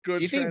good.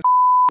 Do you think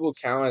people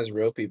count as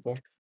real people?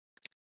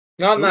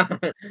 No.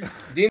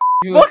 Do you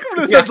think Welcome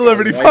to the Central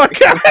Liberty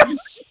Podcast.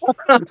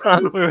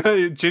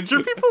 Wait,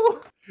 ginger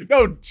people?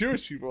 No,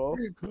 Jewish people.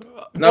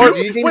 No, Or- do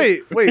you think-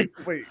 wait. Wait,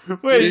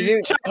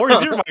 think-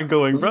 where's your mind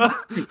going, bro?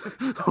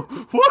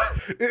 What?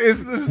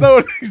 Is this not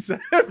what he said?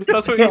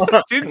 That's what you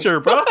said, ginger,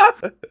 bro.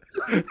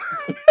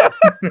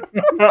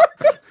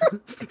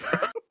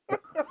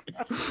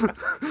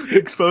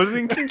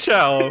 Exposing King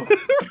Chow.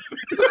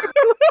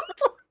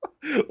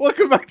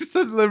 Welcome back to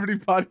Central Liberty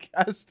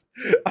Podcast.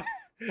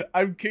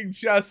 I'm King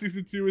Chow.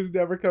 Season 2 is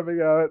never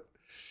coming out.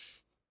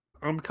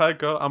 I'm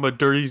Kaika. I'm a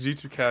dirty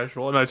G2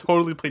 casual, and I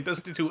totally play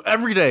Destiny 2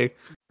 every day.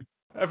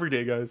 Every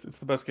day, guys. It's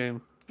the best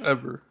game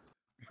ever.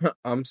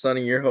 I'm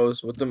Sonny, your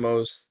host with the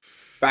most.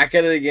 Back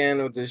at it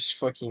again with this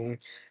fucking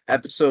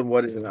episode.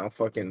 What is it now?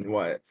 Fucking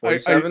what?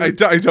 47?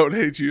 I don't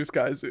hate you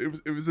guys.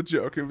 It was a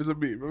joke. It was a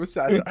meme. It was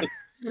satire.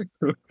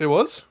 It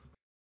was?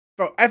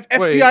 Bro, Wait.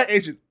 FBI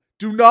agent.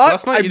 Do not.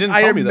 Last night you didn't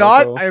I tell am me that,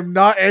 not. though. I am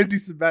not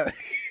anti-Semitic.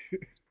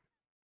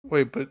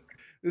 Wait, but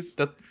This.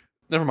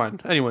 never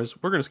mind. Anyways,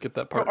 we're gonna skip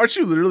that part. Aren't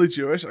you literally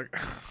Jewish? Like,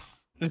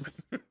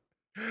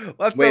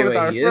 let's Wait, start with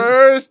our he is?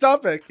 first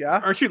topic.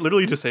 Yeah. Aren't you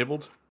literally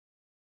disabled?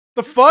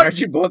 The fuck? Aren't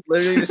you both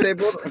literally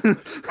disabled?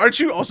 Aren't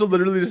you also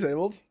literally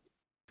disabled?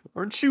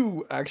 Aren't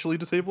you actually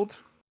disabled?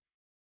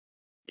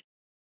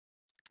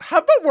 How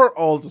about we're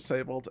all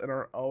disabled in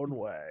our own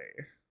way?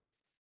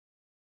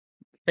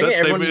 I think That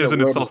everyone statement in the is in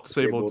world itself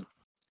disabled.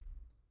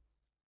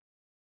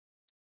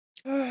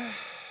 All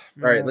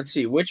right, let's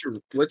see which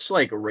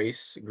like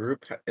race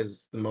group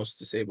is the most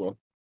disabled.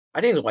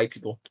 I think the white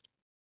people.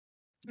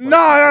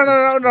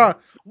 No.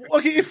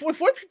 Okay, if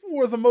white people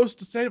were the most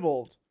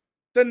disabled,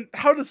 then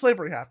how did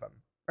slavery happen?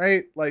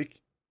 Right? Like,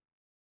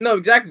 No,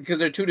 exactly, because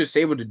they're too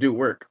disabled to do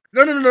work.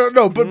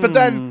 no. But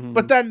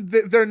then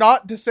they're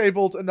not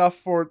disabled enough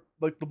for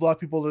like the black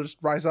people to just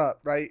rise up,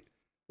 right?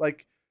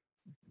 Like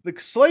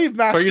slave So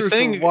masters are you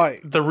saying were white.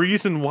 the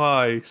reason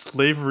why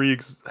slavery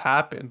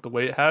happened the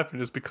way it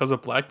happened is because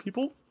of black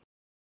people?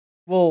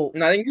 Well,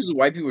 And I think because the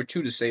white people are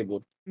too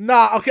disabled.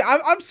 nah. Okay,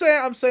 I'm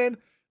saying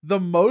the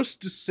most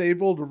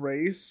disabled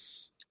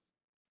race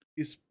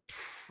is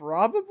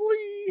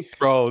probably.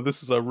 Bro,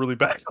 this is a really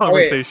bad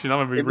conversation. I'm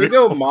gonna be If we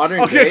real. go modern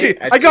Okay, day,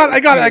 I got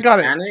it.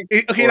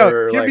 Hispanic Okay, no,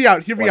 or, hear like, me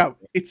out. Hear me white out.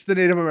 It's the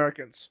Native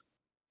Americans,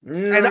 and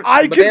Mm,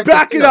 I but they can have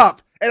back it casinos.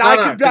 up. And I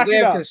can back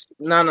it up.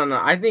 No.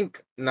 I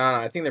think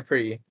I think they're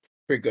pretty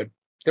good.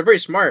 They're pretty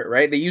smart,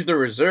 right? They use their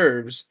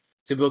reserves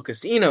to build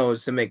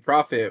casinos to make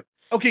profit.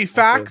 Okay,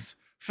 facts,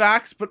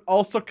 but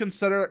also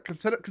consider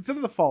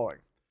the following.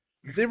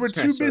 They were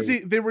too Sorry. busy.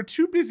 They were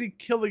too busy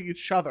killing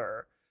each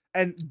other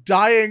and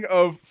dying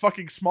of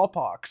fucking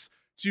smallpox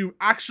to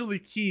actually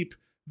keep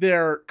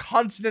their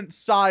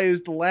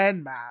continent-sized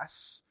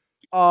landmass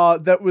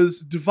that was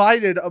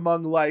divided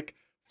among like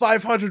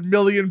 500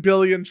 million,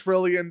 billion,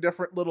 trillion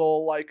different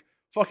little like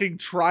fucking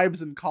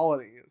tribes and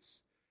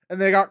colonies. And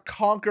they got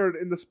conquered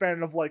in the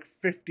span of like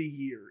 50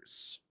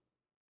 years.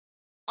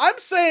 I'm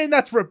saying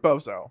that's Rip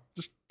Bozo.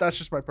 That's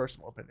just my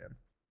personal opinion.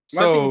 I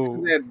think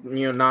So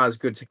they had, not as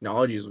good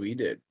technology as we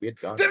did. We had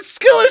guns. That's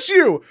skill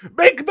issue!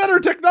 Make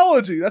better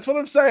technology! That's what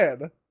I'm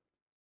saying.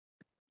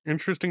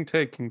 interesting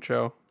take, King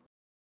Chow.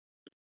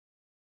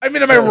 I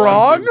mean, am I So-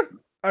 wrong?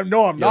 I'm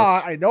Yes.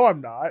 not. I know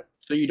I'm not.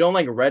 So you don't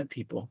like red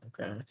people,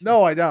 okay?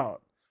 No, I don't.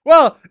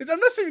 Well, I'm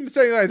not even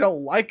saying that I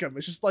don't like them.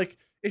 It's just like,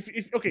 if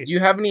okay, Do you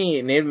have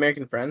any Native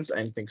American friends? I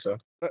didn't think so.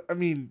 I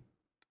mean,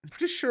 I'm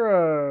pretty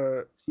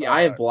sure, See,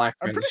 I have black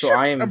I'm friends, pretty so sure,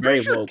 I am I'm very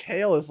pretty sure woke.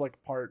 Kale is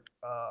like part,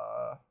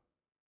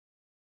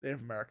 Native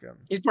American.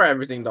 He's part of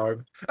everything,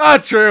 dog. Ah,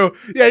 true.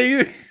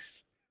 Yeah,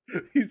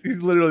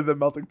 he's literally the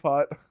melting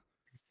pot.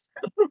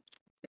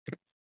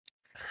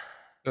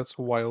 That's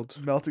wild.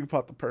 Melting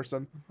pot the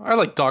person. I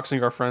like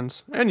doxing our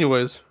friends.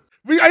 Anyways,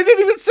 I didn't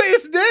even say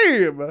his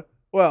name!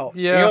 Well,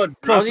 yeah. You know,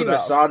 close Drowsy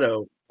enough.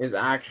 Masato is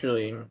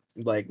actually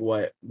like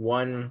what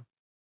one,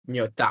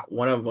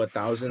 one of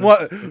 1,000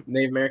 what?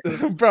 Native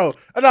American. Bro,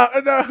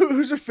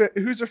 who's her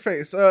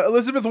face?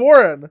 Elizabeth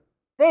Warren.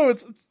 Bro,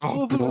 it's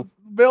Oh, Elizabeth,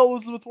 Bill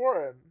Elizabeth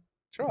Warren.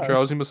 Trust.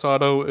 Drowsy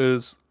Masato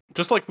is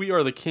just like we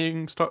are the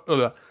King Star.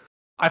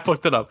 I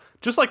fucked it up.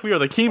 Just like we are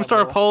the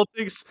Keemstar of no.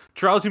 politics,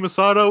 Drowsy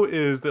Masato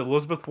is the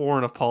Elizabeth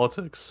Warren of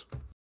politics.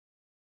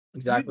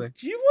 Exactly.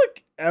 Do you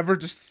like ever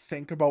just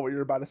think about what you're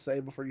about to say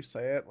before you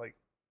say it? Like,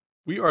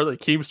 We are the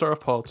Keemstar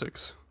of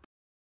politics.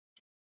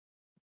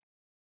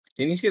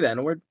 Didn't you say the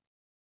N word?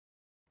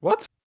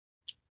 What?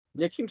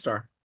 Yeah,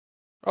 Keemstar.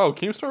 Oh,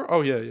 Keemstar?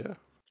 Oh yeah.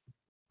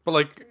 But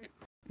like,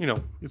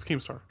 it's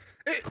Keemstar.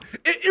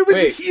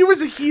 it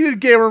was a heated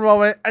gamer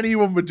moment.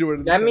 Anyone would do it. In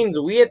the That same- means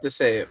we had to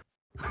say it.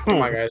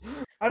 Come on, guys.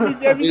 I mean,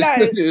 yeah.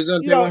 Who's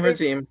on you know, one for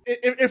team?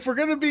 If we're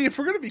gonna be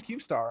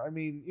Keemstar, I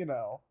mean,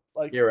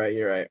 like You're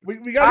right. we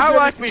gotta. I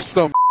like me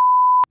some.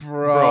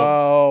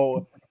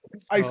 Bro.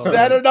 I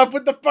set it up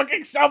with the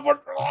fucking soundboard.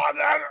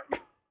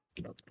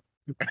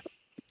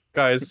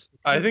 Guys,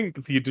 I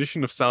think the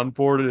addition of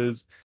soundboard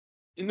is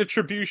in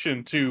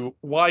attribution to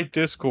why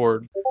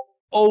Discord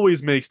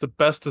always makes the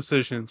best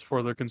decisions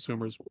for their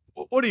consumers.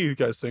 What do you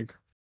guys think?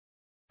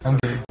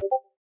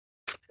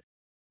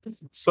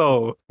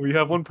 So we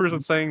have one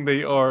person saying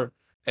they are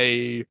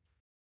a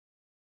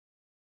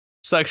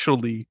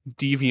sexually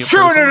deviant person.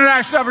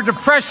 international average of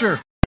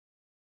pressure.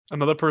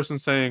 Another person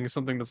saying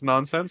something that's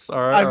nonsense. All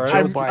right, all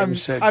right.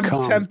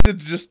 I'm tempted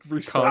to just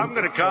restart. Come. I'm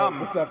gonna come.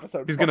 This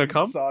episode. He's gonna fucking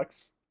come?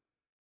 Sucks.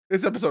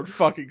 This episode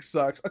fucking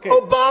sucks. Okay.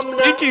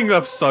 Speaking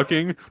of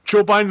sucking,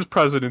 Joe Biden's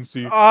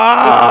presidency.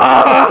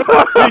 Ah!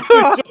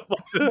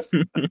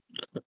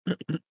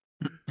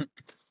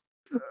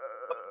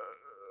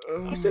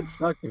 You said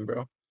sucking,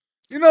 bro.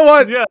 You know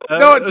what? Yeah.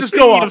 No, just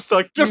speaking go of off.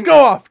 sucking, Just go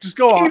off. Just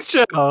go off.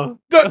 Channel.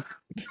 Go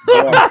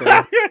off,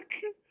 man.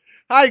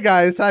 Hi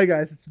guys,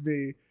 it's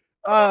me.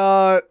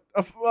 A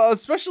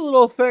special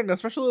little thing, a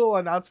special little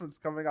announcement's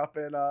coming up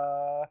in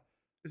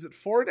is it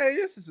 4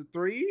 days? Is it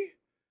 3?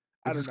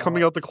 This is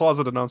coming out the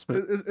closet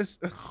announcement. It's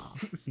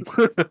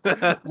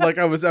like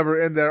I was ever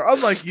in there,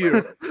 unlike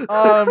you.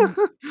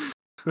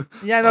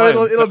 Yeah, no,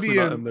 it'll be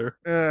in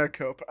there.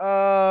 Cope.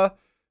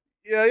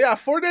 Yeah,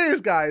 4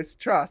 days, guys.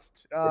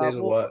 Trust. 4 days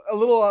of what? A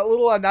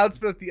little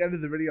announcement at the end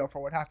of the video for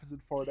what happens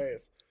in 4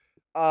 days.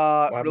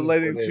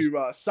 Relating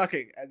to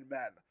sucking and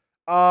men.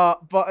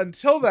 But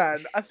until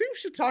then, I think we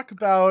should talk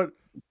about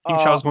King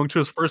Chao's going to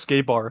his first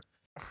gay bar.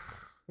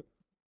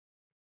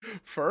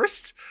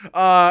 first.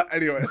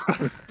 Anyways.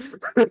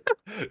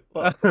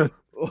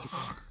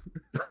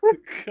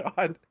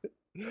 God.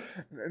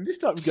 And just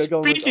stop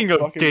giggling. Speaking like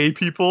a of fucking, gay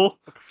people,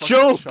 like a fucking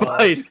Joe child.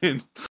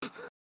 Biden.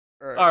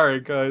 All All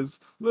right, guys,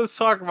 let's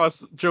talk about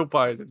Joe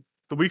Biden.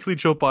 The weekly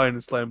Joe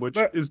Biden slam, which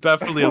is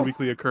definitely a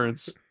weekly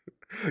occurrence.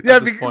 Yeah,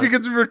 at this point.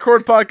 because we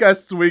record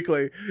podcasts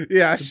weekly.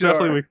 Yeah, It's sure.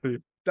 definitely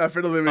weekly.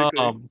 Definitely weekly.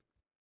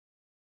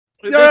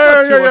 There's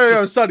not too much Yeah.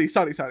 to-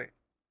 Sunny.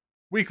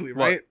 Weekly,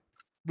 What? right?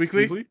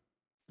 Weekly?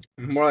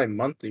 More like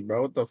monthly,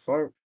 bro. What the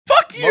fuck?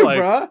 Fuck you, More like-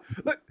 bruh.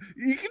 Like,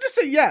 you can just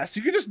say yes.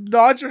 You can just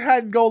nod your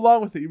head and go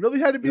along with it. You really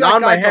had to be Not that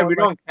on my guy head. going We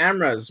don't like, have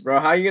cameras,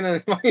 bro. How you gonna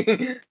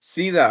fucking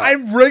see that?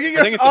 I'm rigging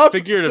I us think it's a up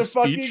figurative to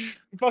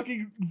speech.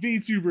 fucking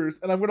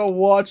VTubers, and I'm gonna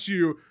watch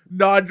you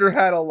nod your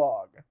head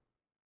along.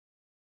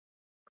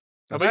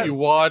 How about you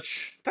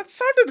watch? That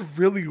sounded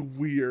really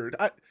weird.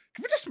 Can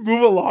we just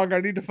move along? I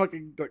need to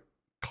fucking like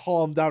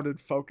calm down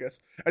and focus.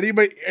 I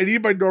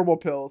need my normal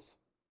pills.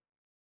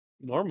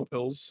 Normal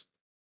pills.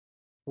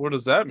 What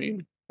does that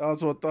mean?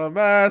 That's what the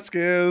mask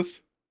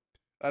is.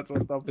 That's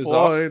what the Is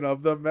point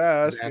of the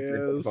mask Exactly.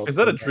 is. Is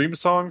that a dream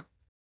song?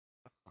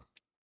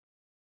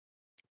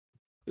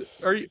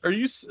 Are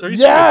you singing a dream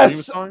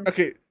Yes. song?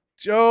 Okay,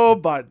 Joe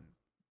Biden.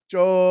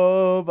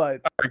 All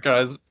right,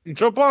 guys.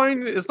 Joe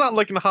Biden is not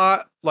looking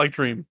hot like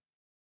Dream.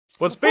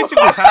 What's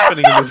basically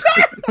happening in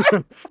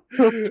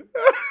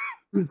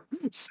this?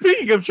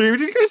 Speaking of Dream,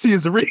 did you guys see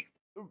his ring?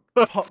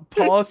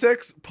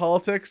 Politics,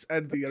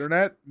 and the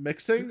internet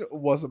mixing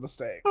was a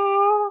mistake.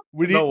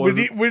 We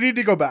need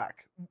to go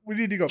back. We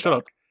need to go Shut back.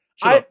 up.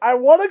 Shut up. I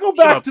want to go Shut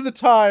back up. to the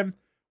time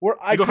where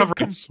I don't have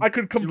could rights. I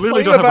could You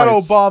literally complain don't have about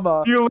rights.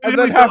 Obama You and literally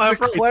then have don't to have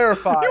rights.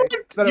 clarify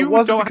that You it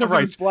wasn't don't because have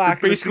he was rights.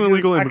 black. You're it was basically an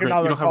because illegal immigrant. You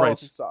economic don't have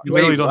policy rights. sucked. You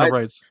Wait, literally don't have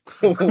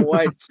what?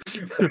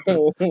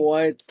 rights.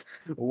 What?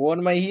 What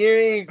am I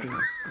hearing?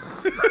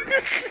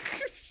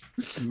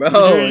 Bro,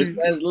 Yeah.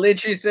 it's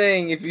literally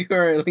saying if you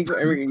are an illegal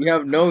immigrant, you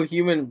have no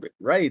human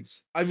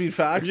rights. I mean,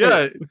 facts.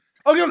 Yeah.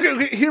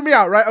 Okay. Hear me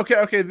out, right?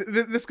 Okay.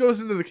 This goes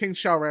into the King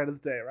Shao rant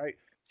of the day, right?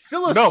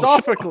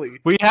 Philosophically,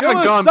 We haven't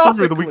gone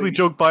through the weekly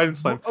Joe Biden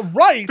slam.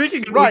 Rights,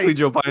 Speaking of rights weekly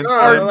Joe Biden No,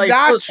 are slam, like,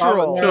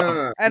 natural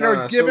no, and no, are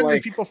so, given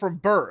like- to people from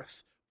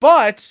birth.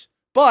 But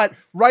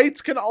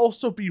rights can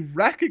also be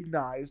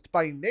recognized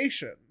by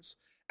nations.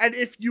 And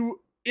if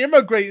you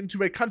immigrate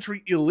into a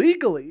country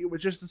illegally,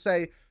 which is to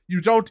say you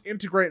don't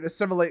integrate and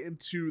assimilate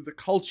into the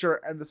culture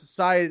and the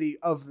society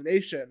of the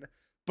nation,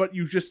 but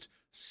you just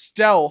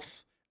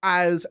stealth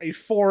as a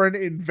foreign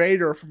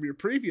invader from your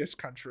previous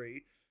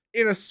country,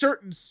 in a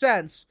certain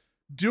sense,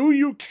 do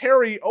you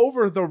carry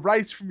over the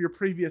rights from your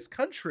previous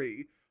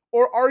country,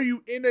 or are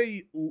you in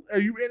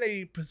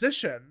a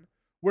position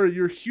where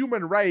your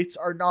human rights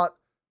are not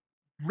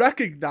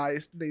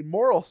recognized in a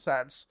moral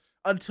sense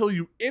until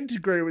you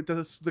integrate with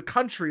the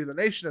country, the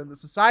nation, and the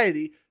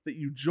society that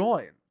you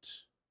joined?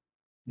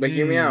 But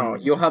hear me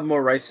out. You'll have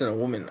more rights than a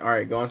woman. All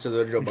right, go on to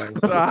the Joe Biden.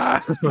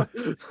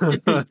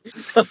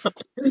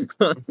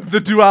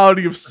 The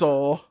duality of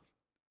soul.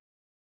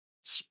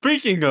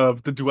 Speaking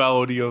of the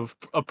duality of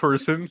a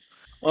person,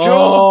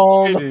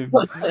 Oh Joe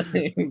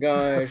Biden. my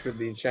gosh, with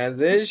these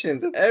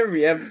transitions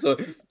every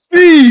episode.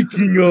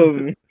 Speaking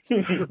of,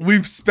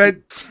 We've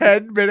spent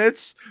 10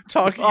 minutes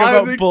talking We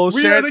about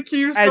bullshit. are the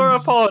Keemstar and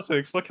of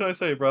politics. What can I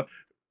say, bro?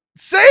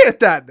 Say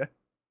it then.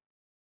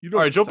 You All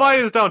right, Joe decide.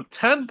 Biden is down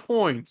 10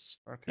 points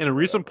Okay, in a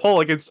recent whatever. poll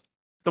against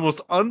the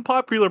most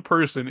unpopular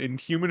person in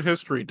human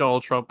history,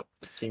 Donald Trump.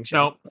 King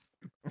Shao.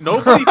 Now,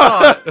 nobody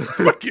thought.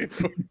 Fuck you.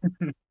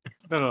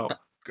 No.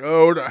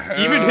 Go to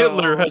hell. Even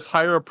Hitler has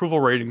higher approval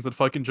ratings than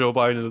fucking Joe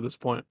Biden at this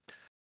point.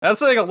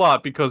 That's saying a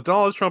lot because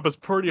Donald Trump is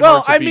pretty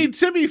Well, hard to I beat. mean,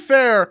 to be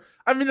fair,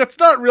 I mean, that's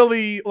not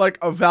really like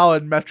a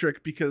valid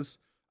metric because,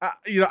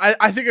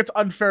 I think it's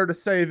unfair to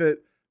say that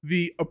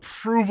the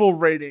approval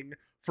rating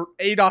for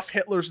Adolf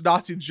Hitler's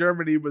Nazi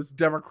Germany was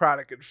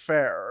democratic and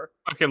fair.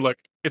 Okay, look,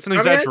 it's an I mean,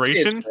 I'd say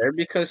exaggeration. it's fair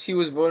because he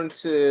was voted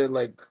to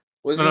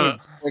wasn't he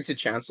elected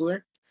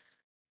chancellor?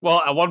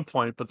 Well, at one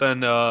point, but then,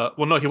 no,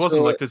 he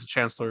wasn't elected as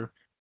chancellor.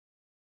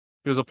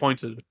 He was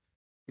appointed.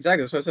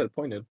 Exactly, that's why I said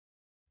appointed.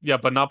 Yeah,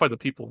 but not by the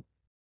people.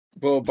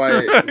 Well,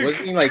 wasn't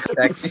he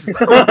second? He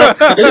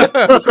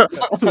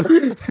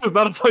was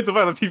not appointed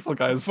by the people,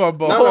 guys. No,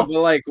 but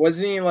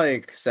wasn't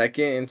he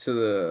second into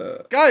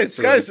the guys?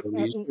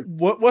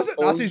 What was it?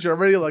 Nazi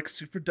Germany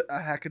super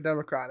heckin'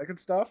 democratic and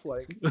stuff.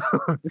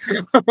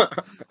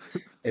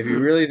 If you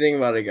really think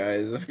about it,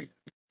 guys.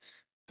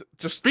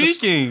 Just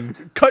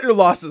cut your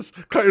losses.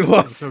 Cut your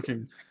losses.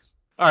 Joking.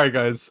 All right,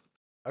 guys.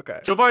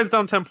 Okay. Joe Biden's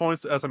down 10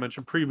 points, as I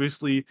mentioned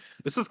previously.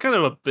 This is kind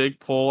of a big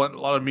poll, and a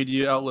lot of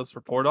media outlets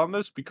report on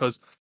this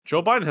because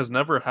Joe Biden has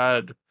never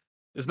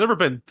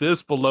been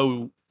this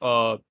below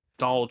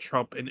Donald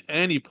Trump in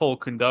any poll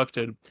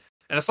conducted.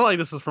 And it's not like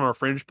this is from a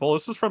fringe poll.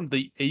 This is from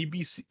the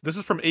ABC. This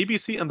is from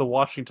ABC and the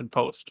Washington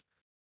Post.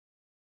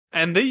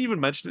 And they even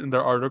mentioned in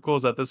their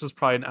articles that this is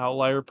probably an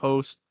outlier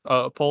poll,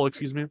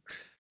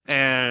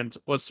 and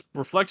what's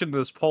reflected in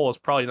this poll is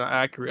probably not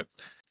accurate.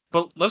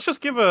 But let's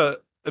just give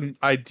an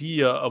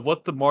idea of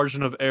what the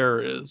margin of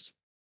error is.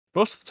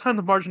 Most of the time,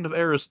 the margin of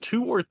error is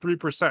 2 or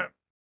 3%.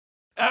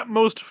 At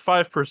most,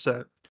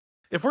 5%.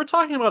 If we're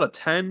talking about a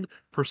 10%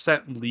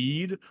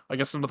 lead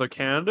against another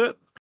candidate,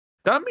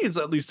 that means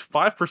at least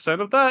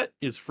 5% of that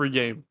is free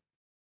game.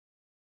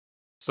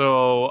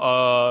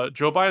 So,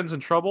 Joe Biden's in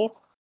trouble.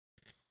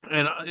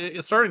 And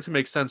it's starting to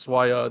make sense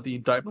why the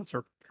indictments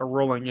are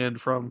rolling in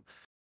from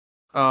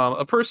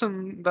a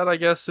person that I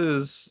guess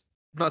is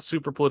not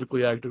super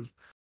politically active.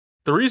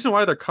 The reason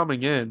why they're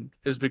coming in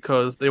is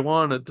because they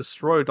want to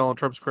destroy Donald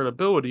Trump's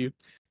credibility.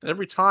 And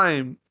every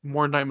time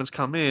more indictments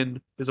come in,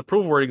 his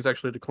approval ratings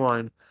actually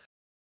decline.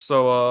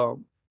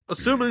 So,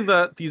 assuming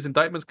that these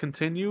indictments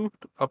continue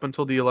up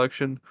until the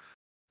election,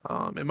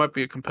 it might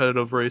be a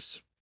competitive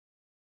race.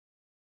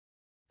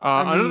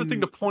 Another thing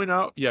to point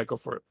out... Yeah, go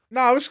for it.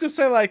 No, I was just going to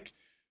say,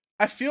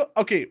 I feel...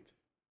 Okay,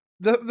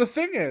 the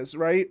thing is,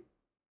 right...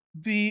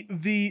 I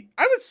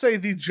would say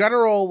the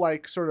general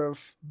sort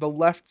of the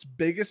left's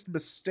biggest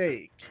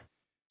mistake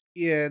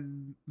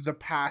in the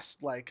past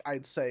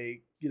I'd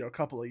say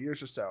couple of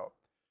years or so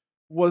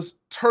was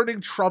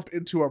turning Trump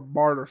into a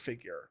martyr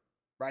figure,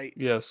 right?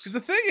 Yes. Because the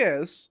thing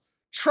is,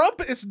 Trump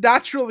is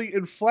naturally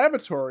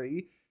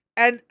inflammatory,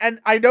 and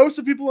I know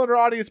some people in our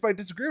audience might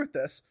disagree with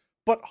this,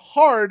 but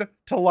hard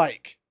to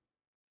like.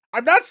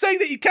 I'm not saying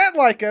that you can't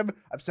like him.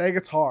 I'm saying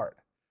it's hard.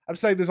 I'm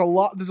saying there's a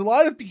lot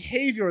of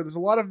behavior, there's a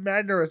lot of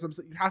mannerisms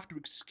that you have to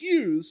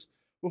excuse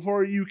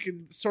before you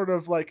can sort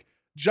of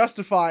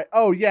justify,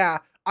 oh yeah,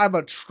 I'm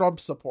a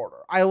Trump supporter.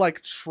 I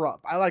like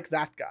Trump. I like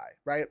that guy,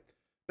 right?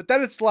 But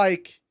then it's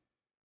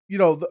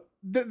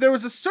there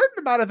was a certain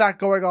amount of that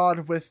going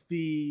on with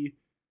the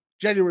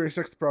January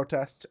 6th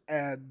protest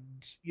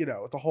and,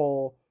 the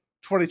whole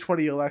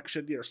 2020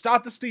 election,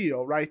 stop the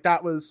steal, right?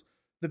 That was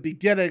the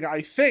beginning,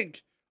 I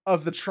think,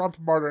 of the Trump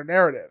martyr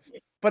narrative.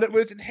 But it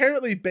was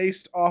inherently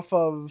based off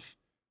of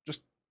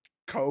just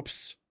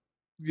coping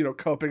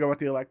about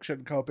the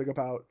election, coping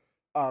about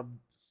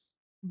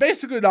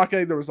basically not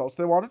getting the results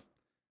they wanted.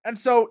 And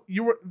so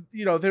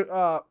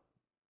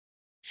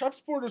Trump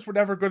supporters were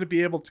never going to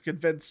be able to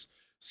convince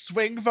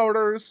swing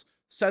voters,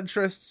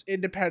 centrists,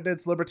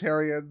 independents,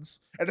 libertarians,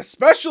 and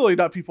especially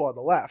not people on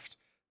the left,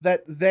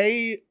 that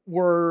they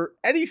were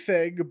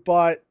anything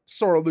but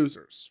sore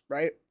losers,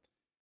 right?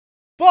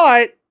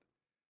 But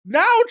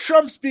now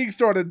Trump's being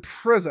thrown in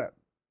prison.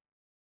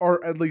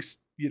 Or at least,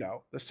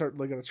 they're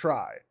certainly going to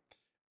try.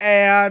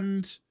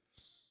 And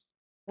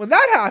when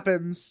that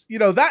happens,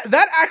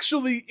 that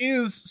actually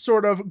is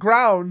sort of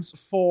grounds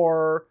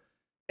for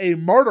a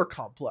martyr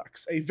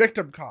complex, a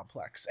victim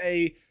complex,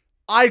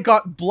 I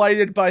got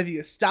blighted by the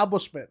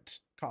establishment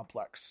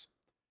complex.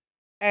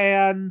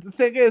 And the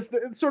thing is,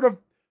 it's sort of,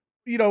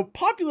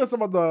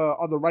 populism on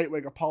the right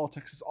wing of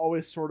politics has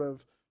always sort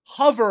of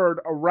hovered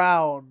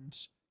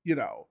around,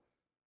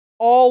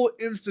 all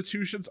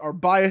institutions are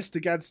biased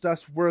against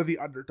us. We're the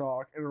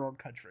underdog in our own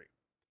country.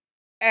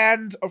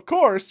 And of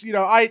course,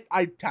 I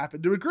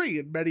happen to agree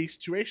in many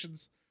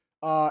situations,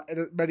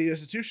 in many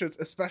institutions,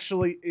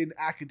 especially in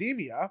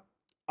academia,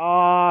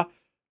 the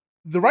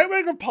right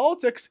wing of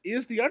politics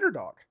is the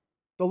underdog.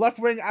 The left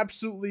wing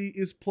absolutely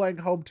is playing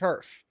home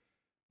turf,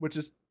 which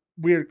is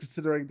weird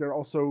considering they're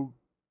also,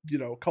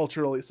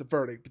 culturally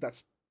subverting, but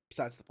that's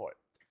besides the point.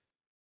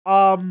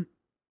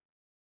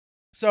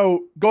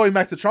 So going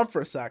back to Trump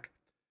for a sec,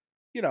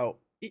 I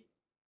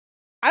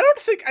don't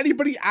think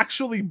anybody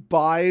actually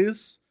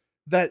buys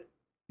that,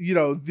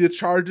 the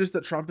charges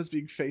that Trump is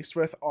being faced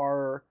with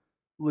are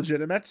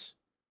legitimate.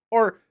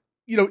 Or,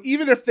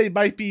 even if they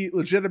might be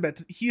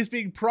legitimate, he's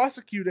being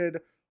prosecuted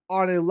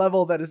on a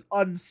level that is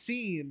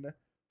unseen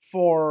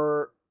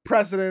for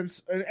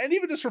presidents and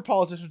even just for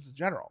politicians in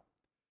general.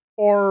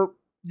 Or,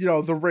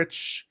 the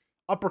rich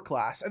upper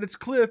class. And it's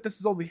clear that this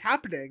is only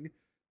happening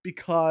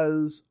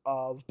because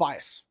of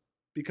bias,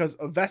 because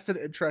of vested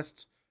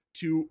interests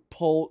to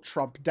pull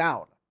Trump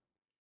down.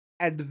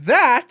 And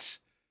that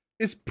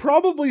is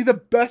probably the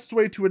best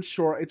way to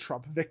ensure a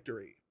Trump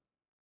victory.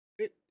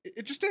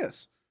 It just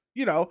is.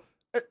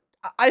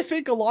 I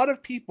think a lot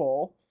of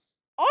people,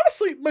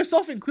 honestly,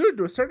 myself included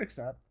to a certain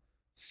extent,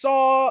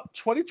 saw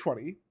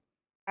 2020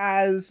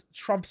 as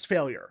Trump's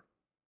failure.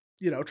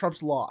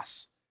 Trump's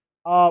loss.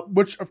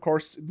 Which, of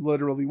course,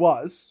 literally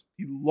was.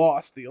 He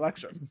lost the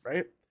election,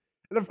 right?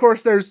 And, of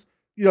course, there's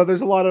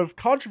a lot of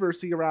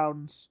controversy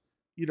around,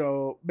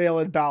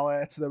 mail-in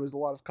ballots. There was a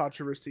lot of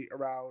controversy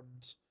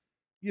around,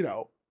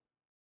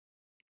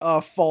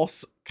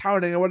 false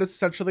counting and what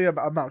essentially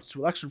amounts to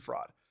election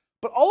fraud.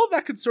 But all of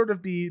that could sort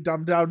of be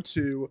dumbed down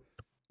to,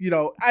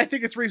 I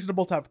think it's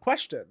reasonable to have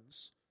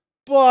questions,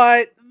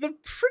 but the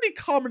pretty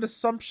common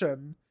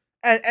assumption,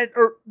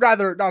 or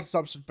rather not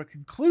assumption, but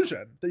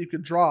conclusion that you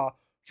could draw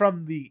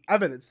from the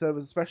evidence that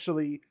was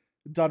especially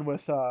done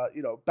with,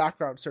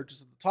 background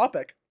searches of the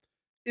topic,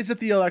 is that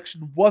the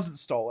election wasn't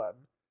stolen,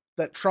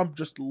 that Trump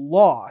just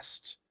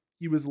lost.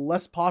 He was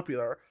less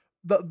popular.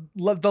 The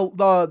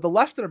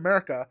left in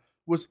America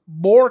was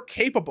more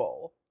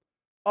capable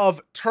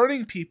of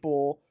turning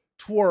people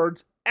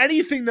towards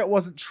anything that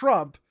wasn't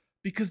Trump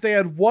because they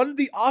had won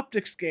the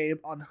optics game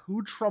on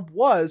who Trump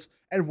was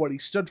and what he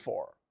stood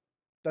for.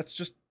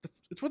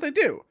 It's what they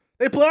do.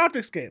 They play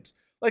optics games.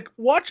 Like,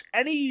 watch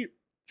any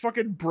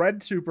fucking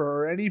breadtuber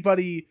or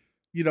anybody,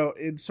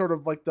 in sort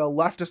of like the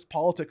leftist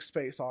politics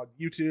space on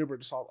YouTube or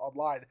just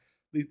online,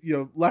 the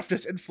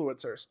leftist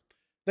influencers.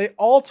 They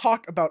all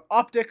talk about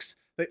optics.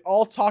 They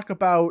all talk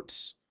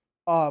about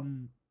how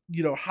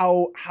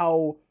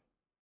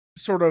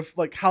sort of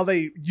like how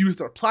they use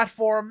their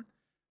platform,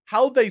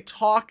 how they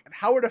talk, and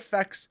how it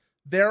affects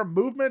their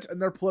movement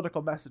and their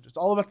political message. It's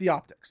all about the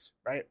optics,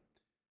 right?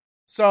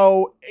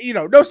 So,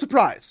 no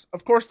surprise.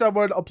 Of course, that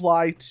would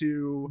apply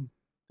to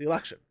the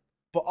election.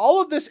 But all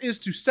of this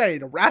is to say,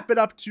 to wrap it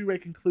up to a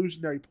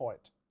conclusionary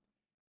point,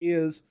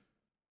 is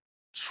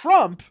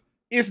Trump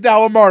is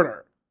now a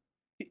martyr.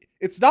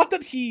 It's not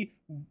that he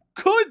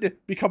could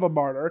become a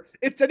martyr,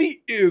 it's that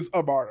he is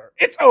a martyr.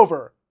 It's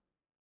over.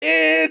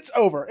 It's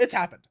over. It's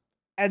happened.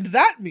 And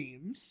that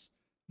means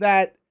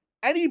that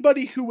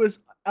anybody who was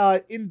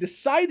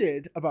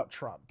undecided about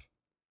Trump,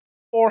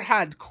 or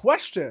had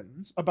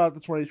questions about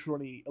the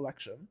 2020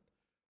 election,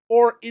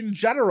 or in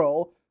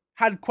general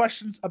had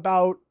questions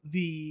about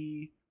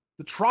the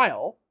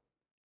trial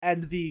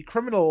and the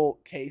criminal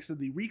case and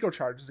the RICO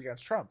charges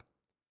against Trump,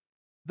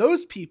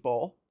 those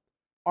people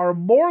are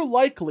more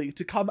likely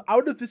to come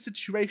out of this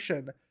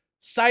situation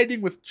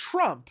siding with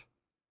Trump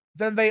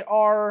than they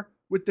are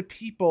with the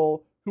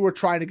people who are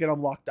trying to get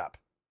him locked up.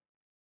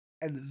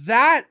 And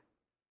that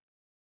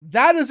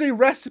is a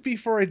recipe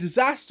for a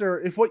disaster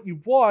if what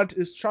you want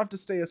is Trump to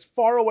stay as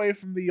far away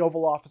from the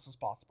Oval Office as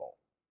possible.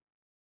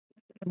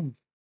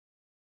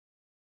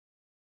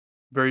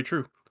 Very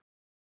true.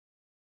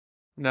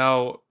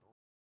 Now,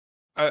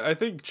 I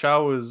think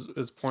Chow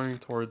is pointing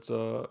towards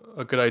a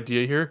good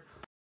idea here.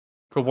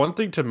 For one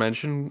thing to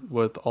mention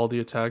with all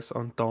the attacks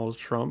on Donald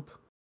Trump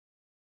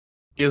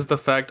is the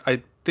fact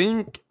I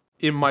think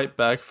it might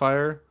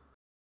backfire.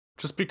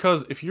 Just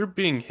because if you're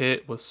being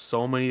hit with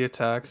so many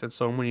attacks and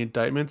so many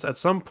indictments, at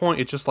some point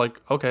it's just like,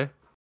 okay.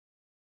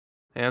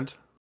 And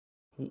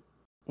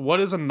what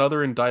is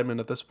another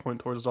indictment at this point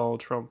towards Donald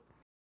Trump?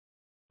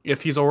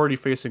 If he's already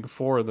facing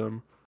 4 of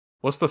them,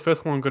 what's the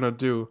 5th one going to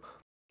do?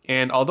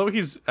 And although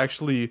he's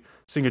actually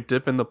seeing a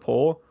dip in the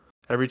poll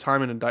every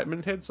time an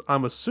indictment hits,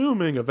 I'm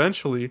assuming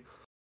eventually,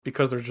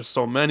 because there's just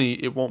so many,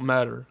 it won't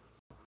matter.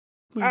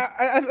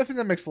 I think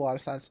that makes a lot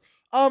of sense.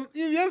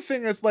 The other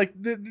thing is, like,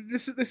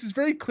 this is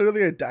very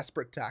clearly a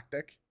desperate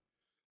tactic.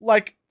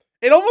 Like,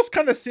 it almost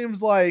kind of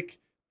seems like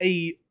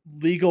a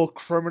legal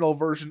criminal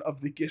version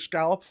of the Gish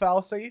Gallop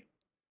fallacy,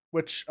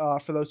 which,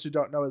 for those who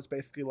don't know, is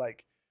basically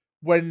like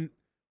when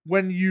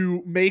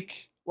you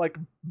make like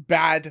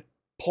bad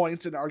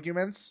points in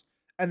arguments,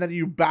 and then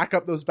you back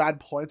up those bad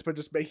points by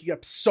just making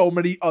up so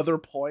many other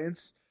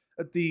points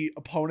that the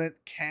opponent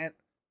can't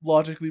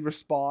logically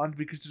respond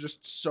because there's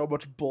just so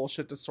much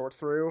bullshit to sort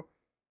through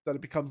that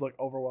it becomes like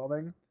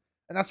overwhelming.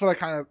 And that's what I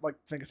kind of like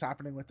think is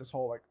happening with this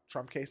whole like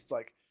Trump case. It's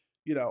like,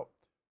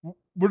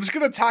 we're just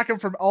gonna attack him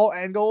from all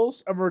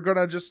angles, and we're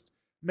gonna just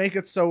make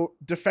it so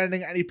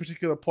defending any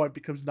particular point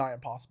becomes nigh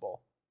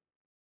impossible.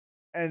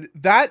 And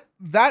that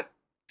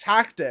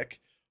tactic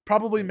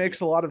probably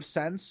makes a lot of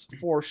sense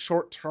for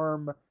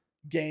short-term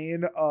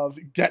gain of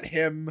get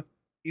him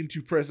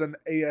into prison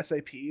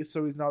ASAP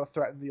so he's not a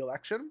threat in the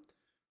election.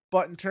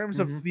 But in terms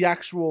of the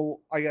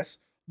actual, I guess,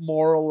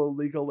 moral or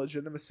legal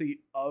legitimacy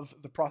of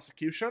the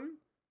prosecution,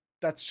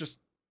 that's just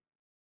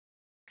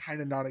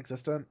kind of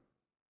non-existent,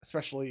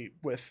 especially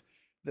with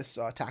this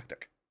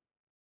tactic.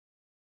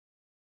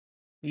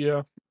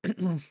 Yeah.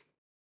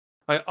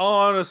 I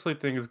honestly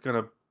think it's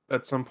gonna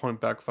at some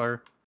point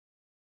backfire.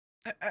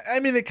 I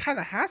mean, it kind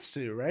of has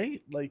to,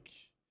 right? Like,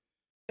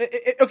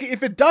 Okay,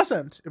 if it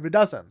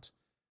doesn't,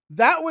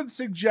 that would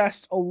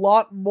suggest a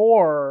lot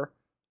more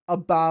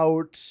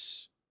about,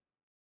 sort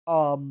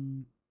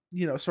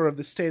of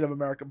the state of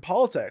American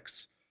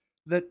politics,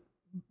 that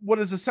what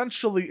is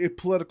essentially a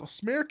political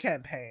smear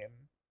campaign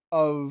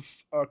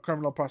of a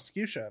criminal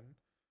prosecution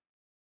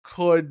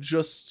could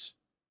just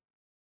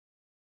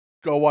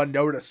go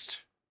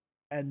unnoticed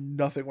and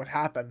nothing would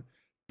happen.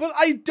 But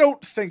I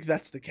don't think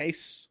that's the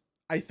case.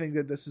 I think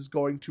that this is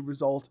going to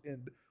result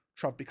in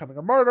Trump becoming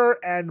a martyr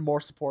and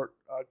more support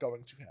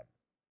going to him.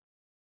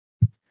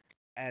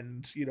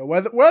 And,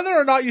 whether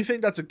or not you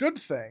think that's a good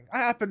thing, I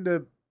happen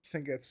to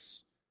think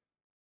it's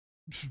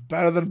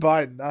better than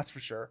Biden, that's for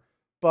sure.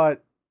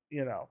 But,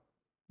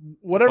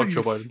 whatever Fuck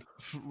Joe Biden.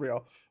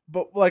 Real.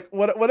 But, like,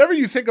 whatever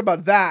you think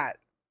about that,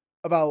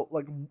 about,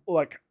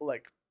 like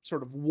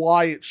sort of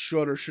why it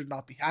should or should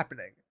not be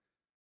happening,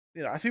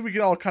 I think we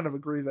can all kind of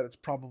agree that it's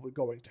probably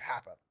going to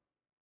happen.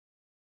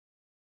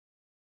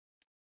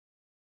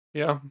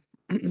 Yeah.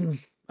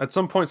 At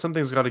some point,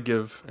 something's got to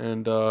give,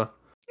 and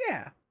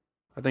yeah,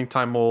 I think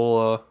time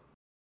will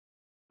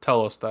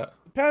tell us that.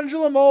 The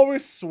pendulum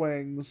always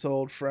swings,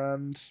 old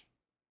friend.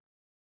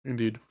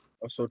 Indeed.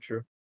 That's so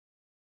true.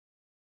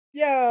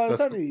 Yeah,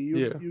 Sonny,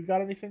 you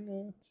got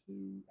anything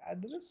to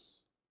add to this?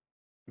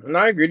 No,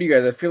 I agree with you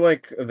guys. I feel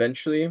like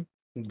eventually,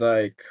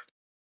 like,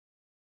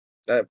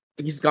 that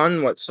he's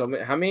gotten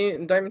how many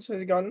indictments has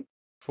he gotten?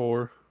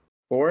 4.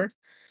 4?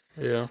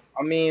 Yeah.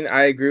 I mean,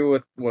 I agree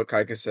with what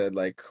Kaika said.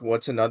 Like,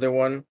 what's another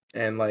one?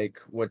 And like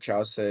what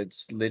Chow said,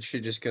 it's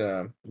literally just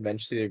gonna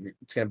eventually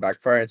it's gonna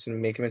backfire. It's gonna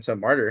make him into a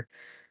martyr.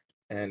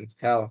 And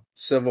hell,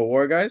 Civil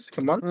War, guys,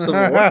 come on,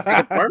 Civil War, take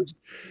up arms,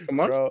 come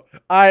on. Bro,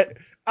 I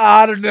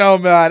don't know,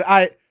 man.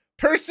 I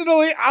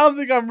don't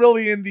think I'm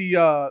really in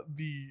the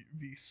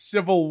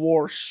Civil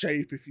War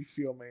shape. If you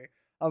feel me,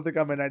 I don't think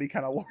I'm in any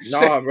kind of war shape.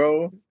 Nah,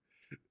 bro.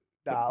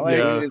 Nah,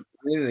 like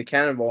the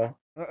cannonball.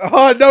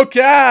 Oh, no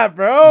cap,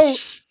 bro.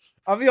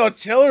 I'm the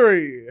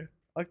artillery.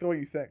 I like the way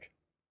you think.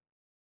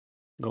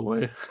 No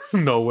way.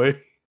 No way.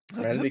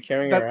 Randy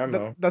carrying our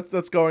ammo.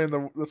 That's going in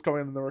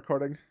the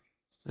recording.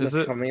 Is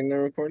it coming in the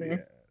recording? Yeah.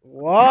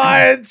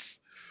 What? That's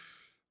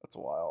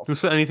wild. Who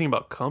said anything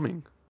about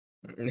coming?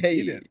 Hey,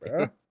 you did,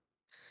 bro.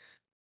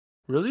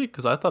 Really?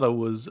 Because I thought I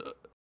was.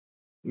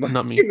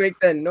 Not me. Why did you make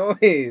that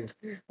noise?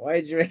 Why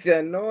did you make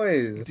that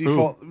noise?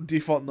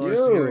 Default noise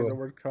hearing the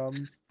word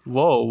come.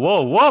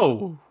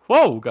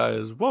 Whoa,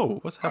 guys. Whoa,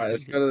 what's happening? Alright,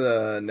 let's go to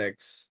the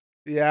next.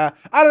 Yeah.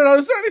 I don't know.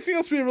 Is there anything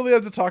else we really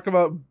have to talk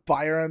about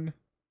Byron?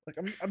 Like,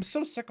 I'm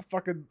so sick of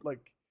fucking,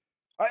 like,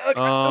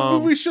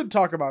 we should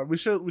talk about it. We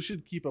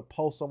should keep a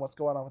pulse on what's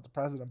going on with the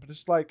president, but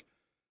it's like,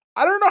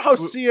 I don't know how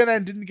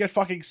CNN didn't get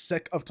fucking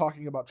sick of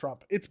talking about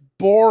Trump. It's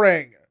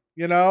boring,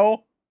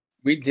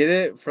 We did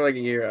it for like a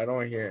year. I don't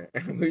want to hear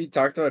it. We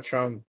talked about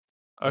Trump.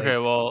 Okay,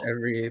 well,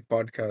 every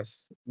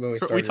podcast when we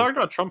started. We talked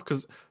about Trump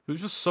because it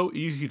was just so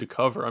easy to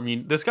cover. I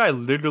mean, this guy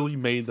literally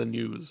made the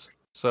news.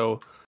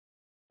 So,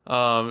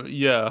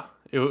 yeah,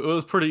 it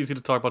was pretty easy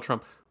to talk about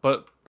Trump.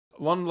 But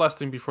one last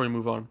thing before we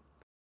move on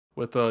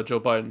with Joe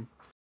Biden.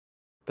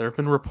 There have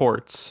been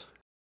reports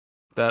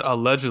that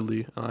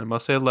allegedly, and I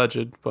must say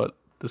alleged, but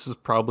this is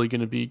probably going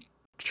to be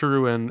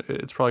true and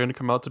it's probably going to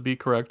come out to be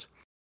correct,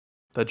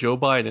 that Joe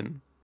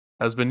Biden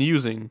has been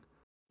using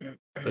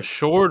the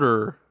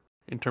shorter,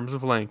 in terms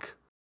of length,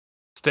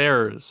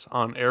 stairs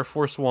on Air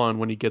Force One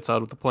when he gets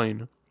out of the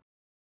plane.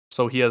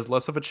 So he has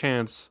less of a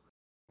chance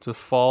to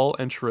fall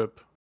and trip.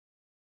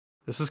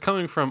 This is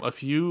coming from a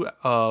few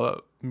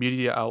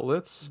media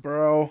outlets.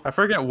 Bro. I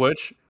forget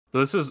which, but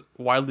this is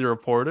widely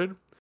reported.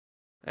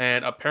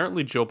 And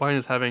apparently Joe Biden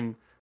is having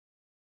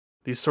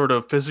these sort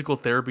of physical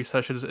therapy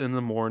sessions in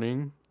the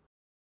morning.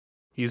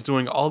 He's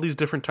doing all these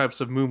different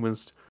types of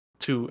movements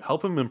to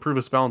help him improve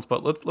his balance.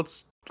 But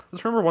let's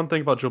remember one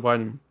thing about Joe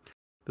Biden.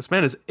 This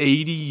man is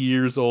 80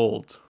 years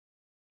old.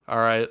 All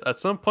right. At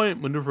some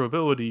point,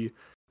 maneuverability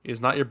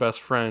is not your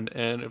best friend.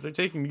 And if they're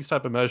taking these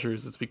type of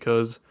measures, it's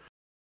because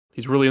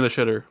he's really in the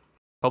shitter.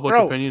 Public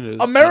opinion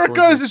is...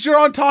 America is your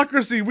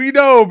autocracy. We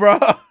know, bro.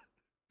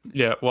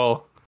 Yeah,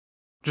 well,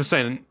 just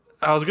saying.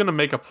 I was going to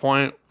make a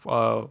point,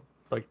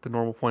 like the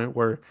normal point,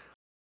 where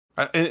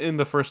in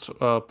the first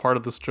part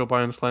of this Joe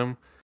Biden slam,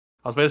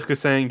 I was basically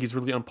saying he's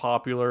really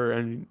unpopular.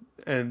 And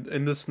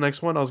in this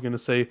next one, I was going to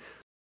say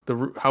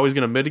how he's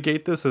going to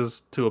mitigate this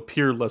is to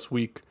appear less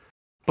weak.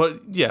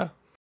 But yeah.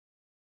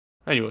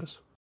 Anyways.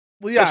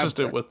 Well, yeah. That's just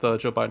it with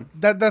Joe Biden.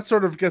 That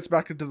sort of gets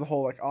back into the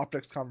whole like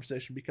optics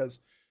conversation because,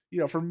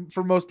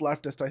 for most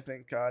leftists, I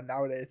think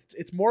nowadays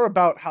it's more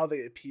about how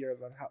they appear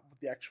than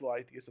the actual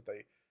ideas that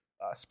they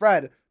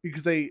spread,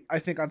 because they, I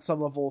think, on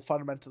some level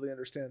fundamentally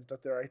understand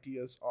that their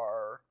ideas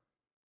are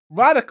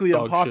radically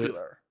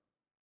unpopular.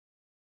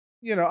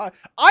 Shit.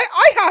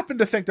 I happen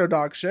to think they're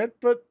dog shit,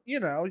 but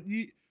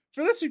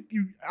for this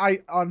you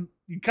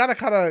kind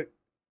of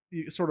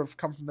sort of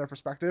come from their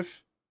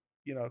perspective,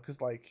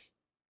 because like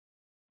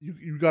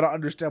you got to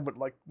understand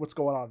what's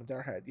going on in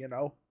their head,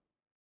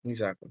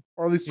 Exactly.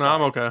 Or at least no,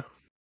 I'm okay.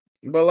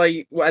 But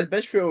like as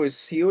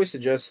Benchmade he always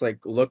suggests like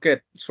look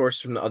at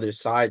sources from the other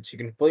side so you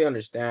can fully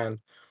understand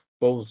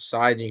both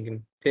sides and you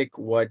can pick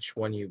which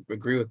one you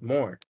agree with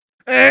more.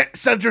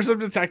 Centrism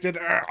detected.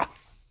 Bro,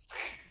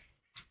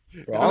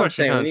 That's all I'm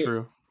actually saying kind of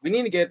true. we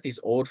need to get these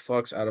old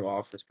fucks out of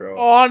office, bro.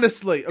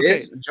 Honestly, okay.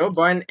 It's Joe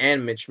Biden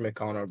and Mitch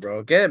McConnell,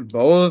 bro. Get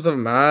both of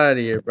them out of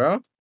here,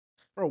 bro.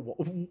 Bro,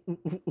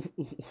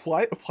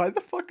 why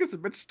the fuck is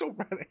Mitch still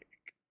running?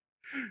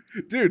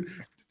 Dude,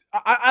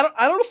 I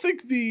don't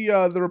think the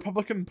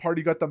Republican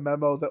Party got the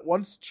memo that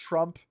once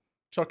Trump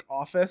took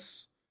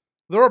office,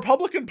 the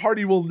Republican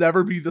Party will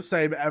never be the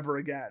same ever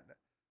again.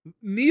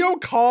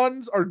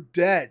 Neocons are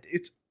dead.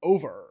 It's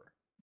over.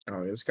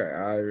 Oh, this guy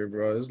out of here,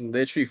 bro. This is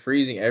literally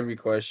freezing every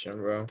question,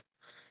 bro.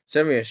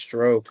 Send me a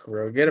stroke,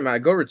 bro. Get him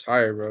out. Go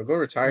retire, bro. Go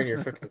retire in your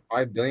fucking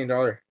 $5 billion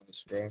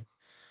house, bro.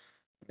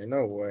 Ain't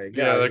no way.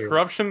 Get Yeah, out of the here.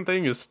 corruption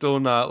thing is still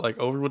not like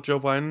over with Joe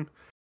Biden.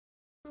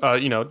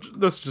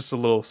 This is just a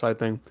little side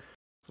thing.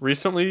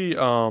 Recently,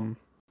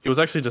 it was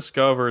actually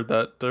discovered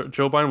that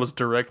Joe Biden was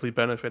directly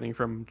benefiting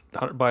from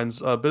Hunter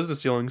Biden's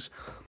business dealings,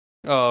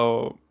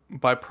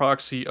 by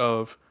proxy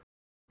of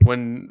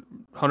when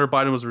Hunter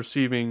Biden was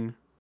receiving,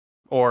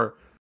 or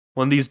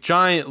when these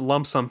giant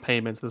lump sum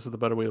payments. This is the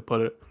better way to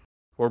put it.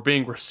 Were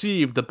being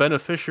received. The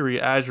beneficiary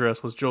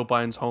address was Joe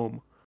Biden's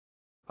home.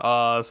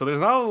 So there's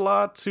not a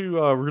lot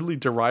to really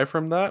derive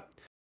from that.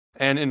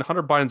 And in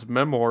Hunter Biden's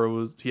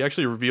memoir, he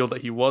actually revealed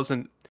that he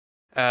wasn't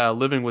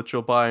living with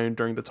Joe Biden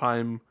during the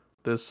time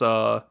this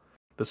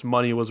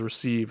money was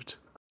received.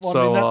 Well,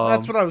 So I mean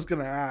that's what I was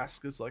gonna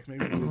ask. Is like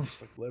maybe they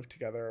just like live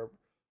together.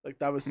 Like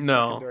that was his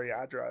No. secondary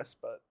address,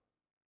 but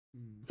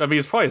I mean,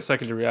 it's probably a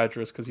secondary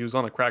address because he was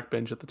on a crack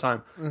bench at the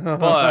time.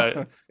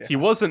 But yeah. he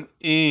wasn't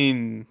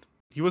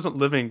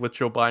living with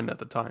Joe Biden at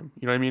the time.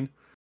 You know what I mean?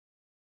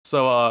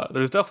 So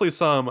there's definitely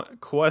some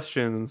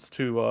questions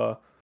to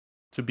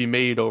be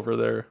made over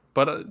there.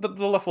 But the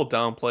left will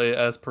downplay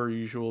as per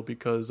usual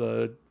because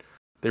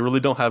they really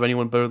don't have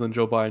anyone better than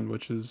Joe Biden,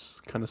 which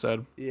is kind of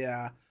sad.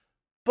 Yeah,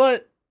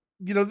 but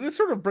this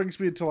sort of brings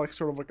me to like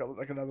sort of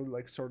like another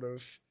like sort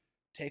of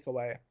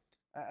takeaway.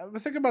 I've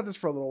been thinking about this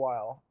for a little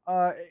while.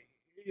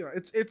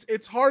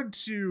 It's hard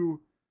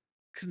to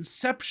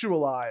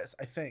conceptualize,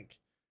 I think,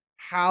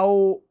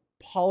 how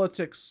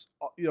politics,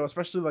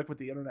 especially like with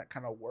the internet,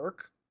 kind of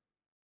work.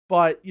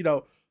 But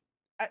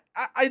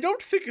I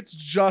don't think it's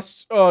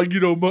just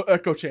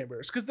echo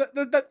chambers, because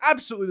that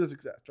absolutely does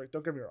exist, right?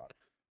 Don't get me wrong,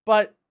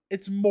 but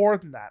it's more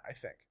than that. I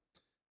think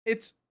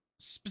it's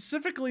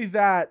specifically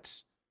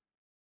that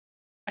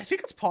I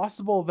think it's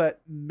possible that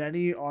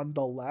many on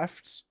the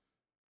left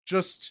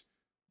just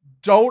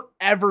don't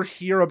ever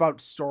hear about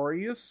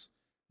stories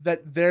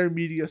that their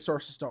media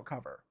sources don't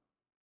cover.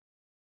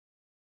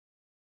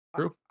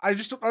 True. I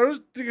just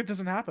think it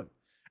doesn't happen,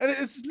 and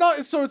it's not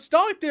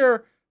like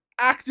they're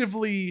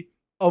actively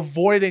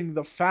avoiding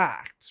the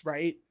facts,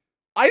 right?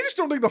 I just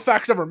don't think the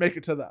facts ever make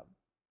it to them,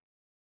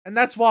 and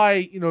that's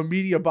why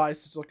media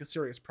bias is like a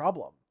serious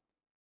problem.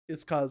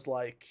 Is because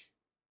like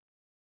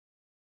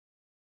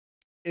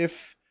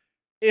if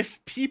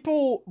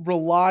people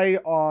rely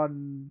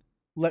on,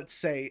 let's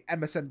say,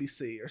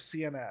 MSNBC or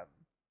CNN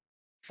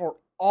for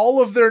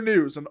all of their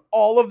news and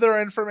all of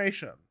their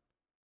information,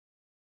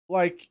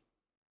 like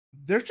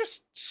they're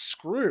just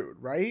screwed,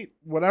 right?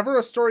 Whenever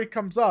a story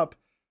comes up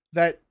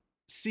that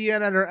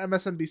CNN or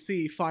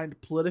MSNBC find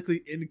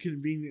politically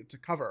inconvenient to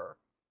cover,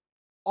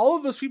 all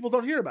of those people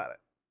don't hear about it.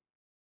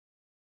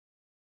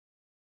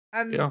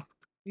 And yeah.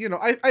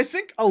 I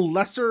think a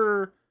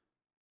lesser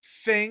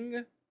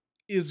thing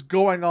is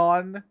going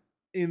on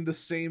in the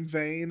same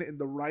vein in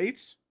the right,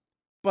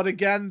 but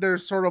again,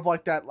 there's sort of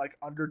like that like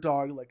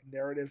underdog like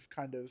narrative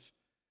kind of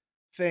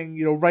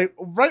thing. Right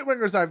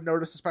wingers I've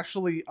noticed,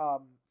 especially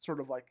sort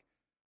of like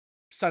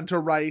center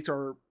right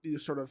or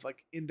sort of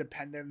like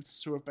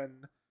independents who have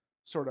been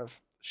sort of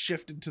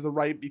shifted to the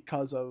right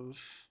because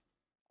of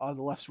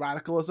the left's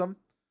radicalism.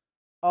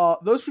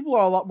 Those people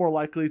are a lot more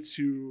likely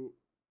to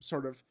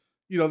sort of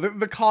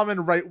the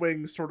common right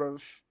wing sort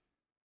of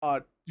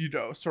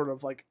sort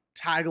of like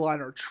tagline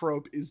or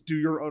trope is do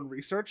your own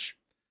research.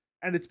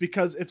 And it's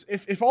because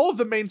if all of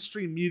the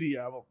mainstream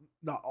media, well,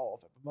 not all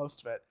of it, but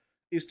most of it,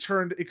 is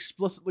turned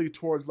explicitly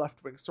towards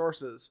left-wing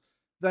sources,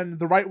 then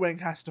the right wing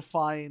has to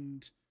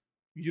find,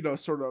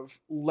 sort of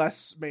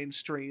less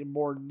mainstream,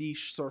 more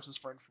niche sources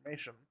for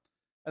information.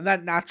 And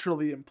that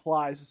naturally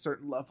implies a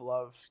certain level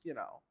of,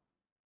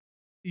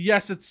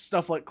 yes, it's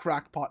stuff like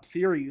crackpot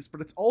theories, but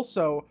it's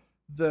also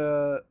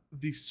the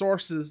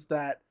sources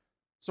that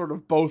sort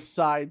of both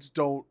sides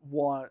don't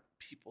want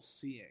people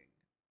seeing.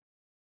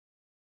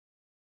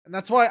 And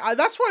that's why I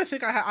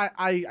think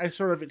I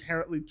sort of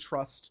inherently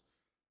trust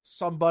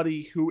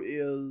somebody who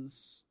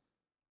is,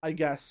 I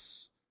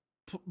guess,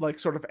 like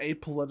sort of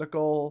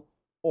apolitical,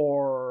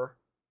 or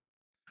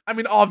I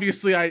mean,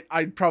 obviously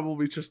I'd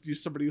probably just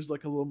use somebody who's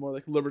like a little more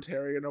like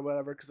libertarian or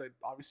whatever, because they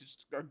obviously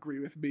just agree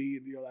with me,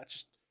 and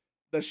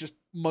that's just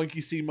monkey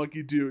see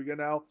monkey do,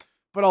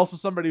 but also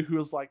somebody who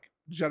is like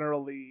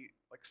generally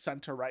like like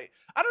center right.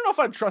 I don't know if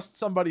I'd trust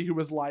somebody who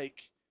was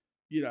like,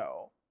 you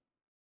know,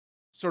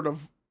 sort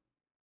of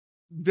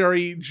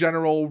very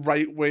general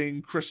right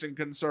wing Christian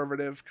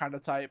conservative kind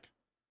of type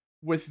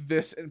with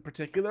this in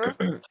particular.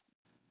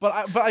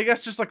 But I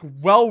guess just like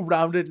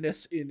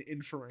well-roundedness in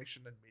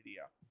information and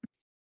media,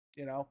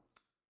 you know,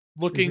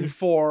 looking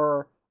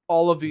for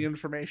all of the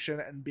information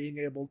and being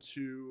able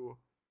to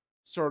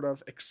sort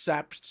of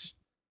accept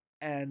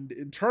and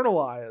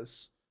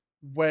internalize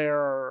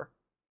where,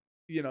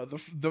 you know,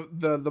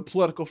 the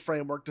political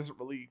framework doesn't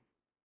really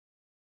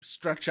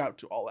stretch out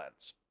to all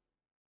ends.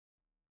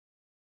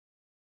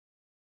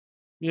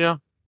 Yeah.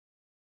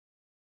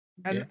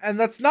 And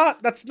that's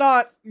not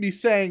me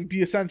saying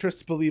be a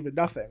centrist, believe in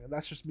nothing. And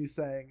that's just me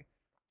saying,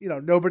 you know,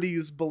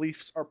 nobody's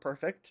beliefs are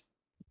perfect,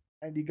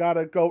 and you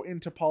gotta go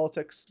into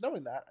politics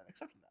knowing that and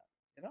accepting that,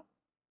 you know?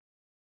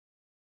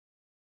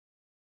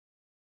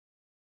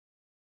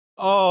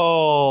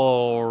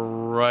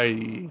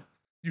 Alrighty.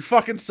 You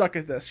fucking suck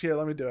at this. Here,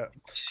 let me do it.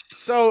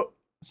 So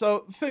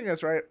the thing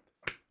is, right?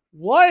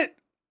 What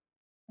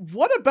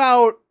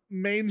about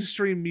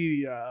mainstream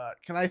media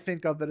can I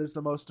think of that is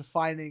the most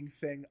defining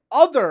thing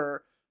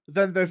other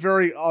than the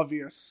very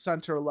obvious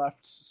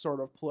center-left sort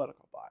of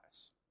political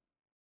bias?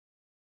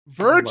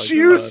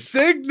 Virtue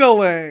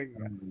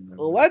signaling.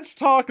 Let's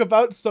talk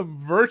about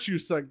some virtue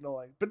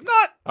signaling, but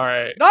not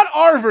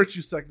our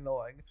virtue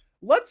signaling.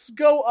 Let's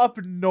go up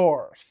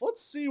north.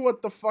 Let's see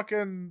what the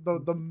fucking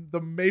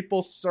the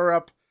maple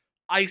syrup,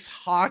 ice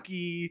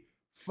hockey,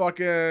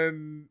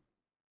 fucking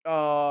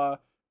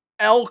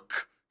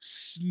elk,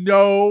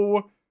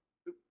 snow,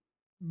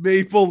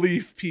 maple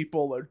leaf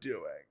people are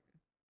doing.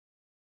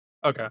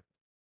 Okay.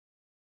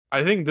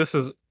 I think this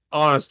is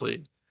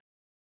honestly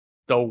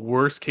the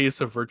worst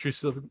case of virtue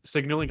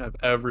signaling I've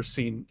ever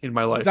seen in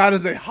my life. That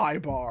is a high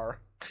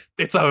bar.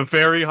 It's a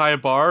very high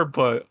bar,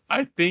 but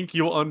I think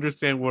you'll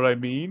understand what I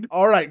mean.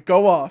 All right,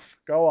 go off.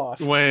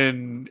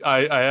 When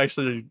I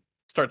actually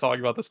start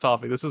talking about this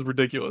topic. This is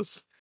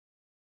ridiculous.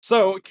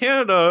 So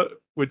Canada,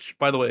 which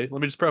by the way,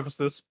 let me just preface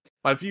this.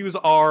 My views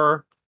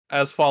are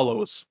as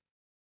follows.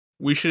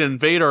 We should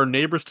invade our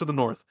neighbors to the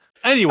north.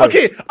 Anyway.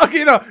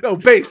 Okay, no,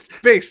 based.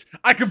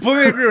 I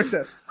completely agree with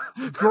this.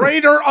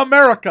 Greater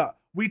America.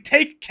 We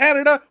take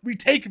Canada, we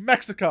take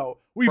Mexico.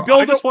 We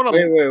build. Wait,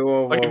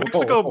 whoa, like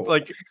Mexico, whoa.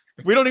 like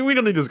we don't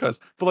need those guys.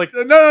 But like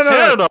no.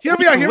 Canada, Hear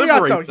me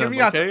out, though. Hear me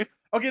out.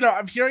 Okay, no,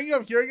 I'm hearing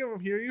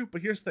you.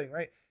 But here's the thing,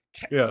 right?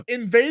 Yeah.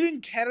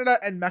 Invading Canada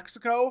and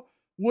Mexico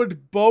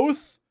would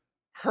both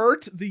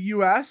hurt the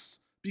U.S.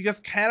 because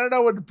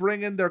Canada would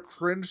bring in their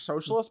cringe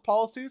socialist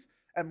policies,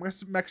 and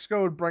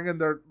Mexico would bring in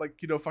their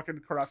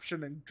fucking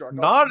corruption and drug.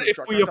 Not if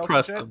we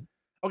oppress them.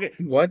 Okay.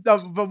 What? No,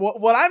 but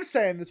what I'm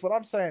saying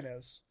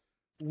is,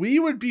 we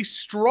would be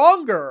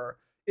stronger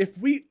if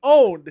we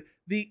owned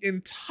the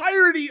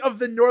entirety of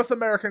the North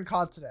American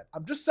continent.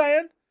 I'm just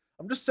saying.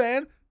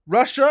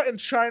 Russia and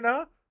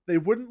China, they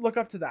wouldn't look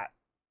up to that.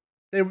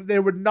 They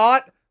would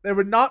not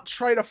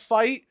try to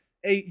fight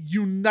a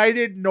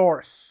united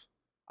North.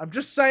 I'm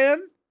just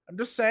saying.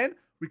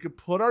 We could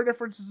put our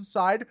differences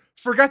aside.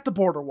 Forget the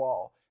border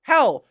wall.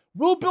 Hell,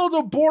 we'll build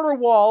a border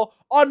wall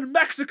on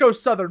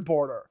Mexico's southern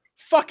border.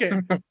 Fuck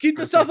it. Keep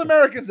the South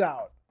Americans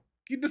out.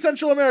 Keep the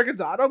Central Americans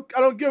out. I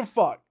don't give a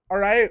fuck. All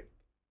right.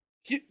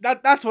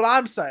 That's what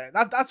I'm saying.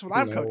 That's what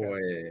I'm cooking.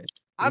 Way.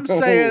 I'm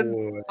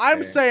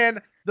saying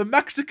the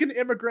Mexican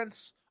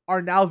immigrants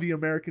are now the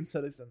American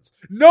citizens.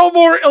 No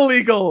more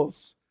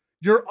illegals.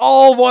 You're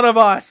all one of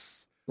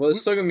us. Well,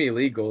 it's still gonna be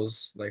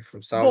illegals, like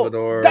from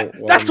Salvador.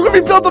 That's when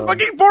we built the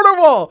fucking border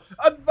wall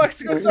on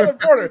Mexico's southern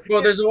border.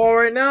 Well, there's a wall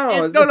right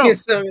now.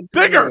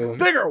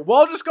 Bigger.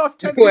 Wall just got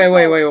 10 feet Wait.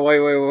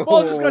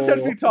 Wall just got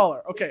 10 feet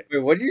taller. Okay. Wait,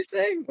 what did you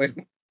say?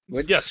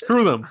 What? Yeah,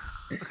 screw them.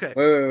 Okay.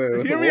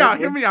 Wait. Hear me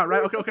out,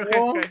 right?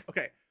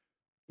 Okay.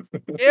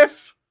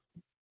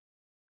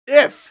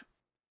 If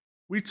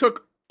we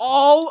took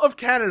all of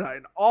Canada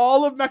and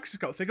all of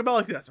Mexico, think about it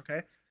like this,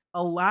 okay?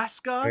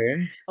 Alaska,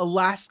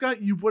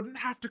 you wouldn't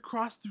have to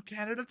cross through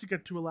Canada to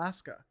get to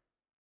Alaska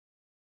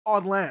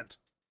on land.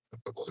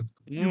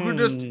 You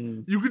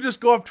could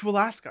just go up to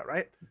Alaska,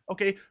 right?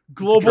 Okay,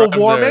 global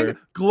warming.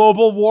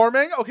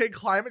 Okay,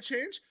 climate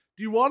change.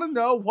 Do you want to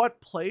know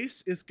what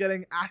place is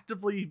getting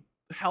actively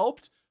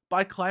helped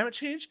by climate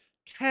change?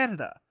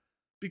 Canada,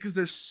 because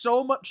there's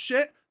so much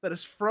shit that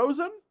is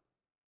frozen.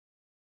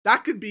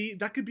 That could be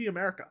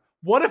America.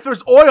 What if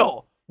there's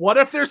oil? What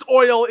if there's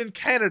oil in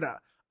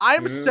Canada?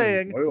 I'm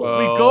saying we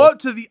go up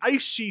to the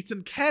ice sheets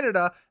in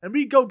Canada and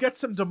we go get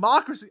some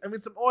democracy. I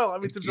mean, some oil. I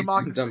mean, some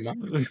democracy.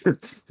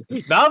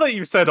 Now that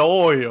you've said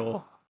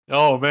oil,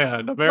 oh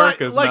man,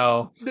 America's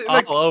now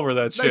all over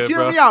that shit, hear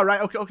bro. Me out,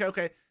 right?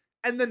 Okay.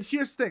 And then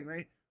here's the thing,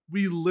 right?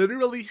 We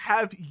literally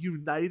have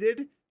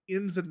united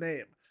in the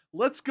name.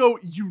 Let's go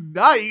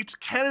unite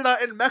Canada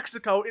and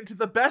Mexico into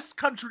the best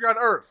country on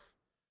earth.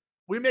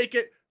 We make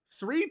it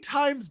 3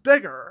 times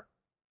bigger.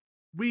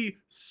 We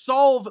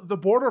solve the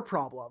border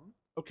problem.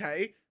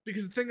 Okay,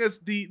 because the thing is,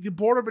 the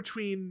border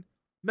between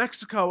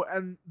Mexico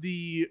and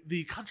the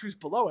countries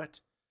below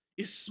it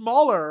is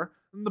smaller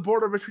than the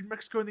border between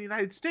Mexico and the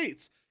United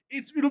States.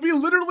 It'll be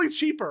literally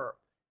cheaper,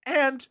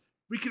 and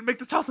we can make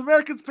the South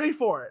Americans pay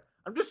for it.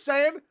 I'm just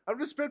saying. I'm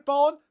just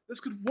spitballing. This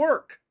could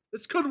work.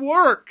 This could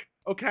work.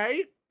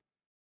 Okay?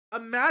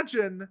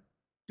 Imagine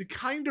the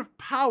kind of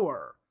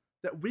power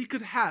that we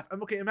could have.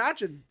 Okay,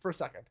 imagine for a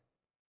second.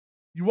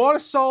 You want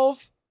to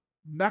solve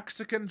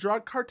Mexican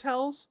drug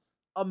cartels?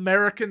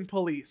 American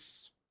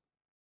police.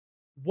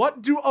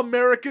 What do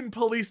American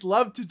police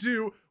love to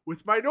do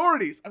with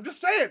minorities? I'm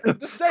just saying.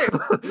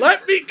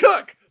 Let me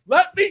cook.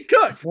 What?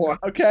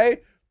 Okay?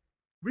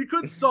 We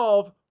could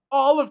solve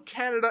all of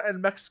Canada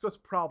and Mexico's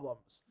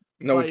problems.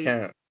 No, by we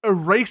can't.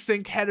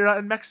 erasing Canada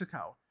and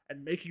Mexico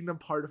and making them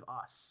part of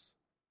us.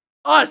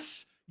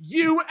 Us!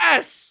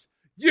 US!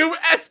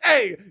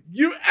 USA!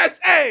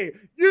 USA!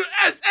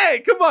 USA!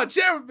 Come on,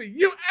 share with me!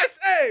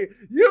 USA!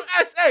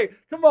 USA!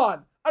 Come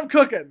on! I'm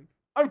cooking,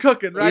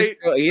 right?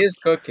 He is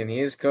cooking.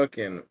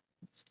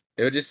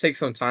 It would just take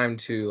some time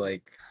to,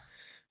 like,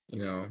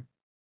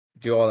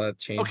 do all that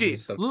changes Okay, and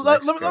stuff.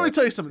 let me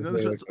tell you something. Let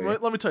me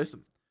tell you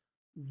something.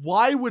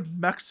 Why would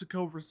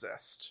Mexico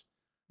resist?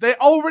 They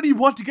already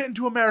want to get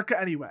into America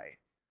anyway.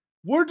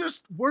 We're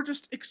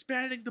just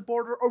expanding the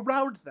border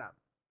around them.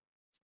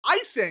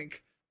 I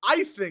think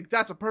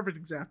that's a perfect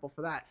example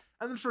for that.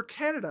 And then for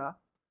Canada,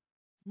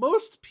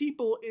 most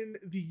people in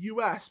the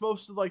US,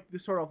 most of like the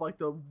sort of like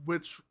the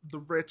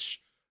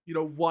rich,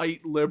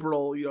 white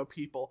liberal,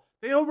 people,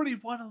 they already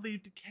want to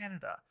leave to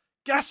Canada.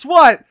 Guess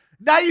what?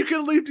 Now you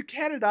can leave to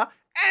Canada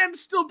and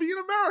still be in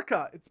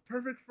America. It's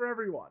perfect for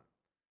everyone.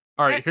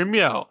 All right, hear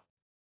me out.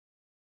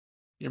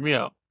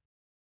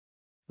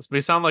 This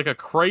may sound like a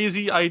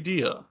crazy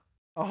idea.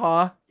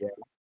 Uh-huh. Yeah.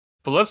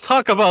 But let's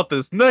talk about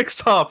this next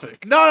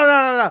topic.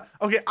 No.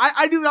 Okay,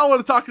 I do not want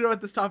to talk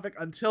about this topic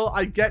until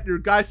I get your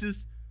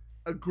guys'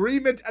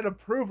 agreement and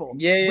approval.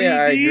 Yeah,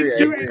 I agree.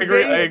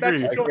 I agree.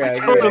 Mexico. I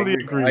totally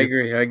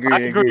agree. I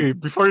agree.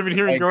 Before even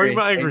hearing your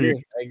argument, I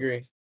agree. I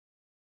agree.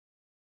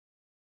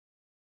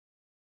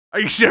 Are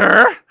you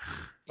sure?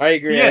 I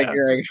agree. Yeah.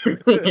 I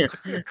agree.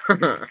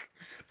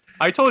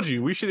 I told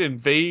you we should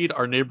invade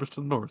our neighbors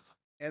to the north.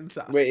 And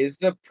south. Wait, is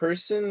the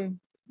person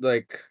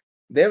like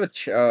they have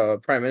a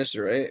prime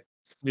minister, right?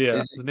 Yeah,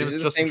 Is his name it is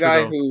the Justin same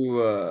guy Trudeau.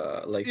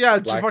 who like Yeah,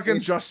 blackfaced? fucking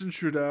Justin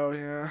Trudeau,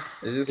 yeah.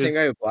 Is it the same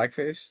guy who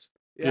blackfaced?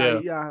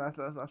 Yeah,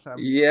 that's him.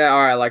 Yeah,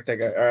 alright, I like that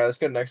guy. Alright, let's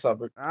go to next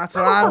topic. That's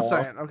what I'm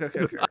saying. Okay.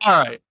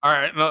 All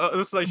right. No,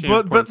 this is actually an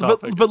important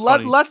topic. But It's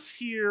funny. let's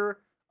hear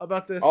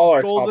about this All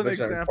our golden topics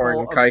are example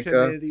important, of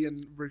Kaika.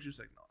 Canadian virtue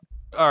signal.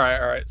 All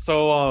right.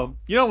 So,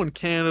 in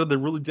Canada, they're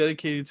really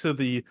dedicated to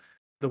the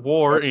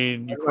war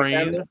in Ukraine.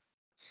 Canada?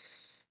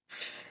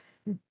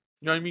 You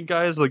know what I mean,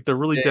 guys? Like, they're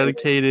really Yeah.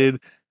 dedicated,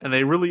 and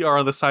they really are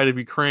on the side of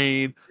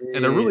Ukraine,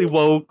 and they're really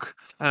woke,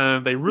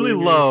 and they really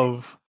Mhm.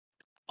 love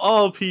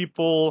all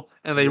people,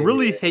 and they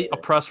really Yeah. hate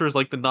oppressors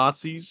like the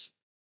Nazis.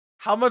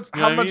 How much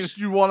You know what I mean?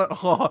 do you want to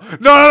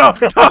No.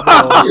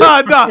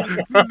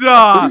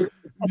 No.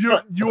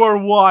 You are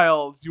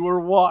wild.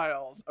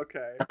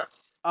 Okay.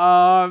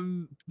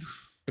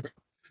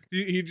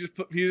 He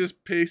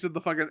just pasted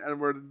the fucking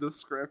N-word into the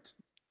script.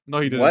 No,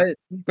 he didn't. What?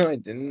 No, I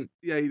didn't.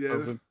 Yeah, he did.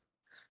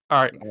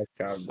 All right. Oh,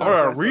 God, Sorry. bro. All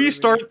right, that's what I mean.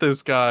 restart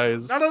this,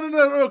 guys.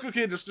 No.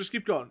 Okay, just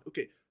keep going.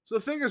 Okay, so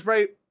the thing is,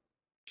 right?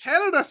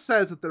 Canada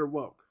says that they're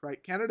woke,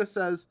 right? Canada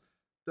says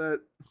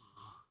that.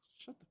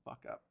 Shut the fuck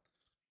up.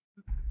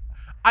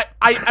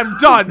 I'm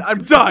done.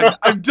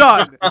 I'm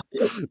done.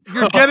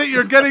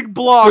 You're getting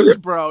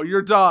blocked, bro.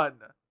 You're done.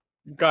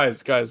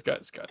 Guys.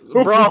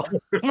 Bro.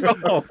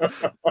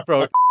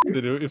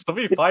 If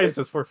somebody finds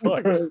this, we're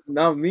fucked.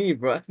 Not me,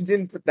 bro. I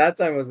didn't put that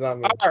time was not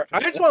me. Alright, I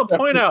just want to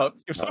point out,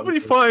 if somebody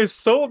finds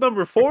soul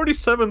number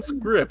 47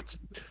 script,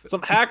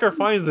 some hacker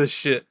finds this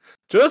shit,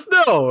 just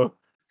know,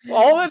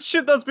 all that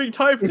shit that's being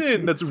typed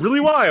in that's really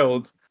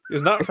wild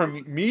is not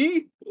from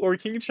me or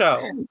King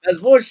Chow. That's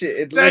bullshit.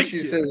 It Thank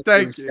literally you. says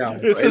Thank you. King Chow.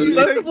 It says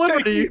Right? Sons of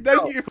Liberty.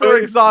 Thank you for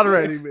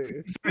exonerating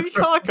me. City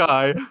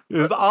Cockeye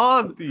is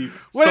on the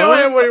Wait.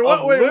 Sons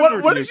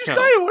of What did you account.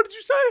 say? What did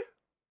you say?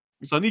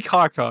 Sunny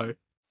Cockeye.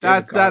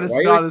 That is Why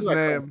are you not his still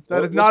name. What- That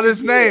is what's not your his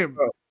deal, name.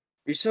 bro?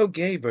 You're so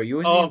gay, bro.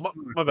 You Oh, wasn't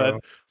my bad.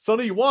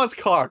 Sonny wants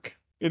cock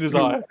in his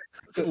eye.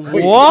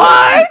 Wait,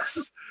 What?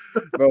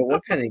 bro?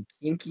 What kind of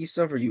kinky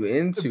stuff are you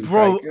into,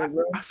 Bro, Kaika,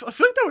 bro? I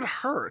feel like that would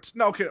hurt.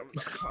 No, okay.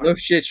 No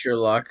shit,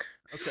 Sherlock.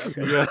 Okay.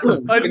 Yeah.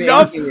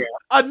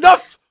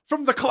 Enough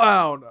from the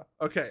clown.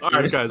 Okay. All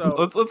right, guys.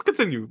 So, let's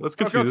continue. Let's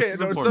continue. okay. This is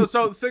So important.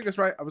 the thing is,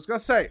 right? I was gonna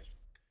say,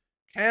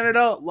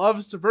 Canada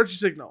loves to virtue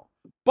signal,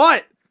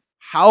 but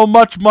how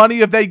much money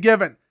have they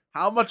given?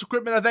 How much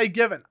equipment have they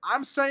given?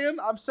 I'm saying,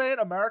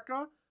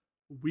 America,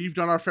 we've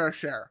done our fair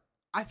share.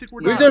 I think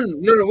we're We've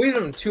done. done we've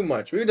done too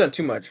much. We've done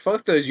too much.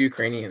 Fuck those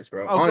Ukrainians,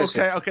 bro. Oh,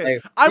 Honestly. okay.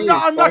 Like, I'm please,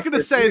 not fuck gonna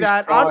this. say Please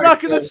that. try I'm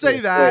not gonna to say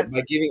support that.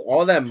 by giving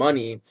all that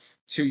money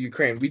to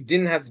Ukraine. We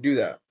didn't have to do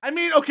that. I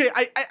mean, okay,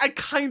 I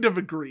kind of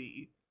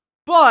agree,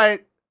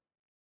 but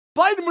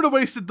Biden would have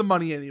wasted the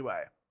money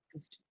anyway.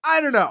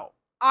 I don't know.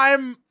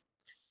 I'm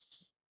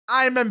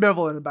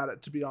ambivalent about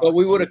it, to be honest. But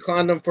we would have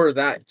clowned them for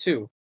that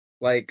too.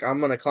 Like, I'm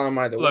gonna climb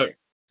either Look, way.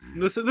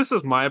 This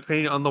is my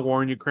opinion on the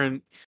war in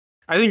Ukraine.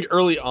 I think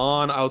early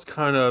on I was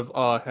kind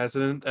of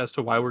hesitant as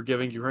to why we're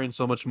giving Ukraine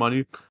so much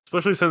money,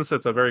 especially since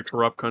it's a very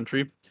corrupt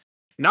country.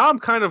 Now I'm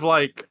kind of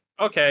like,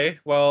 okay,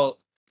 well,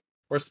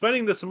 we're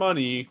spending this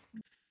money,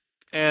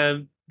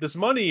 and this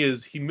money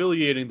is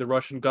humiliating the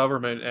Russian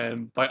government,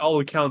 and by all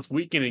accounts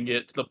weakening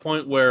it to the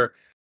point where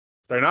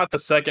they're not the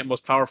second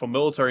most powerful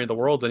military in the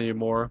world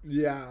anymore.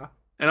 Yeah.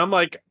 And I'm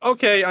like,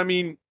 okay, I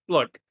mean,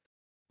 look,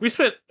 we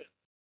spent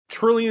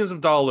trillions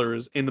of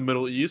dollars in the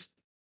Middle East,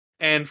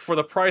 and for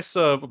the price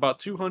of about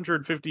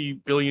 $250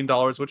 billion,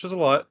 which is a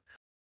lot,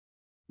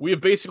 we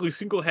have basically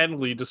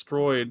single-handedly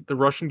destroyed the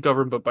Russian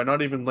government by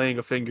not even laying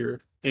a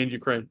finger in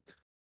Ukraine.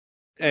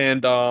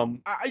 And yeah,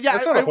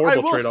 that's not a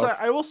horrible will trade-off. say,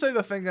 I will say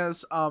the thing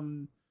is,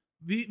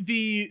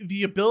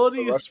 the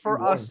abilities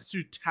for us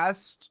to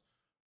test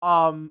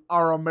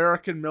our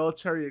American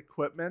military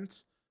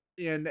equipment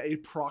in a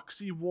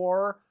proxy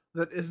war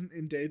that isn't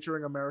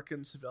endangering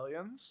American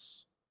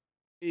civilians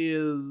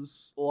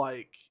is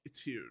like,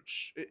 it's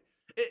huge.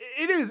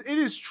 It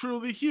is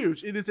truly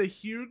huge. It is a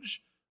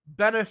huge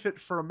benefit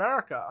for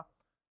America.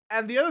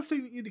 And the other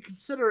thing that you need to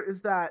consider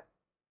is that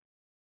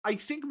I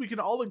think we can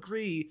all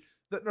agree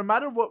that no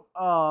matter what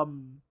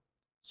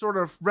sort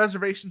of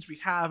reservations we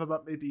have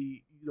about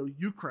maybe, you know,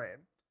 Ukraine,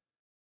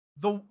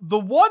 the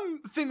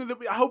one thing that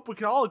I hope we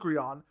can all agree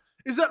on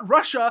is that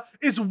Russia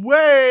is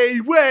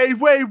way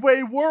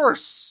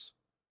worse.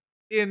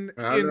 I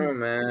don't know,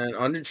 man.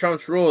 Under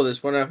Trump's rule,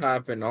 this wouldn't have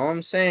happened. All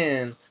I'm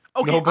saying.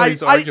 Okay,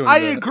 Nobody's I arguing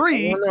that.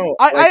 agree.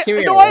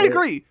 I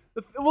agree.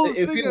 Well,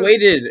 if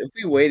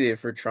we waited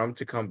for Trump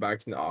to come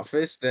back in the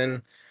office,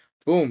 then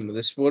boom,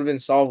 this would have been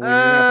solved.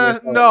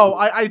 No,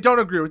 I don't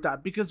agree with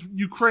that, because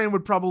Ukraine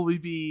would probably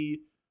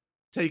be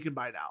taken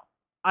by now.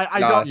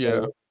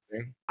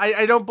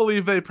 I don't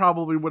believe they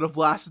probably would have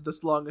lasted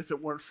this long if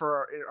it weren't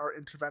for our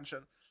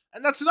intervention.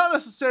 And that's not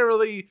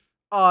necessarily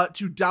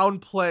to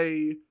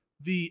downplay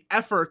the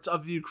efforts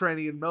of the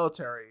Ukrainian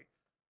military,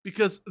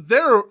 because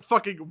they're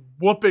fucking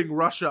whooping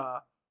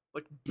Russia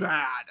like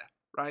bad,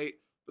 right?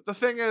 But the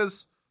thing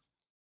is,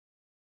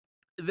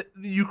 the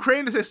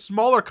Ukraine is a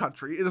smaller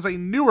country, it is a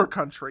newer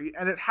country,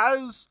 and it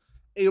has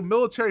a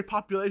military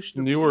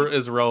population. Newer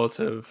is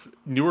relative.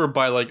 Newer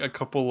by like a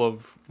couple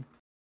of,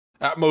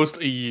 at most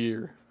a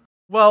year.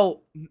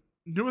 Well,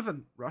 newer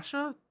than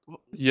Russia?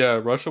 Yeah,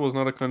 Russia was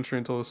not a country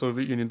until the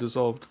Soviet Union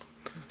dissolved.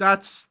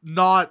 That's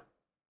not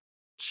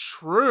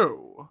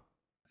true.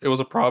 It was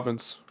a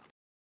province.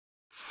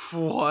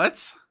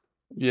 What?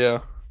 Yeah.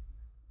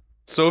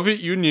 Soviet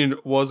Union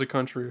was a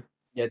country.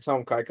 Yeah, tell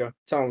him, Kaika.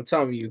 Tell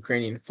him,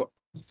 Ukrainian.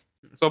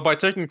 So by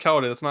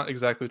technicality, that's not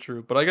exactly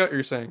true, but I get what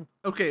you're saying.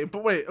 Okay,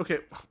 but wait, okay,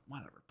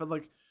 whatever. But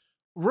like,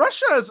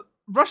 Russia's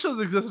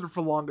existed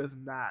for longer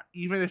than that,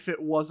 even if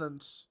it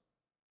wasn't.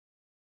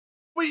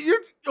 Wait,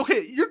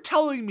 you're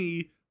telling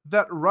me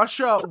that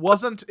Russia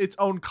wasn't its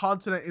own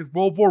continent in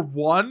World War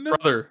One?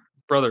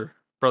 Brother.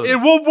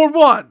 In World War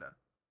One.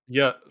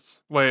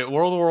 Yes. Wait,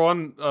 World War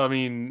One. I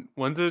mean,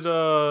 when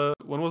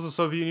was the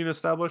Soviet Union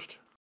established?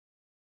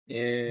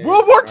 Yeah.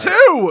 World War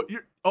Two.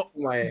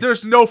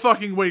 There's no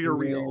fucking way you're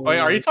real. Wait,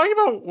 are you talking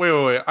about?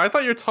 Wait. I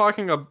thought you were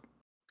talking about,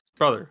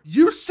 brother.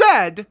 You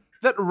said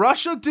that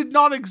Russia did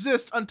not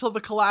exist until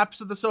the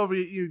collapse of the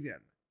Soviet Union.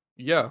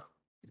 Yeah.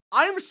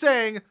 I'm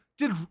saying,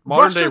 did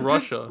modern day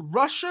Russia?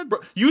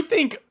 You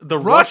think the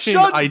Russian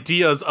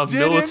ideas of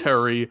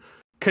military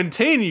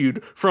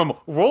continued from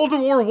World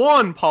War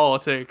I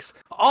politics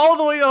all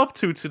the way up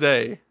to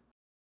today?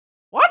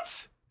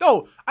 What?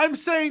 No, I'm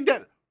saying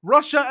that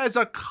Russia as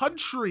a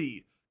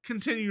country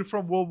continued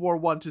from World War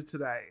I to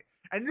today.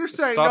 And you're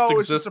saying no,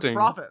 it's just a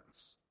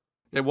province.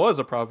 It was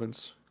a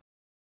province.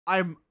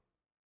 I'm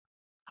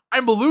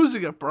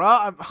losing it,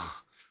 bruh.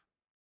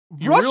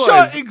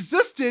 Russia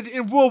existed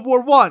in World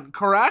War I,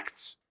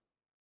 correct?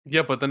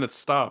 Yeah, but then it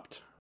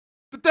stopped.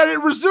 But then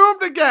it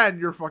resumed again.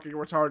 You're fucking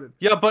retarded.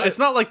 Yeah, but it's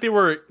not like they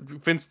were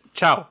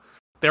Chow.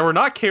 They were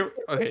not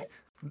okay.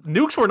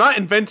 Nukes were not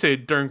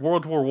invented during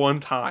World War I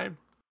time.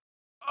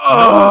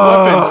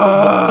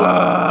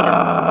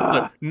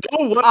 No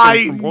weapons.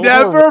 I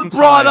never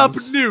brought up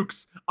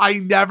nukes.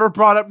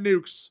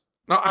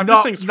 No, I'm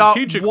just saying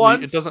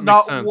strategically it doesn't make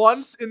sense. Not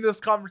once in this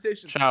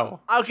conversation. Chow.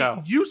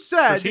 You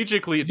said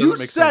strategically it doesn't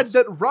make sense. You said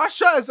that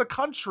Russia as a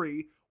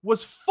country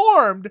was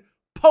formed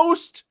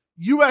post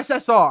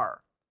USSR.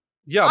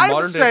 Yeah,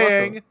 I'm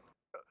saying, Russia.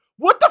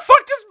 What the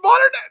fuck does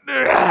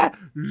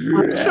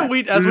Russia,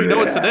 as we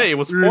know it today,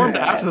 was formed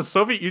after the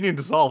Soviet Union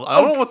dissolved.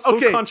 I don't know what's so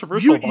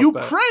controversial about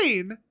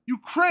that.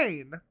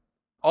 Ukraine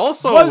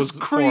also was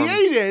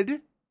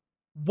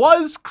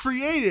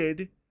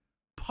created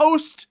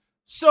post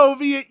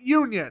Soviet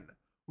Union.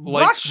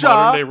 Like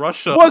Russia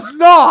Russia was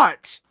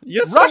not.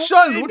 Yes,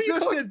 Russia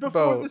existed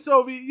before the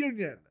Soviet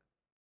Union.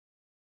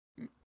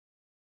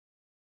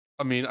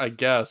 I mean, I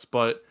guess,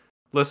 but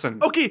listen.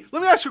 Okay,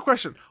 let me ask you a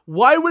question.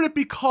 Why would it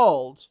be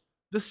called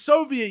the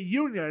Soviet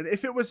Union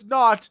if it was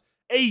not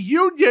a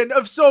union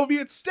of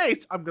Soviet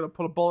states? I'm gonna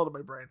put a bullet in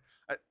my brain.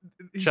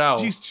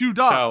 He's too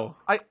dumb.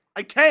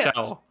 I can't.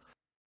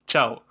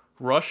 Chow.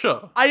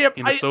 Russia I am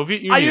in the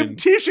Soviet I Union. am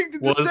teaching the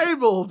was-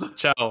 disabled.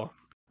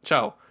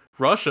 Chow.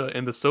 Russia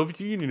in the Soviet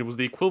Union was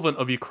the equivalent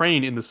of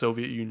Ukraine in the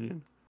Soviet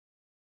Union.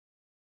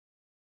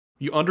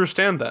 You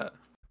understand that?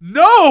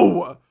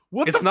 No.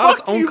 What It's the not fuck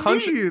its do own you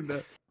country.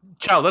 mean?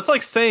 Chow, that's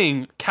like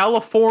saying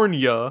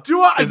California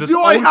Do I is its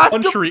do I own have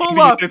country to in pull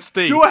the up? United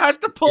States. Do I have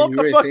to pull up You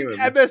the really fucking think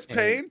about MS this?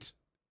 Paint?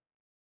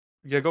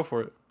 Yeah, go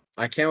for it.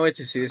 I can't wait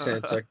to see this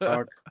in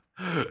TikTok.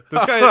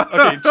 This guy,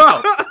 okay,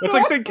 Chow. That's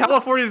like saying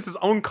California is its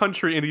own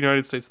country in the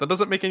United States. That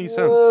doesn't make any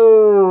sense.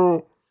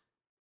 Whoa.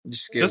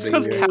 Just Just give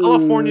because it.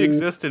 California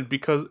existed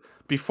because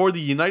before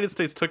the United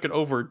States took it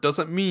over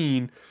doesn't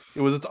mean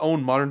it was its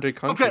own modern day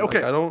country. Okay.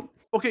 Like, I don't.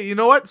 Okay, you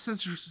know what?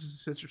 Since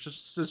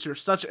you're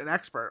such an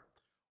expert,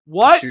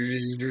 what I'm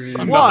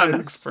Was- not an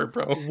expert,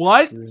 bro.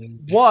 what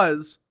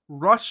was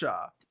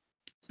Russia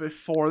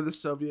before the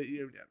Soviet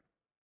Union?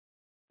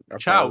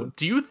 Chow,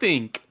 do you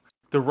think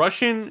the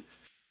Russian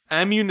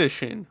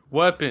ammunition,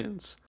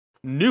 weapons,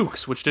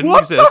 nukes, which didn't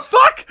What exist, the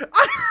fuck?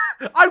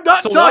 I'm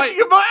not So talking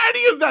why- about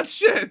any of that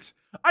shit.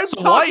 I'm So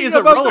why talking is it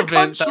about the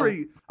relevant that-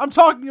 country. I'm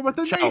talking about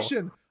the Chow.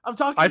 nation. I'm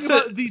talking I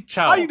said- about the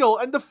Chow. title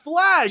and the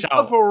flag Chow.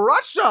 of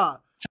Russia.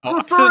 Chow,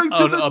 referring I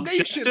to said the an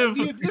nation, objective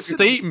the ethnicity,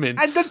 statement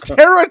and the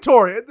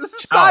territory and the Chow,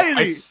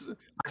 society.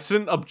 I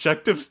said an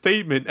objective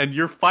statement, and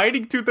you're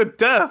fighting to the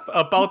death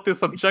about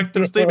this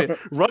objective statement.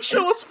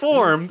 Russia was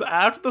formed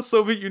after the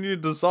Soviet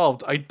Union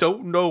dissolved. I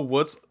don't know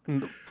what's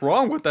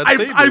wrong with that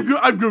statement.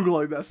 I'm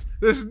googling this.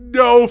 There's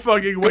no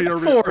fucking way Go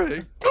you're for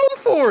it. Go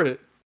for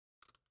it.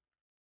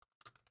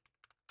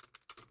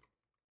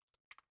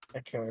 I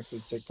can't wait for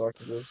the TikTok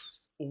of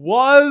this.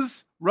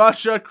 Was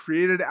Russia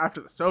created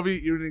after the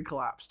Soviet Union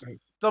collapsed?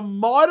 The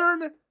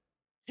modern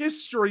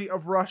history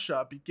of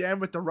Russia began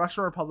with the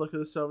Russian Republic of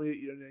the Soviet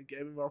Union and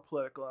became more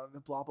political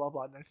and blah blah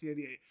blah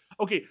 1988.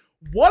 Okay,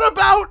 what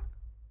about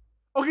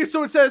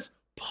so it says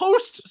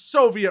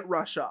post-Soviet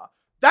Russia.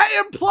 That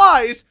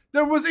implies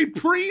there was a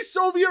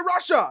pre-Soviet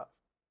Russia.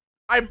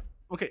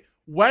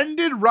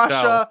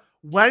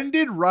 When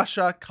did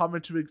Russia come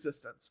into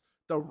existence?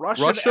 The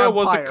Russian Russia Empire.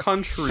 was a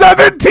country.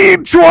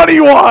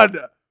 1721.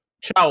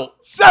 Chow,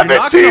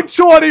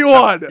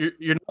 1721.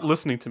 you're not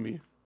listening to me.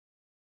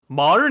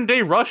 Modern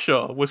day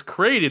Russia was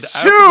created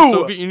after Two the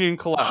Soviet Union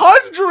collapsed.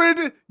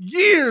 100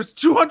 years,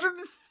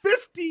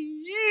 250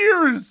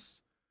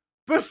 years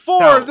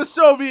before No. the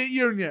Soviet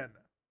Union.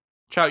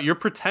 Chow, you're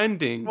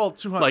pretending Well,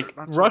 200. like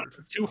not Russia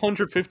 250.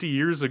 250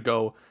 years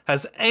ago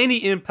has any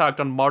impact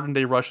on modern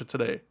day Russia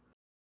today.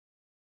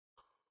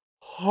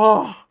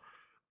 Oh,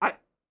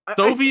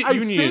 Soviet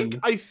Union.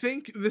 I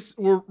think this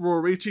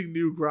we're reaching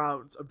new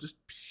grounds of just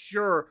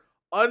pure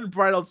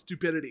unbridled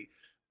stupidity.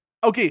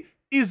 Okay,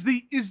 is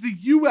the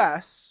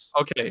U.S.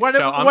 Okay, when it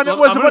Chow, was I'm a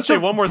gonna bunch say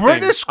of one more thing.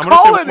 British I'm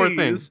gonna say one more thing.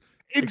 colonies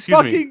in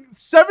Excuse me. fucking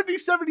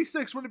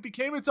 70-76 when it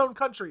became its own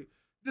country?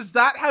 Does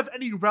that have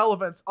any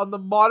relevance on the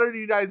modern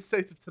United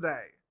States of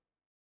today?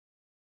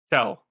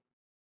 Chow,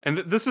 and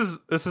this is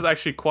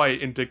actually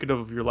quite indicative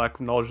of your lack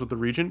of knowledge of the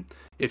region.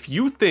 If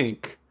you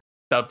think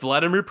that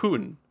Vladimir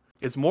Putin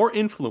is more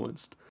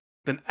influenced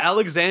than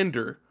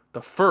Alexander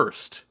the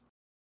First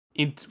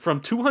from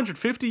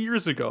 250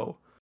 years ago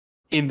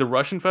in the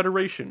Russian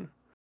Federation,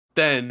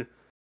 then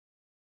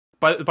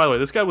by the way,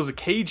 this guy was a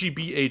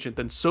KGB agent,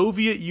 then the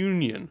Soviet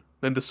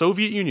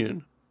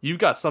Union, you've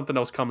got something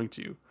else coming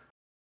to you.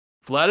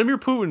 Vladimir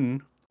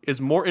Putin is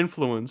more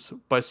influenced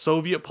by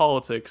Soviet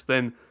politics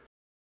than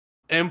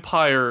the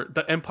empire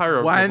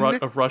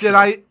of Russia. Did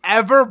I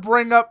ever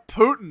bring up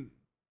Putin?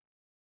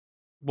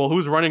 Well,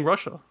 who's running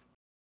Russia?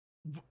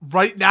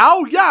 Right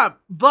now? Yeah,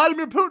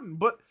 Vladimir Putin.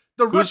 But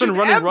the Who's Russian been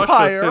running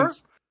Empire, Russia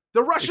since?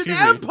 the Russian Excuse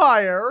me.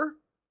 Empire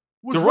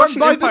was The run Russian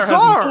by Empire the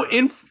Tsar.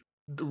 has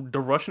the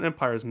Russian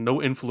Empire has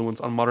no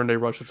influence on modern day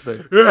Russia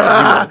today.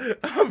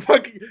 I'm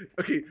fucking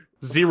okay.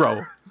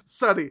 Zero.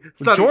 Sonny,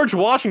 George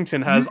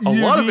Washington has a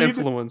you lot of need-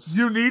 influence.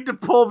 You need to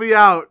pull me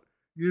out.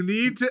 You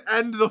need to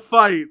end the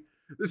fight.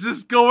 This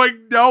is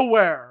going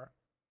nowhere.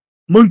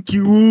 Monkey.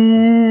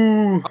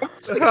 Ooh.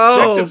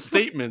 Objective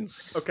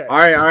statements. Okay. All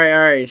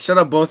right. Shut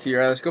up, both of you.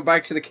 All right, let's go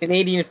back to the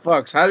Canadian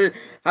fucks.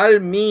 How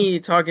did me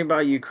talking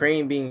about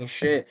Ukraine being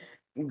shit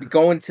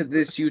go into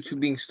this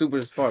YouTube being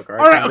stupid as fuck? All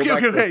right, All right, Can we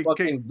go back to okay.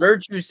 Fucking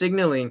virtue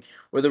signaling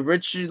or the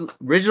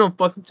original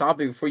fucking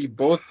topic before you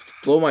both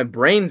blow my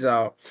brains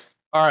out.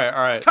 All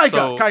right.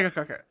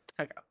 Kaika.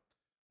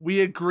 We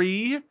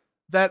agree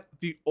that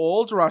the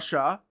old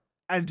Russia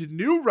and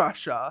new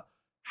Russia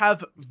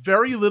have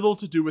very little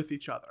to do with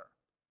each other.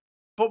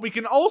 But we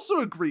can also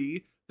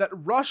agree that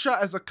Russia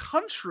as a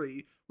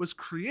country was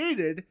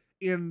created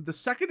in the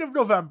 2nd of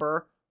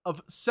November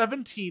of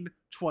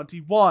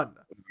 1721.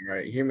 All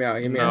right, hear me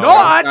out. No.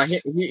 Not! Now,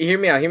 hear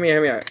me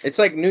out. It's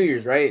like New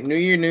Year's, right? New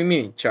Year, new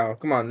me. Ciao.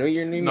 Come on, New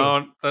Year, new me.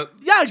 No, Yeah,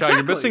 Chow, exactly.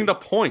 you're missing the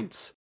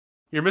point.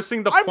 You're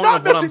missing the I'm point not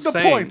of what I'm missing the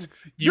saying. point.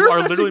 You You're are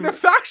missing literally the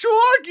factual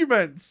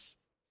arguments.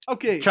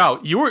 Okay. Chow,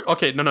 you were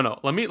okay. No.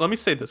 Let me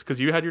say this because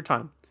you had your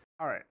time.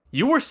 All right.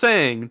 You were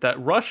saying that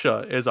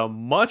Russia is a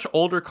much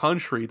older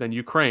country than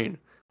Ukraine,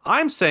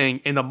 I'm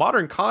saying in the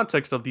modern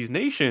context of these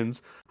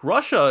nations,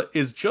 Russia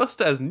is just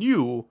as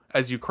new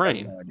as I have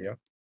Ukraine. no idea.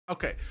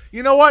 Okay,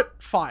 you know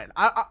what? Fine.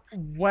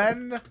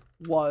 When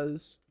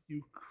was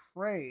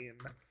Ukraine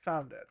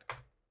founded?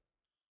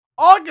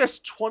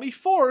 August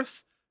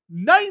 24th,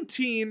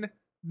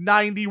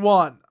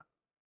 1991.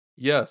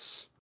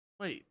 Yes.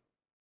 Wait,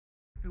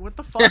 what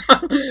the fuck?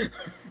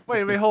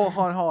 wait, hold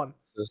on.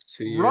 So it's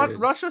 2 years.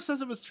 Russia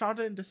says it was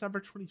founded in December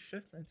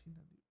 25th,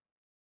 1990.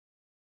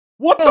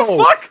 What No,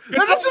 the fuck?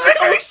 That doesn't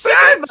make any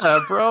sense!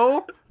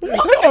 bro.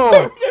 That doesn't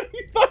make any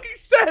fucking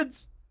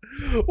sense!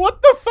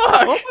 What the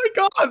fuck? Oh my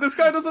god, this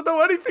guy doesn't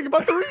know anything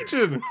about the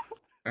region.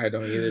 I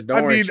don't either.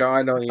 Don't worry, Sean.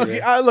 I don't either.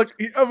 Okay, look.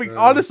 I mean,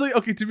 honestly,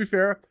 okay. To be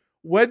fair,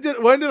 when did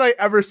I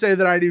ever say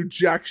that I knew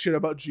jack shit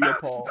about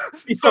Geopol?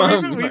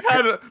 So we've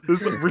had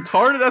this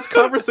retarded ass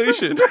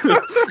conversation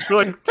for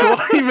like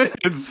 20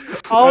 minutes,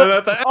 and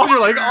at the end you're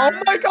like,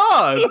 "Oh my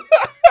god!"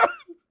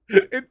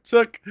 It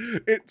took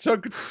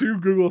 2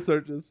 Google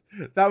searches.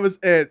 That was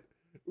it.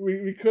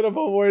 We could have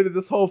avoided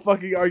this whole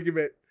fucking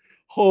argument.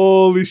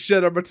 Holy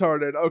shit, I'm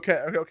retarded.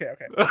 Okay.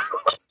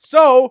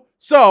 So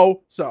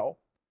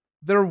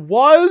there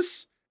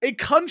was a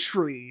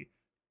country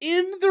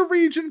in the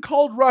region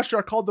called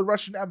Russia, called the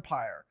Russian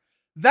Empire.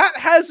 That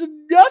has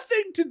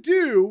nothing to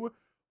do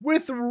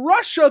with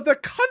Russia, the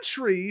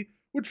country,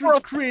 which was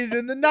created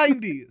in the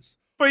 90s.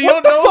 But you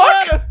don't know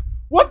that?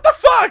 What the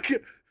fuck?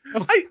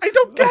 I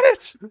don't get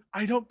it.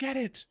 I don't get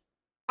it.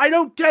 I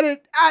don't get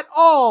it at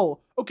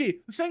all. Okay,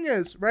 the thing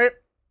is, right?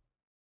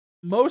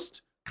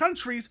 Most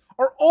countries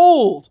are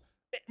old.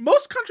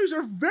 Most countries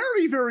are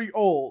very, very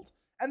old.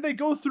 And they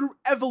go through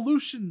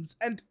evolutions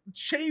and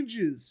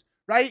changes,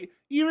 right?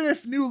 Even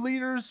if new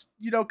leaders,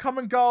 come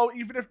and go,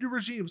 even if new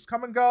regimes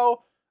come and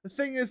go, the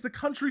thing is the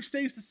country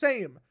stays the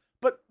same.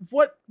 But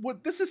what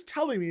this is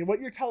telling me,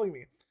 what you're telling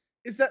me,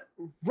 is that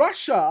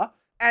Russia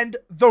and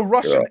the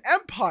Russian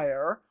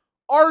Empire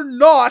are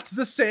not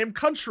the same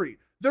country.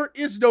 There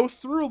is no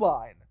through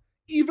line.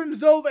 Even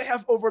though they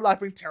have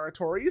overlapping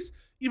territories,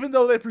 even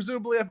though they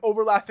presumably have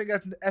overlapping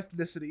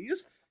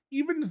ethnicities,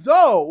 even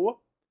though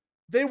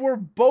they were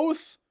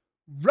both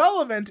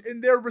relevant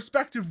in their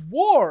respective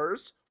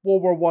wars,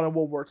 World War I and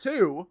World War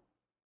II,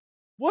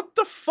 what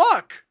the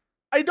fuck?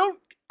 I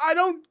don't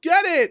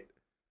get it.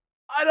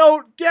 I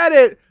don't get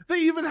it.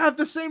 They even have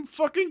the same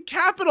fucking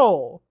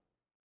capital.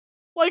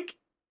 Like,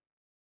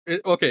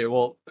 okay,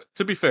 well,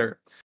 to be fair,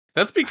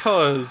 that's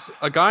because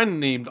a guy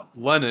named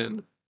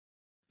Lenin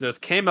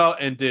just came out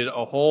and did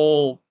a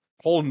whole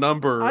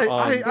number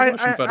on the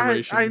Russian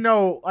Federation. I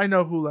know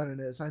who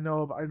Lenin is. I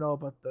know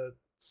about the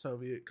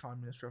Soviet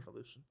Communist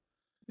Revolution.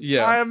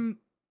 Yeah,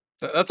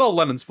 that's all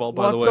Lenin's fault,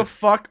 by the way. What the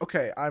fuck?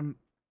 Okay,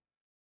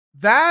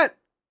 that.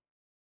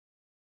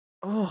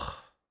 Ugh.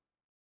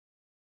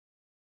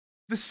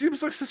 This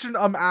seems like such an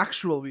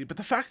actually, but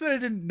the fact that I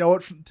didn't know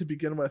it to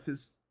begin with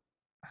it's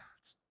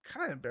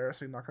kind of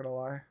embarrassing. Not gonna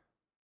lie.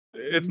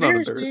 It's not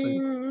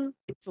embarrassing.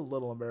 It's a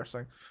little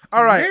embarrassing.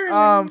 All right.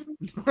 All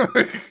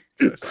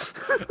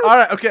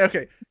right.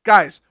 Okay.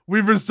 Guys,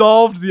 we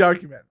resolved the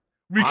argument.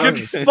 We can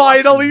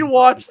finally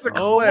watch the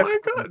clip. Oh my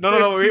god!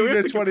 No. We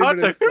have to give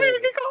context.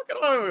 We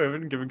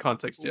haven't given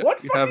context yet.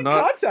 What fucking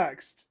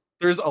context?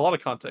 There's a lot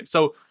of context.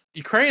 So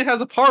Ukraine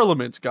has a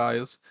parliament,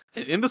 guys.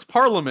 And in this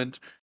parliament,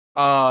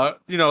 they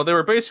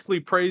were basically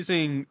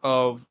praising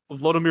of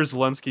Volodymyr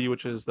Zelensky,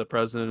 which is the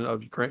president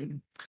of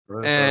Ukraine.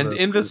 And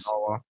in this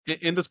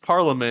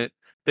parliament,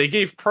 they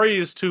gave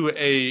praise to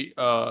a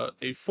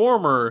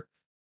former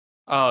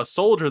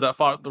soldier that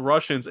fought the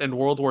Russians in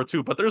World War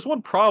II. But there's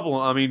one problem.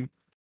 I mean,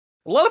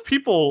 a lot of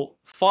people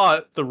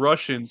fought the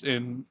Russians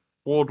in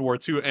World War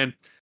II, and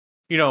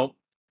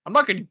I'm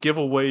not going to give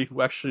away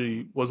who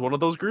actually was one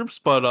of those groups,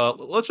 but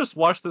let's just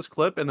watch this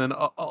clip, and then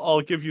I'll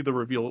give you the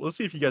reveal. Let's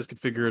see if you guys can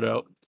figure it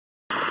out.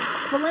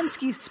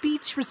 Zelensky's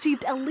speech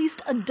received at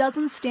least a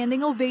dozen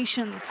standing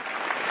ovations.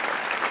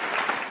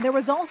 There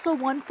was also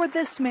one for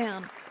this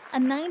man, a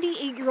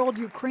 98-year-old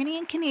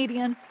Ukrainian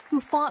Canadian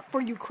who fought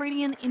for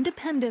Ukrainian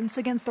independence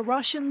against the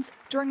Russians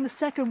during the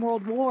Second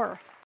World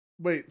War.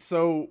 Wait,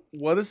 so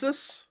what is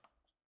this?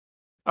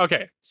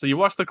 Okay, so you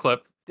watch the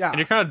clip, and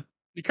you're kind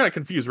of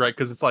confused, right?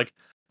 Because it's like,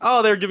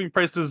 oh, they're giving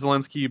praise to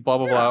Zelensky, blah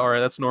blah blah. All right,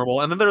 that's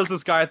normal. And then there's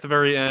this guy at the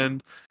very end,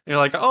 and you're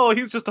like, oh,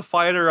 he's just a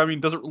fighter. I mean,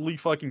 doesn't really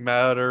fucking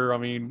matter. I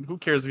mean, who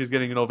cares if he's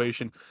getting an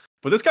ovation?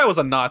 But this guy was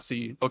a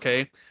Nazi,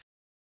 okay?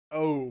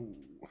 Oh.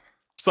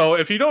 So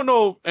if you don't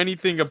know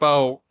anything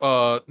about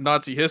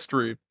Nazi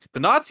history, the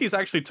Nazis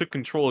actually took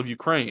control of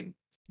Ukraine.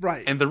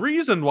 Right. And the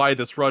reason why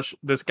this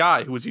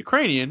guy who was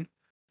Ukrainian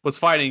was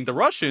fighting the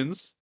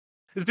Russians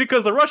is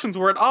because the Russians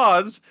were at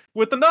odds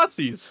with the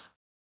Nazis.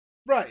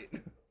 Right.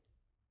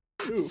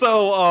 Ooh.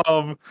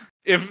 So,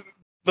 if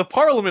the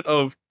Parliament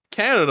of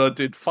Canada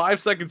did 5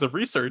 seconds of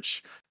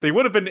research, they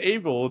would have been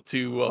able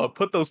to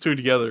put those two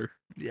together.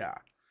 Yeah.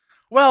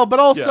 Well,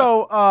 but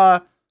also,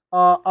 a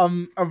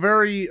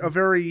very,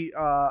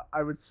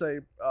 I would say,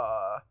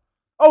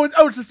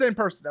 it's the same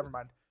person. Never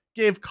mind.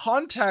 Gave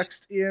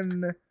context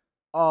in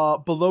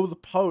below the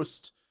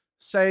post,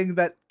 saying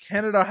that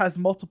Canada has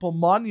multiple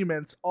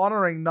monuments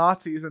honoring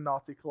Nazis and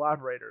Nazi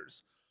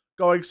collaborators,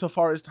 going so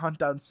far as to hunt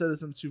down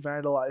citizens who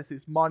vandalize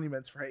these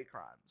monuments for hate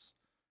crimes.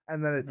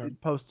 And then it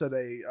posted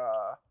an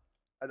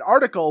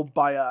article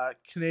by a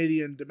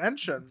Canadian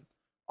Dimension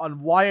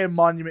on why a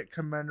monument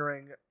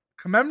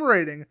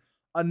commemorating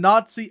a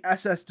Nazi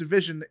SS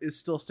division is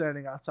still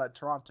standing outside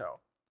Toronto.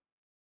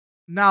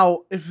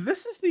 Now, if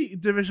this is the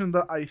division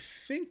that I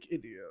think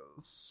it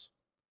is,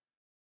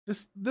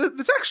 this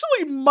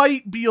actually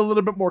might be a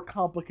little bit more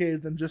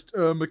complicated than just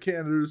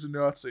Canada's a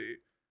Nazi,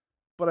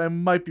 but I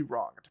might be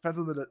wrong. It depends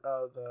on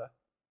the.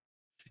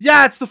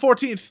 Yeah, it's the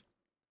 14th.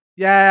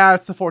 Yeah,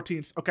 it's the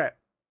 14th. Okay,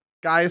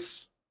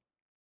 guys.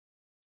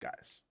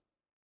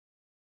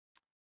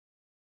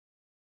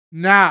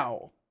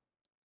 Now,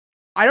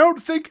 I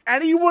don't think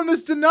anyone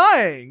is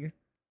denying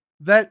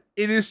that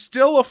it is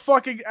still a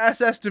fucking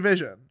SS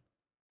division,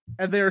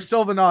 and they are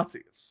still the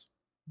Nazis.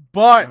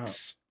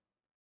 But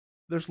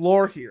there's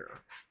lore here.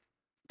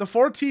 The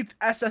 14th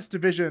SS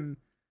division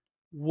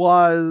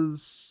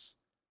was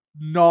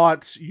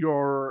not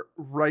your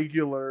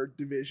regular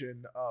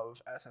division of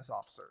SS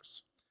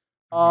officers.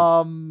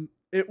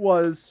 It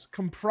was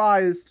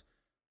comprised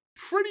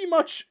pretty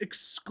much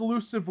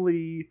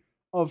exclusively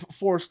of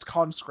forced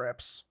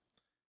conscripts.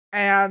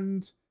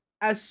 And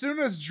as soon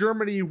as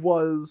Germany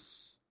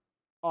was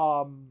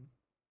sort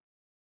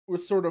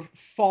of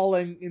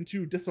falling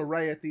into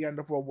disarray at the end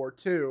of World War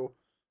II,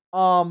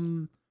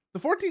 the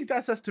 14th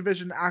SS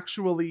Division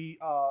actually,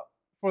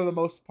 for the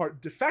most part,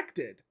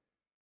 defected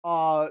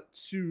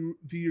to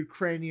the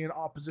Ukrainian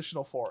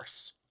oppositional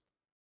force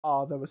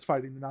that was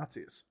fighting the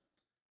Nazis.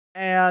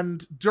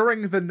 And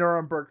during the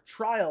Nuremberg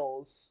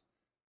trials,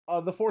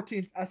 the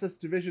 14th SS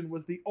Division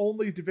was the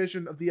only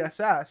division of the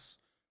SS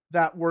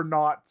that were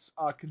not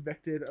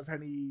convicted of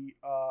any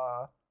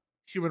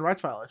human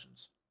rights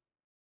violations.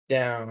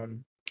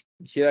 Damn.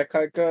 You hear that,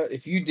 Kaika?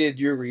 If you did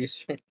your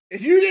research...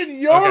 If you did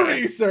your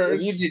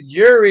research... If you did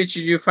your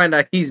research, you find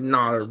out he's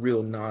not a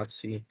real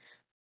Nazi.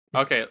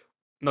 Okay.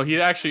 No,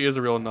 he actually is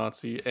a real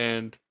Nazi,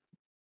 and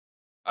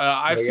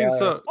I've seen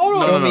some...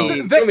 Oh,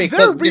 no.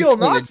 They're real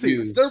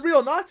Nazis. They're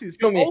real Nazis.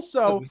 But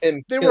also,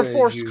 they were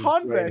forced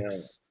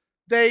convicts.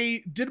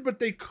 They did what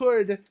they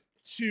could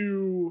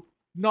to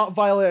not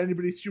violate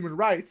anybody's human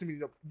rights. I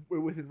mean,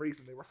 within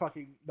reason. They were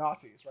fucking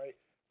Nazis, right?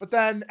 But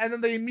then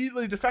they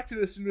immediately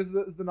defected as soon as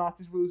the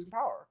Nazis were losing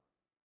power.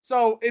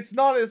 So it's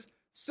not as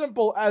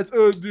simple as,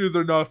 dude,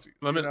 they're Nazis.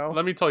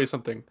 Let me tell you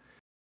something.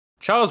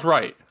 Chow's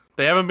right.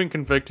 They haven't been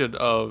convicted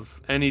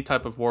of any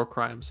type of war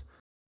crimes.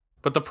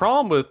 But the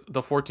problem with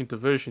the 14th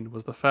Division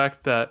was the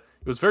fact that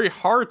it was very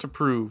hard to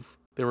prove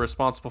they were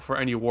responsible for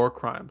any war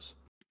crimes.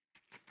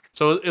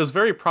 So it was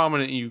very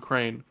prominent in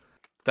Ukraine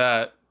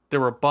that there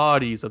were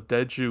bodies of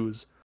dead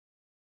Jews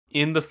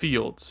in the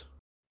fields,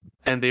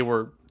 and they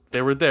were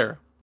there.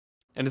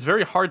 And it's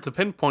very hard to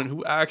pinpoint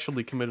who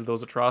actually committed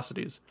those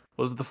atrocities.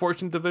 Was it the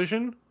 14th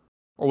Division?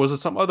 Or was it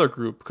some other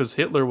group? Because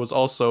Hitler was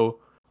also,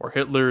 or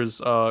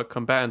Hitler's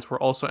combatants were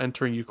also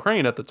entering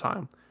Ukraine at the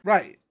time.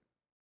 Right.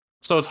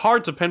 So it's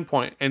hard to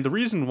pinpoint. And the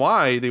reason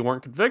why they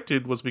weren't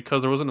convicted was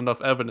because there wasn't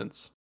enough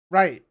evidence.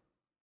 Right.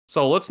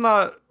 So let's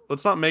not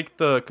make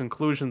the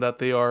conclusion that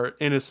they are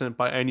innocent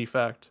by any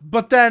fact.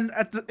 But then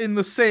in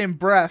the same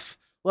breath,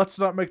 let's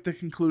not make the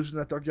conclusion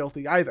that they're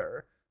guilty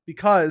either.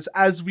 Because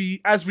as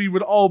we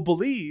would all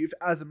believe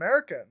as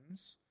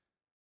Americans,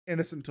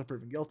 innocent until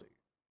proven guilty.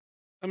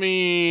 I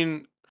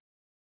mean,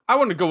 I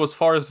wouldn't go as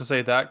far as to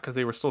say that because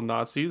they were still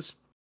Nazis.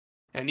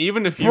 And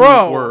even if you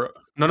were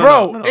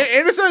no.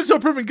 Innocent until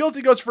proven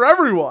guilty goes for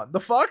everyone. The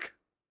fuck?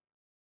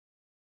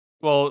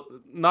 Well,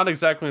 not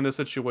exactly in this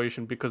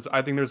situation because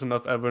I think there's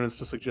enough evidence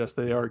to suggest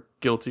they are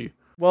guilty.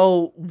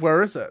 Well,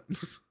 where is it?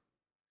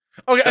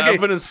 Okay,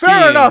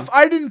 fair enough.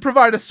 I didn't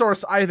provide a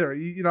source either.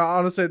 You know,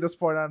 honestly, at this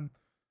point,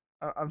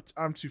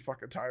 I'm too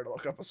fucking tired to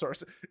look up a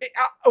source.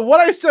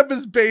 What I said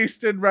was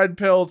based in Red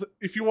Pilled.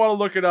 If you want to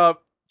look it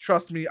up,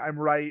 trust me, I'm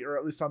right, or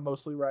at least I'm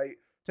mostly right.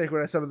 Take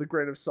what I said with a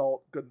grain of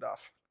salt. Good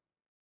enough.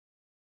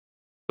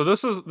 So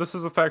this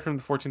is a fact from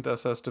the 14th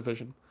SS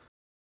Division.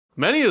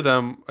 Many of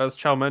them, as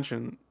Chow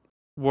mentioned,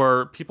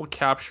 were people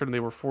captured and they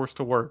were forced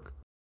to work.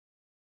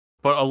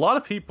 But a lot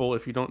of people,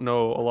 if you don't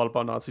know a lot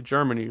about Nazi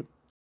Germany,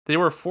 they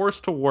were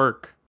forced to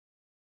work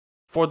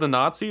for the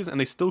Nazis and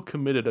they still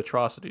committed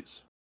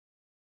atrocities.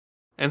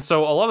 And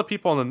so a lot of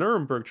people on the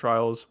Nuremberg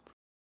trials,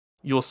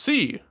 you'll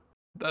see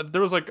that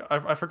there was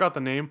I forgot the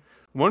name.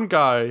 One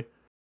guy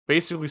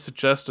basically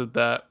suggested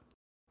that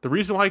the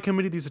reason why he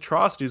committed these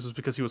atrocities was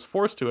because he was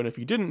forced to, and if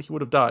he didn't, he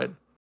would have died.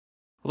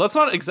 Well, that's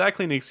not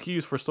exactly an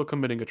excuse for still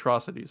committing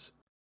atrocities.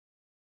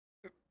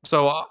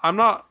 So I'm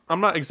not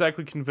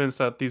exactly convinced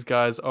that these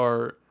guys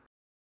are,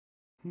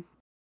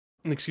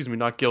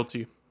 not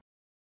guilty.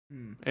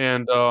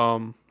 And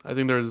I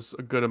think there's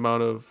a good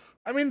amount of.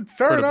 I mean,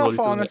 fair enough.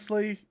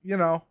 Honestly, you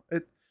know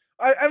it.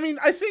 I mean,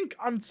 I think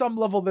on some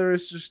level there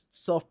is just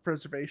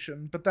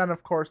self-preservation, but then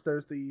of course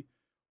there's the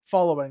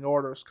following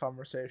orders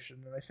conversation,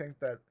 and I think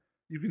that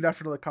you can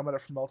definitely come at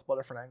it from multiple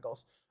different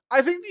angles.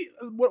 I think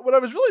what I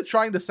was really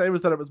trying to say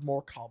was that it was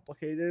more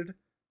complicated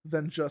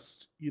than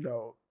just,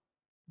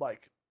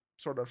 like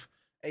sort of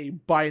a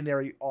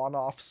binary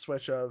on-off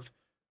switch of,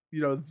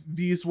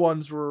 these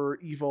ones were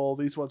evil,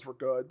 these ones were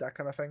good, that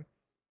kind of thing.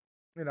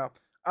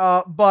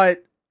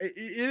 But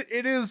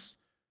it is,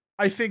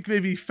 I think,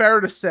 maybe fair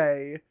to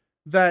say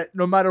that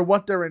no matter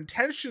what their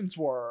intentions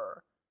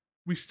were,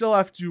 we still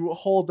have to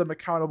hold them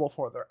accountable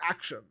for their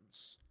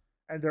actions.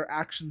 And their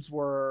actions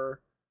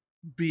were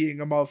being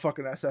a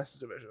motherfucking SS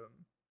division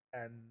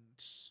and,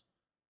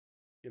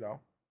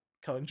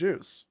 killing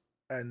Jews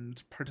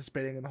and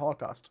participating in the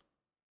Holocaust.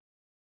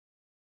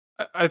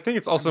 I think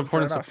it's also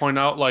important to point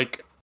out,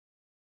 like,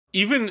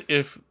 even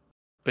if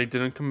they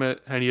didn't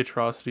commit any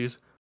atrocities,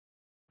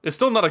 it's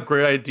still not a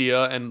great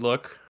idea and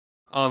look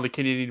on the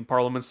Canadian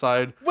Parliament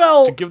side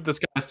to give this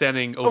guy a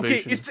standing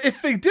ovation. Okay,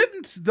 if they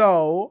didn't,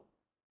 though,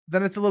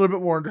 then it's a little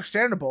bit more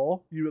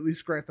understandable. You at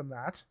least grant them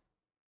that.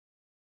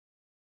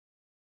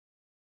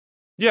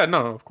 Yeah,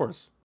 no, of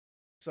course.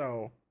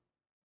 So.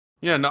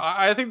 Yeah, no,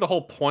 I think the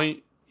whole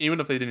point, even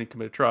if they didn't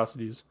commit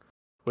atrocities,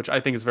 which I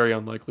think is very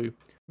unlikely,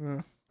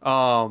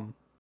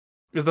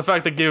 is the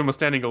fact they gave him a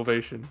standing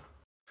ovation.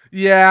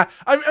 Yeah,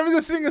 I mean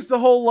the thing is the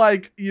whole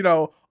like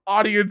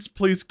audience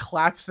please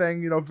clap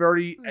thing,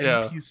 very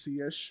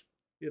NPC-ish,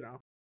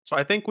 So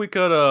I think we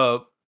could.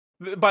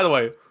 By the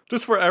way,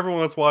 just for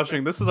everyone that's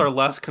watching, this is our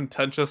last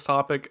contentious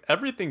topic.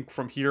 Everything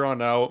from here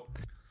on out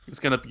is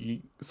gonna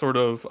be sort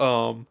of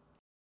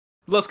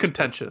less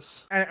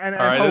contentious. And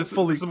all right,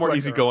 hopefully this is more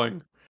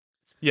easygoing.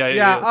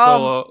 Yeah.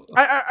 So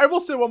I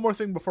will say one more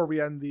thing before we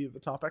end the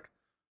topic.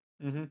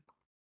 Mm-hmm.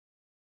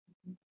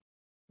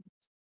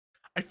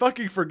 I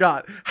fucking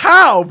forgot.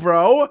 How,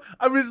 bro?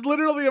 I was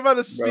literally about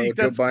to speak.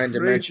 Bro, that's Joe Biden crazy.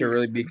 dementia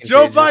really be contagious.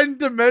 Joe Biden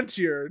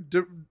dementia.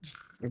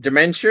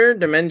 Dementia.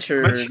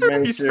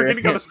 He's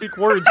forgetting how to speak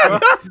words, bro.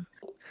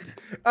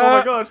 Oh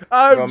my god.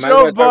 I'm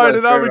Joe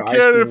Biden. I'm a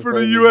candidate for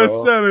the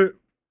U.S. Senate.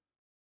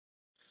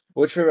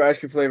 What's your ice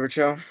cream flavor,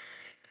 Joe?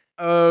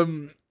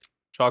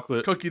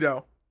 Chocolate. Cookie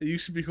dough. It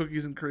used to be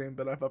cookies and cream,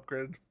 but I've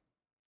upgraded.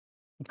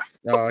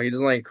 No, he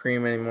doesn't like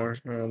cream anymore.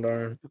 Oh,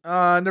 darn.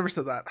 I never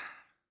said that.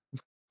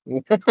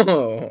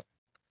 Whoa.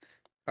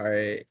 All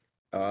right.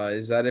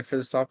 Is that it for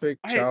this topic?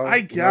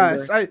 I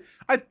guess.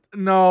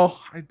 No,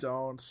 I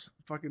don't.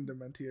 Fucking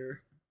Dementier.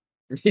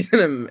 He's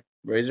gonna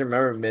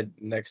remember mid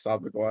next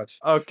topic watch.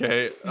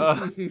 Okay.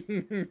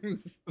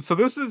 So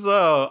this is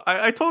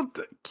I told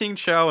King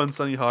Chow and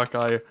Sunny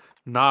Hawkeye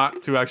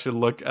not to actually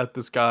look at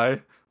this guy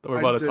that we're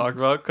about to talk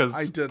about because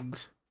I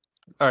didn't.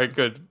 All right,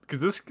 good, because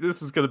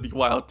this is gonna be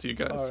wild to you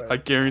guys. Right. I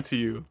guarantee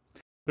you.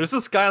 There's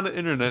this guy on the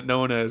internet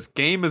known as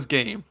Game is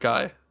Game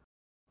Guy,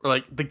 or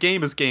like the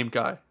Game is Game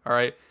Guy. All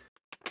right,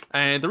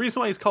 and the reason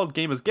why he's called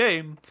Game is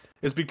Game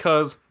is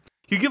because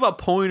he give out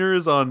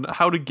pointers on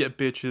how to get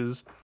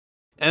bitches,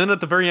 and then at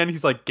the very end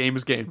he's like, "Game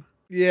is game."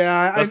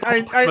 Yeah,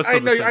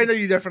 I know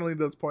you definitely need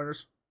those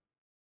pointers.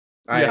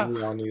 Yeah.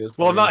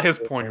 Well, not his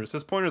pointers.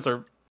 His pointers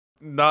are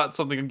not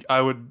something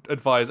I would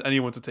advise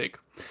anyone to take.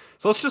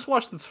 So let's just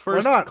watch this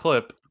first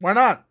clip. Why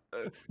not?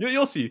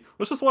 You'll see.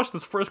 Let's just watch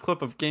this first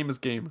clip of Game is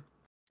Game.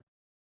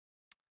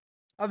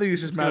 I think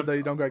he's just mad that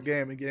you don't got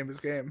game and game is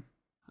game.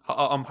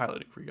 I'm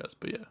highlighting for you guys,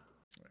 but yeah.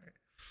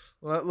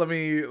 Right. Let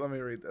me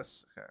read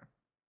this. Okay.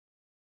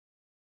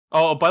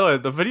 Oh, by the way,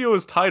 the video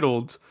is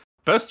titled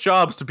 "Best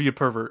Jobs to Be a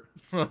Pervert."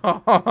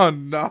 Oh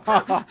no.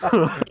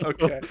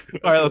 Okay.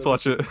 All right, let's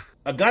watch it.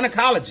 A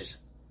gynecologist.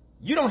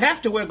 You don't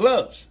have to wear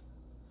gloves.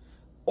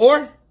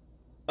 Or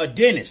a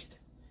dentist.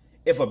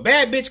 If a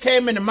bad bitch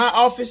came into my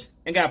office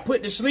and got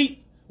put to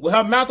sleep with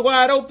her mouth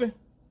wide open,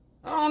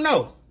 I don't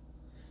know.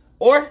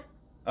 Or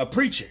a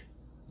preacher.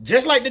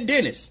 Just like the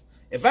dentist.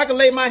 If I could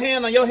lay my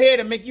hand on your head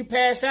and make you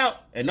pass out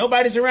and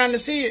nobody's around to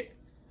see it,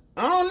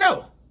 I don't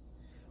know.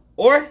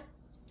 Or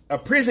a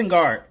prison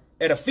guard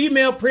at a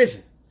female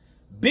prison.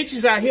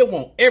 Bitches out here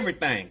want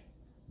everything.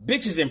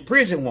 Bitches in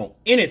prison want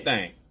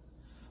anything.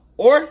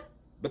 Or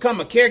become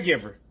a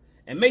caregiver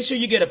and make sure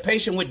you get a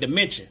patient with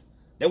dementia.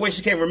 That way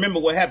she can't remember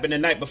what happened the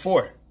night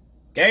before.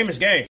 Game is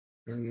game.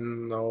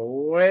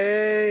 No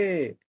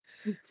way.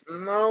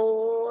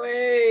 No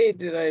way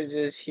did I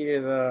just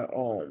hear that.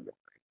 Oh my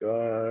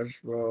gosh,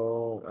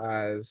 bro.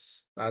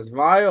 That's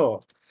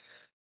vile.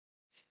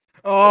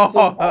 Oh,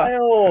 so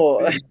vile.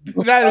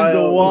 That is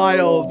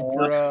wild,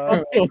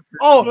 bro.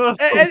 Oh,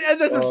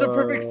 and that's a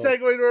perfect segue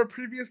to our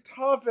previous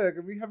topic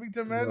of me having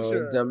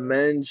dementia.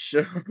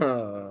 Dementia.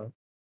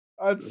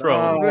 That's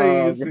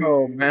crazy.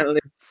 Bro, Manly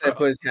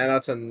put his hand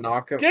out to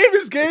knock him. Game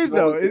is game,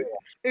 though.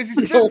 Is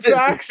he spitting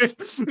facts?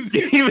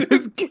 Game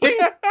is game.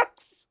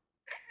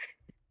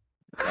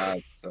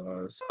 That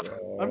sucks,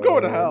 bro. I'm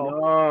going to hell.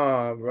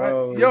 No,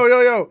 bro.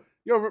 Yo,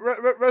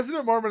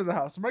 resident Mormon in the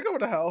house. Am I going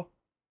to hell?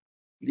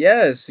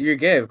 Yes, you're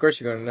gay. Of course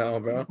you're going to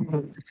hell, bro.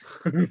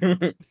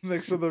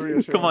 Thanks for the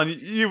reassurance. Come on,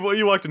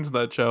 you walked into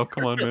that, Chow.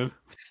 Come on, man.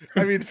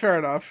 I mean, fair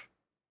enough.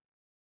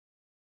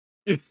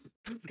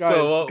 Guys,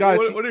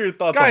 what are your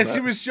thoughts on that? Guys,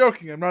 he was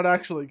joking. I'm not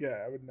actually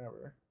gay. I would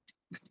never.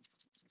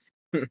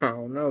 I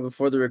don't know.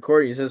 Before the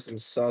recording, you said some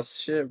sus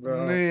shit,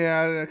 bro.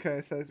 Yeah,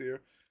 okay, says you.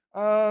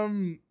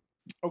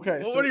 Okay,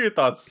 What so are your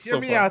thoughts hear so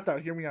me far? out though.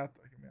 Hear me out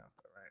though.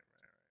 Right.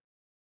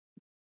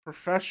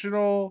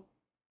 Professional,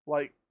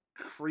 like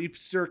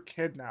creepster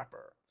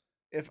kidnapper.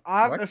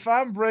 What? If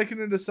I'm breaking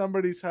into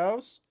somebody's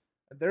house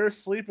and they're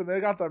asleep and they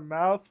got their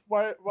mouth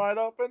wide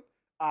open,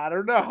 I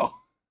don't know.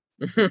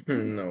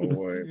 No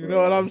way, You know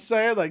what bro. I'm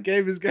saying? Like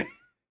game is game.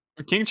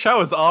 King Chow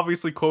is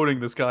obviously quoting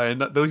this guy,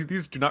 and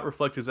these do not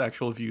reflect his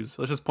actual views.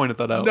 Let's just point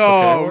that out. No,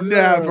 Okay? Oh,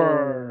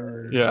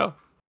 never. Yeah.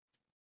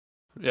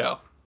 Yeah.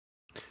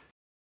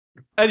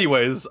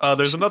 Anyways,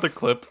 there's another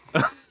clip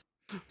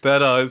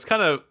that is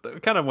kind of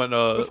went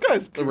This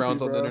guy's goofy,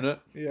 arounds on the bro. internet.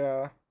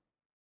 Yeah.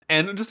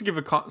 And just to give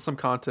some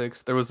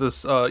context, there was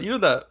this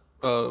that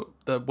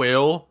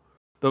whale,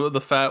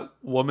 the fat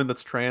woman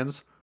that's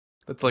trans,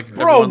 that's like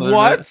Bro, everyone on the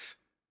internet. what?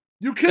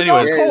 You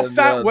cannot Anyways. call Yeah,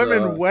 fat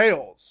women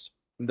whales.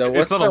 What's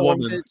It's not a that one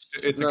woman.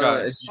 bitch? It's a No, guy.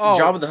 It's Oh.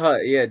 Jabba the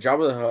Hutt. Yeah,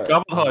 Jabba the Hutt.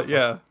 Jabba the Hutt,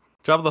 yeah.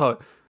 Jabba the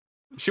Hutt.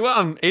 She went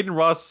on Aiden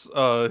Ross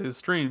his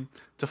stream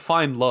to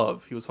find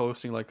love. He was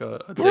hosting like a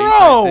date Bro!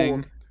 night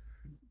thing.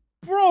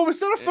 Bro, is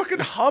that a fucking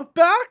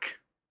humpback?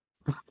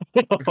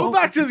 Go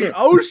back to the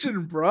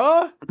ocean,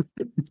 bruh.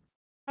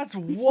 That's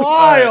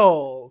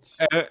wild.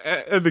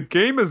 And the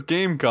game is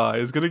game guy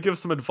is gonna give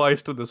some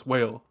advice to this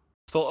whale.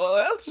 So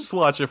let's just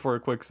watch it for a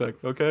quick sec,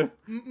 okay?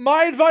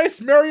 My advice: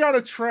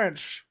 Mariana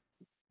Trench.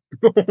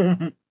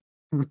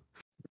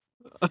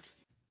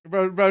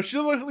 Bro, she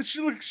looks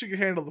like she can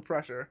handle the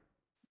pressure.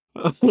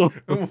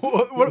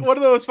 What are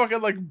those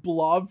fucking like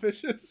blob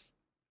fishes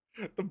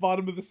at the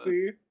bottom of the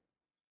sea?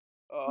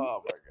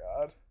 Oh my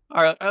god!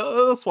 All right,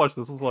 let's watch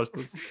this. Let's watch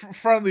this.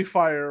 Friendly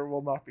fire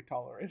will not be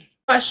tolerated.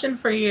 Question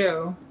for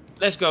you.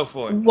 Let's go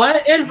for it.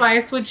 What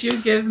advice would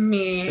you give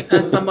me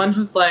as someone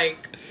who's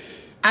like,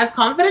 as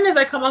confident as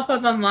I come off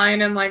as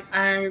online and like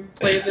I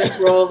play this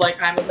role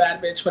like I'm a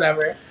bad bitch,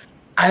 whatever.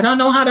 I don't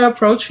know how to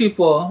approach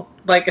people,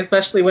 like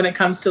especially when it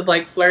comes to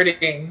like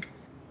flirting.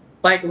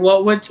 Like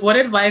what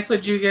advice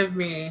would you give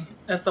me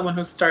as someone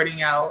who's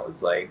starting out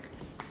as like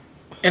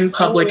in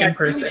public in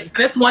person?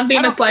 It's one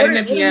thing to slide in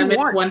a DM,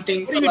 it's one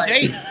thing to like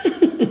date?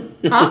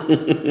 Huh?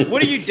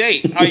 What do you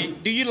date?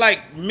 Do you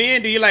like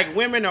men? Do you like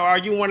women? Or are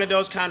you one of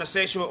those kind of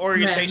sexual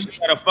orientations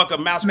that'll fuck a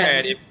mouse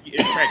pad if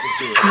you're attracted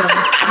to it?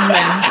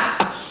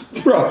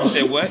 Men. Bro. You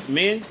said what?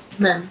 Men?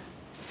 Men.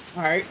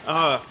 All right.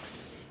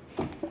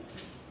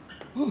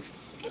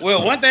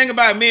 Well, one thing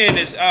about men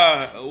is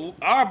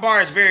our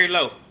bar is very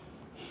low.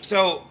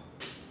 So,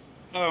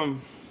 shit,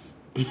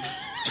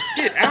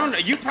 I don't know.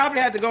 You probably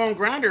have to go on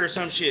Grindr or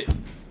some shit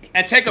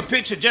and take a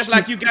picture just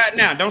like you got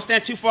now. Don't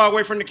stand too far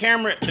away from the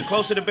camera. The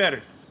closer, the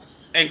better.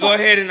 And go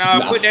ahead and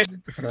put that.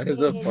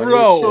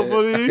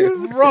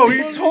 Bro,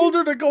 he told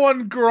her to go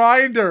on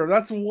Grindr.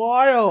 That's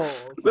wild.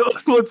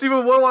 What's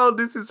even more wild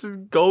is just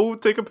go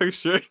take a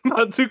picture,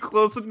 not too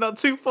close and not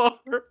too far.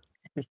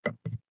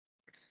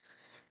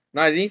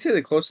 Nah, didn't he say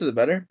the closer the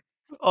better?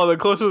 Oh, the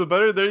closer the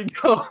better. There you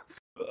go.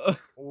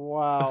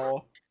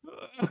 Wow.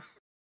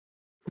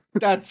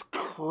 That's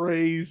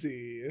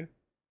crazy.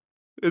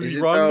 Is he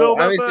it wrong though? though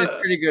about I mean, that? it's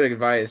pretty good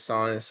advice,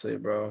 honestly,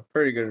 bro.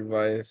 Pretty good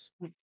advice.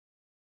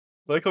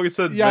 Like how he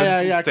said,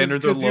 Yeah, men's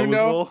standards are low as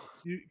well.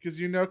 Because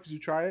you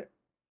try it.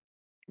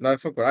 No,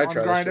 fuck what I On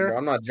try that shit, Grindr? bro.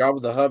 I'm not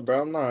Jabba the Hutt,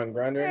 bro. I'm not on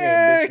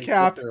Grindr.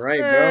 Cap. Right,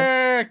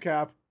 bro.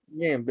 Cap.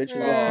 You ain't bitching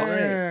left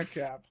and right.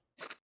 Cap.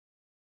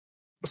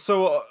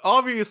 So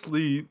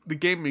obviously, the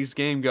game makes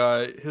game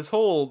guy. His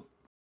whole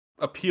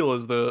appeal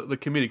is the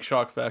comedic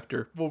shock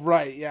factor. Well,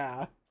 right,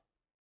 yeah.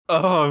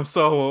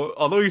 So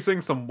although he's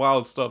saying some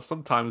wild stuff,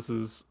 sometimes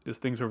his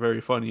things are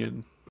very funny,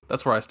 and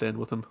that's where I stand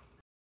with him.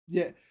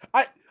 Yeah.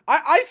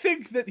 I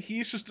think that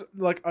he's just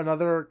like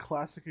another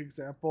classic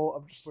example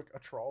of just like a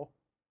troll.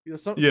 You know,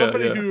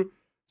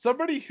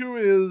 somebody who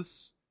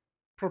is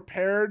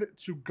prepared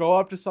to go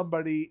up to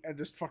somebody and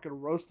just fucking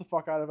roast the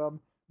fuck out of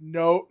them.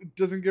 No,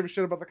 doesn't give a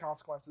shit about the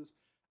consequences.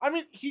 I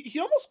mean, he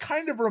almost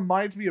kind of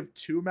reminds me of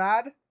Too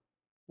Mad.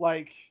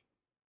 Like,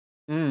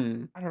 I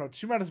don't know,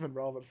 Too Mad has been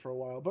relevant for a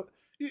while, but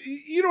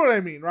you know what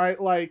I mean,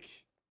 right? Like,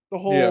 the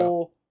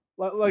whole,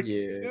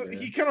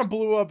 he kind of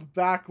blew up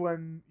back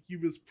when he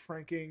was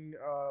pranking,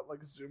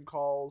 like, Zoom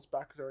calls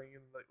back during,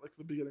 like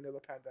the beginning of the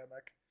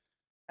pandemic.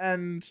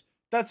 And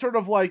that's sort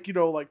of like, you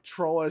know, like,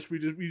 trollish, we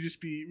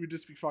just be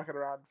fucking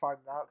around and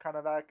finding out kind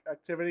of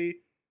activity.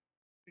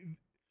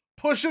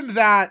 Pushing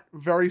that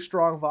very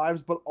strong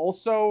vibes, but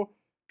also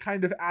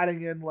kind of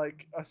adding in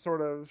like a sort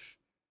of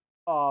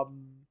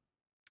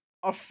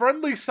a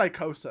friendly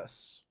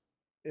psychosis,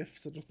 if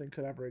such a thing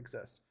could ever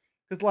exist.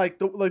 Because like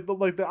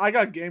the I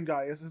got game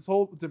guy is his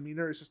whole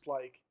demeanor is just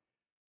like,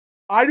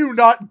 I do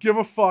not give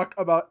a fuck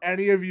about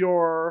any of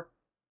your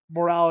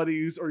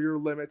moralities or your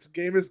limits.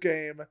 Game is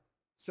game.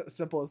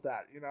 Simple as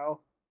that, you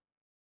know.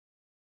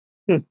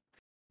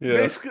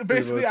 Yeah,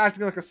 basically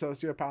acting like a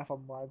sociopath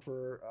online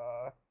for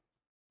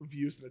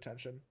views and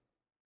attention,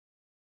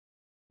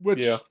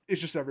 which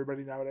is just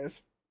everybody nowadays.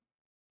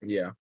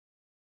 Yeah.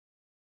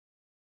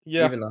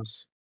 Even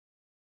us.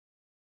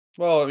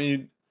 Well, I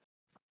mean,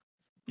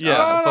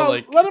 Yeah, but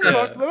like, let him yeah.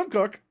 cook. Let him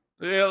cook.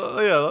 Yeah,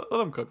 let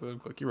them cook. Let them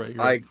cook. You're right.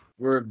 Like,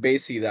 we're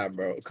basically that,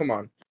 bro. Come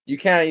on. You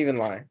can't even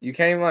lie.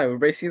 We're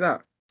basically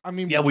that. I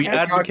mean, Yeah, we can't-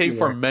 advocate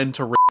for more. men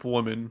to rape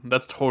women.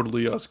 That's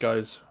totally us,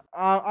 guys.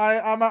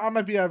 I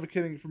might be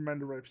advocating for men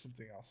to rape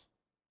something else.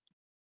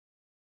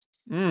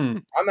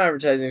 Mm. I'm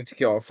advertising to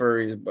kill all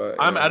furries, but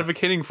I'm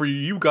advocating for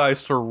you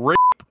guys to rape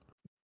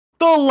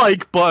the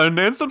like button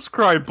and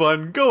subscribe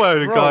button. Go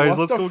ahead, Bro, guys. what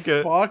Let's the go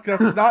get. fuck?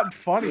 That's not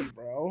funny,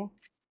 bro.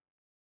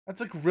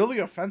 That's like really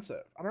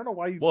offensive. I don't know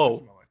why you Whoa. say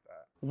something like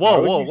that. Whoa, Why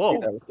would whoa, you say whoa.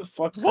 that? What the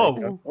fuck, Whoa.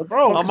 Kaika? What the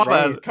Bro, fuck my is wrong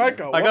bad. with you?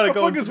 Kaiko, I what gotta the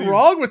go fuck into is these-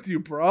 wrong with you,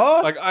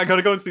 bro? I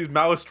gotta go into these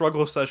Maoist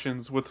struggle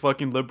sessions with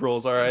fucking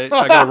liberals, alright?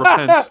 I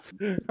gotta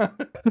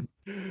repent.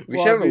 We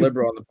should have a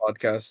liberal on the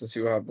podcast and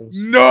see what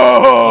happens.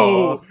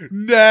 No,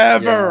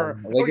 never.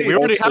 Yeah, like Okay, We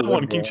already ultra have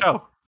one, King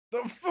liberal.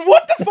 Chow.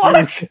 What the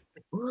fuck?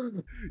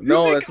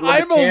 No, think that's a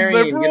I'm a libertarian.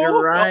 Get it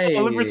liberal? right.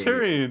 A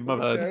libertarian, my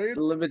bad. It's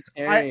a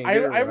libertarian. I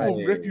Get it will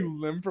right. rip you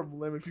limb from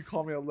limb if you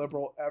call me a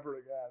liberal ever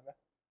again.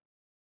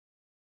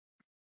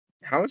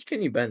 How much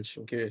can you bench?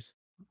 I'm curious.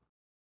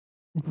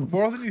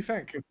 More than you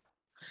think.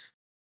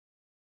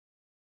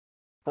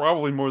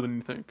 Probably more than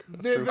you think.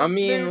 That's They- true. I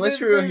mean, let's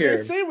be real they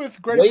here. say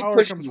with great Weight power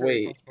pushes comes great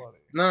weight. responsibility.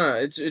 No,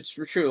 it's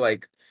true.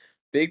 Like,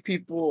 big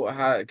people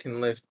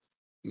can lift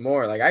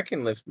more. Like, I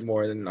can lift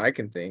more than I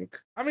can think.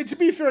 I mean, to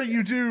be fair,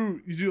 you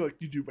do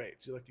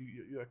weights. You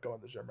like go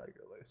in the gym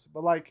regularly.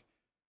 But like,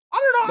 I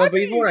don't know. No, but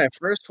even when I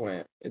first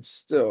went,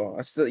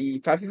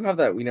 fat people have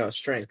that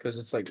strength because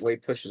it's like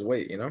weight pushes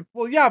weight.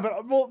 Well, yeah,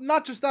 but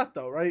not just that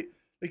though, right?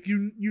 Like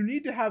you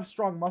need to have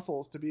strong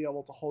muscles to be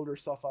able to hold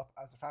yourself up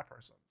as a fat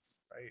person,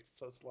 right?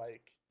 So it's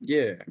like,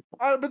 Yeah.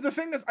 but the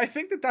thing is, I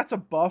think that's a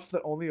buff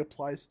that only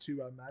applies to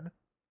men.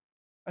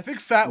 I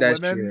think fat That's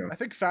women. true. I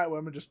think fat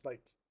women just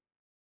like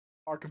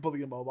are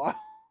completely immobile.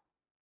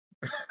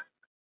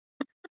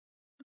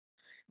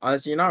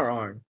 Honestly, you're not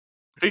wrong.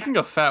 Speaking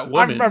of fat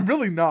women, I'm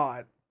really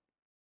not.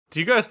 do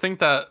you guys think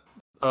that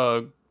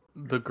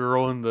the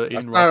girl in the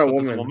That's Aiden not Ross a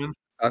clip is a woman. woman?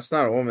 That's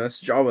not a woman.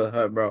 That's Jabba the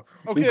Hutt, bro.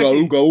 Okay, Ooga,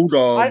 okay. ooga,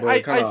 ooga, I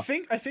but kinda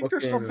think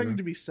there's something fucking-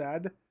 to be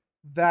said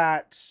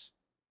that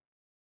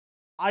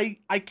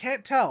I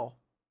can't tell.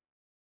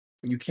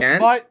 You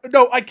can't?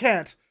 No, I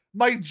can't.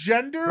 My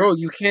gender. Bro,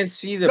 you can't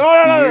see the No.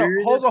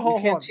 beard? Hold on.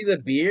 You can't see the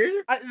beard?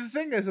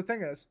 The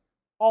thing is,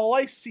 all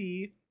I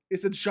see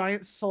is a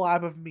giant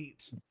slab of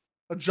meat,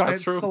 a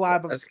giant true.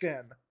 slab of That's-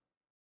 skin.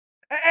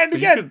 And But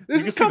you again, could-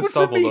 this you is could see the coming from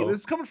stubble, me. though. This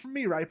is coming from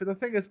me, right? But the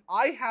thing is,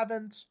 I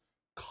haven't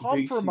But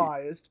you see-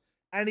 compromised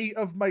any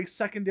of my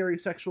secondary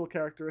sexual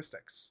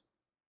characteristics.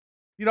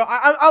 You know,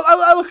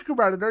 I look like a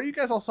predator. You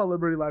guys all saw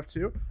Liberty Live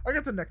too. I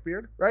got the neck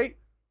beard, right?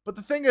 But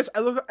the thing is, I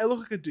look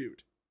like a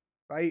dude,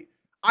 right?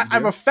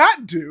 I'm a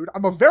fat dude.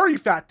 I'm a very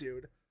fat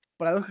dude,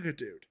 but I look like a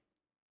dude.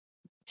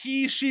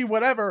 He, she,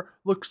 whatever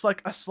looks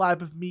like a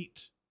slab of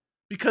meat,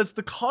 because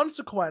the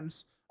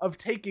consequence of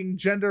taking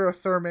gender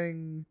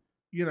affirming,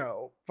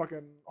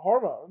 fucking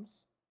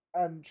hormones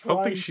and Don't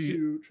trying think she-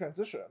 to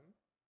transition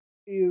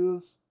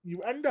is you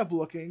end up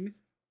looking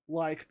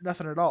like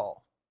nothing at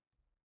all,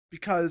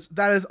 because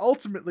that is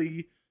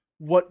ultimately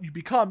what you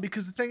become.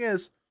 Because the thing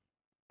is,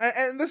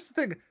 and this is the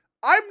thing,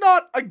 I'm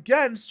not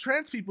against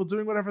trans people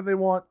doing whatever they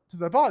want to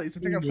their bodies.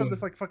 I think I've said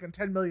this like fucking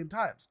 10 million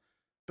times.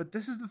 But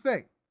this is the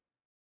thing.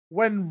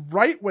 When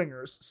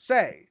right-wingers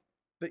say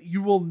that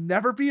you will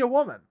never be a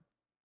woman,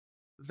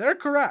 they're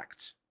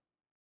correct.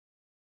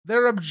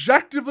 They're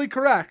objectively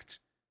correct.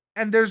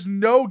 And there's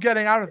no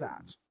getting out of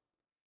that.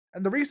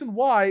 And the reason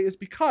why is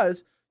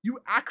because you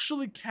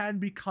actually can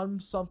become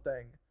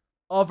something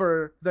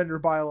other than your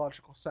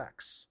biological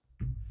sex.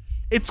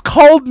 It's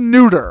called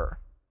neuter.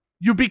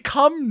 You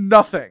become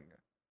nothing.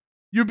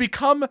 You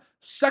become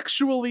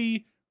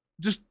sexually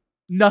just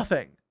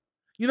nothing.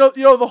 You know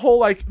the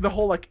whole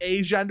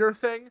agender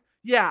thing?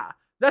 Yeah,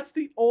 that's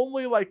the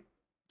only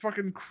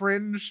fucking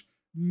cringe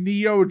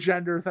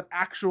neo-gender that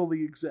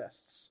actually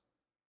exists.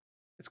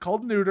 It's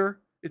called neuter.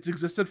 It's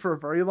existed for a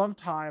very long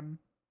time.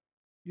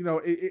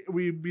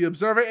 We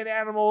observe it in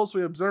animals,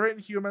 we observe it in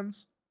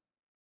humans.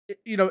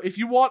 If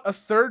you want a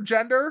third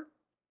gender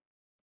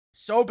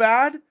so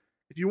bad,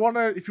 if you want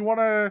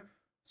to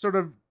sort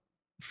of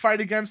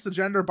fight against the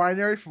gender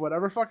binary for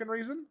whatever fucking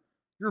reason,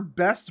 your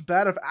best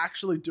bet of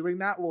actually doing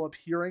that while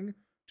adhering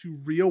to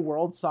real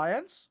world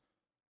science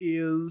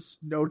is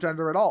no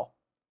gender at all.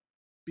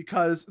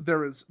 Because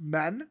there is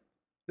men,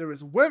 there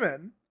is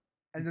women,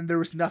 and then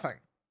there is nothing.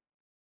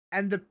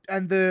 And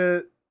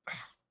the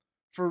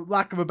for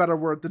lack of a better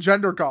word, the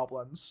gender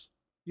goblins,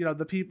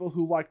 the people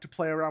who like to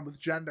play around with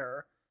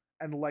gender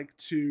and like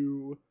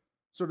to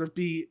sort of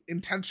be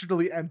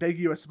intentionally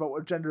ambiguous about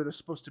what gender they're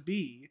supposed to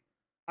be,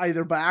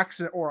 either by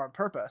accident or on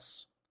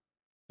purpose,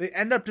 they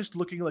end up just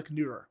looking like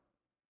neuter.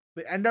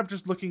 They end up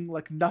just looking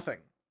like nothing.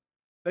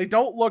 They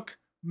don't look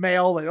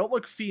male, they don't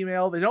look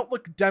female, they don't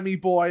look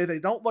demi-boy, they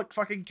don't look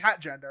fucking cat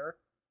gender.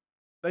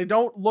 They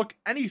don't look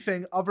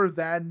anything other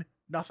than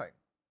nothing.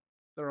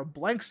 They're a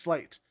blank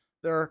slate.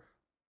 They're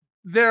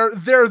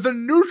they're the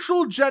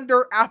neutral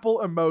gender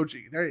Apple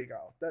emoji. There you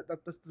go.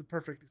 That's the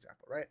perfect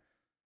example, right?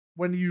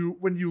 When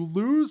you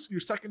lose your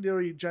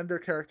secondary gender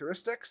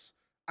characteristics,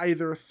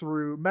 either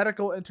through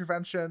medical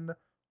intervention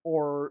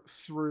or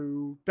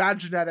through bad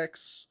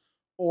genetics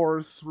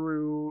or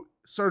through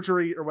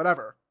surgery or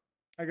whatever.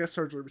 I guess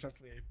surgery would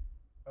technically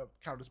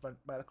count as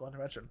medical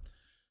intervention.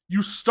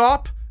 You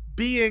stop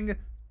being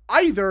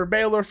either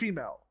male or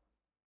female,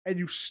 and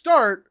you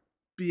start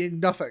being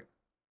nothing.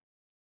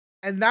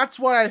 And that's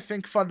why I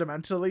think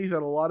fundamentally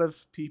that a lot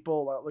of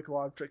people, like a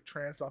lot of like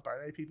trans,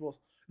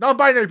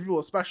 non-binary people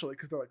especially,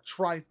 because they're like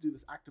trying to do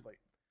this actively,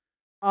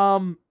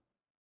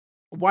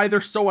 why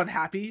they're so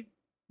unhappy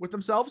with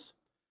themselves.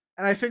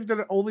 And I think that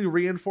it only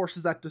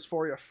reinforces that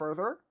dysphoria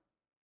further,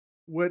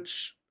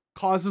 which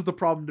causes the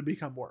problem to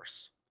become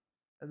worse.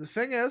 And the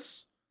thing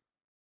is,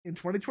 in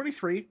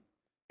 2023,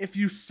 if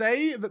you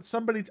say that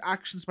somebody's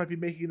actions might be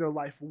making their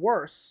life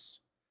worse,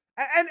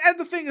 and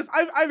the thing is,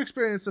 I've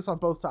experienced this on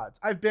both sides.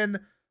 I've been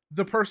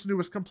the person who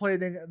was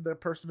complaining and the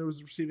person who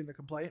was receiving the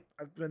complaint.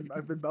 I've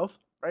been both,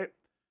 right?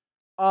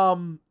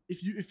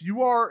 If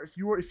you are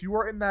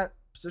in that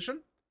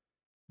position,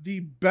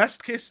 the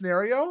best case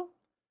scenario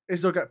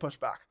is they'll get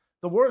pushed back.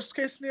 The worst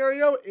case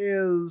scenario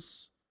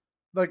is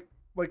like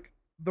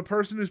the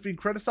person who's being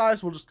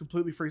criticized will just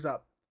completely freeze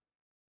up.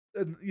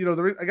 And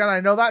again, I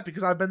know that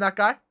because I've been that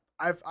guy.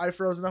 I've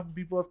frozen up when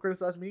people have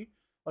criticized me,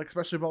 like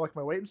especially about like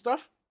my weight and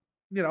stuff.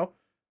 Because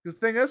the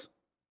thing is,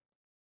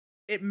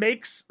 it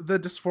makes the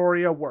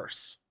dysphoria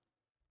worse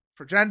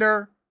for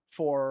gender,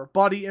 for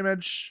body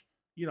image.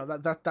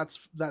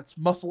 That's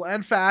muscle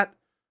and fat,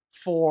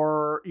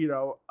 for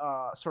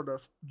sort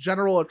of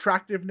general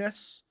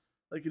attractiveness,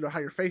 like how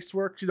your face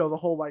works. The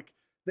whole like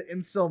the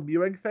incel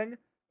mewing thing.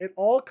 It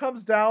all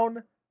comes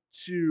down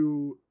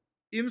to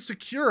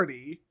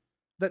insecurity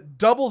that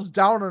doubles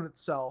down on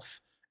itself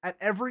at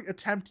every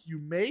attempt you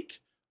make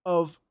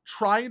of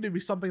trying to be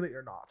something that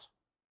you're not.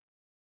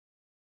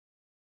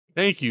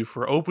 Thank you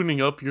for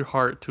opening up your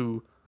heart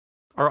to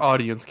our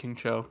audience, King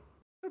Chow.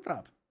 No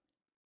problem.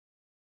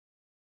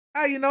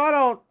 I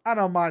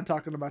don't mind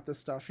talking about this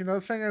stuff.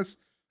 The thing is,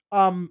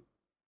 I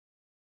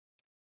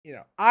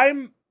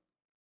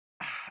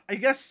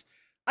guess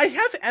I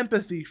have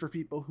empathy for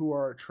people who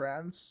are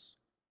trans,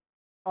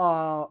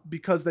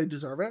 because they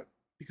deserve it,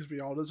 because we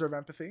all deserve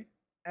empathy.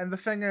 And the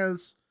thing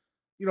is,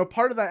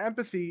 part of that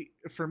empathy,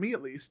 for me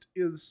at least,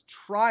 is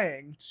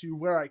trying to,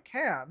 where I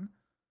can,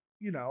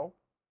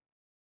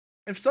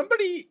 if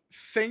somebody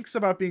thinks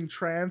about being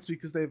trans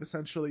because they've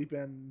essentially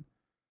been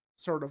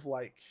sort of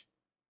like,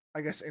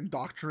 I guess,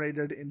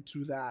 indoctrinated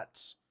into that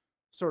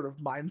sort of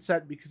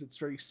mindset because it's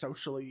very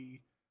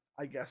socially,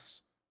 I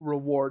guess,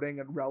 rewarding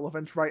and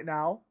relevant right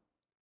now.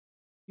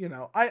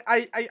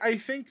 I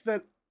think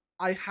that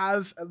I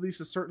have at least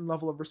a certain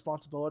level of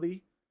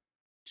responsibility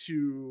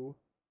to,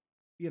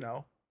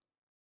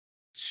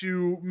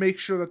 to make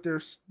sure that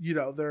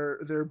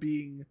they're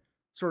being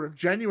sort of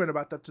genuine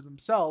about that to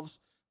themselves,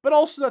 but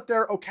also that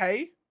they're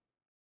okay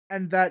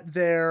and that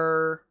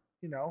they're,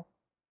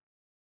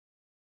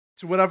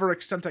 to whatever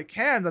extent I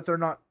can, that they're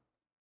not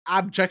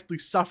abjectly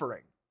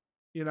suffering,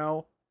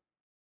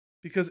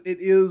 because it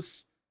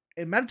is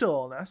a mental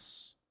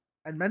illness,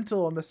 and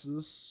mental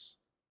illnesses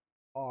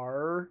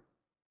are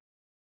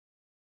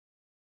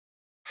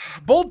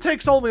bold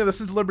takes only.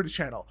 This is Liberty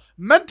Channel.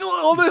 Mental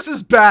illness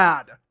is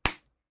bad.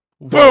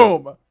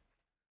 Boom.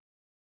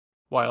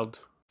 Wild.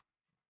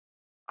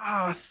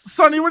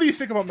 Sonny, what do you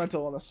think about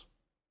mental illness?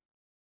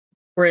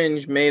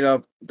 Cringe, made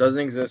up, doesn't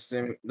exist.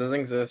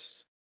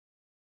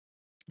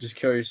 Just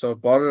kill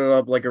yourself. Bottle it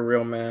up like a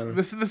real man.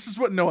 This is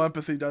what no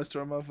empathy does to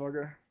a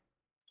motherfucker.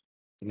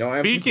 No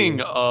empathy. Speaking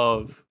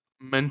of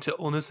mental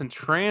illness and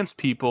trans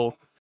people,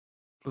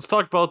 let's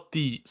talk about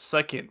the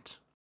second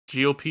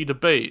GOP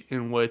debate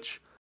in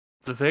which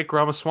Vivek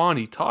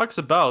Ramaswamy talks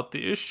about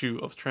the issue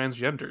of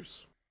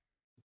transgenders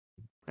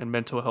and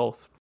mental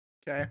health.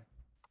 Okay.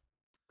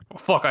 Oh,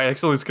 fuck, I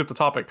accidentally skipped the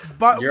topic.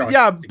 But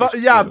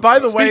by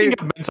the way, speaking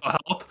of mental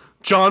health,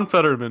 John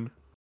Fetterman.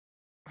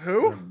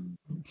 Who?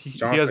 You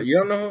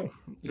don't know?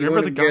 You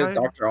remember the guy?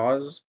 Dr.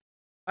 Oz?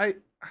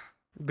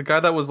 The guy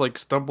that was like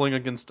stumbling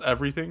against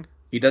everything?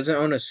 He doesn't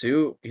own a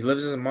suit. He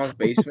lives in his mom's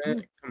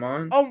basement. Come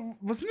on. Oh,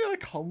 wasn't he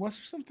like homeless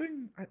or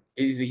something?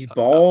 He's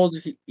bald.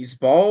 He's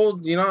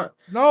bald.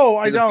 No,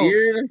 I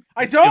don't.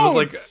 I don't.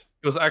 It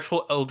was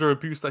actual elder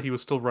abuse that he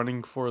was still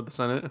running for the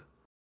Senate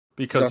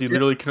because he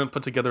literally couldn't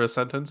put together a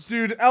sentence.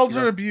 Dude,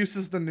 elder abuse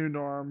is the new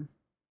norm.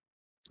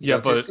 Yeah,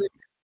 but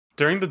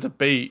during the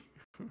debate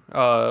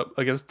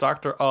against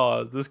Dr.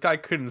 Oz, this guy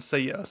couldn't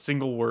say a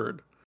single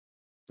word.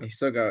 He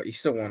still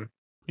won.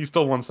 He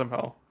still won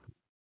somehow.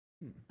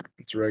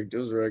 It's rigged. It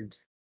was rigged.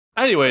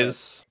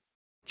 Anyways,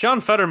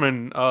 John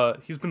Fetterman,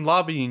 he's been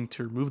lobbying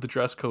to remove the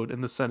dress code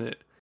in the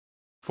Senate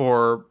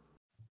for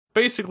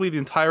basically the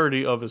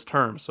entirety of his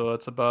term. So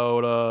that's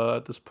about,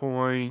 at this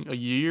point, a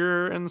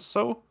year or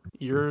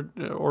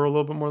a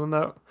little bit more than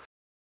that.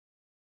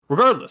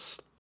 Regardless,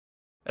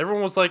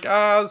 everyone was like,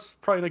 it's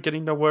probably not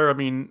getting nowhere. I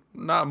mean,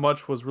 not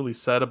much was really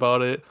said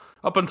about it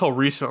up until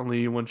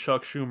recently when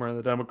Chuck Schumer and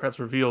the Democrats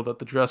revealed that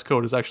the dress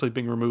code is actually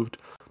being removed.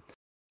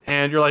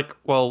 And you're like,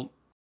 well,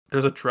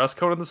 there's a dress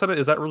code in the Senate.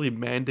 Is that really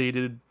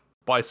mandated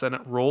by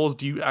Senate rules?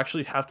 Do you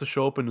actually have to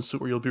show up in a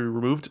suit or you'll be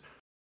removed?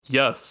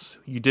 Yes,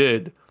 you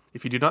did.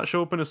 If you did not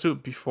show up in a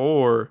suit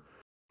before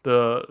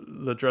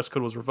the dress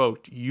code was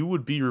revoked, you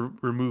would be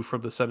removed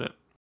from the Senate.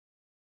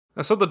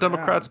 And so the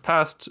Democrats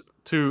passed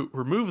to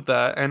remove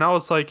that, and I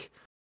was like,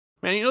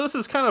 man, this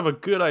is kind of a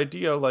good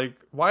idea. Like,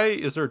 why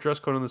is there a dress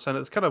code in the Senate?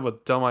 It's kind of a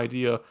dumb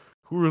idea.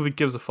 Who really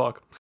gives a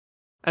fuck?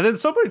 And then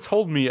somebody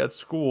told me at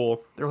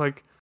school, they're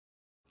like,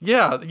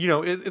 yeah,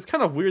 it's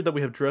kind of weird that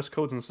we have dress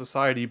codes in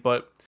society,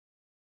 but,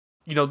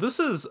 this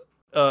is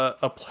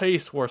a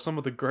place where some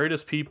of the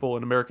greatest people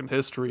in American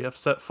history have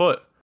set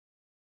foot.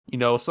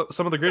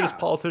 Some of the greatest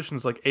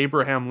politicians like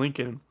Abraham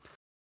Lincoln.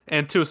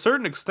 And to a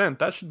certain extent,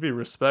 that should be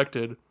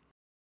respected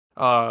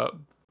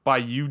by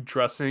you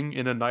dressing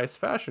in a nice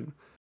fashion.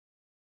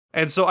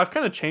 And so I've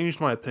kind of changed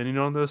my opinion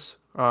on this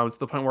to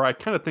the point where I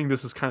kind of think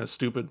this is kind of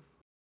stupid.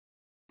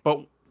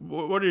 But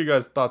what are you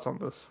guys' thoughts on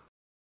this?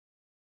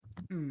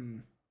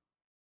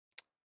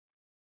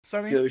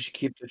 I feel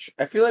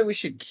like we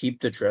should keep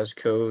the dress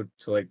code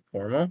to like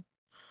formal.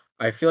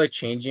 I feel like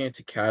changing it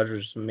to casual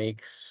just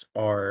makes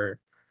our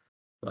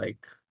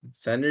like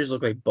senators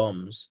look like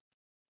bums,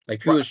 like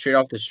people straight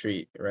off the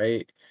street,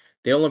 right?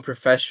 They don't look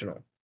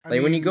professional.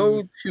 When you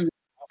go to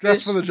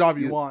dress for the job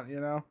you want,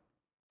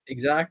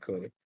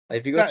 exactly. Like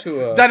if you go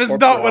to that is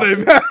not what I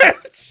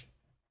meant.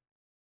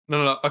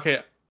 No. Okay,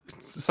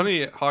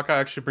 Sonny Hawkeye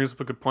actually brings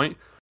up a good point.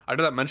 I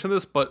did not mention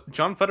this, but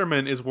John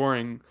Fetterman is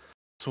wearing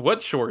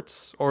sweat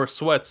shorts or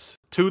sweats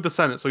to the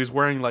Senate. So he's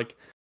wearing like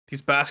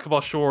these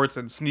basketball shorts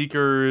and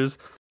sneakers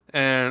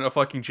and a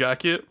fucking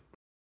jacket.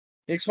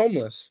 He looks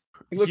homeless.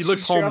 He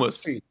looks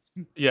homeless.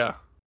 Yeah.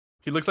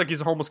 He looks like he's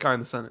a homeless guy in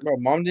the Senate. Bro,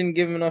 mom didn't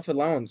give him enough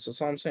allowance.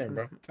 That's all I'm saying,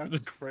 bro. That's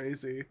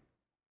crazy.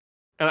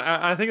 And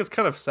I think it's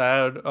kind of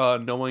sad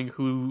knowing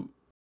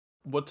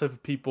what type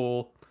of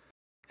people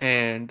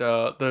and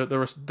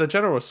the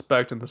general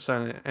respect in the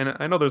Senate. And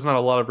I know there's not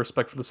a lot of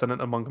respect for the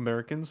Senate among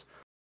Americans,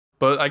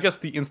 but I guess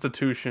the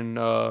institution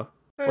or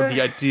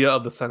the idea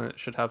of the Senate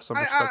should have some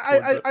respect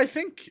towards it. I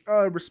think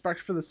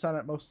respect for the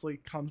Senate mostly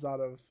comes out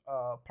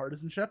of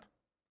partisanship.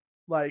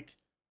 Like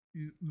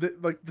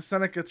the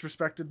Senate gets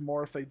respected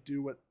more if they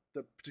do what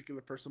the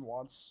particular person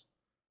wants.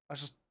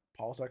 That's just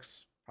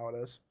politics, how it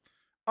is.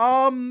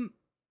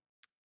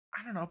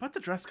 I don't know about the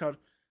dress code.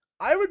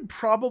 I would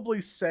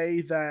probably say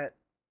that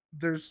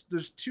there's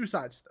two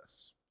sides to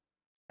this,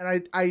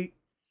 and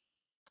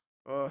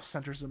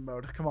centrism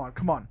mode. Come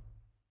on.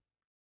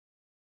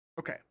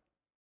 Okay.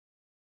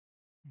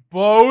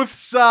 Both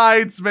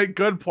sides make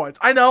good points.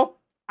 I know.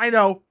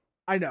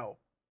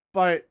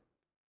 But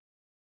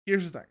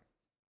here's the thing.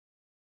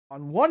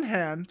 On one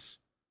hand,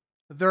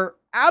 there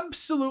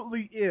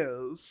absolutely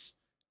is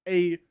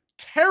a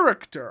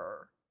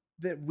character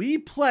that we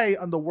play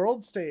on the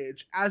world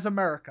stage as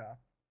America.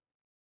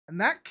 And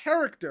that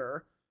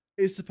character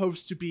is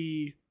supposed to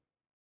be,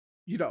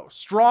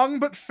 strong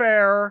but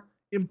fair,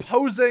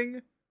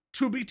 imposing,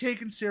 to be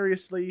taken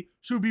seriously,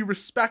 to be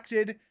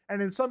respected,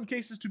 and in some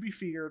cases to be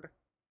feared.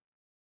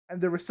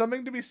 And there was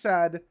something to be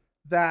said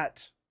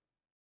that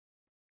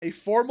a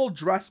formal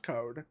dress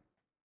code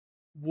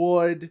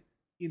would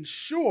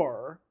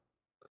ensure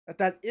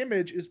that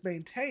image is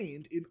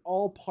maintained in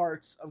all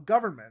parts of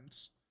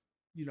government,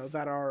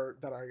 that are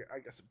I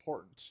guess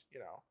important,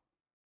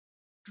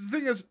 Because the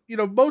thing is,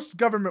 most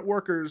government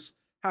workers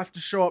have to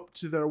show up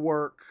to their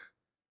work,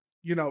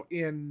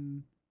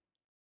 in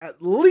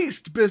at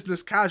least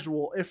business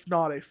casual, if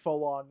not a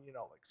full on,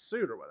 like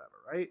suit or whatever,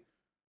 right?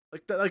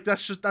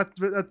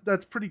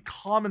 That's pretty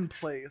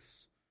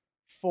commonplace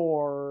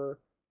for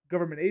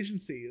government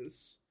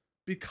agencies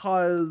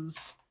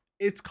because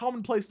it's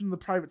commonplace in the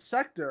private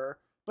sector,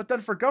 but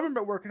then for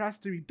government work it has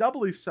to be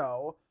doubly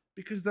so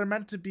because they're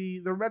meant to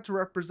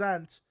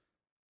represent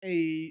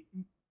the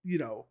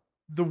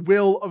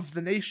will of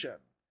the nation.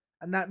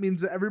 And that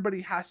means that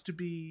everybody has to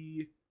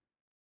be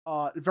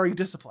very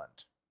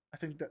disciplined. I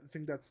think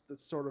that's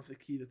sort of the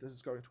key that this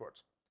is going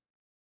towards.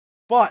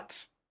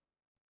 But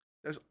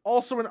there's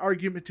also an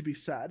argument to be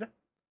said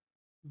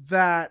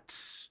that,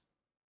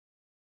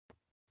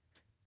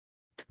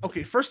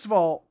 okay, first of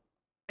all,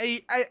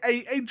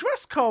 a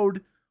dress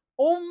code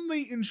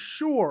only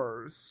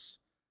ensures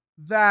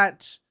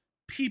that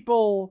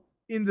people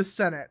in the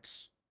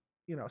Senate,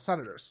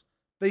 senators,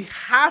 they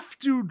have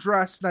to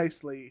dress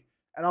nicely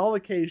at all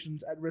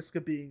occasions at risk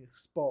of being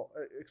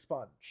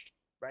expunged,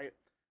 right?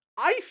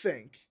 I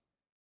think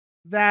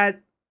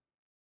that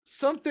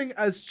something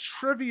as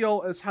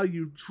trivial as how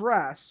you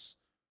dress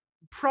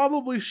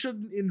probably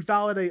shouldn't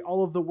invalidate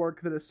all of the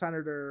work that a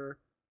senator,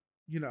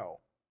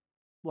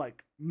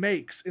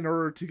 makes in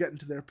order to get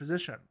into their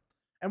position.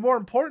 And more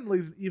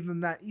importantly, even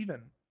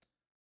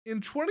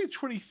in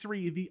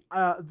 2023,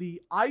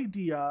 the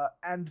idea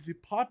and the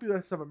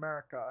populace of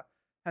America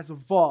has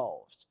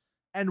evolved.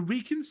 And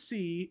we can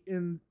see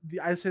in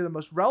I'd say the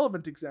most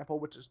relevant example,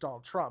 which is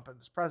Donald Trump and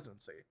his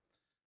presidency,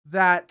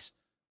 that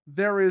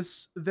there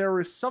is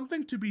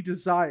something to be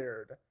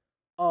desired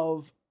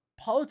of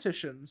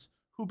politicians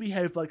who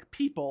behave like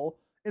people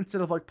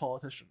instead of like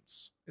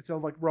politicians, instead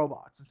of like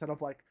robots, instead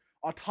of like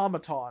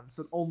automatons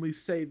that only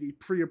say the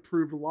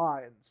pre-approved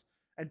lines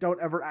and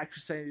don't ever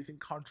actually say anything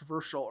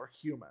controversial or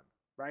human,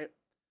 right?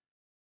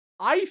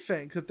 I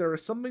think that there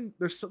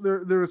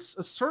is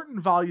a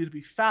certain value to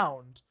be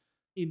found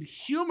in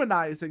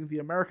humanizing the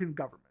American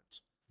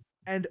government.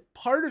 And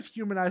part of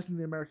humanizing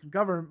the American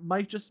government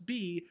might just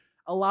be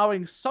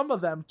allowing some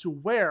of them to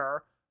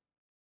wear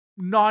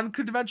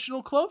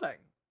non-conventional clothing.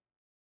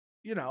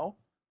 You know,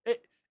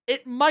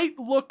 it might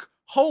look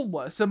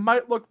homeless, it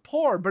might look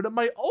poor, but it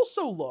might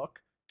also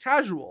look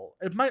casual.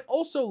 It might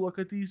also look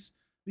like these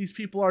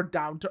people are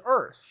down to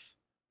earth.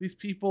 These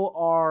people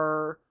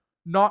are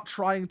not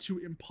trying to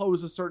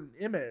impose a certain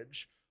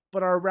image,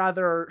 but are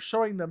rather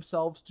showing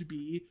themselves to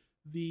be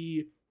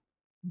the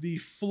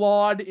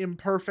flawed,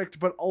 imperfect,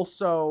 but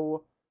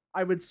also,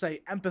 I would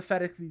say,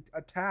 empathetically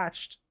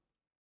attached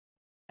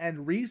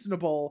and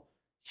reasonable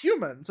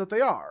humans that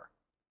they are.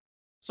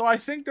 So I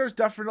think there's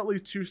definitely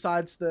two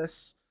sides to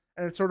this,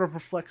 and it sort of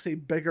reflects a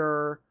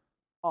bigger,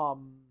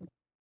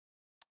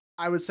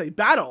 I would say,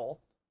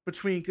 battle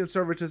between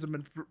conservatism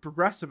and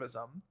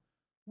progressivism,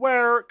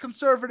 where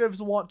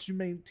conservatives want to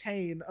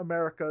maintain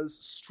America's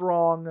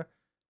strong,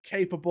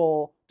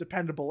 capable,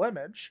 dependable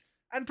image,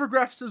 and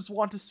progressives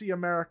want to see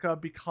America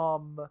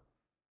become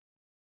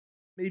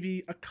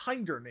maybe a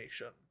kinder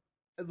nation.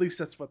 At least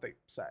that's what they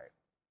say.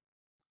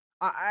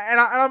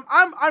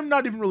 I'm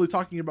not even really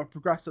talking about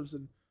progressives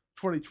in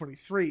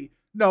 2023.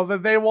 No,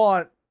 that they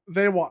want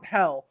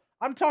hell.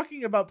 I'm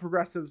talking about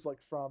progressives like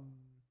from,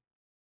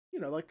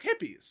 like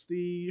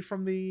hippies,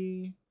 from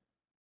the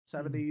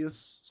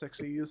 70s,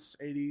 60s,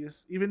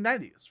 80s, even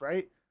 90s,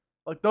 right?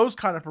 Like those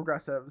kind of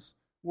progressives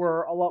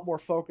were a lot more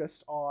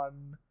focused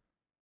on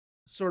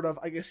sort of,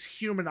 I guess,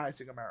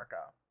 humanizing America.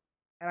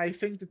 And I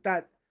think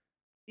that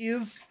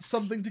is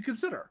something to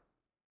consider.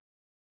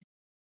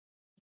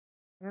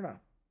 I don't know.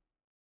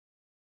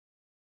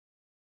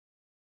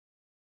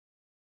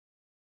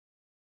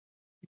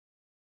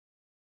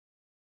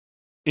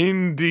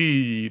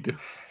 Indeed.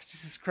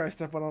 Jesus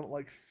Christ, I've went on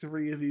like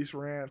 3 of these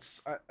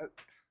rants.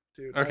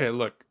 Dude. Okay,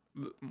 look.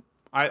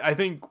 I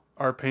think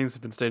our pains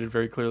have been stated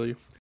very clearly.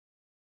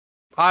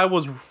 I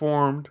was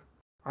reformed.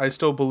 I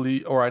still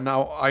believe, or I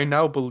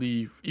now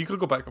believe. You could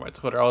go back on my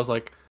Twitter. I was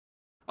like,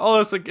 "Oh,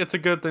 it's a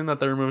good thing that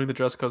they're removing the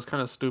dress code. It's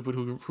kind of stupid.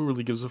 Who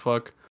really gives a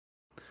fuck?"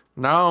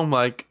 Now I'm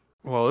like,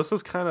 well, this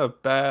is kind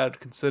of bad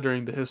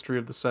considering the history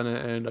of the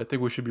Senate, and I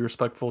think we should be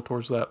respectful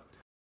towards that.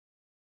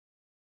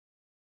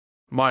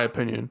 My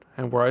opinion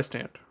and where I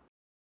stand.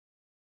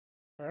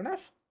 Fair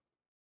enough.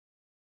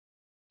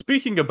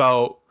 Speaking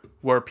about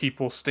where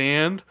people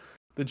stand,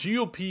 the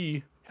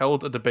GOP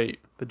held a debate.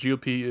 The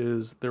GOP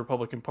is the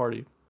Republican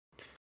Party.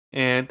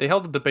 And they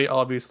held a debate,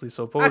 obviously,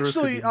 so voters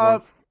actually,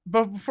 could be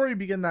but before you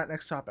begin that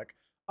next topic,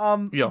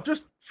 yeah.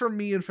 Just for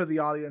me and for the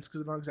audience,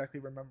 because I don't exactly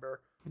remember,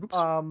 Oops.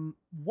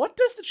 What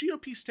does the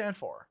GOP stand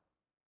for?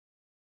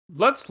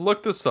 Let's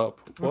look this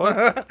up.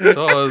 What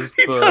does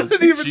the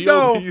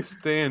GOP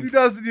stand? He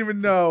doesn't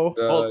even know.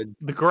 Well,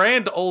 the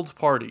Grand Old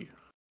Party.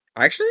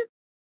 Actually?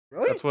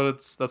 Really?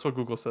 That's what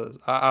Google says.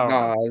 I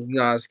don't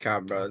know. It's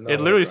cap, bro. No, it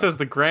literally says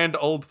the Grand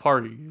Old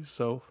Party.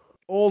 So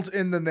old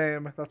in the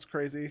name. That's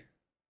crazy.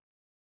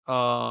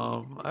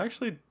 I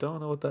actually don't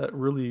know what that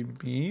really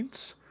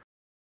means.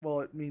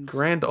 Well, it means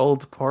Grand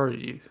Old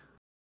Party.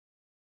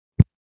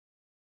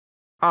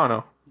 I don't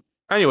know.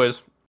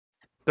 Anyways,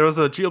 there was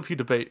a GOP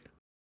debate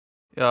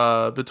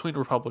between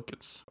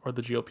Republicans or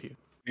the GOP.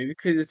 Maybe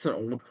because it's an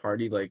old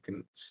party,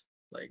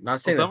 not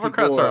saying well, that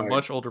Democrats people are a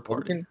much older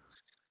party.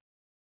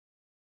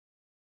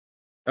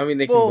 I mean,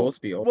 they can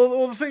both be old.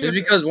 Well, the thing just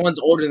is, because one's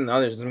older than the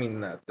others doesn't mean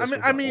that.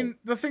 I mean,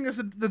 the thing is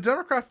that the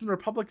Democrats and the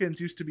Republicans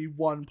used to be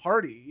one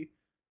party,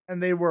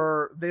 and they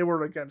were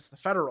against the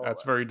Federalists.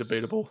 That's very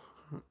debatable.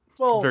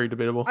 Well, very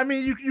debatable. I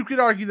mean, you could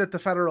argue that the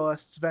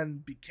Federalists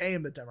then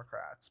became the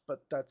Democrats,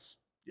 but that's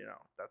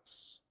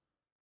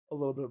a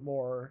little bit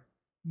more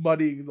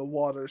muddying the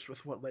waters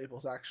with what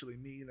labels actually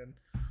mean. And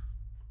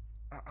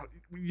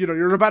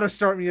you're about to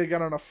start me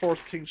again on a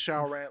fourth King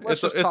Shao rant. Let's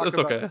just talk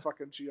about the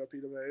fucking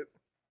GOP debate.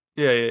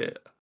 Yeah.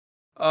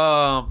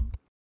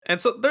 And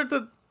so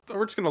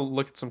we're just gonna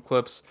look at some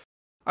clips.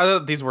 I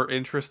thought these were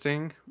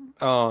interesting.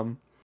 One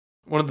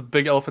of the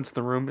big elephants in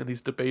the room in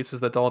these debates is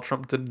that Donald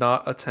Trump did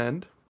not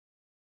attend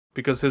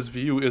because his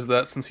view is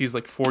that since he's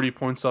like 40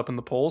 points up in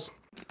the polls,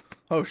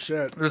 oh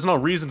shit, there's no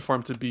reason for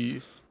him to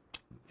be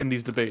in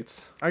these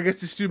debates. I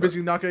guess he's too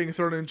busy not getting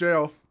thrown in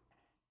jail.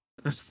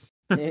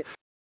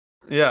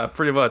 Yeah,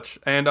 pretty much.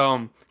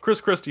 And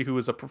Chris Christie, who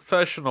is a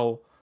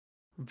professional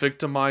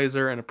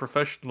victimizer and a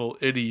professional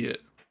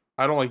idiot.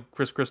 I don't like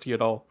Chris Christie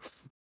at all.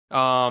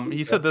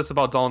 He said this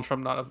about Donald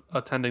Trump not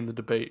attending the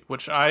debate,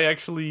 which I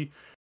actually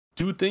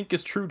do think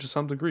is true to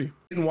some degree.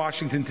 In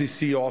Washington,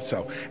 D.C.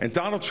 also. And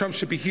Donald Trump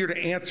should be here to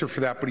answer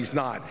for that, but he's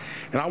not.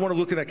 And I want to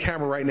look at that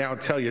camera right now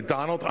and tell you,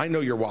 Donald, I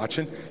know you're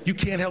watching. You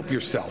can't help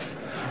yourself.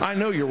 I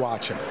know you're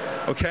watching,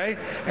 okay?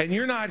 And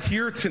you're not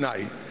here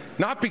tonight.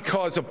 Not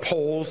because of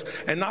polls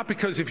and not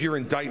because of your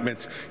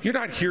indictments. You're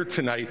not here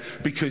tonight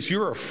because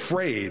you're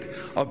afraid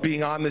of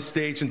being on the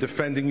stage and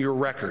defending your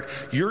record.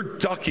 You're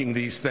ducking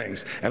these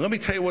things. And let me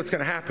tell you what's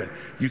going to happen.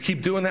 You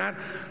keep doing that,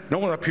 no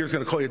one up here is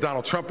going to call you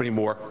Donald Trump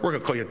anymore. We're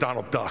going to call you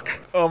Donald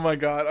Duck. Oh my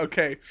God.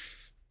 Okay.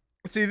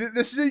 See,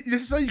 this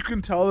is how you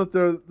can tell that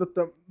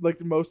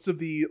the most of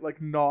the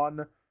like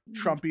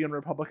non-Trumpian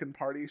Republican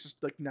Party is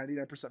just like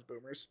 99%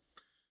 boomers.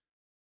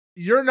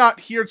 You're not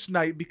here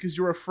tonight because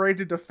you're afraid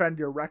to defend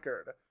your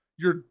record.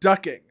 You're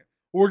ducking.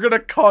 We're gonna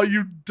call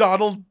you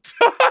Donald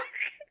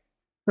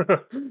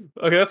Duck.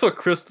 Okay, that's what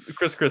Chris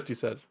Christie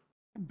said.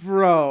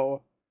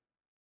 Bro.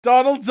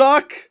 Donald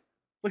Duck?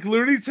 Like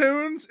Looney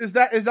Tunes? Is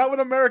that what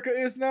America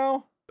is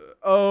now?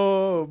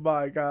 Oh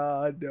my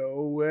God,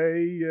 no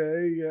way,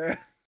 yeah.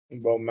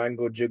 Bro, man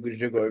go jiggle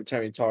jiggle every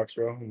time he talks,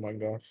 bro. Oh my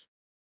gosh.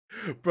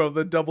 Bro,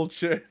 the double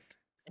chin.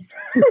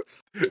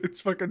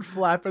 It's fucking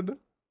flapping.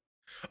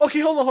 Okay,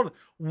 hold on.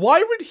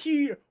 Why would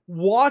he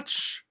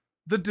watch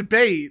the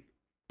debate,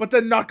 but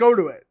then not go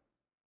to it?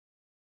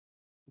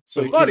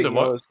 So Buddy. he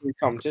knows the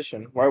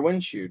competition. Why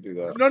wouldn't you do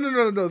that? No.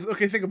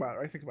 Okay, think about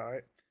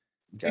it.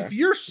 Okay. If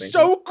you're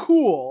so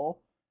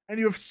cool and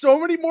you have so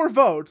many more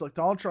votes, like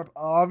Donald Trump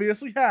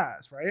obviously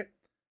has, right?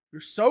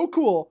 You're so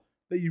cool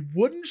that you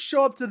wouldn't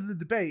show up to the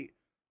debate.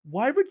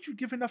 Why would you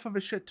give enough of a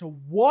shit to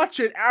watch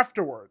it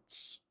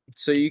afterwards?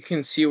 So you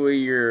can see where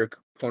your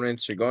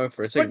opponents are going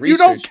for. It's like But research.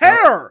 you don't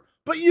care.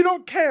 But you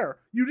don't care.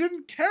 You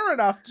didn't care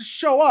enough to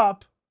show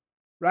up,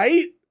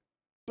 right?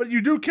 But you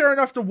do care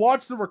enough to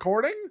watch the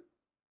recording?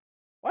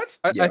 What?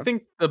 I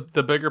think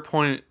the bigger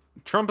point,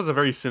 Trump is a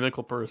very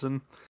cynical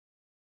person.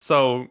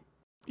 So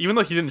even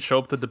though he didn't show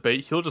up to the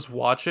debate, he'll just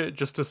watch it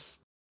just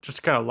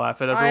to kind of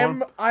laugh at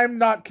everyone. I'm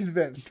not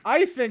convinced.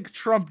 I think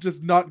Trump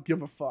does not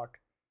give a fuck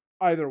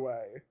either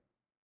way.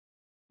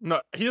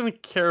 No, he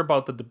doesn't care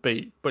about the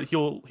debate, but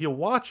he'll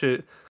watch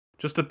it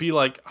just to be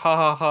like, ha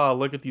ha ha,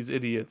 look at these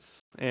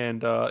idiots,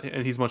 and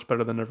he's much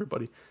better than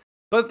everybody.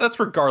 But that's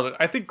regardless.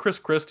 I think Chris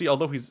Christie,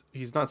 although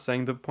he's not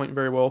saying the point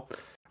very well,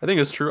 I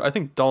think it's true. I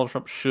think Donald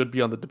Trump should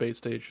be on the debate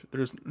stage.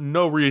 There's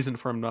no reason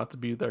for him not to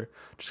be there.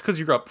 Just because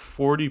you're up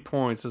 40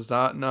 points does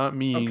not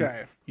mean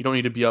you don't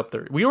need to be up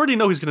there. We already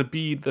know he's going to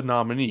be the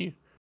nominee.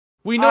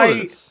 We know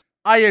this.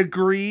 I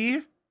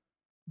agree,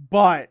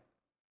 but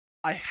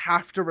I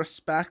have to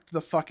respect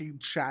the fucking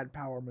Chad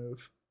Power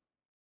move.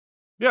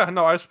 Yeah,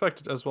 no, I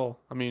respect it as well.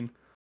 I mean,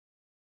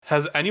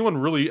 has anyone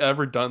really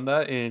ever done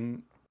that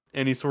in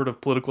any sort of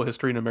political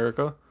history in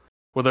America?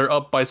 Where they're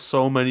up by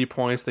so many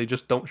points, they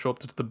just don't show up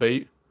to the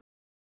debate?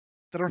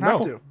 They don't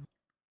have to.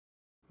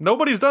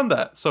 Nobody's done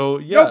that, so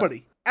yeah.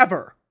 Nobody.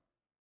 Ever.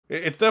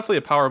 It's definitely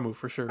a power move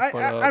for sure.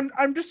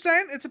 I'm just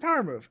saying it's a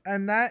power move.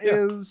 And that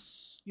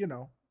is,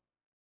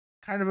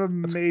 kind of a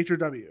major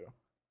W.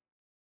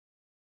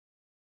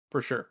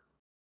 For sure.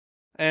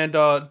 And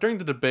during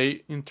the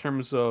debate, in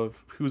terms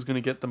of who's going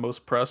to get the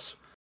most press,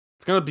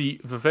 it's going to be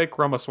Vivek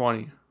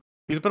Ramaswamy.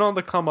 He's been on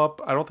the come up.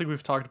 I don't think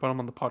we've talked about him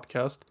on the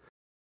podcast.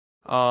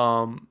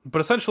 But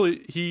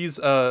essentially, he's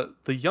the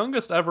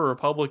youngest ever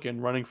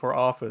Republican running for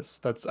office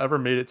that's ever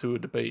made it to a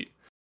debate,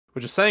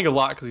 which is saying a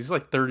lot because he's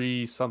like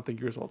 30-something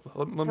years old.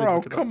 Let me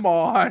look it come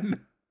up. on.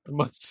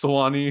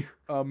 Ramaswamy.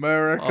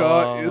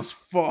 America is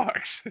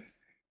fucked.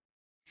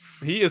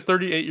 He is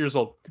 38 years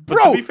old. But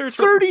Bro, to be fair to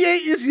 38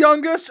 is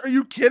youngest? Are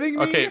you kidding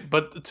me? Okay,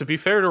 but to be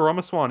fair to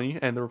Ramaswamy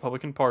and the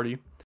Republican Party,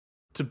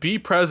 to be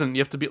president,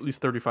 you have to be at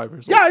least 35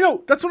 years old. Yeah, I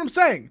know. That's what I'm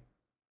saying.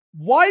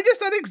 Why does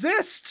that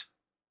exist?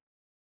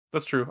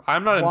 That's true.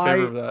 I'm not in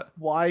favor of that.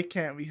 Why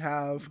can't we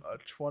have a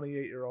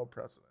 28-year-old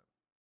president?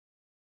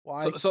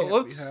 Why can't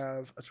we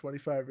have a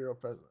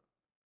 25-year-old president?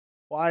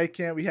 Why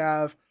can't we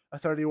have a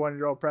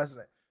 31-year-old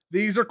president?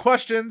 These are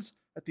questions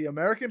that the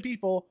American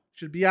people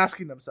should be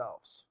asking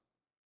themselves.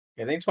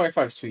 I think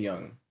 25 is too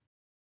young.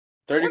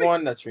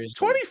 31, that's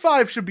reasonable.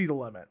 25 should be the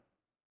limit.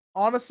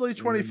 Honestly,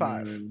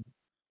 25.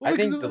 I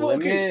think the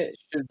limit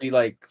should be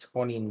like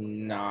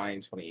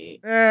 29,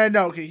 28.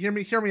 No, okay, hear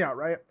me out,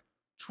 right?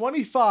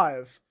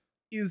 25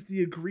 is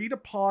the agreed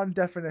upon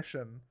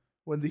definition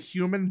when the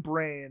human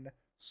brain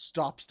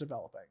stops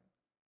developing.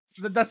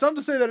 That's not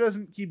to say that it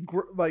doesn't keep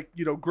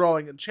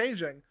growing and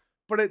changing,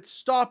 but it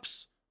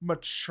stops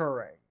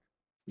maturing.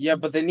 Yeah,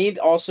 but they need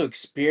also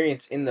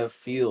experience in the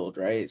field,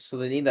 right? So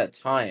they need that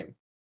time.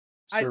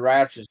 So right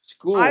after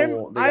school, they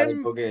gotta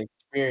go get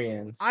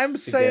experience. I'm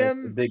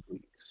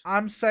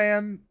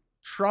saying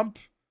Trump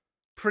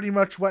pretty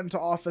much went into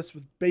office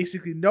with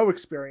basically no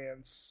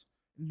experience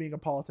in being a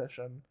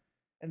politician,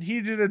 and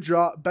he did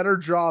a better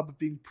job of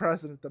being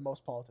president than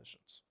most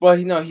politicians. Well,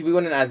 he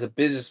went in as a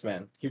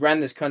businessman. He ran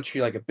this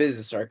country like a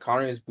business. Our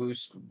economy is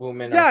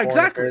booming. Yeah,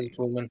 exactly.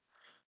 Booming.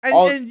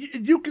 And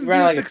you can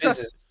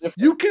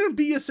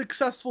be a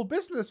successful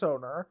business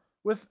owner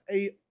with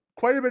a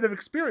quite a bit of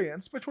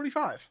experience by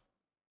 25.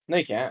 No,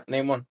 you can't.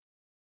 Name one.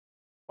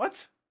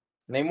 What?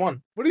 Name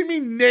one. What do you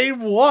mean,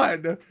 name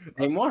one?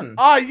 Name one.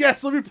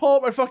 Yes, let me pull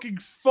up my fucking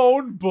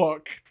phone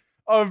book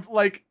of,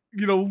 like,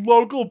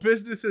 local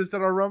businesses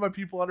that are run by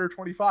people under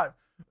 25.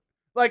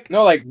 Like,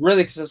 No, like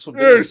really successful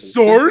businesses.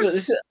 Source?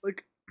 This is-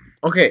 like,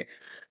 okay.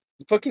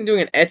 Fucking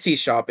doing an Etsy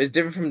shop is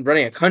different from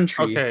running a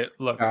country. Okay,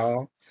 look,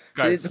 Pal.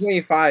 guys.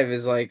 25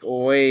 is like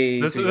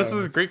way. This too is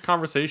young. a great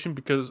conversation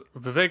because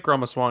Vivek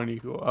Ramaswamy,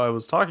 who I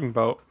was talking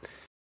about,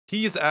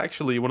 he is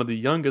actually one of the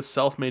youngest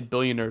self-made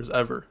billionaires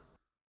ever.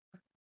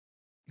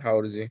 How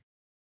old is he?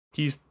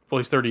 He's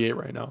 38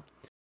 right now,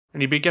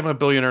 and he became a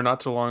billionaire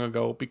not too long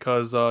ago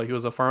because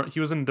he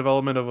was in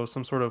development of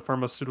some sort of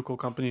pharmaceutical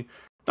company.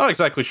 Not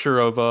exactly sure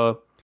of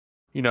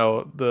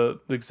the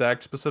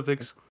exact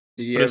specifics.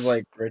 Did he But have it's-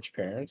 like rich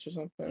parents or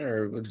something,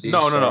 or did he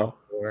No. start off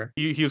poor?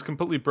 He was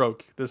completely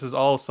broke. This is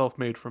all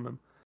self-made from him.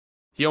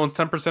 He owns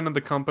 10% of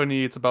the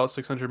company. It's about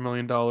 $600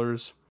 million.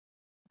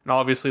 And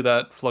obviously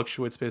that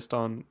fluctuates based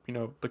on,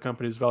 the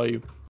company's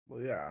value.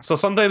 well, yeah. So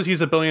sometimes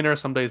he's a billionaire,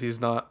 some days he's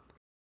not.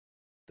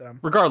 Damn.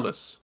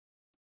 Regardless,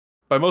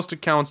 by most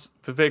accounts,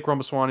 Vivek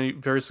Ramaswamy,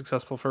 very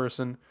successful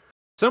person.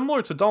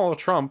 Similar to Donald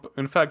Trump.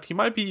 In fact, he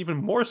might be even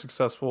more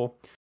successful,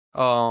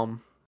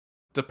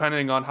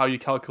 depending on how you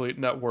calculate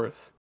net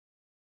worth.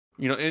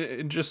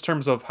 In just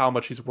terms of how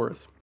much he's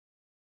worth.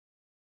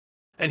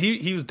 And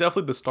he was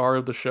definitely the star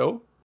of the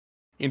show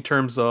in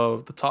terms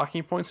of the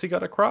talking points he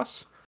got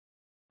across.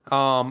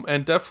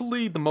 And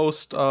definitely the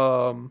most,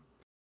 interactive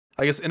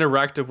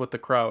with the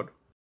crowd.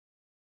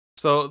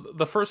 So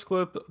the first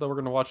clip that we're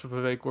going to watch of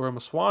Vivek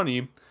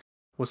Ramaswamy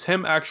was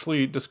him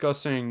actually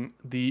discussing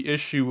the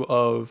issue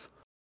of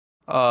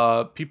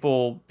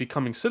people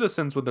becoming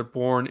citizens when they're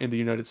born in the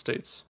United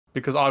States.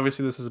 Because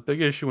obviously this is a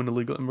big issue when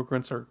illegal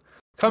immigrants are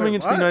coming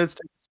into the United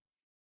States.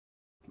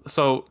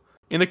 So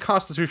in the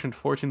Constitution,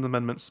 14th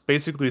Amendment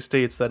basically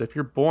states that if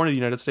you're born in the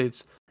United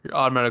States, you're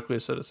automatically a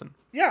citizen.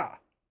 Yeah.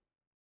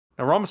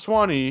 Now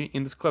Ramaswamy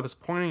in this clip is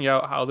pointing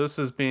out how this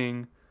is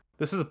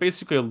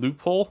basically a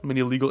loophole many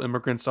illegal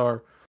immigrants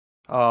are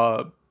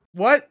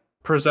What?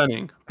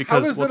 presenting. How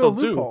Because is what that a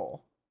they'll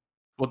loophole?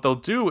 what they'll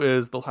do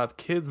is they'll have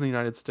kids in the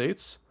United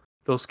States.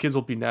 Those kids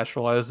will be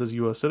naturalized as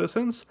U.S.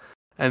 citizens,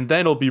 and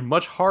then it'll be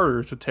much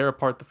harder to tear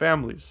apart the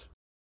families.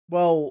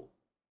 Well,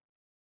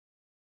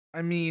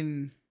 I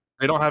mean,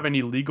 They don't have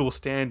any legal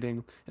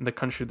standing in the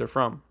country they're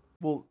from,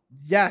 well,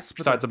 yes,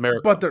 besides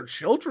America. but their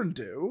children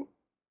do.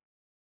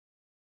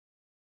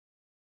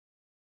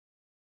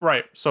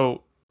 Right,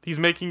 so he's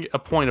making a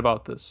point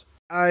about this.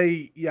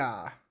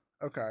 Yeah.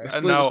 Okay. And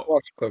Let's now- just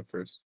watch the clip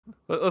first.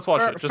 Let's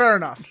watch it. Just Fair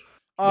enough.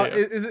 Yeah.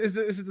 Is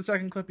it the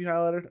second clip you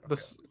highlighted?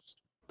 Okay.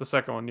 the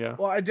second one, yeah.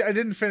 Well, I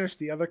didn't finish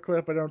the other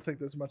clip. I don't think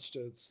there's much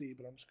to see,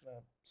 but I'm just gonna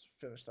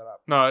finish that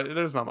up. No,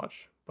 there's not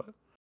much, but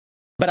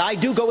But I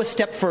do go a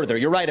step further.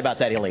 You're right about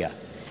that, Ilya.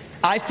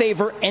 I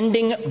favor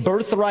ending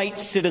birthright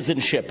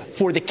citizenship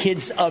for the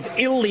kids of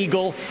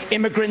illegal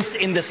immigrants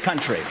in this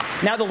country.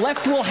 Now, the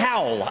left will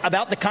howl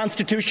about the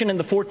Constitution and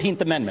the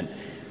 14th Amendment.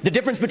 The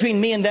difference between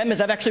me and them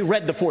is I've actually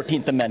read the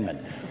 14th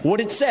Amendment.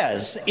 What it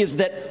says is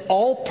that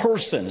all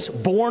persons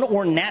born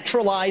or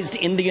naturalized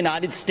in the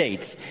United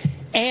States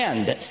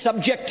and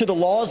subject to the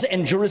laws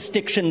and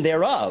jurisdiction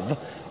thereof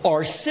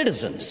are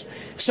citizens.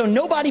 So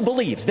nobody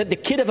believes that the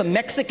kid of a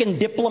Mexican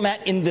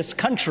diplomat in this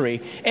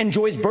country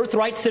enjoys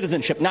birthright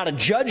citizenship. Not a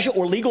judge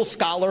or legal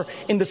scholar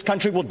in this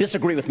country will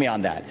disagree with me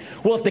on that.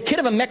 Well, if the kid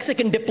of a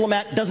Mexican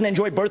diplomat doesn't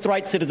enjoy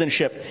birthright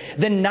citizenship,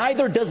 then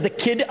neither does the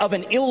kid of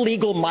an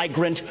illegal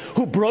migrant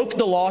who broke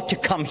the law to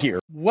come here.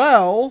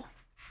 Well,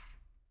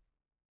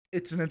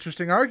 it's an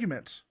interesting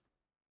argument.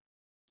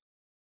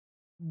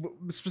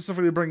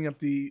 Specifically bringing up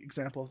the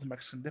example of the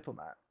Mexican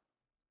diplomat.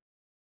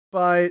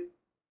 But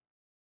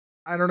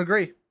I don't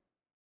agree.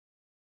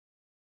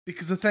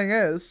 Because the thing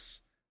is,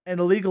 an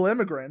illegal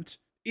immigrant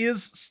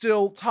is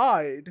still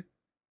tied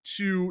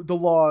to the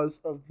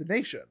laws of the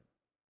nation.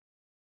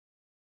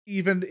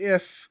 Even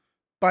if,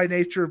 by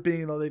nature of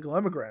being an illegal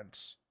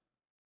immigrant,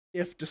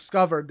 if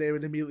discovered, they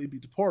would immediately be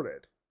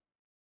deported.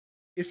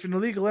 If an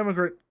illegal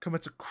immigrant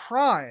commits a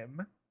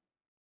crime,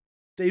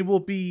 they will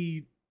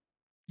be,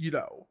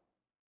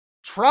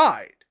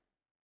 tried.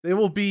 They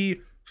will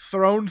be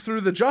thrown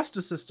through the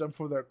justice system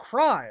for their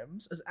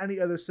crimes as any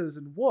other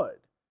citizen would.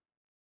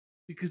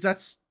 Because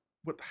that's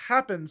what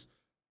happens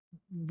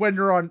when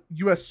you're on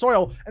U.S.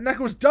 soil. And that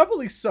goes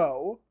doubly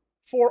so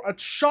for a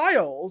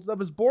child that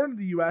was born in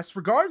the U.S.,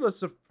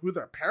 regardless of who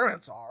their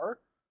parents are.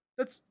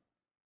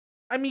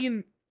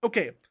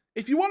 Okay,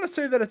 if you want to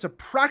say that it's a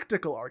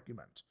practical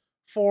argument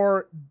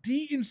for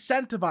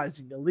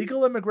de-incentivizing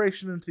illegal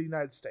immigration into the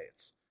United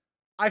States,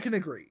 I can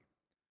agree.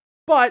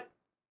 But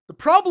the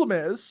problem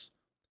is,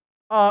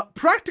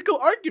 practical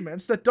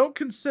arguments that don't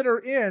consider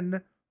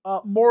in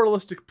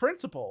moralistic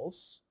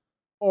principles,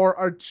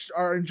 or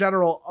are in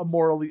general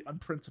morally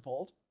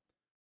unprincipled,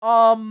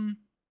 are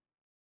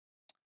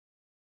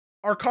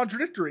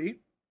contradictory,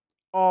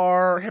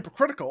 are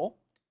hypocritical,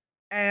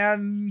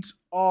 and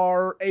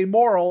are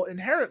amoral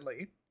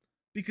inherently,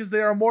 because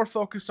they are more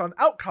focused on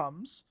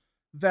outcomes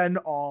than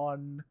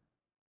on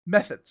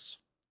methods.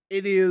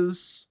 It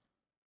is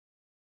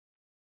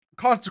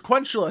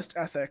consequentialist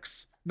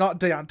ethics, not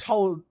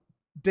deontological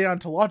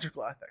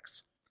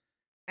ethics.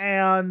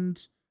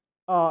 And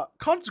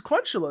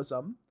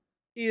consequentialism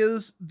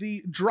is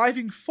the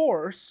driving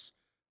force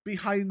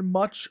behind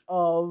much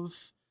of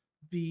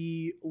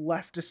the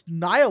leftist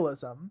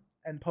nihilism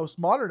and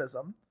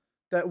postmodernism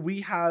that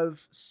we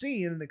have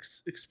seen and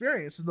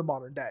experienced in the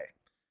modern day.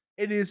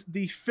 It is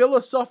the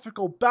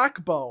philosophical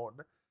backbone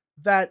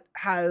that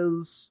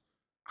has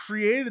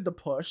created the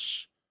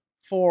push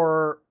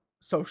for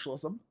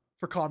socialism,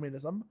 for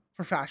communism,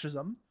 for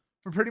fascism,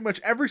 for pretty much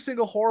every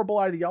single horrible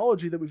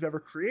ideology that we've ever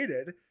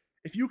created.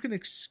 If you can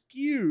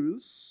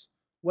excuse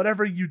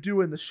whatever you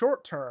do in the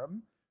short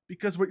term,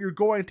 because what you're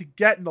going to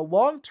get in the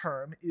long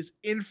term is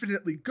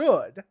infinitely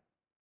good,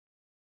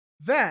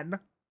 then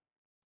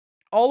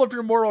all of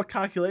your moral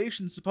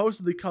calculations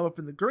supposedly come up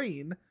in the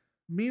green.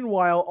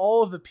 Meanwhile,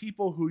 all of the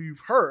people who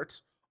you've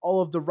hurt,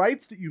 all of the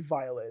rights that you've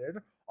violated,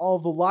 all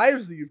of the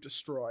lives that you've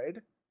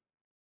destroyed,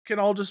 can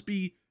all just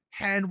be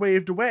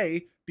hand-waved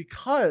away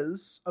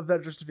because of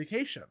that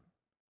justification.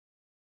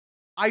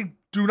 I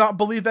do not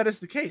believe that is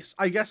the case.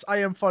 I guess I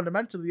am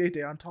fundamentally a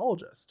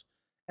deontologist.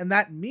 And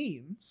that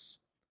means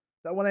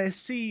that when I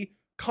see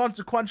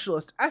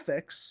consequentialist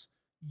ethics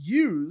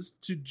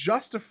used to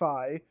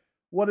justify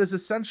what is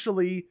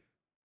essentially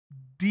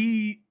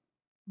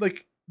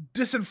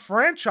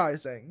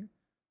disenfranchising,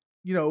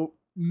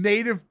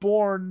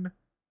 native-born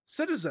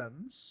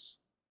citizens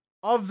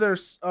of their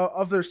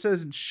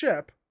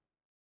citizenship,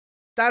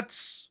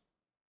 that's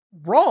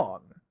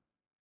wrong.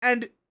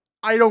 And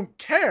I don't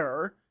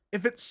care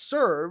if it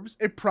serves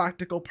a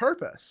practical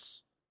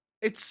purpose.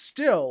 It's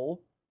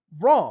still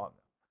wrong.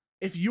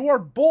 If you are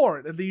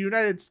born in the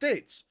United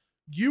States,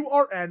 you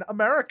are an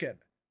American.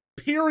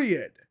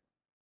 Period.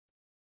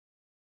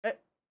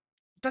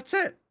 That's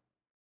it.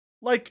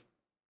 Like,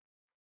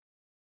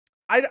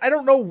 I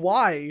don't know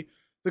why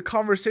the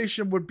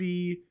conversation would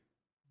be,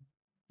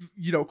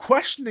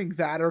 questioning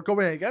that or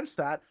going against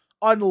that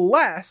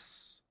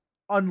unless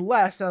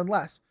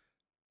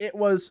it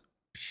was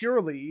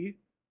purely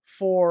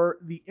for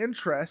the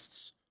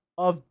interests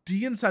of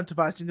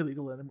de-incentivizing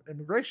illegal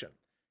immigration.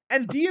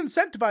 And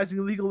de-incentivizing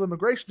illegal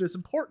immigration is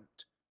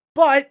important,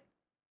 but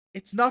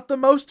it's not the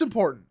most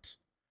important.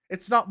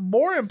 It's not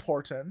more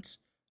important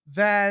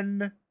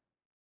than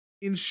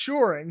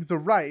ensuring the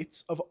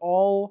rights of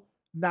all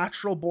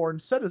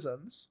natural-born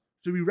citizens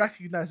to be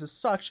recognized as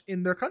such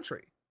in their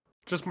country.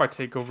 Just my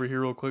take over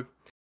here real quick.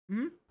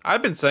 Mm-hmm.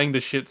 I've been saying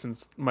this shit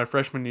since my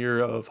freshman year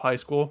of high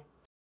school.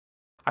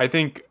 I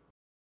think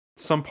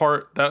that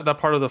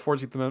part of the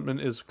 14th Amendment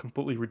is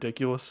completely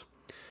ridiculous.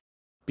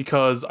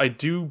 Because I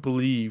do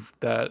believe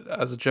that,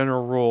 as a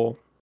general rule,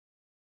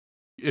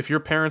 if your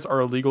parents are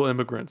illegal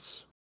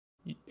immigrants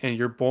and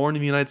you're born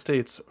in the United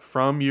States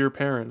from your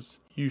parents,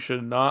 you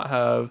should not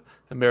have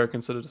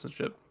American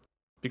citizenship.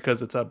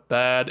 Because it's a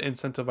bad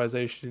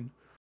incentivization,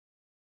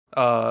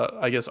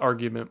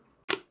 argument.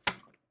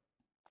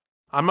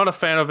 I'm not a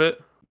fan of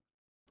it.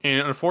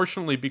 And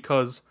unfortunately,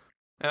 because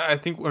I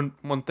think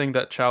one thing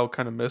that Chow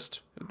kind of missed,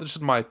 this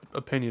is my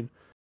opinion,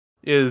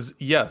 is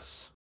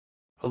yes,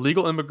 being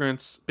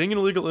an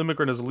illegal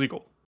immigrant is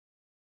illegal.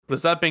 But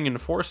is that being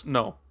enforced?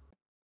 No.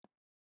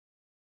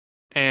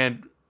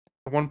 And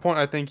one point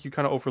I think you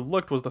kind of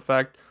overlooked was the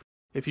fact,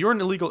 if you're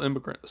an illegal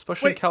immigrant,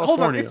 especially in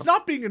California... Hold on, it's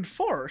not being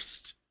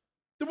enforced.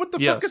 Then what the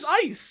fuck is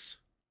ICE?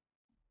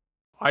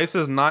 ICE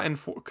is not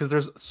enforced, because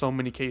there's so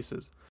many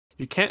cases.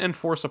 You can't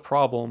enforce a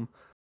problem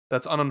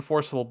that's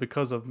unenforceable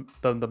because of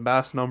the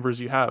mass numbers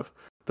you have.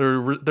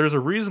 There's a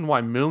reason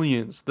why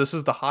millions, this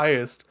is the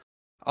highest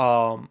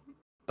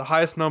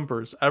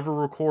numbers ever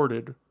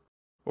recorded,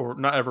 or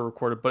not ever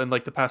recorded, but in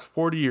like the past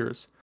 40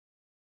 years,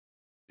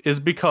 is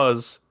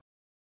because,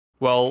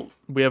 well,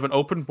 we have an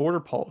open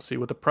border policy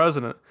with the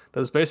president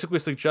that is basically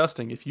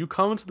suggesting if you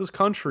come into this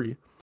country,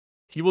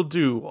 he will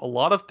do a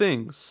lot of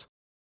things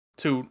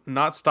to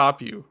not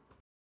stop you.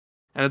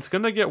 And it's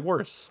going to get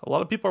worse. A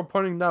lot of people are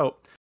pointing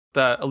out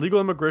that illegal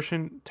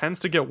immigration tends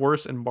to get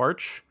worse in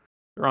March,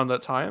 around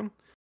that time.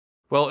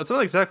 Well, it's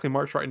not exactly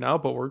March right now,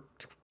 but we're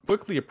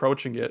quickly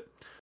approaching it.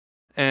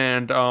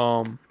 And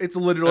it's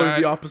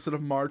literally the opposite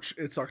of March.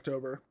 It's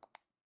October.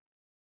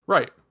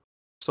 Right.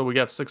 So we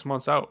have 6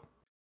 months out.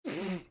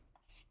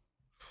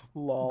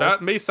 Lol.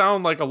 That may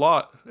sound like a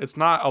lot. It's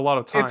not a lot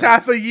of time. It's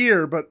half a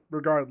year, but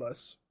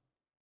regardless.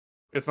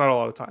 It's not a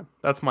lot of time.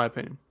 That's my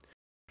opinion.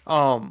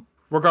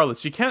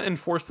 Regardless, you can't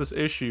enforce this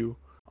issue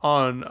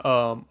on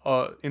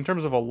in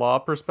terms of a law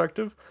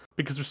perspective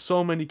because there's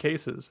so many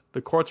cases.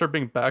 The courts are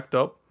being backed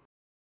up.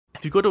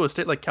 If you go to a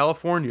state like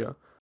California,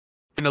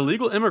 an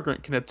illegal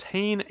immigrant can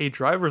obtain a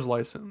driver's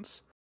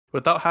license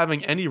without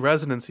having any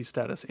residency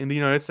status in the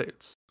United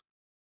States.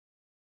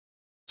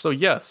 So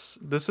yes,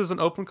 this is an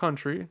open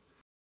country.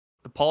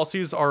 The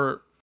policies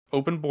are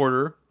open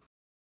border,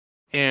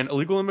 and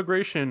illegal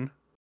immigration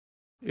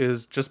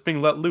is just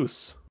being let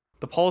loose.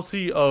 The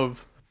policy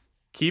of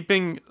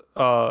keeping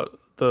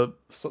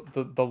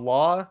the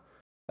law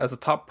as a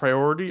top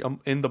priority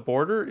in the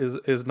border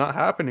is not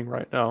happening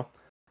right now,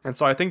 and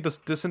so I think this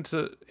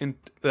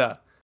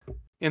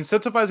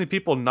incentivizing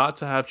people not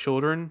to have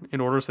children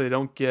in order so they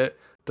don't get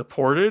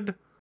deported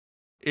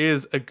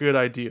is a good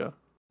idea.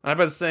 And I've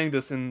been saying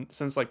this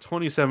since like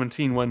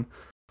 2017 when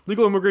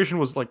legal immigration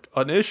was like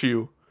an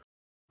issue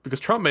because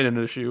Trump made it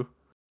an issue,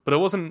 but it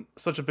wasn't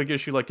such a big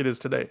issue like it is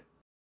today.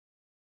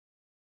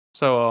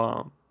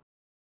 So,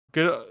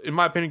 good in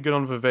my opinion, good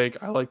on Vivek.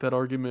 I like that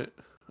argument.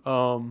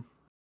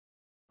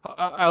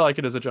 I like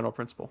it as a general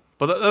principle,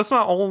 but that's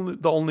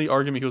not the only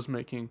argument he was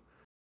making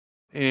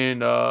in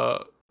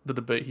the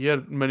debate. He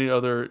had many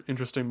other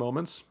interesting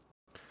moments,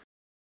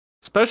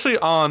 especially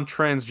on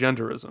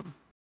transgenderism.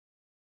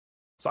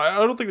 So I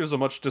don't think there's a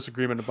much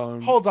disagreement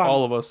about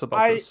all of us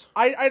about this.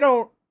 I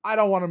don't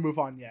want to move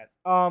on yet.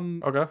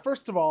 Okay.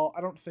 First of all,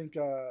 I don't think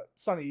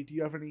Sonny, do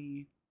you have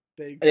any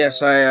big?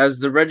 Yes, as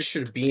the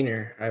registered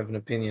beaner, I have an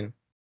opinion.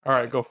 All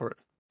right, go for it.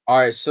 All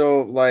right,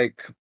 so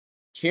like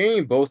hearing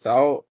you both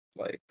out,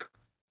 like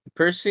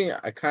personally,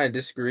 I kind of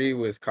disagree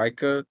with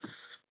Kaika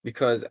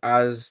because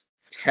as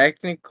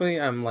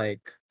technically, I'm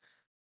like,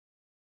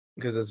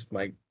 because it's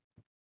my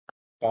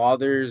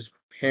father's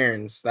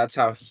parents. That's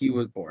how he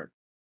was born.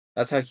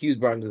 That's how he was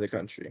brought into the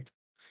country.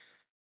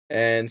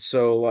 And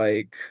so,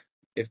 like,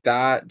 if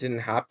that didn't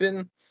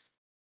happen,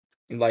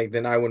 like,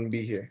 then I wouldn't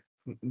be here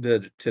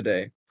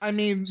today. I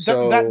mean,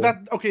 So-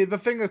 okay. The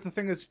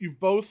thing is, you've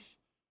both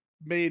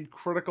made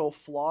critical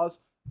flaws.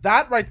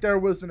 That right there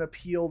was an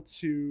appeal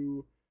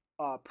to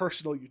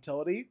personal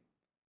utility,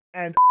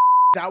 and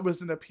that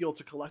was an appeal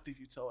to collective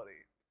utility.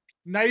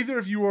 Neither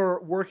of you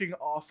are working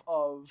off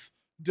of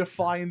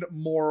defined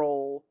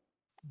moral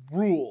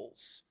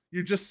rules.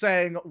 You're just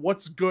saying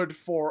what's good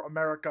for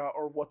America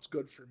or what's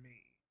good for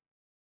me.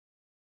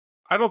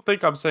 I don't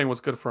think I'm saying what's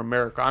good for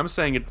America. I'm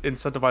saying it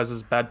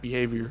incentivizes bad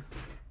behavior.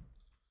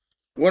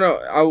 What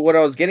I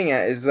was getting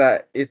at is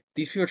that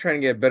these people are trying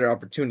to get a better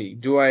opportunity.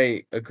 Do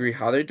I agree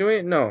how they're doing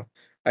it? No.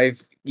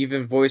 I've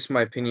even voiced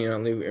my opinion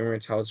on legal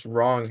immigrants, how it's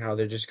wrong, how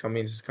they're just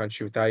coming into this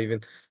country without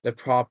even the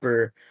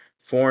proper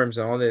forms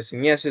and all this.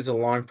 And yes, it's a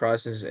long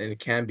process and it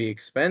can be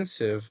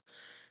expensive.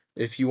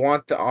 If you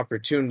want the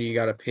opportunity, you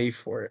got to pay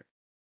for it.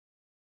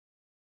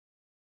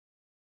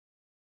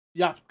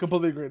 Yeah,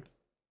 completely agreed.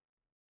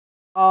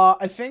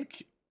 I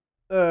think,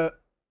 Kaka,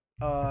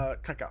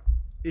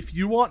 if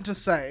you want to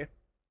say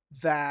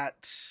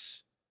that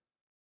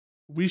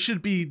we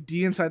should be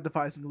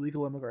de-incentivizing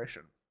illegal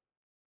immigration,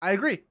 I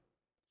agree.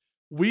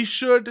 We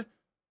should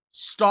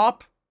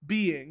stop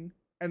being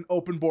an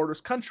open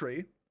borders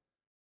country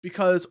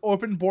because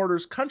open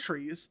borders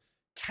countries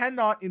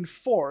cannot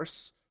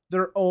enforce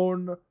their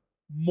own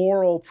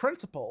moral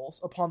principles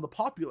upon the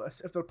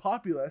populace if their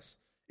populace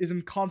is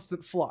in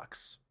constant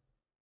flux.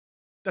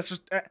 That's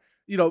just,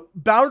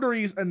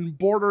 boundaries and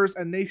borders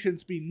and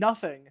nations mean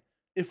nothing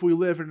if we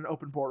live in an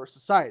open border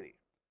society.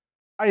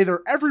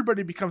 Either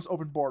everybody becomes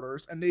open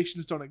borders and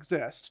nations don't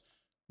exist,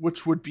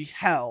 which would be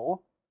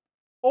hell,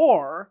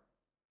 or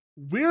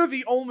we're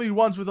the only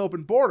ones with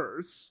open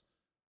borders,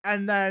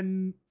 and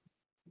then,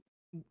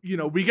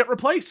 we get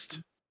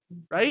replaced,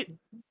 right?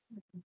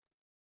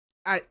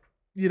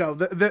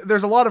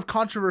 There's a lot of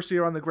controversy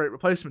around the Great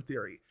Replacement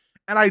theory,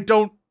 and I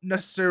don't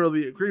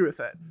necessarily agree with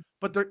it,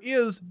 but there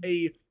is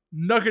a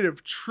nugget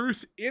of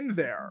truth in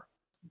there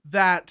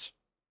that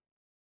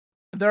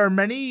there are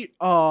many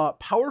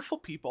powerful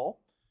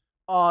people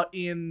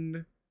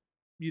in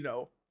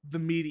the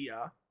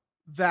media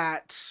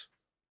that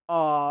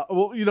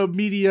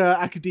media,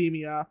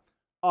 academia,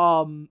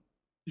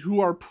 who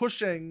are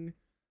pushing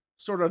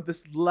sort of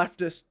this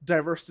leftist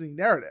diversity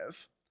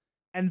narrative,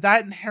 and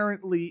that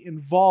inherently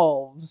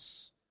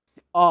involves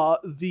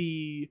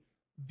the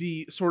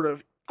sort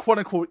of quote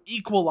unquote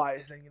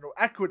equalizing,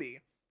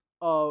 equity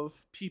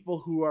of people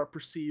who are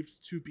perceived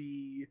to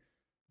be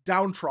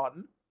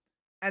downtrodden,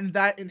 and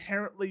that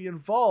inherently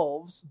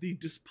involves the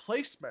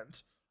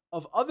displacement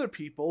of other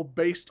people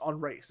based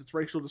on race. It's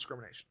racial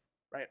discrimination,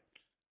 right?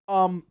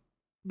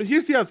 But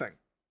here's the other thing.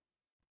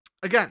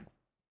 Again,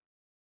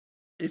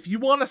 if you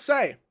want to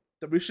say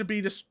that we should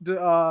be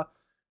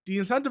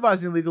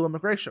de-incentivizing illegal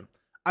immigration,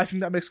 I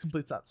think that makes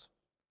complete sense.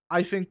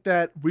 I think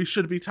that we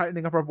should be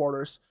tightening up our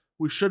borders.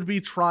 We should be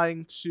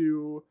trying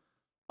to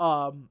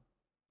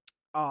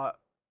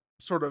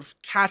sort of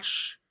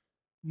catch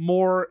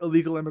more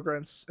illegal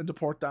immigrants and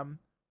deport them.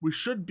 We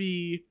should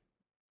be,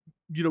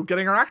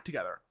 getting our act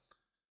together.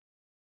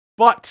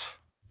 But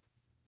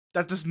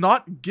that does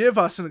not give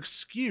us an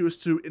excuse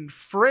to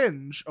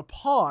infringe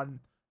upon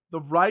the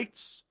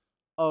rights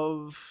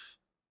of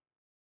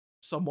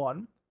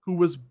someone who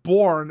was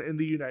born in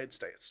the United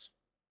States.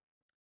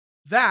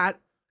 That,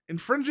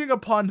 infringing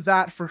upon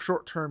that for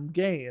short-term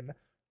gain,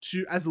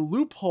 as a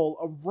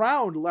loophole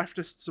around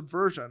leftist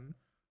subversion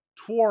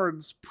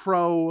towards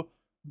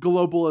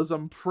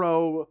pro-globalism,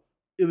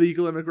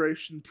 pro-illegal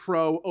immigration,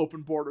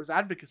 pro-open borders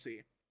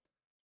advocacy,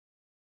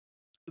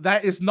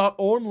 that is not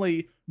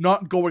only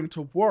not going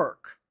to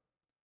work,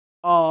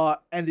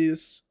 and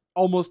is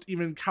almost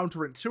even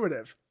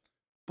counterintuitive,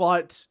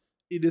 but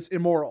it is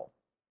immoral.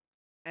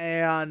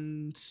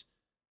 And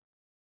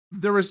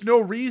there is no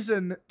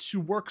reason to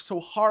work so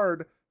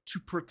hard to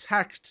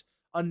protect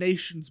a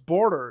nation's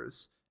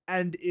borders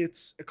and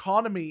its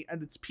economy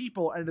and its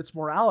people and its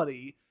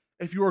morality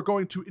if you are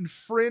going to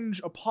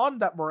infringe upon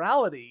that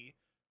morality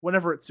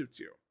whenever it suits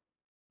you.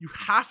 You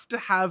have to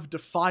have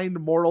defined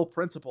moral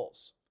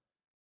principles.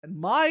 And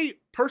my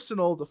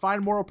personal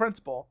defined moral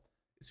principle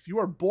is if you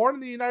are born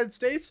in the United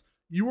States,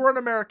 you are an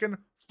American,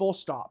 full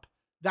stop.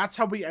 That's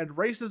how we end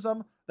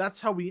racism.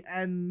 That's how we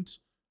end,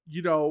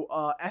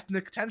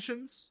 ethnic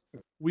tensions.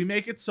 We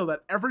make it so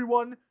that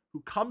everyone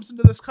who comes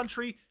into this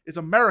country is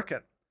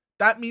American.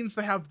 That means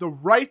they have the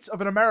rights of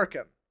an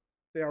American.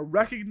 They are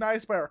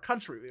recognized by our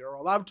country. They are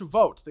allowed to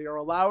vote. They are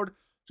allowed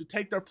to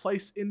take their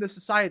place in the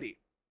society.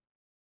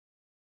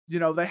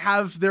 They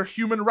have their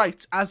human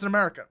rights as an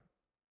American.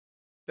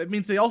 That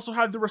means they also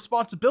have the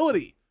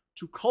responsibility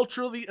to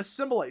culturally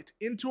assimilate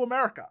into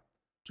America,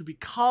 to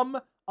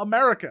become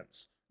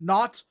Americans,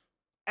 not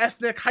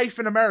ethnic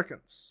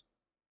Americans,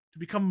 to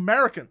become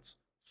Americans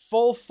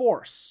full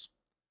force,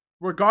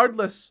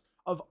 regardless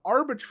of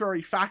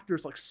arbitrary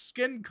factors like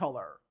skin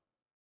color.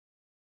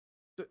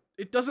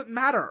 It doesn't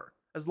matter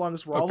as long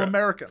as we're all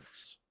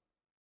Americans.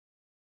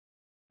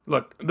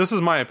 Look, this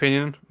is my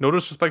opinion. No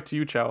disrespect to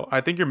you, Chow.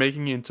 I think you're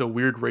making it into a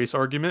weird race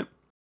argument.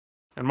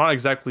 I'm not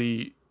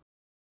exactly...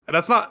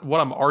 That's not what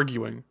I'm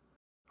arguing.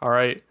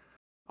 Alright?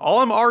 All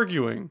I'm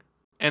arguing,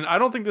 and I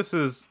don't think this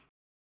is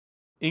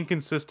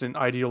inconsistent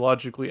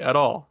ideologically at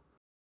all.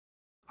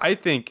 I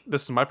think,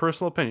 this is my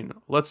personal opinion,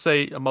 let's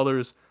say a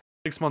mother's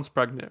 6 months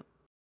pregnant.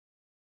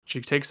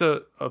 She takes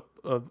a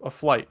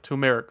flight to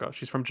America.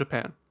 She's from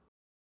Japan.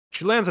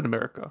 She lands in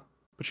America,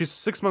 but she's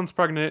 6 months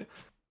pregnant,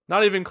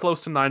 not even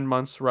close to 9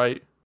 months,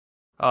 right?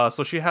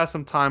 So she has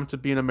some time to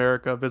be in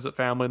America, visit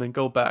family, and then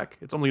go back.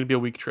 It's only going to be a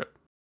week trip.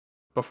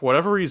 But for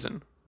whatever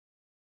reason,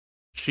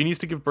 she needs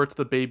to give birth to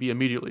the baby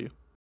immediately.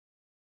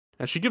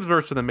 And she gives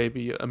birth to the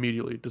baby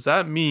immediately. Does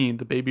that mean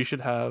the baby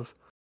should have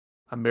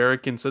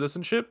American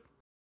citizenship?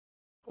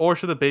 Or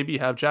should the baby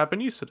have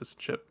Japanese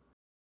citizenship?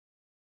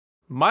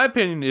 My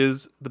opinion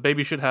is the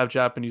baby should have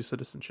Japanese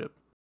citizenship.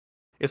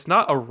 It's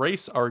not a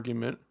race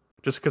argument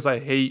just because I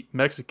hate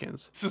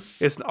Mexicans.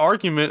 It's an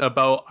argument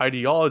about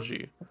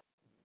ideology.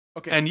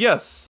 Okay. And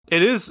yes,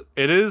 it is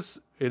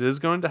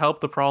going to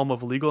help the problem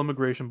of illegal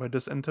immigration by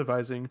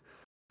disincentivizing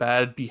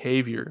bad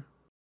behavior.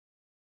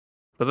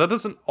 But that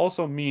doesn't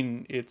also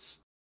mean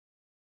it's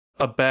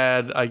a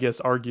bad, I guess,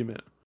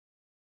 argument.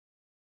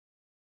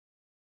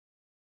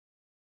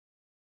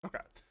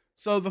 Okay.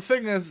 So the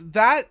thing is,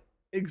 that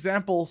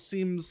example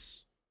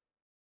seems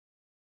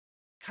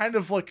kind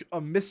of like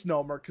a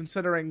misnomer,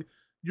 considering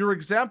your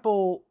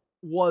example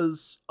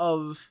was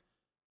of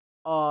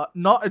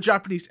not a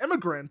Japanese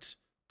immigrant,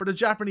 but a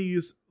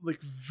Japanese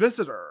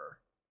visitor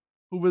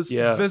who was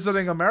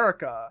visiting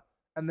America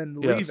and then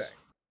leaving.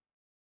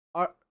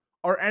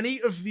 Are any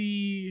of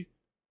the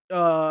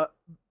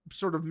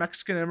sort of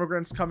Mexican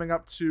immigrants coming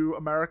up to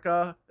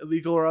America,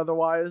 illegal or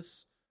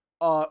otherwise,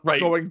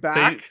 going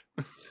back?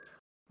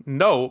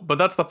 No, but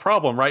that's the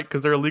problem, right?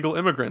 Because they're illegal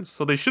immigrants,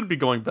 so they should be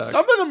going back.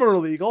 Some of them are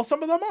illegal,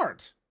 some of them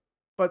aren't.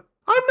 But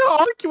I'm not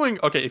arguing.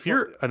 Okay, if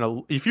you're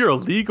a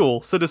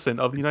legal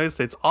citizen of the United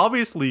States,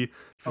 obviously,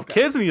 if you have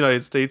kids in the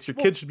United States, your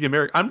kids should be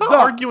American. I'm not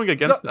arguing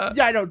against that.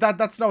 Yeah, I know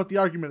that's not what the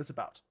argument is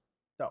about.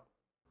 No.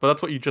 But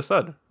that's what you just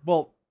said.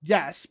 Well,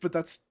 yes, but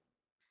that's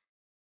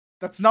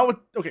not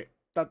what. Okay,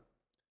 that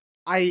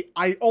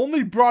I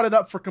only brought it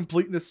up for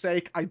completeness'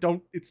 sake.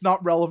 It's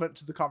not relevant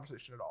to the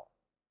conversation at all.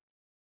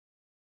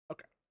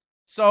 Okay,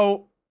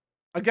 so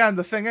again,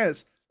 the thing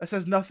is, this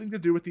has nothing to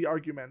do with the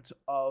argument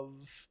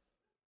of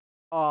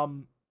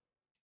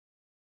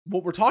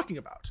what we're talking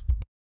about.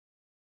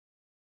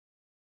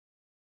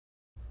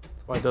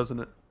 Why doesn't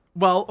it?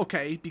 Well,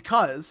 okay,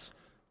 because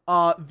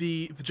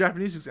the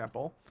Japanese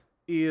example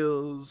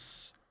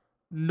is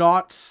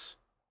not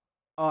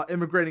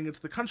immigrating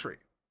into the country.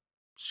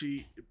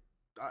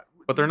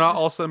 But they're not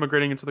also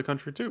immigrating into the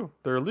country too.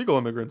 They're illegal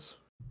immigrants.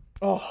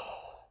 Oh,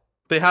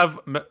 they have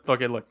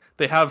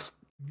they have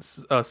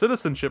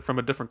citizenship from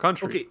a different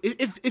country. Okay,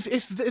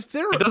 if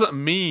they're... It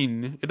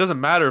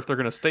doesn't matter if they're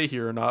going to stay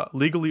here or not,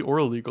 legally or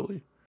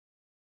illegally.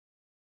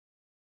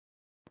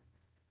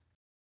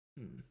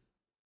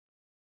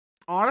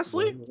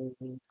 Honestly,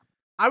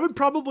 I would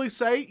probably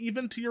say,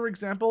 even to your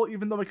example,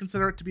 even though I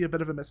consider it to be a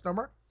bit of a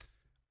misnomer,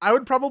 I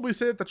would probably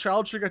say that the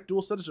child should get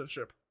dual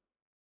citizenship.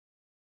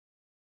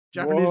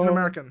 Japanese and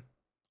American.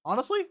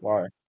 Honestly?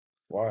 Why?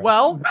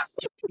 Well,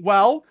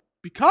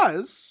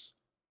 because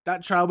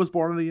that child was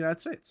born in the United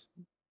States.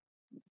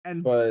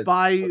 And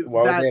why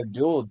would they have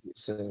dual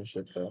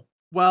citizenship though?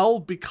 Well,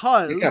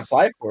 because you can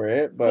apply for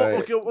it,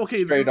 but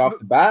okay, straight off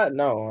the bat,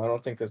 no, I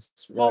don't think that's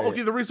right. Well,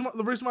 okay, the reason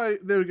why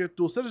they would get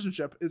dual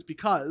citizenship is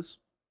because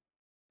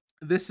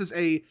this is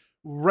a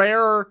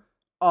rare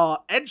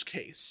edge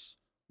case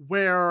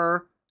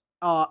where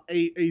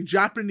a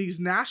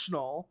Japanese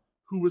national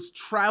who was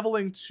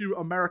traveling to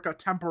America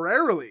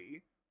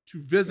temporarily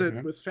to visit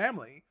Mhm. with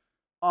family,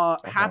 Uh-huh.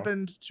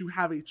 happened to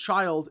have a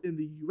child in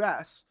the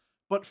U.S.,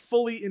 but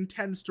fully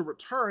intends to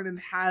return and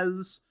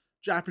has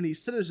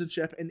Japanese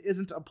citizenship and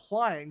isn't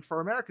applying for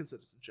American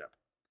citizenship.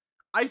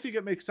 I think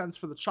it makes sense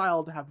for the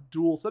child to have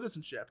dual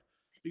citizenship,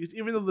 because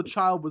even though the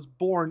child was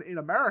born in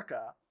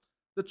America,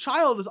 the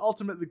child is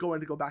ultimately going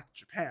to go back to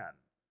Japan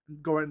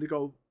and going to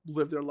go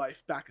live their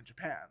life back in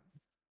Japan.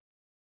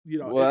 You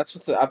know, Well, that's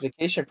what the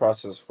application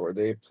process is for.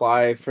 They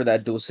apply for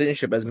that dual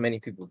citizenship, as many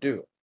people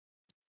do,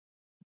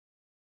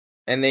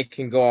 and they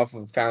can go off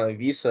of family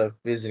visa,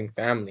 visiting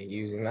family,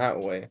 using that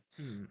way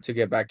to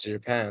get back to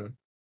Japan.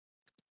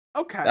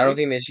 okay. I don't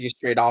think they should get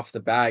straight off the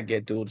bat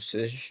get dual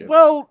citizenship.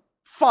 Well,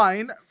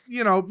 fine.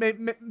 You know,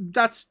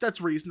 that's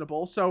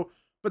reasonable. So,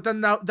 but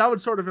then that would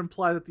sort of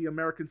imply that the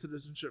American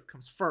citizenship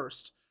comes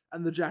first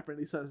and the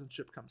Japanese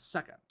citizenship comes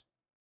second.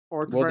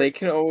 Or Well, they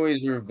can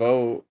always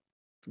revoke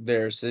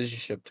their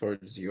citizenship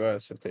towards the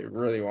U.S. if they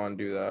really want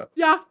to do that.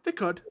 Yeah, they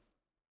could.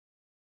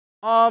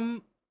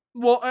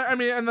 Well, I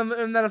mean, and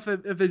then if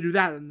they do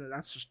that, then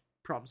that's just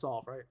problem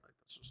solved, right?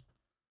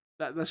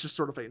 Like that's just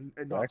sort of a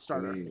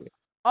non-starter. Exactly.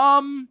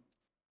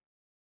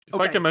 If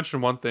I can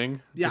mention one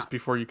thing, Yeah. just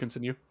before you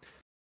continue.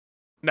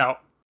 Now,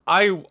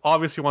 I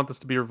obviously want this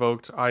to be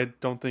revoked. I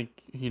don't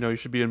think, you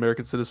should be an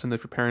American citizen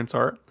if your parents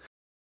are.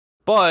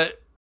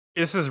 But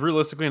this is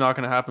realistically not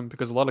going to happen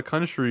because a lot of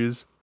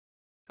countries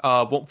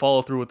won't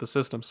follow through with the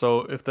system.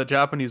 So if the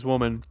Japanese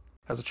woman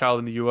has a child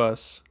in the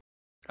U.S.,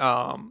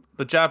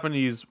 the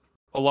Japanese,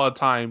 a lot of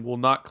time, will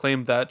not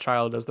claim that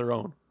child as their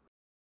own.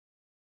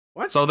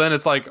 What? So then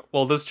it's like,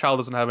 well, this child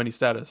doesn't have any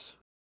status.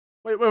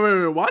 Wait,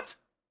 what?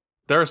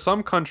 There are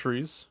some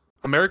countries,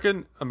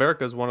 America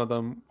is one of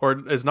them,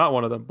 or is not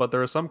one of them, but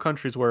there are some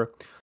countries where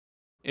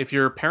if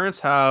your parents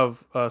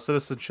have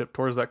citizenship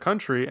towards that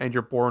country and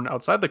you're born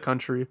outside the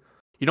country,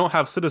 you don't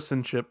have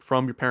citizenship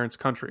from your parents'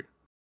 country.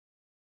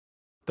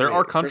 There Wait,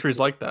 are countries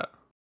like that.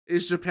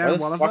 Is Why Japan the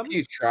one of fuck them? are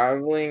you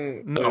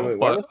traveling? No, wait,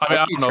 why but the fuck I are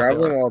don't you know if they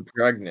traveling are. while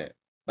pregnant?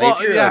 Well,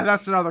 if you're yeah,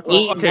 that's another 8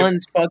 question. Okay.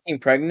 months fucking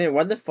pregnant,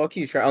 why the fuck are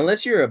you traveling?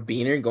 Unless you're a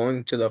beaner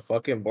going to the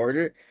fucking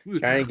border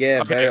trying to get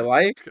a Okay. better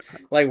life.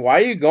 Like, why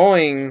are you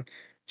going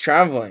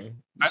traveling?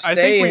 I Stay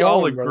think we all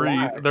home, agree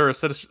relax. there are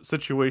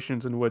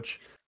situations in which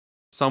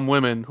some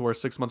women who are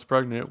 6 months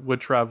pregnant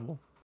would travel.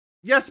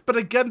 Yes, but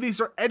again,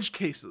 these are edge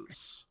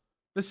cases.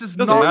 This is It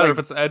doesn't not matter like, if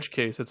it's an edge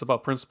case; it's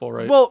about principle,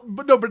 right? well,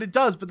 but it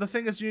does. But the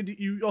thing is,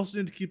 you also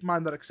need to keep in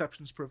mind that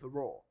exceptions prove the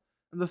rule.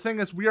 And the thing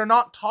is, we are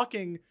not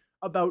talking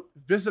about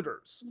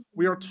visitors.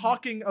 We are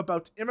talking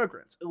about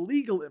immigrants,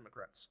 illegal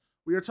immigrants.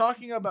 We are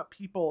talking about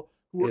people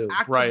who are Ew.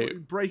 actively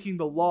Right. breaking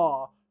the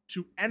law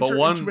to enter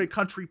one- into a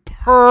country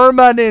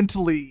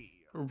permanently.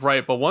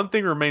 Right, but one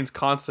thing remains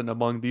constant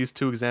among these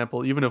two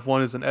examples, even if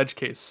one is an edge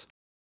case.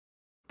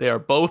 They are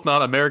both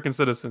not American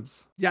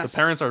citizens. Yes. The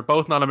parents are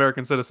both not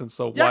American citizens,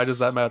 so why Yes. does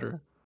that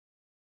matter?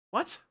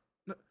 What?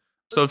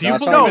 So if you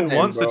That's believe what in I'm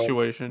one saying, bro.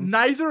 situation,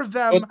 Neither of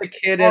them Put the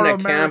kid in are a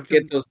camp, American.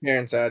 get those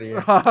parents out of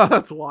here.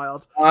 That's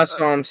wild. That's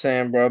what I'm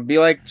saying, bro. Be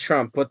like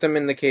Trump. Put them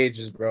in the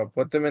cages, bro.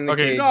 Put them in the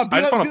okay, cages. No, be I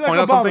just like- want be to like point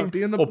out Obama. something.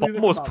 Be like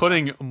Obama was Obama.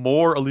 putting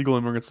more illegal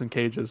immigrants in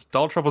cages.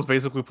 Donald Trump was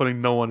basically putting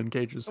no one in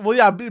cages. Well,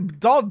 yeah,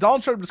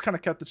 Donald Trump just kind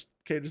of kept the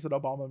cages that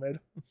Obama made.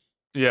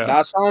 Yeah.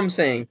 That's what I'm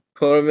saying.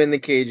 Put them in the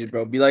cages,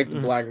 bro. Be like the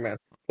Mm. black man.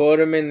 Put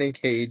them in the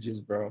cages,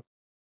 bro.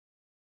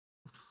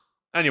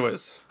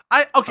 Anyways,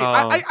 I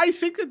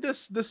think that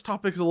this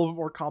topic is a little bit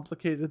more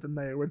complicated than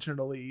they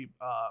originally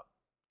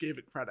gave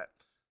it credit.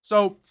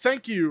 So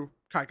thank you,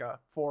 Kaika,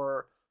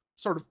 for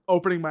sort of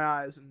opening my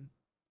eyes and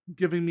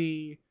giving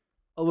me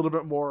a little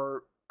bit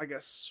more, I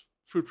guess,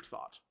 food for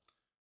thought.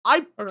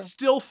 I Okay.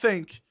 still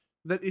think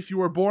that if you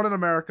were born in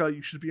America,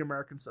 you should be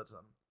American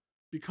citizen.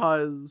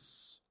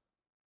 Because,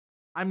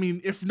 I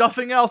mean, if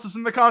nothing else is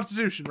in the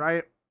Constitution,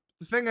 right?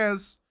 The thing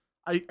is,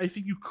 I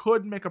think you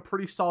could make a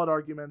pretty solid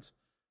argument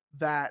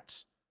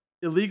that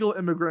illegal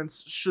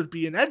immigrants should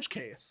be an edge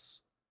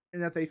case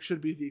and that they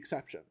should be the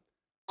exception.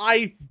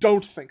 I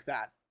don't think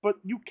that, but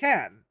you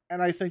can,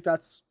 and I think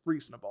that's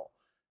reasonable.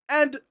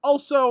 And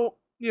also,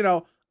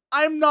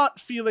 I'm not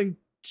feeling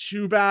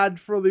too bad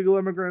for illegal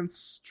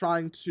immigrants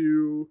trying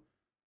to,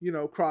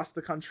 cross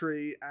the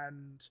country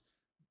and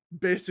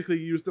basically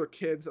use their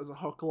kids as a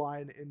hook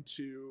line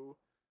into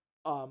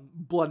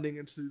blending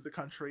into the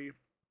country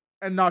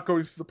and not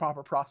going through the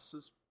proper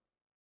processes.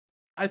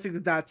 I think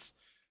that that's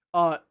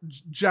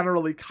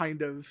generally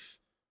kind of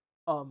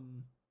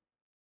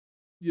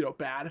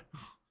bad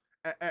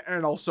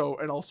and also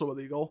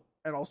illegal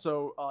and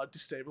also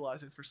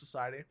destabilizing for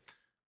society.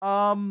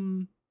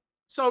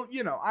 So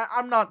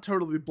I'm not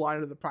totally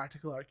blind to the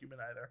practical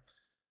argument either.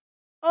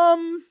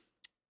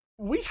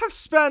 We have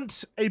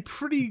spent a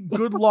pretty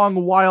good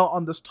long while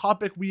on this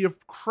topic. We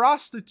have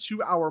crossed the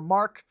 2-hour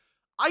mark.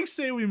 I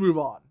say we move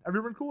on.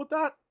 Everyone cool with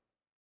that?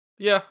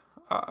 yeah,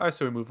 I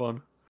say we move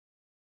on.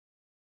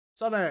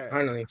 Sunday.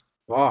 Finally.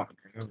 Fuck.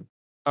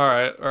 All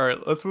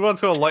right. Let's move on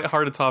to a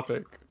lighthearted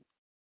topic.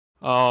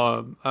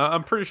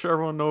 I'm pretty sure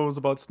everyone knows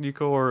about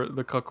Sneeko or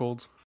the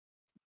cuckold,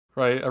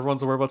 right?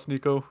 Everyone's aware about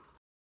Sneeko.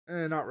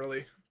 Not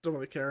really. don't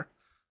really care.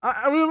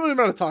 We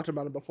might have talked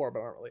about him before, but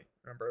I don't really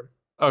remember him.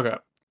 Okay.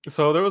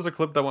 So there was a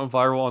clip that went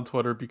viral on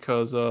Twitter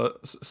because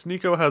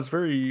Sneeko has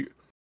very,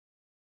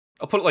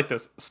 I'll put it like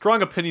this,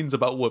 strong opinions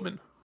about women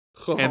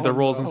and their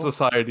roles in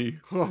society.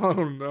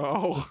 Oh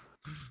no.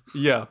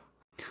 Yeah.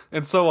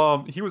 And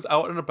so he was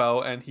out and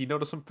about and he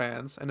noticed some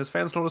fans and his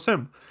fans noticed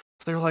him.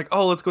 So they were like,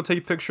 "Oh, let's go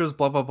take pictures,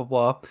 blah blah blah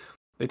blah."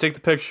 They take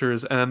the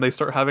pictures and then they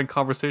start having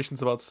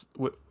conversations about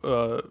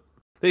Sneeko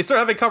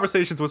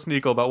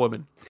about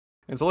women.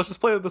 And so let's just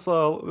play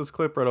this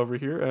clip right over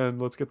here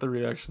and let's get the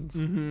reactions.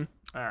 Mm-hmm.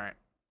 All right.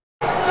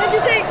 Andrew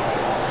Tate.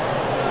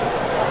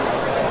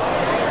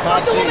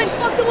 Fuck the woman.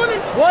 Fuck the woman.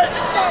 What?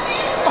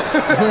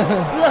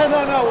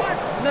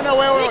 No,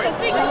 wait.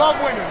 Sneeko. We love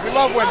women. We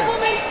love women.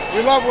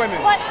 We love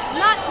women. But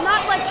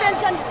not like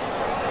transgenders.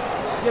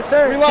 Yes,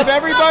 sir. We love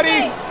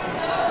everybody.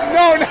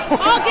 No.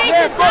 All gays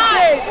should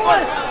die.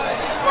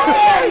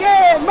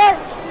 Yeah, merch.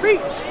 Preach.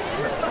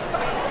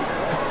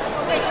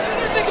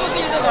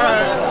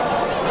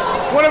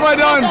 What have I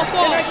done?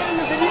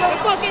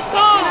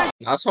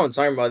 That's what I'm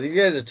talking about. These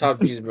guys are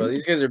top G's, bro.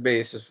 These guys are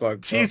base as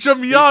fuck. Bro. Teach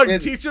them young.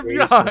 Teach them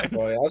young. That's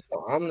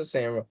what I'm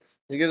saying, bro.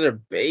 These guys are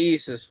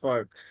base as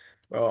fuck,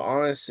 bro.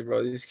 Honestly,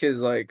 bro. These kids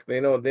like they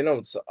know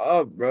what's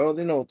up, bro.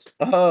 They know what's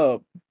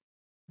up.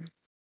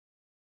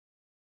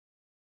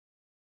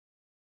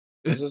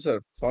 I just said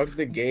fuck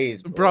the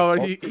gays,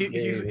 bro.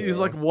 He's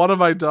like, what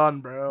have I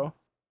done, bro?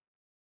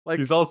 Like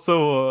he's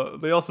also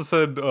they also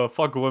said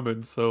fuck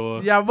women, so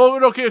yeah,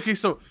 well okay,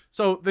 so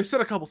they said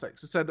a couple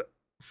things. They said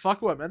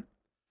fuck women.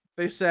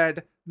 They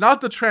said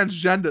not the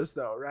transgenders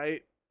though,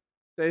 right?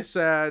 They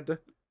said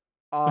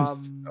I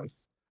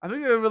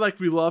think they were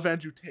like, we love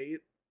Andrew Tate.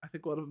 I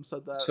think one of them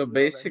said that. So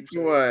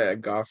basically what I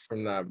got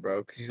from that,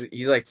 bro, because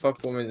he's like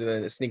fuck women and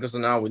then Sneeko goes,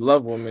 now we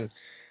love women.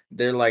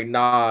 They're like,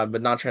 nah,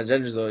 but not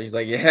transgenders though. He's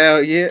like, yeah,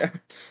 hell yeah.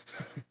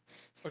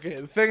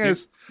 Okay, the thing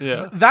is,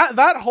 yeah,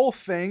 that whole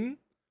thing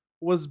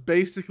was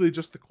basically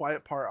just the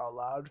quiet part out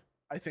loud.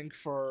 I think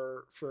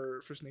for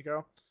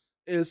Sneeko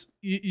is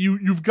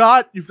you've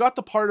got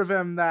the part of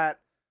him that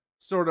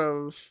sort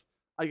of,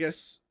 I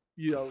guess,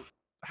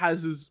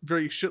 has his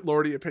very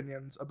shitlordy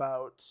opinions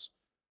about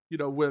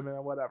women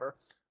and whatever,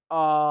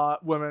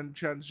 women,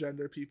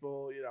 transgender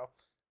people,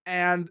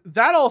 and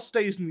that all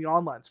stays in the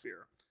online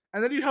sphere.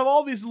 And then you have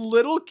all these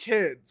little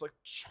kids, like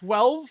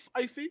 12,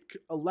 I think,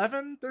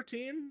 11,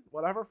 13,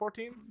 whatever,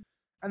 14.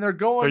 And they're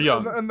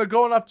young. And they're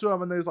going up to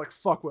him and they're like,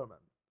 fuck women.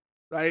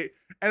 Right?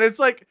 And it's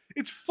like,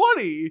 it's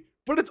funny,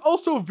 but it's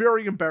also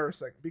very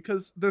embarrassing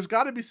because there's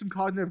got to be some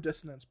cognitive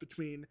dissonance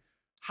between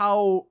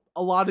how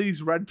a lot of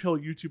these red pill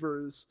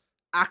YouTubers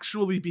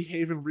actually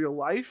behave in real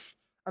life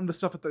and the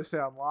stuff that they say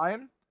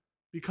online.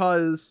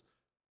 Because,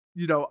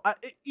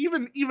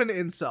 even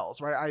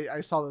incels, right?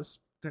 I saw this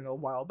thing a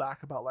while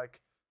back about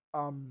like,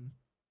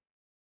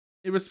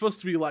 it was supposed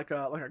to be like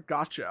a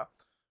gotcha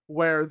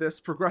where this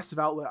progressive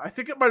outlet, I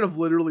think it might have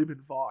literally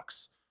been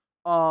Vox,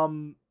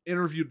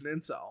 interviewed an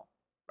incel,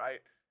 right?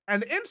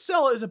 And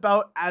incel is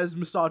about as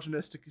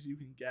misogynistic as you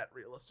can get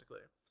realistically.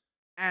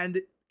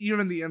 And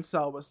even the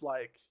incel was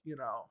like, he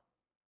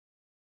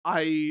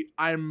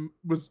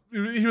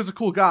was a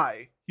cool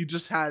guy. He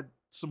just had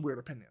some weird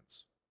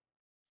opinions.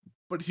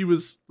 But he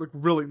was like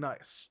really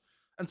nice.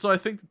 And so I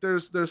think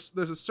there's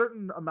a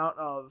certain amount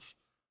of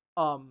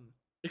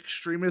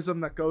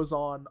extremism that goes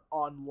on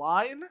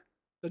online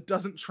that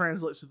doesn't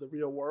translate to the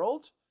real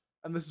world,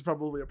 and this is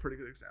probably a pretty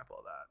good example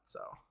of that. So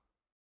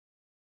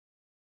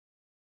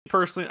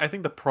personally, I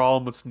think the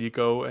problem with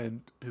Sneeko and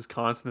his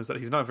content is that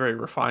he's not very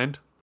refined.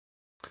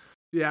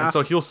 Yeah, and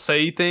so he'll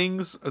say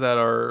things that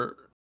are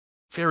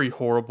very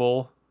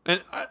horrible,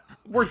 and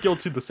we're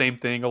guilty of the same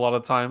thing a lot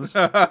of times.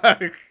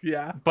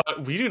 Yeah,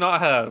 but we do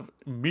not have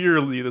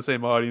merely the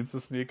same audience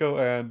as Sneeko,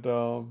 and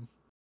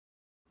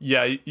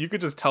yeah, you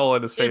could just tell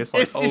in his face,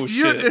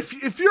 shit.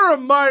 If you're a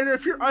minor,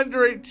 if you're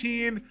under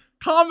 18,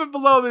 comment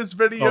below this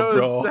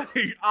video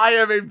saying I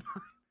am a.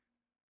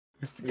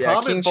 Yeah,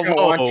 comment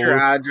below. I want your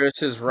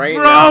addresses right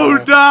now.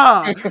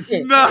 No.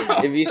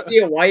 If you see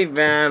a white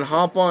van,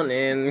 hop on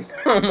in.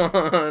 Come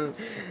on.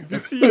 If you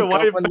see a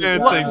white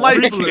van saying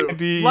light blue,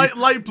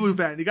 light blue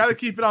van, you gotta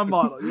keep it on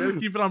model. You gotta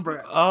keep it on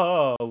brand.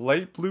 Oh,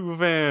 light blue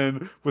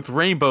van with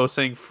rainbow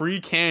saying free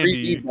candy.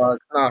 Free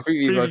V-Bucks. Nah,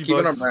 free V-Bucks. Keep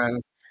it on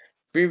brand.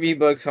 Free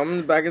V-Bucks, come in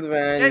the back of the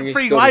van. And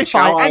free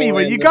Wi-Fi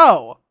anywhere you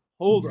go.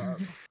 Hold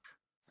on.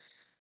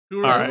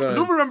 Who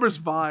remembers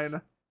Vine?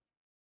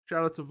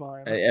 Shout out to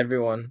Vine. Hey,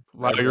 everyone.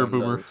 Wow, you're a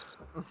boomer.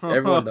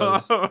 Everyone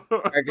does. I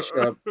can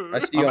shut up.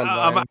 I see you on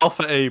Vine. I'm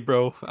Alpha A,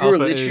 bro. You were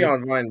literally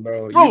on Vine,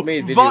 bro. You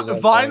made videos on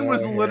Vine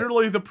was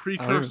literally the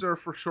precursor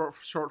for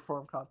short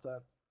form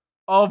content.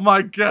 Oh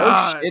my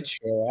god. Oh shit,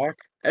 Sherlock.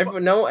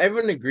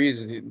 Everyone agrees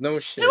with you. No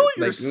shit.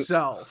 Kill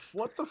yourself.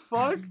 What the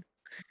fuck?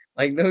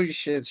 Like, no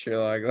shit,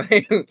 Sherlock.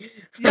 Like,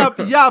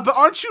 yeah, but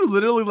aren't you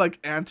literally like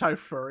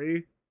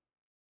anti-furry?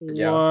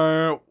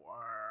 Yeah.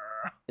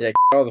 Yeah,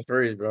 all the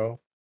furries,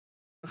 bro.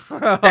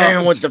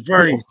 Damn with the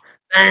furries.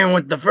 Damn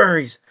with the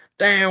furries.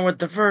 Damn, with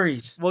the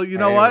furries. Well, you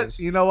know what?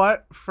 You know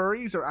what?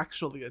 Furries are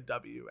actually a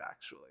W.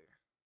 Actually,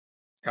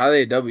 How are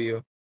they a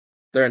W?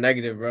 They're a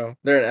negative, bro.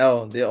 They're an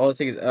L. The only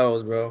thing is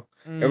L's, bro.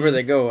 Wherever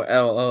they go,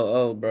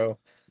 L, bro.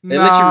 They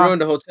literally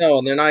ruined the hotel,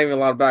 and they're not even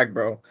allowed back,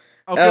 bro.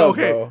 Okay, L,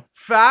 okay. bro.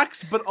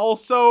 Facts, but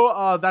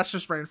also, that's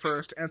just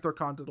Rainforest.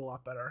 Anthrocon did a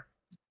lot better.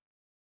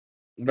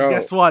 Bro.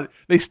 Guess what?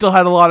 They still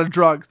had a lot of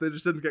drugs. They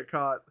just didn't get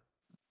caught.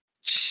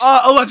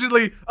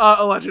 Allegedly.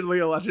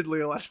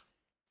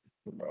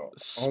 Bro,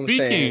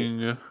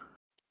 Speaking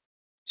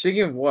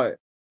of what?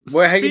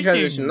 Wait, how you can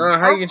transition? No,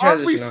 how you can transition?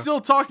 Aren't we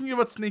still talking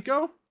about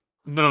Sneeko?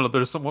 No.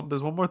 There's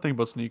one more thing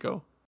about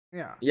Sneeko.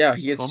 Yeah. Yeah,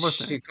 he One more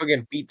gets thing. he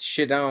fucking beat the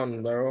shit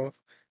down, bro.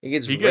 He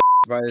gets by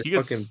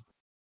this fucking.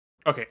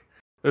 Okay,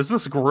 there's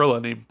this gorilla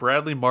named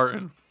Bradley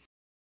Martin.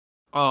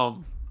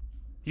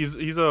 He's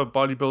a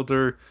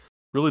bodybuilder,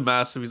 really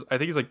massive. I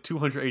think he's like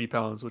 280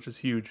 pounds, which is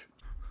huge.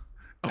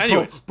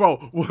 Anyways, bro,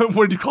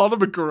 when you called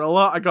him a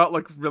gorilla, I got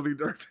like really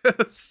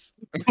nervous.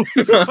 Why do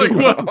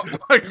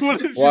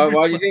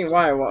you think?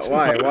 Why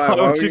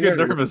would you get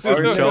nervous,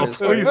 Joe?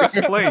 Please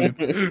explain.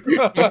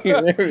 Why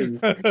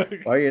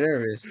are you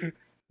nervous?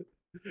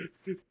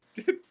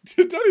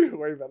 Don't even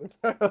worry about it.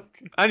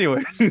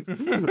 Anyway,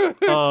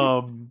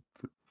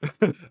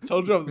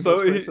 told you I'm the so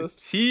most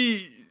racist.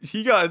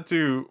 he got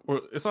into,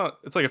 or it's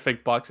like a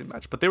fake boxing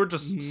match, but they were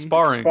just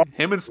sparring,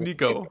 him and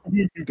Sneeko.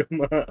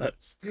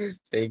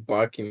 Fake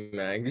boxing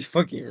match, you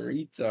fucking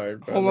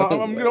retard, bro. Hold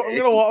on, I'm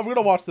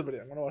gonna watch the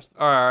video.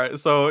 All right,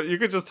 so you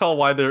could just tell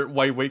why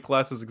weight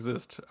classes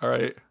exist. All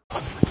right.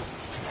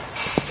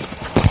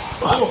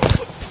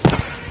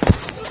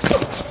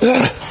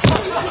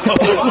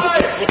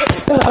 Survive!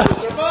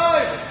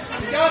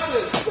 You got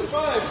this!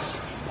 Survive!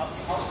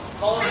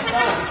 Call it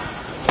time.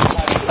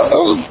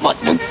 20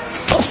 seconds.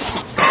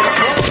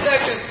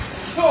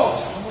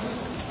 Go!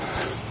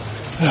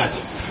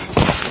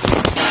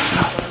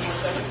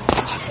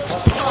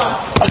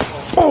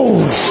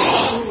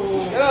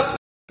 Get up!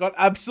 Got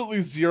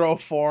absolutely zero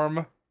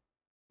form.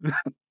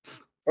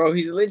 Bro,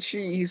 he's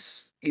literally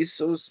he's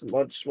so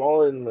much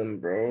smaller than them,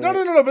 bro.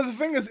 No. But the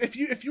thing is, if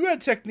you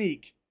had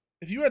technique,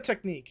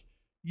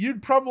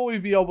 you'd probably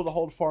be able to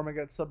hold form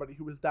against somebody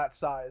who was that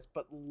size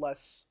but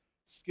less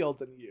skilled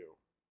than you,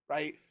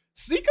 right?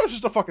 Sneeko's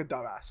just a fucking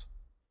dumbass.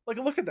 Like,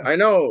 look at this. I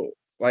know.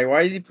 Like,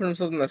 why is he putting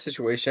himself in that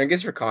situation? I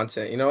guess for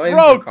content, you know.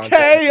 Bro,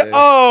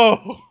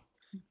 KO.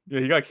 Yeah,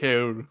 he got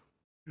KO'd.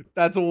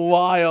 That's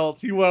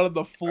wild. He went on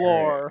the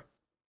floor. Right.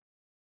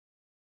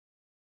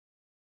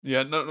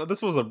 Yeah, no,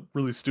 this was a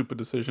really stupid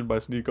decision by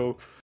Sneeko.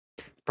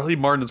 Bradley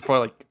Martin is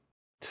probably like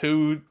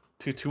 2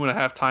 to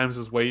 2.5 times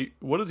his weight.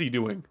 What is he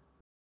doing?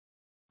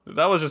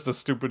 That was just a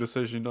stupid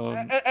decision on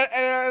and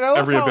I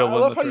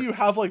love how you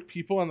have like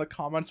people in the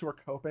comments who are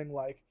coping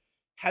like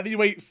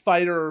heavyweight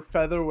fighter or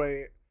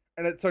featherweight,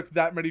 and it took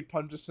that many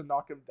punches to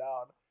knock him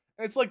down.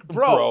 And it's like,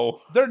 bro.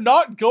 They're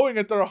not going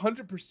at their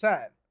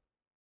 100%.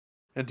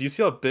 And do you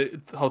see how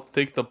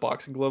thick the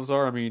boxing gloves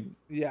are? I mean,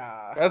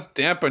 yeah, that's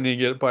dampening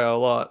it by a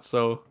lot.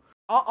 So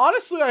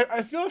honestly,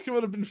 I feel like it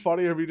would have been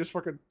funnier if he just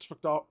fucking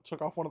took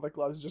off one of the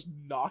gloves and just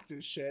knocked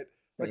his shit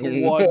like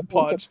one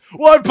punch.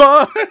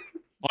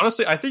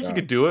 Honestly, I think he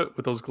could do it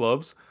with those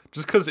gloves.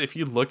 Just because if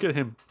you look at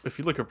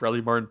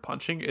Bradley Martin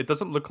punching, it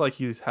doesn't look like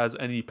he has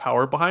any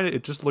power behind it.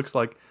 It just looks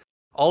like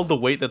all the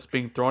weight that's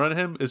being thrown at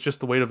him is just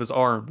the weight of his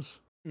arms.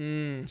 Do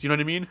you know what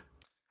I mean?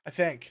 I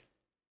think.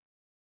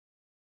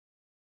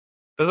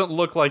 Doesn't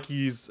look like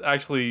he's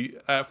actually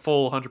at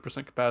full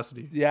 100%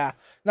 capacity. Yeah.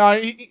 No,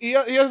 he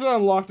hasn't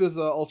unlocked his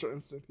Ultra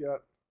Instinct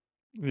yet.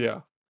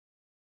 Yeah.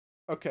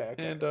 Okay.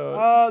 And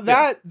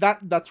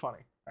that's funny.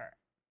 All right.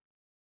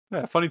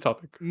 Yeah, funny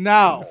topic.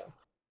 Now,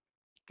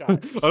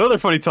 guys. Another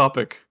funny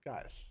topic.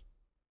 Guys.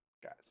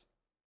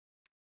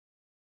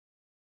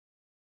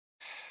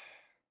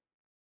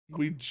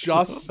 We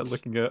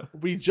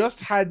just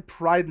had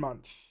Pride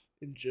Month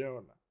in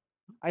June.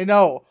 I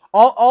know.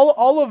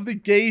 All of the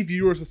gay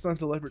viewers of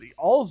Sons of Liberty,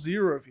 all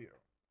 0 of you,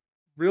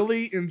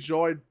 really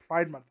enjoyed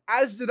Pride Month,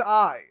 as did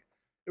I.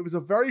 It was a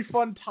very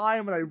fun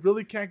time, and I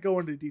really can't go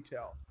into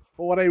detail.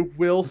 But what I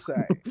will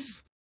say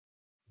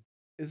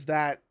is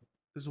that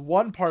there's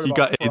one part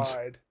about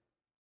Pride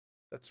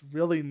that's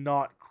really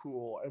not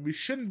cool, and we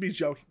shouldn't be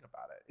joking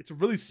about it. It's a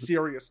really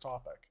serious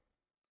topic.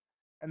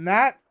 And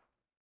that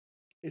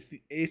is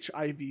the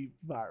HIV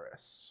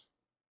virus.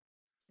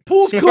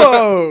 Pool's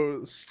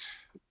closed!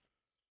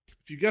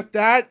 If you get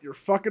that, you're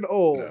fucking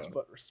old,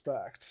 but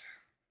respect.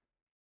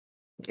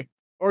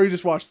 Or you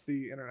just watched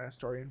the internet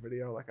historian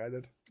video like I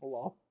did.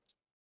 Lol.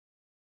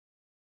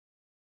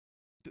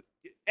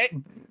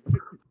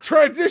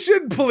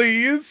 Transition,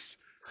 please!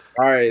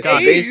 Alright, so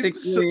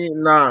basically,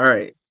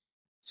 alright.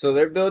 So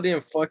they're building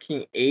a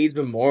fucking AIDS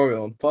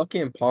memorial in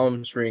fucking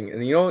Palm Springs.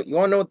 And you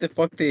wanna know what the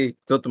fuck they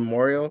built the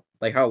memorial?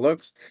 Like how it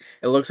looks?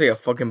 It looks like a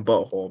fucking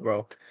butthole,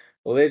 bro.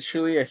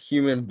 Literally a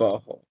human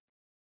butthole.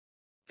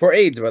 For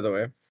AIDS, by the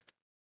way.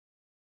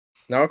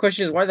 Now our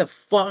question is, why the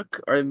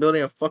fuck are they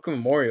building a fucking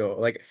memorial?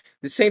 Like,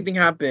 the same thing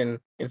happened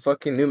in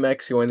fucking New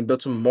Mexico when they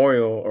built a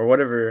memorial or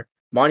whatever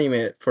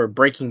monument for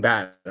Breaking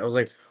Bad. I was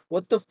like,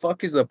 what the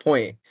fuck is the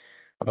point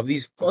of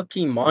these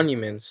fucking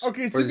monuments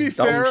Okay, for to be this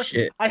dumb fair,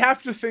 shit? I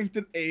have to think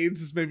that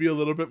AIDS is maybe a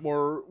little bit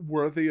more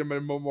worthy of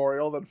a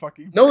memorial than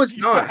fucking. No, it's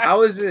Breaking not. Bad.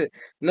 How is it?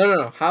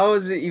 No. How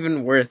is it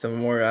even worth a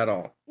memorial at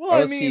all? Well, I I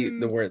don't see the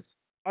mean, worth.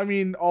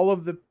 all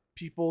of the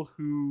people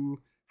who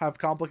have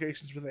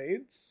complications with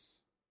AIDS.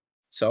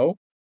 So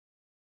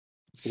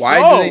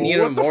why do they need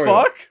a what memorial?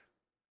 the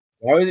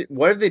fuck?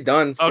 What have they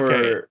done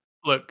Okay, for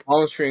look,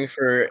 Palm Springs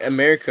for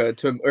America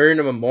to earn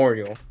a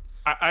memorial?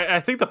 I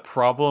think the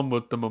problem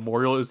with the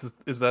memorial is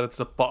that it's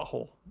a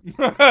butthole.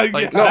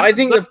 Yeah. No, I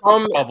think the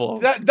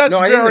problem. That's No,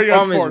 I think very the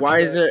problem is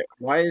unfortunate.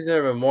 why is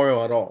there a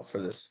memorial at all for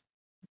this?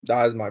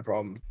 That is my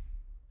problem.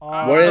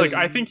 Like,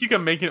 I think you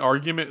can make an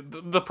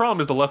argument. The problem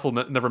is the left will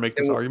never make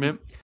this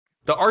argument.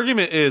 The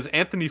argument is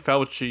Anthony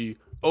Fauci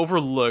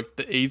overlooked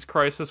the AIDS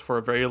crisis for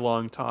a very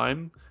long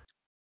time,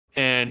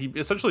 and he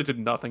essentially did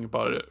nothing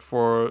about it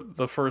for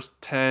the first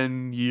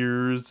 10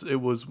 years it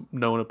was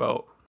known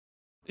about.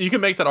 You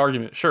can make that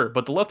argument, sure,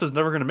 but the left is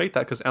never going to make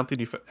that because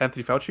Anthony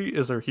Fauci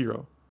is their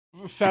hero.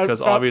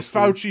 Because obviously,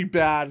 Fauci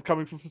bad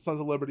coming from Sons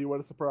of Liberty. What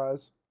a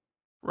surprise!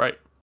 Right,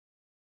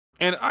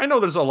 and I know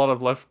there's a lot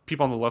of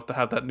people on the left that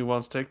have that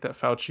nuanced take that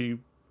Fauci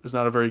is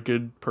not a very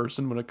good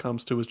person when it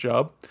comes to his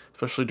job,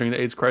 especially during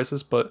the AIDS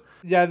crisis. But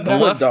yeah, the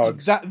left,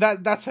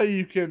 that's how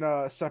you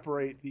can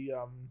separate the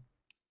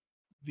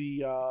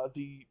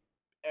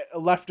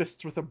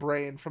leftists with a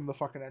brain from the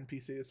fucking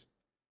NPCs.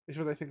 Is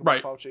what they think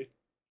about Fauci.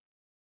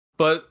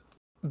 But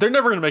they're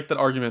never going to make that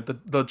argument,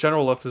 the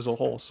general left as a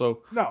whole.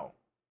 So no,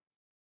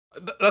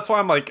 that's why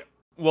I'm like,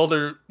 well,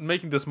 they're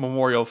making this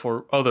memorial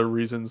for other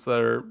reasons that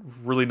are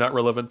really not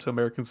relevant to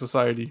American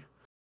society.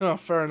 Oh,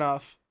 fair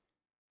enough.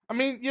 I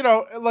mean,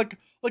 like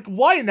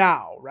why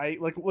now,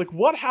 right? Like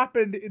what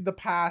happened in the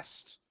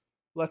past,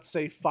 let's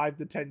say 5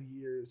 to 10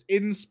 years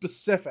in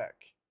specific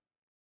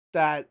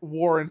that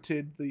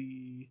warranted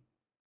the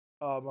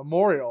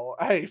memorial?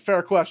 Hey,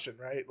 fair question,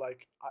 right?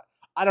 Like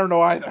I don't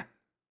know either.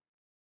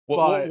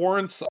 What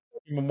warrants a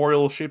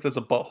memorial shaped as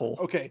a butthole?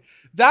 Okay,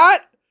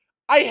 that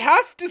I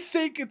have to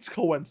think it's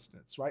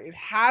coincidence, right? It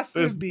has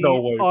to be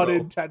no way,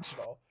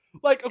 unintentional.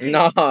 Like, okay.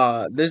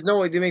 Nah, there's no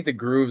way they make the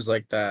grooves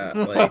like that.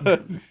 Like,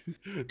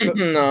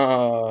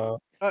 no,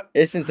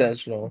 it's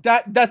intentional.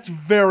 That's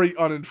very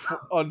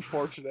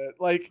unfortunate.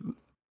 Like,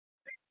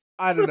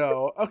 I don't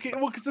know. Okay,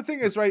 well, because the thing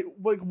is, right?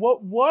 Like,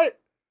 what would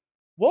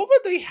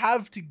they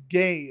have to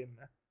gain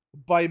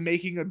by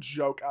making a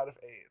joke out of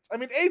AIDS? I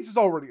mean, AIDS is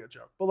already a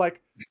joke, but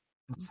like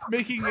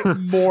making it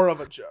more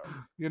of a joke,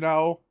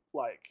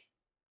 like.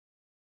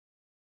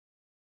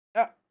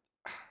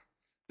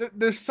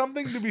 There's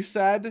something to be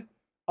said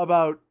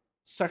about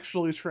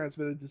sexually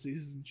transmitted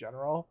diseases in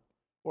general,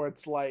 where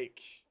it's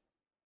like,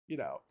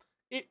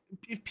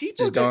 if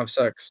people just don't have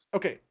sex.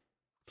 Okay.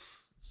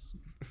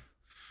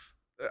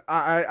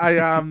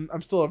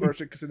 I'm still a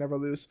virgin because I never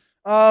lose.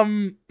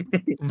 The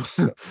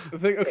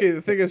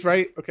thing is,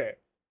 right? Okay.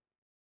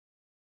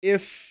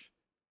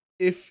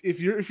 If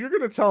you're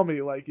gonna tell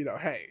me, like,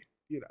 hey,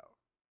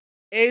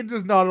 AIDS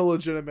is not a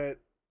legitimate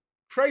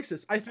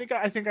crisis, I think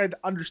I'd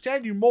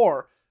understand you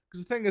more.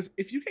 Because the thing is,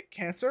 if you get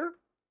cancer,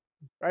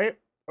 right?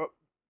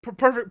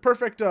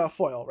 Perfect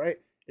foil, right?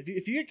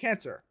 If you get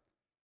cancer,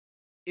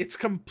 it's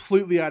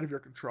completely out of your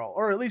control,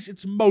 or at least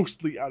it's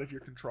mostly out of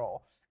your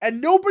control,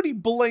 and nobody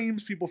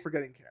blames people for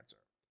getting cancer.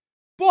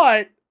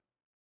 But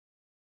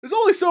there's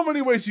only so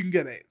many ways you can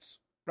get AIDS,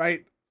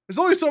 right? There's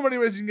only so many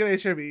ways you can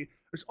get HIV.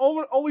 There's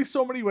only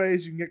so many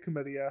ways you can get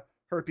chlamydia,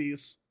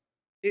 herpes.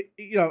 It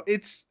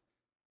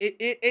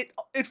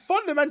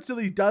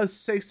fundamentally does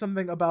say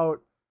something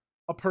about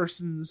a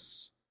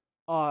person's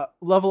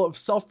level of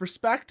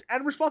self-respect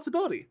and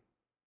responsibility.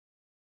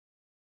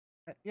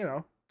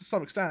 To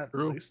some extent,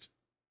 True. at least.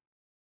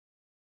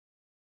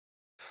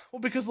 Well,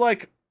 because,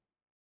 like,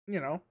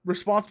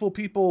 responsible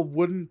people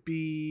wouldn't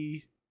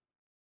be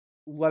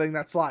letting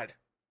that slide,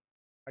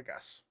 I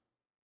guess.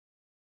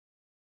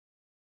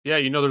 Yeah,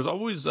 there's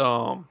always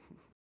I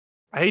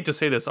hate to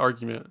say this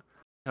argument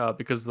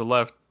because the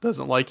left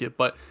doesn't like it,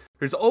 but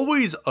there's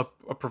always a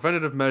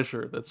preventative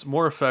measure that's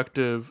more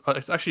effective.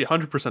 It's actually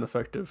 100%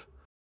 effective,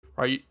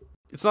 right?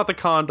 It's not the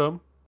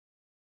condom.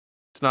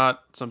 It's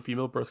not some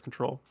female birth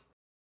control.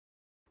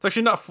 It's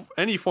actually not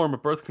any form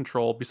of birth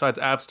control besides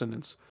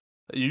abstinence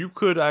that you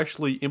could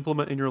actually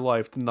implement in your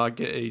life to not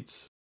get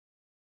AIDS.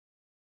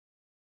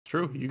 It's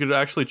true. You could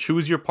actually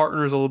choose your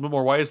partners a little bit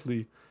more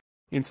wisely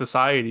in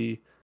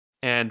society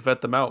and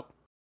vet them out,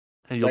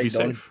 and you'll be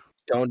safe.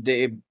 Don't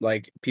date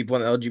like people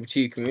in the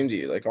LGBT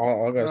community. Like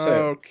all I gotta say.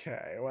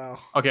 Okay, well.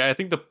 Okay, I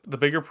think the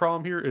bigger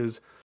problem here is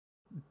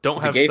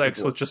don't have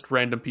sex with just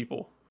random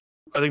people.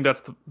 I think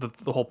that's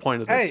the whole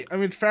point of this. Hey, I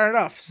mean, fair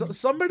enough. So,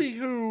 somebody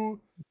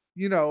who,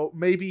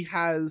 maybe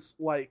has,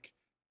 like,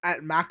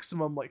 at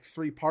maximum, like,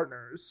 3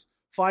 partners,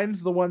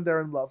 finds the one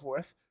they're in love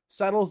with,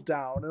 settles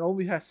down, and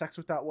only has sex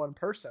with that one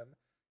person,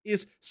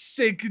 is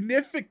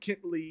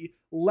significantly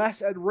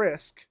less at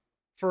risk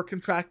for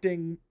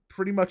contracting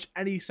pretty much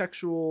any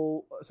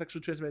sexually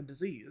transmitted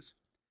disease.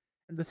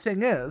 And the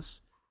thing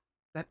is,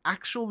 that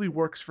actually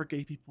works for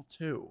gay people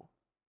too.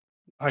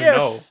 I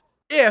know.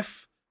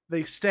 If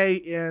they stay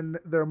in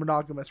their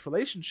monogamous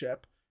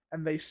relationship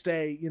and they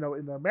stay,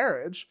 in their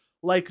marriage,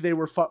 like they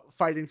were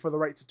fighting for the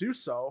right to do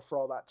so for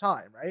all that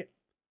time, right?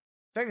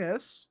 Thing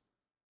is,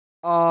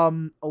 a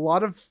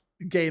lot of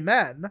gay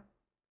men,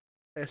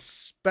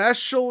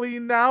 especially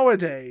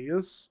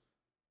nowadays,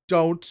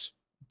 don't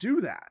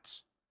do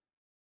that.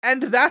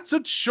 And that's a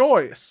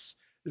choice.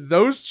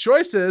 Those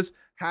choices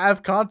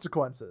have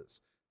consequences.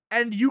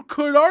 And you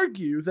could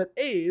argue that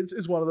AIDS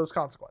is one of those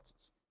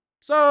consequences.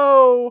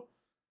 So,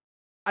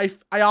 I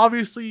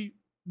obviously,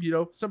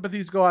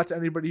 sympathies go out to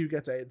anybody who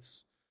gets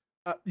AIDS.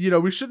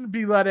 We shouldn't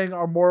be letting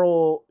our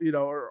moral,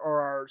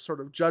 or our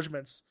sort of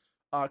judgments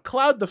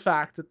cloud the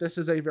fact that this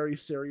is a very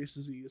serious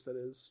disease that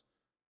is,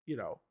 it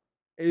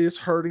is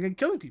hurting and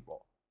killing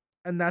people.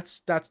 And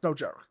that's no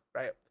joke,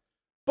 right?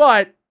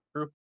 But,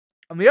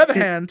 on the other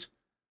hand,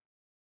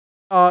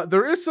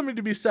 there is something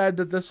to be said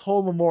that this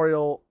whole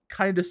memorial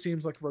kind of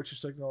seems like virtue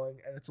signaling,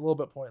 and it's a little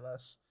bit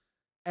pointless.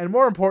 And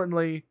more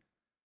importantly,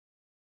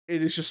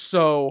 it is just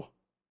so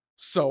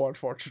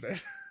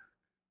unfortunate.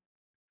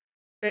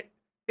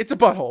 It's a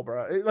butthole,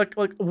 bro.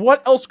 Like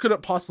what else could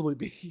it possibly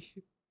be?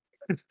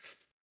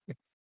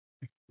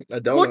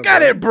 Look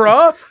at it,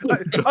 bro.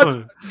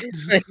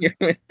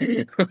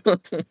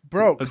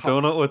 Bro, a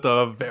donut with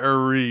a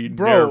very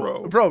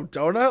narrow. Bro,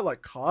 donut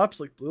like cops,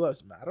 like Blue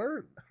Lives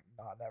Matter?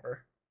 Nah,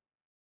 never.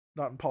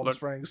 Not in Palm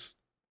Springs.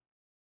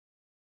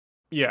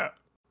 Yeah,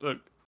 look.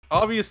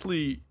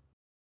 Obviously,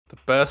 the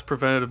best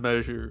preventative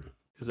measure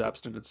is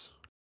abstinence.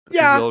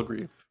 Yeah, we all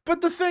agree. But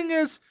the thing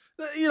is,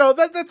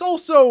 that's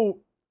also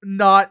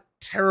not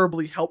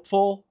terribly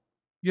helpful.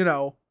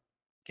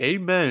 Gay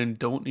men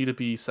don't need to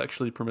be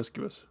sexually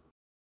promiscuous.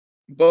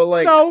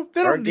 But no,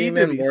 they don't are gay need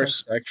men to be more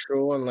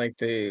sexual and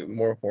they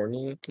more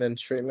horny than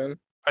straight men?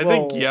 I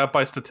think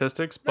by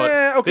statistics,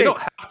 but okay. they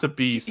don't have to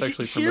be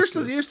sexually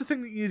promiscuous. Here's the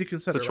thing that you need to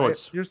consider. It's a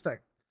choice. Right? Here's the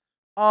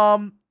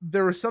thing.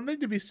 There is something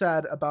to be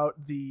said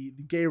about the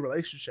gay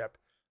relationship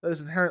that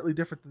is inherently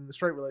different than the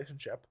straight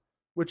relationship,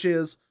 which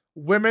is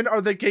women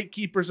are the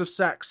gatekeepers of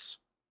sex.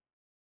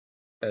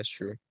 That's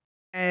true.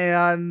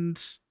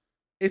 And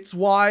it's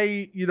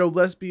why,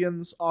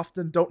 lesbians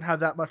often don't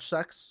have that much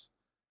sex.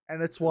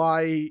 And it's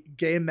why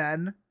gay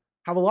men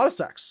have a lot of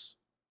sex,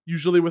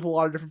 usually with a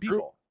lot of different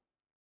people.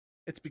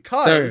 It's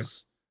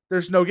because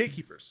there's no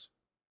gatekeepers.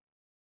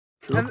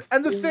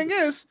 And the thing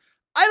is,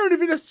 I don't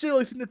even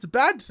necessarily think that's a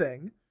bad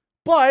thing,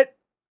 but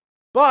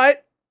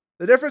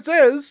the difference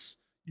is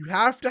you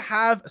have to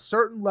have a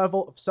certain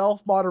level of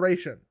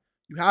self-moderation.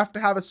 You have to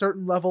have a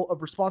certain level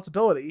of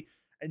responsibility,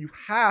 and you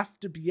have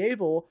to be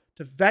able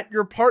to vet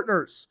your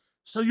partners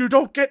so you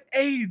don't get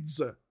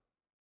AIDS.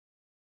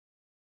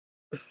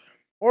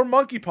 Or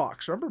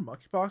monkeypox. Remember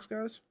monkeypox,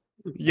 guys?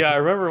 Yeah, I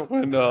remember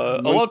when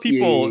a lot of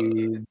people,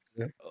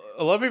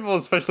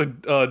 especially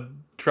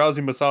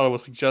Drowsy Masato,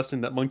 was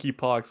suggesting that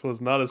monkeypox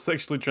was not a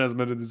sexually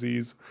transmitted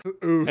disease.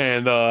 Oof.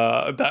 And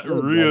that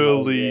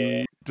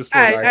really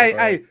destroyed.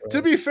 Hey!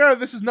 To be fair,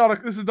 this is not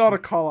a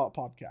call-out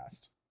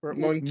podcast.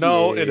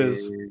 No, it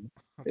is.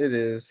 It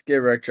is. Get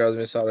wrecked, Drowsy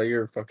Masato.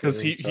 You're fucking. Because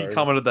he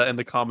commented that in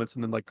the comments,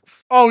 and then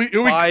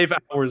 5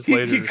 hours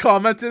later, he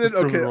commented it.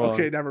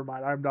 Okay, never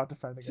mind. I'm not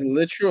defending it. It's a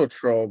literal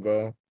troll,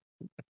 bro.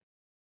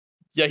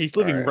 Yeah, he's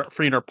living rent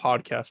free in our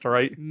podcast. All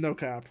right, no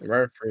cap,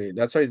 rent free.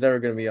 That's why he's never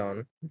gonna be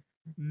on.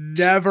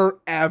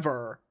 Never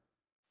ever.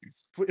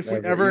 If we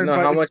ever invite,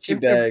 how much he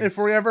begged. If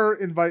we ever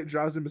invite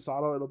Drowsy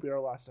Masato, it'll be our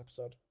last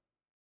episode.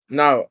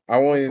 No, I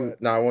won't even.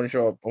 No, I won't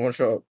show up. I won't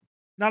show up.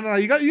 No,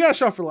 you got to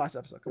show up for the last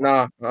episode.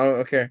 Nah,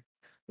 okay.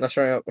 Not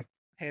showing up.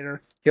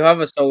 Hater. He'll have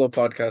a solo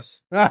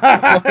podcast.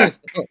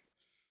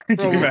 Can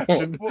you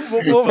imagine? We'll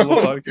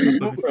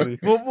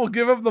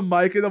give him the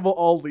mic and then we'll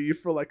all leave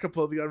for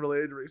completely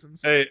unrelated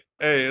reasons. Hey,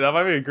 that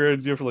might be a great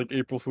idea for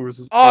April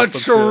Fool's. Oh,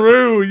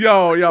 true.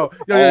 Yo.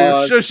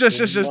 Shush.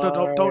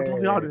 Don't tell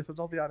the audience. Don't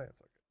tell the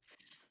audience.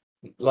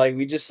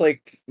 We just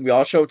we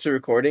all show up to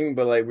recording,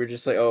 but we're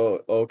just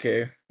oh,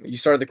 okay. You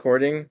start the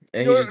recording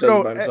and he just does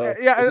it by himself.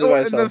 Yeah,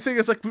 and the thing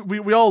is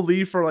we all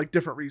leave for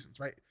different reasons,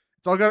 right?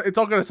 It's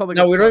all gonna sound like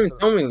no. We don't even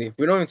tell me leave.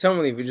 We don't even tell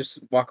me leave. We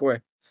just walk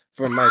away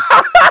from mic.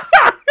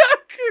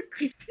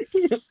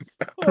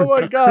 Oh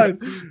my god!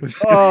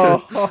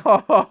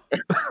 Oh,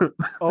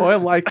 I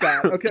like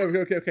that. Okay.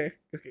 We're gonna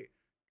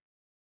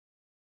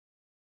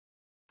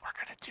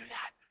do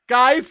that,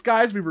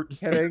 guys. We were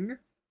kidding.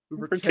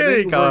 We're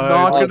kidding. We're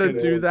not gonna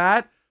do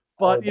that.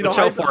 But watch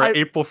out for our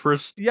April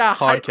 1st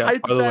podcast.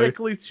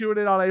 Hypothetically, tune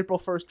in on April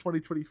 1st,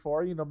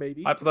 2024.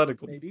 Maybe.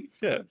 Hypothetically, maybe.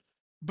 Yeah.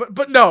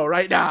 But no,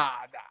 right? Nah.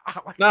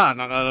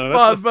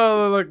 No.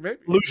 But maybe.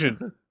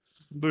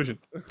 Illusion.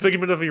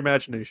 Figment of your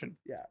imagination.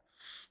 Yeah.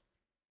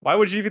 Why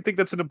would you even think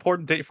that's an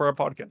important date for our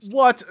podcast?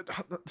 What?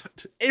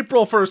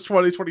 April 1st,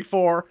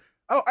 2024.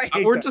 Oh, I hate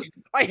that.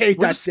 I hate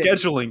we're that. Just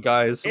scheduling,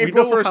 guys.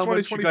 April we know 1st, how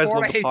much you guys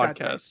love the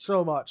podcast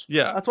so much.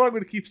 Yeah. That's why I'm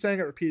going to keep saying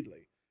it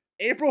repeatedly.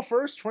 April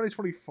 1st,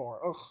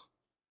 2024. Ugh.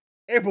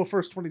 April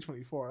 1st,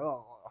 2024.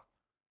 Oh.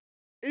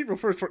 April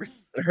 1st, 20.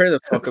 Hurry the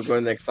fuck up. Go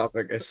to the next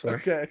topic. I swear.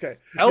 Okay.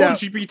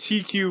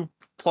 LGBTQ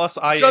plus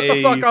IA. Shut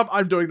the fuck up.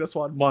 I'm doing this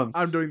one. Month.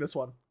 I'm doing this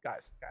one.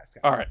 Guys.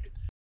 All right.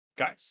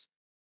 Guys.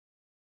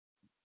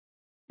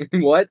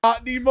 What?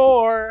 Not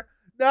anymore.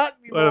 Not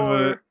Wait a anymore.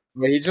 minute.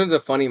 Wait, he's doing a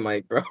funny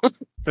mic, bro.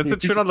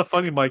 Vincent turned on the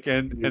funny mic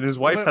and his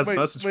wife has a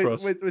message for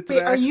us. Wait,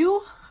 are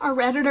you a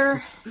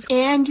Redditor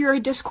and you're a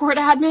Discord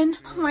admin?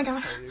 Oh my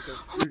god.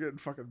 You're getting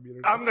fucking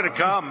muted. I'm gonna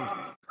come.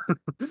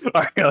 All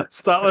right, let's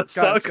stop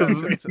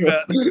because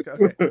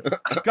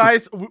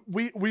guys,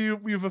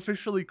 we've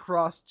officially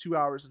crossed 2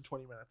 hours and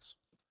 20 minutes.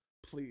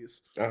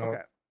 Please. Uh-huh.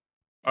 Okay.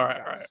 All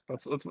right.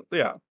 Let's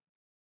yeah.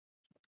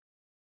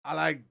 I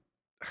like.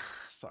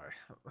 Sorry,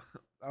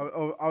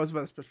 I was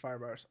about to spit fire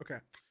bars. Okay.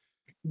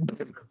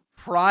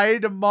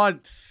 Pride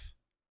Month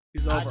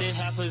is over.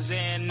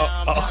 No,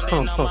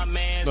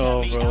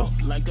 bro.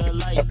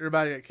 You're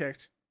about to get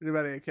kicked. I'm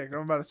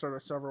about to start a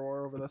server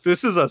war over this.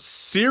 This is a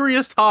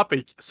serious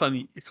topic,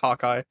 Sonny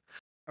Hawkeye.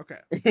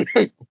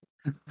 Okay.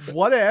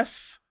 What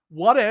if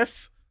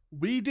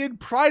we did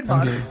Pride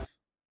Month?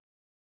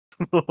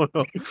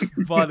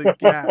 But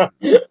again.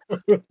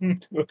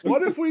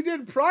 What if we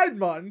did Pride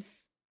Month?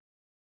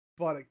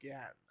 But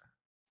again.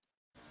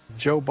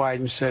 Joe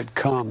Biden said,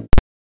 "Come."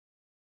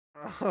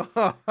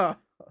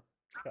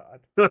 God.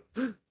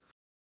 Did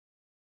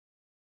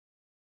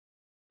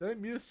I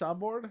mute a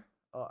soundboard?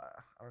 Oh,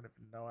 I don't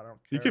even know. I don't care.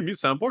 You can mute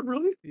soundboard,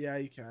 really? Yeah,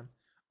 you can.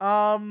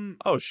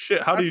 Oh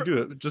shit! How do you do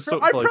it? Just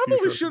so I for, like, probably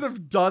future should reference.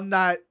 have done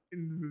that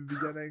in the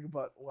beginning,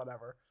 but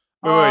whatever.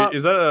 Wait,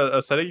 is that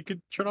a setting you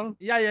could turn on?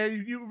 Yeah.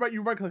 You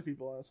right click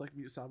people. It's like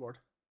mute soundboard.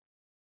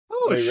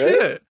 Oh Wait, shit!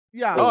 really?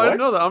 Yeah. Oh, I didn't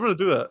What? know that. I'm gonna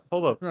do that.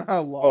 Hold up.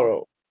 Hold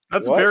on.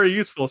 That's What? very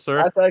useful, sir.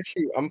 That's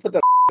actually. I'm gonna put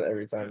that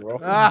every time, bro.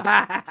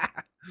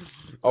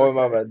 Oh, wait,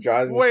 my bad.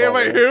 Drives me so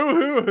Wait, bad.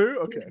 who?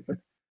 Okay.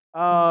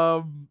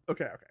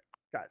 Okay,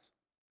 guys.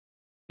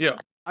 Yeah.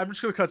 I'm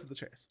just gonna cut to the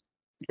chase.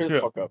 Hurry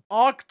the fuck up.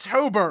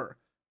 October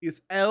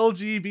is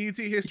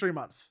LGBT History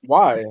Month.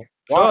 Why?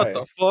 Shut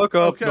the fuck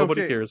up. Okay,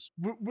 Nobody okay. cares.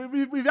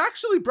 We've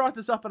actually brought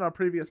this up in our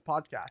previous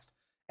podcast,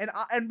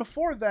 and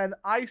before then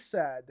I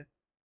said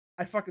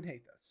I fucking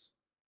hate this.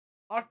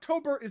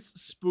 October is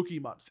Spooky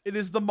Month. It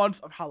is the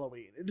month of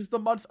Halloween. It is the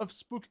month of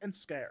spook and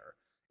scare.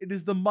 It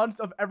is the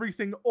month of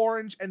everything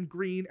orange and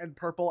green and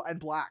purple and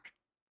black.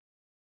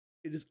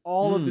 It is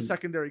all of the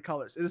secondary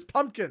colors. It is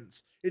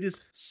pumpkins. It is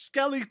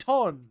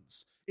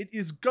skeletons. It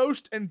is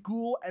ghost and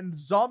ghoul and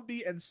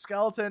zombie and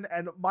skeleton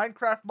and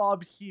Minecraft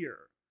mob here.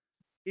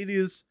 It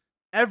is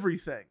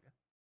everything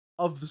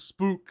of the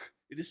spook.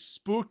 It is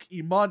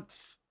spooky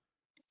month.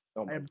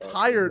 Oh my I am God,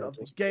 tired I'm of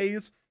the just-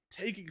 gays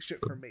taking shit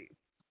from me.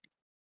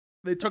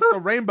 They took the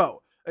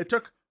rainbow. They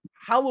took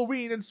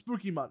Halloween and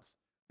spooky month.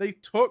 They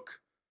took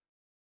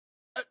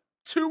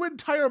 2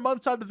 entire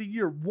months out of the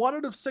year. 1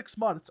 out of 6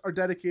 months are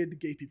dedicated to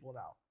gay people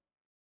now.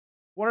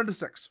 1 out of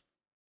 6.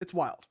 It's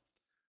wild.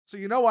 So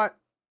you know what?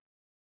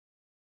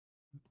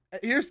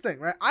 Here's the thing,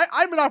 right?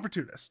 I'm an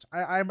opportunist.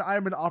 I'm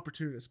an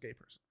opportunist gay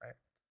person, right?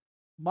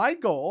 My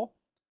goal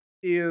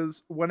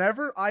is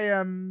whenever I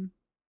am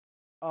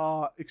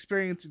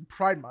experiencing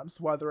Pride Month,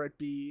 whether it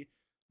be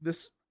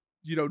this,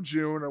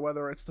 June or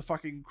whether it's the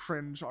fucking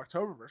cringe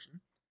October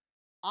version,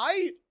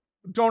 I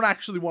don't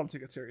actually want to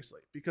take it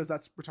seriously because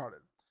that's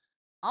retarded.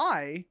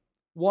 I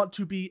want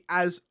to be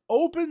as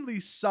openly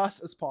sus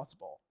as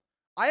possible.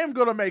 I am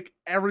going to make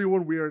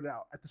everyone weirded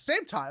out. At the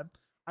same time,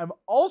 I'm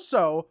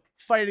also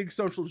fighting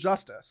social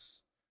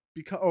justice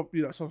because,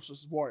 social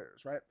justice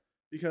warriors, right?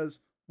 Because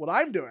what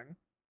I'm doing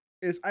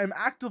is I'm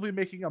actively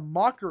making a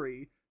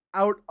mockery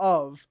out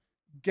of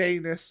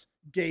gayness,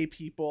 gay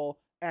people,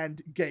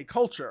 and gay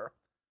culture.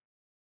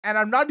 And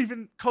I'm not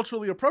even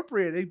culturally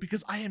appropriating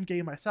because I am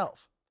gay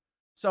myself.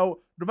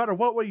 So no matter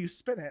what way you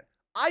spin it,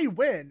 I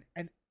win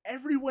and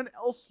everyone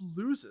else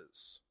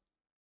loses.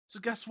 So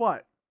guess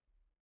what?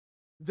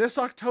 This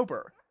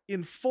October,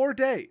 in 4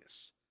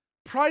 days,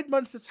 Pride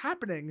Month is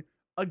happening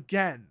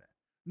again.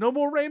 No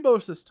more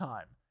rainbows this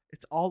time.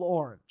 It's all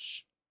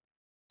orange.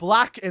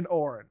 Black and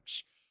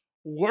orange.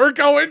 We're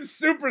going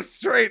super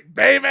straight,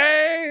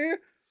 baby!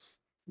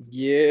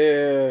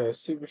 Yeah,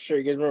 super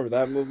straight. You guys remember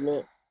that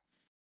movement?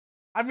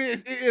 I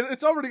mean,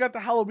 it's already got the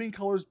Halloween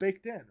colors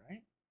baked in,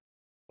 right?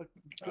 Like,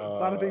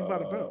 bada bing,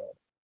 bada boom.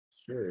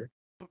 Sure.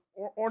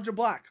 Orange and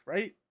black,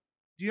 right?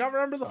 Do you not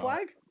remember the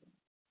flag?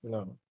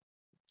 No.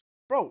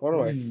 Bro. What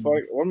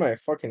am I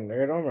fucking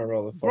nerd? I don't remember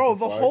all the fucking Bro,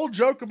 the flags. whole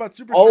joke about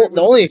Super Oh, Straight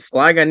the was- only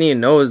flag I need to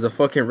know is the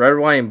fucking red,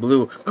 white, and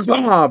blue.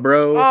 Ah,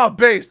 bro. Ah,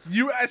 based.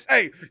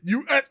 USA.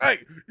 USA.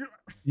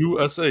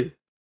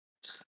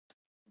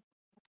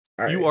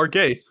 All right. You are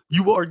gay.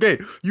 You are gay.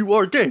 You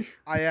are gay.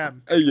 I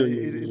am. Ay, ay, ay,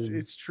 ay.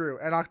 It's true.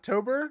 And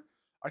October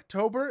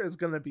is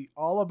going to be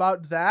all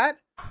about that.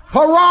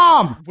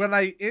 Haram! When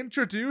I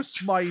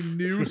introduce my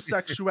new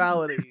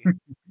sexuality.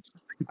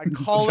 I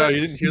call Chow, it. you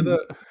didn't hear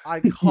that? I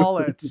call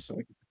it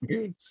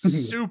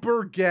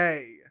super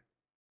gay.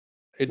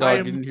 Hey, I dog, you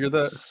am didn't hear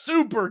that?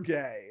 Super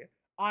gay.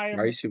 I Why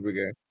are you super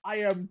gay?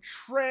 am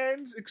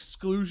trans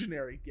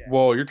exclusionary gay.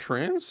 Whoa, you're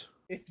trans?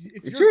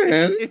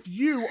 if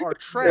you are I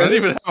trans, didn't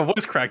even have a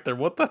voice crack there.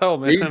 What the hell,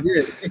 man? You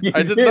did.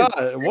 I did not.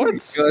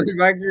 What? Go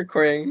back to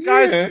recording.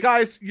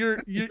 guys,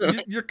 you're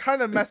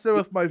kind of messing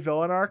with my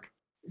villain arc.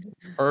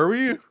 Are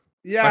we?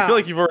 Yeah. I feel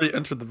like you've already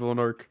entered the villain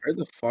arc. Hurry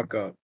the fuck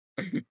up.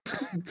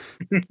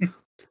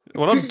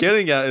 What I'm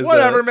getting at is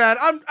whatever, man.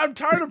 I'm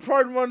tired of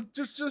Pride Month.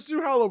 Just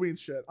do Halloween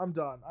shit. I'm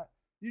done.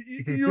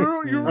 You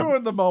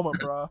ruined the moment,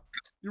 bro.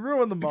 You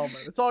ruined the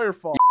moment. It's all your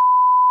fault.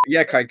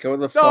 Yeah, Kaika, what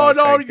the fuck?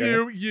 No,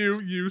 Kaika?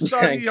 you,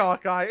 Sonny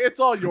Hawkeye. It's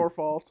all your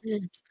fault.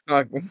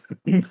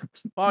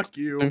 Fuck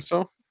you. Think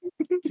so?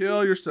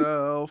 Kill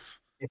yourself.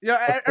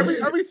 Yeah,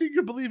 everything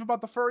you believe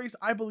about the furries,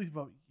 I believe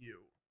about you.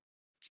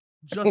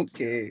 Just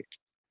okay.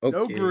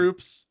 No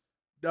groups,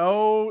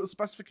 no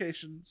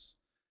specifications.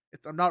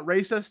 I'm not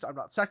racist. I'm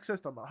not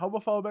sexist. I'm not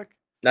homophobic.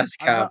 That's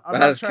cap. I'm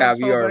That's not cap.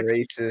 You are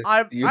transphobic. racist.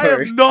 I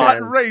are am not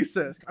trans.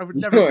 racist. I would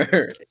never be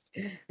racist.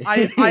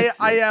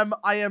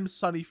 I am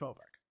sunny phobic.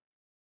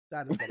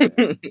 That is what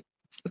I am.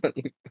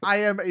 I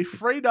am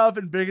afraid of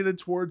and bigoted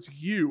towards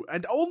you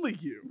and only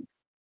you.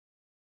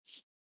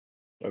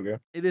 Okay.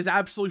 It is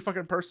absolutely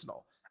fucking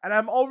personal. And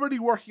I'm already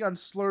working on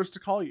slurs to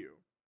call you.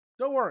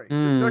 Don't worry.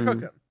 They're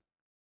cooking.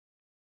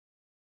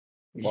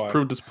 Just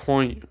proved his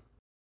point.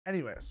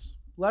 Anyways,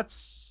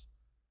 let's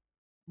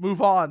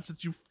move on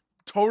since you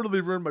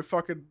totally ruined my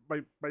fucking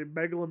my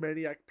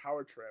megalomaniac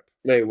power trip.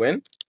 Wait,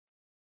 when?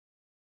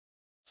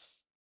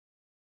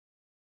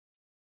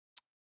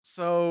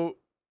 So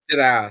Did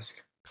I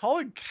ask?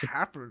 Colin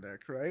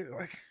Kaepernick, right?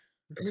 Like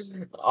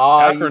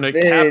Kaepernick,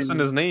 caps in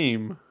his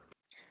name.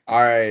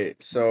 All right,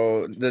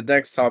 so the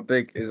next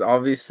topic is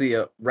obviously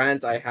a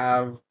rant I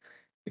have.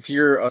 If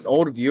you're an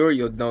old viewer,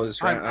 you'll know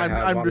this rant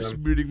I'm just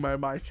muting my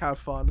mic. Have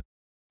fun.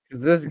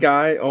 This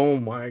guy, oh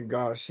my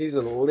gosh, he's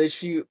a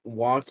literally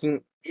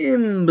walking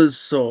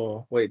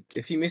imbecile. Wait,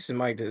 if he misses his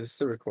mic, does this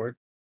still record?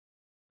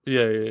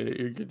 Yeah,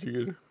 you're good,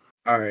 you're good.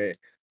 All right,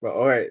 well,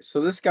 all right.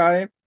 So this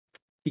guy,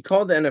 he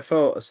called the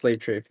NFL a slave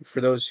trade. For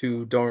those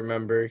who don't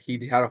remember,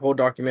 he had a whole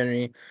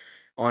documentary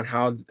on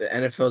how the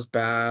NFL's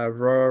bad,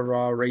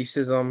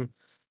 racism,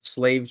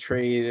 slave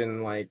trade,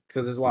 and like,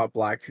 because there's a lot of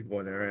black people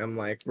in there. And I'm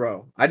like,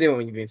 bro, I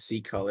didn't even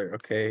see color.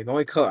 Okay, the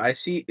only color I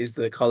see is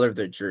the color of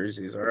their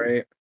jerseys. All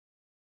right.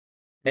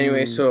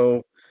 Anyway,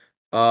 so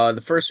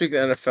the first week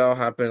of the NFL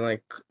happened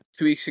like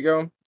 2 weeks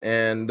ago,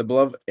 and the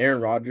beloved Aaron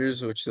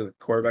Rodgers, which is the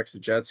quarterback of the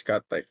Jets,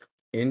 got like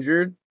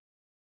injured.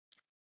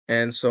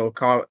 And so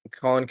Colin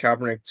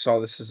Kaepernick saw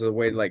this as a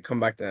way to like come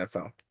back to the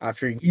NFL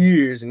after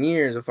years and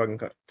years of fucking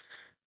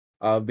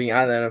being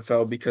out of the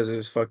NFL because it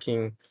was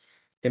fucking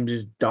him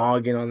just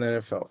dogging on the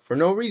NFL for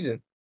no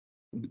reason.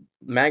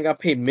 Man got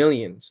paid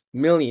millions.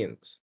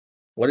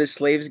 What did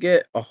slaves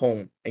get? A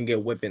home and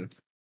get whipping.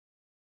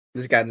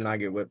 This guy did not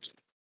get whipped.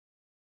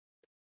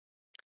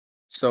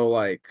 So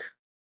like,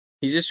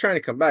 he's just trying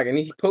to come back, and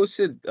he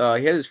posted. He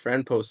had his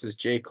friend post this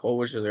J. Cole,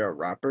 which is like a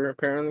rapper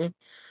apparently,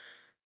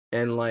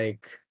 and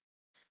like,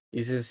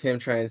 this is him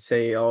trying to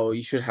say, "Oh,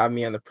 you should have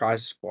me on the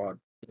prize squad,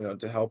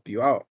 to help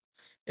you out."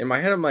 In my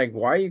head, I'm like,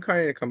 "Why are you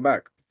trying to come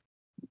back?"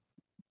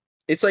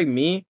 It's like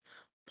me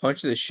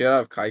punching the shit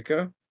out of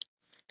Kaika,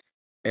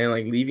 and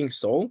like leaving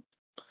Seoul,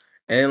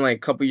 and then like a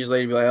couple years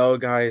later, be like, "Oh,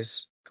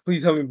 guys,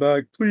 please help me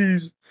back,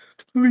 please."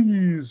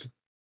 I'm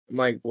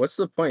like, what's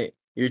the point?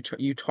 You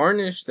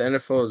tarnish the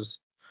NFL's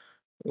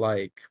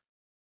like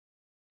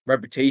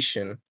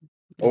reputation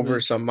over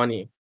Image. some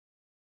money.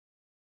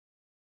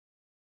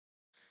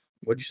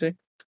 What'd you say?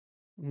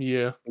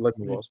 Yeah.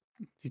 Looking balls.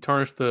 He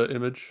tarnished the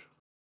image.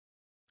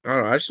 I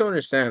don't know. I just don't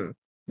understand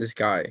this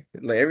guy.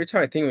 Like every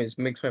time I think of it, it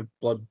makes my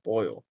blood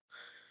boil.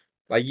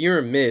 Like you're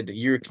a mid.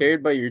 You're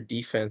carried by your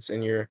defense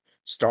and your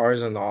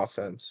stars on the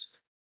offense.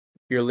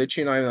 You're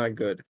literally not even that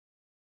good.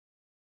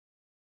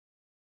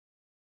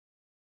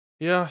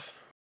 Yeah.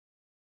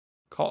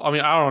 I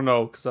mean, I don't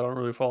know because I don't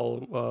really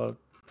follow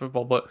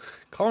football, but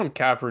Colin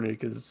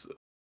Kaepernick is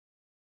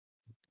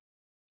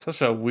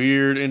such a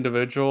weird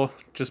individual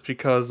just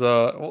because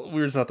well,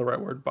 weird's not the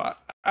right word, but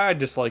I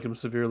dislike him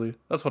severely.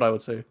 That's what I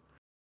would say.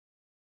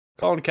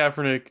 Colin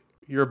Kaepernick,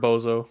 you're a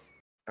bozo.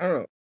 I don't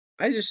know.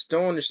 I just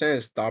don't understand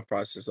his thought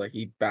process. Like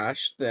he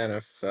bashed the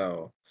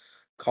NFL,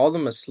 called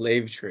them a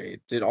slave trade,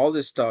 did all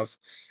this stuff,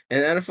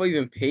 and the NFL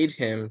even paid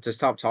him to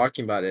stop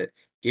talking about it.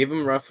 Gave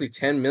him roughly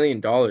 $10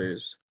 million.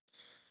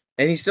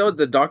 And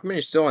the documentary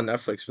is still on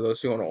Netflix for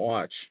those who want to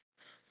watch.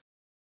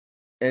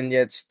 And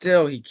yet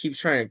still he keeps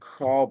trying to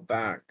crawl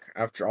back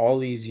after all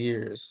these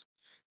years.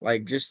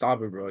 Like, just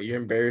stop it, bro. You're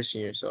embarrassing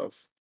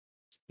yourself.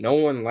 No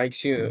one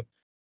likes you.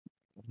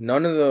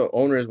 None of the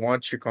owners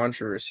want your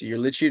controversy. You're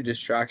literally a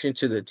distraction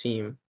to the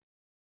team.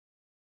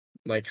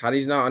 Like, how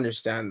does he not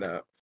understand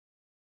that?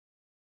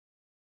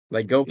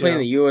 Like, go play in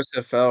the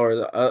USFL or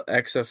the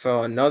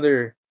XFL,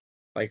 another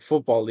like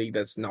football league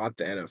that's not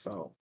the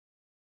NFL.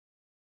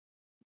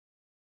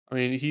 I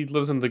mean, he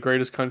lives in the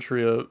greatest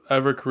country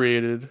ever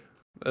created,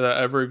 that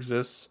ever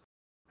exists,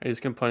 and he's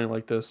complaining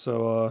like this.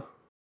 So,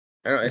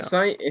 I don't know, it's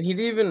not, and he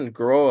didn't even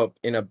grow up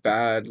in a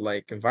bad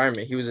like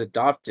environment. He was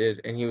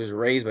adopted and he was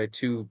raised by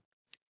two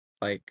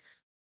like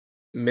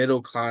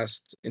middle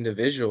class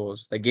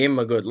individuals, like gave him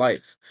a good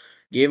life,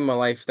 gave him a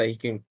life that he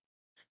can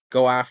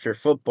go after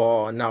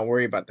football and not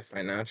worry about the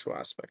financial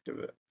aspect of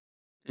it.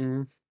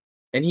 Mm.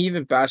 And he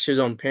even bashed his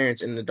own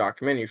parents in the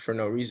documentary for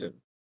no reason.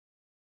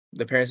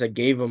 The parents that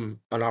gave him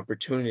an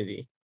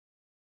opportunity.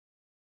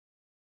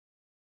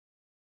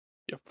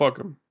 Yeah, fuck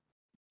him.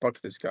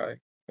 Fuck this guy.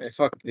 Man,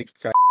 fuck the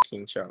fat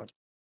King child.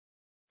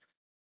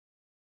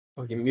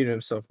 Fucking muted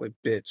himself like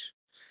bitch.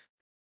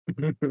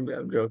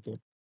 I'm joking.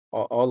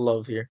 All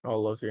love here.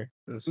 All love here.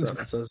 And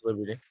Son's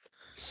Liberty.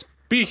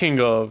 Speaking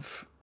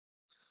of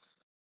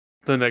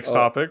the next Oh.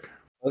 topic.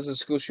 That's a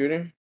school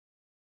shooting?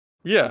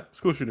 Yeah,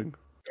 school shooting.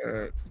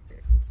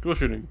 School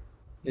shooting.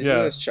 Isn't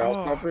Yeah. this child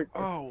topic?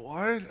 Oh,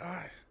 what?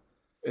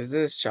 Is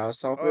this child's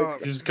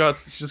topic? She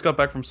just got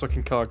back from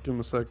sucking cock. Give him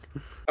a sec.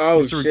 Oh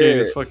He's to regain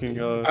his shit. fucking.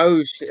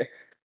 Oh shit.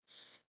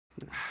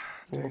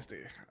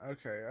 Tasty.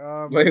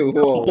 Okay. Wait,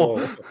 whoa.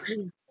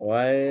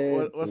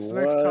 What? What's the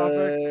next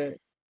topic?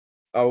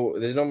 Oh,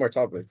 there's no more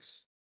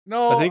topics.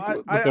 No, I think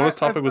the bonus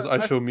topic was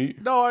I show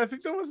meat. No, I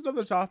think there was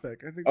another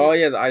topic. I think. Oh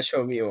yeah, the I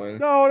show me one.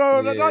 No,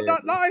 Yeah.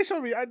 not I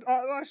show me. Not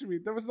I show me.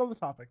 There was another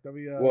topic that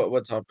we.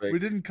 What topic? We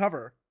didn't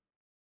cover.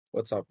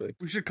 What topic?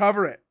 We should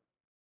cover it.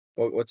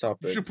 What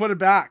topic? You should put it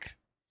back.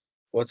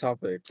 What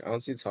topic? I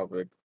don't see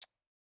topic.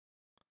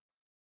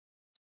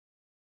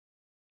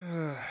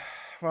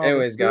 Well,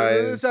 Anyways,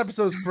 guys. this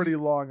episode's pretty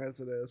long as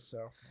it is,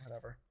 so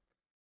whatever.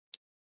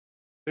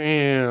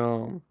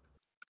 Damn.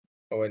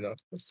 Oh wait, no.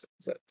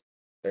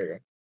 There you go.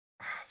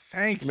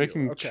 Thank you.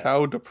 Making Okay.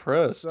 Chow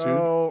depressed,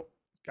 So,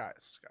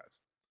 guys.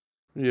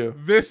 Yeah.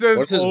 This is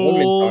What if this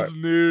woman old thought-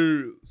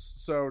 news.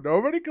 So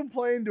nobody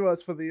complain to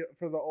us for the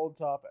old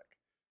topic.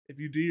 If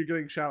you do, you're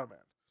getting shadow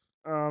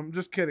man.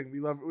 Just kidding. We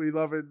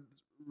love and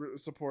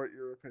support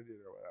your opinion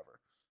or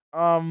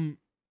whatever.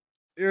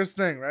 Here's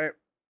the thing, right?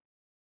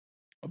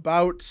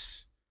 About,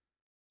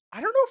 I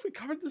don't know if we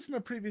covered this in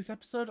a previous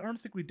episode. I don't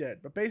think we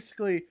did, but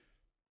basically,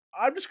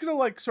 I'm just gonna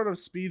like sort of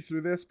speed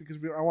through this because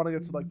I want to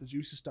get to like the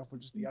juicy stuff,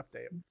 which is the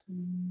update.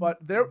 But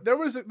there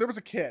was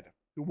a kid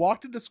who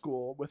walked into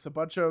school with a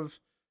bunch of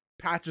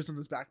patches in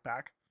his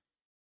backpack,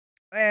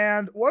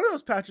 and one of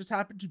those patches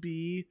happened to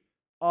be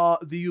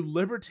the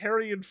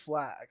libertarian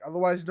flag,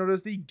 otherwise known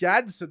as the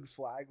Gadsden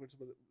flag, which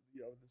was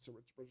its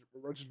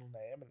original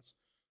name and its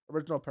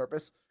original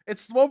purpose.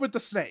 It's the one with the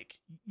snake.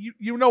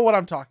 You know what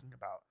I'm talking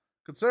about.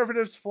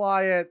 Conservatives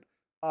fly it.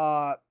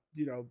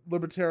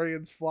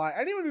 Libertarians fly.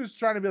 Anyone who's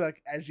trying to be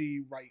like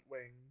edgy right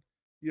wing,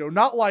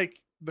 not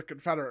like the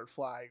Confederate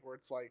flag where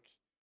it's like,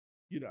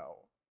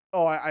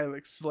 I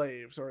like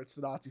slaves, or it's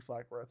the Nazi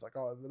flag where it's like,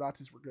 oh, the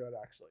Nazis were good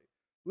actually.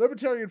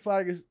 Libertarian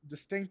flag is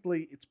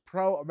distinctly, it's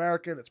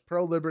pro-American, it's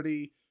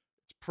pro-liberty,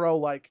 it's pro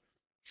like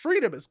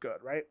freedom is good,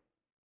 right?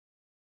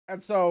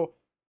 And so,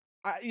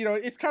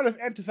 it's kind of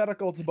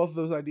antithetical to both of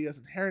those ideas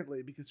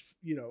inherently because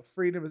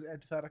freedom is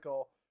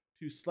antithetical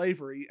to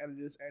slavery and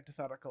it is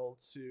antithetical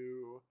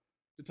to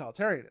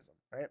totalitarianism,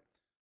 right?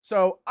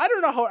 So I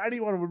don't know how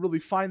anyone would really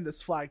find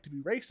this flag to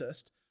be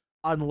racist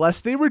unless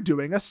they were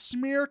doing a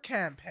smear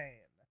campaign.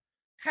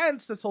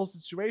 Hence this whole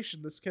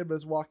situation. This kid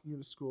was walking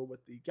into school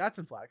with the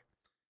Gadsden flag,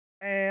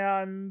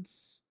 and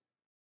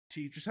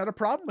teachers had a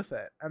problem with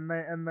it, and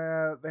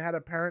they had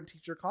a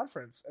parent-teacher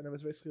conference, and it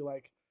was basically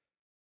like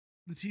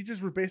the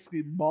teachers were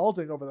basically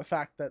mauling over the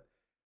fact that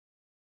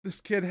this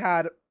kid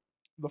had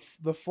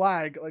the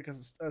flag like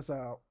as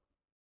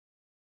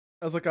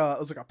like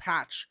a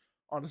patch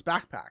on his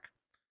backpack,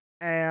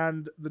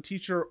 and the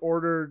teacher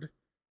ordered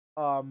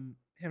him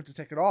to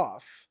take it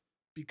off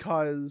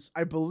because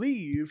I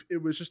believe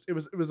it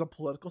was a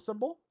political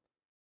symbol,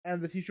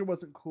 and the teacher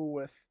wasn't cool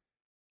with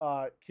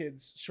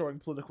kids showing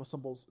political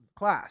symbols in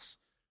class,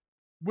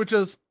 which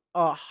is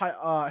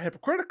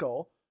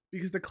hypocritical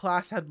because the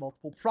class had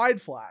multiple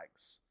pride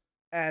flags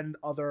and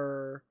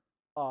other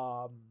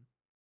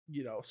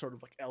sort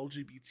of like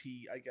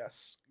LGBT, I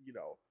guess,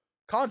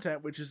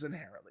 content, which is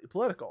inherently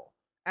political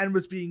and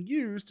was being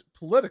used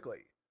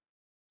politically.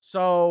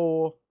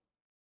 So,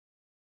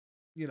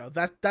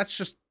 that's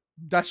just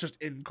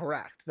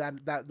incorrect.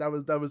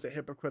 That was a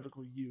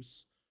hypocritical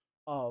use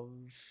of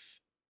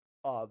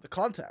the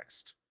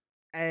context.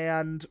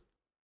 And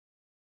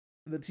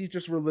the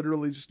teachers were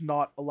literally just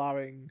not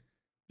allowing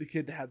the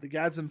kid to have the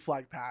Gadsden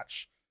flag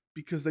patch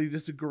because they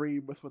disagree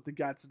with what the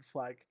Gadsden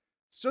flag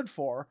stood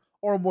for,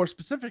 or more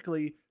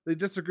specifically, they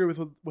disagree with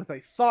what they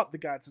thought the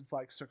Gadsden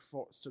flag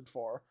stood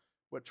for,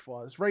 which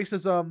was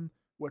racism,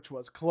 which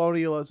was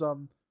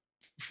colonialism,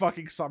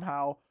 fucking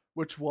somehow,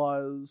 which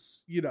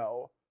was,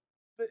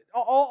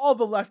 all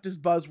the leftist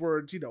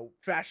buzzwords,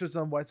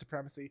 fascism, white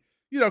supremacy,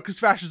 because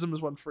fascism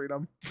is one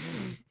freedom.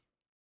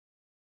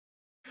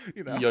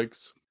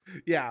 Yikes.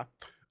 Yeah.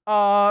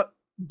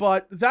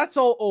 But that's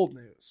all old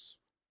news.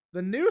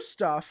 The new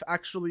stuff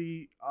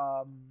actually,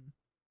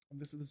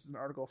 this is an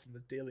article from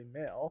the Daily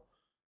Mail.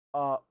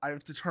 I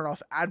have to turn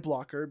off ad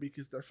blocker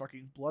because they're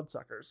fucking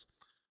bloodsuckers.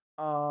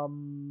 Yeah,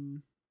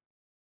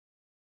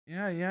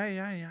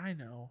 I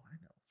know.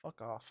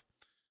 Fuck off.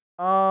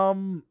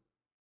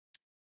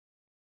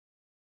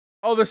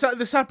 Oh,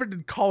 this happened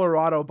in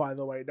Colorado, by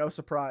the way. No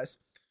surprise.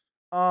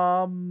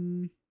 But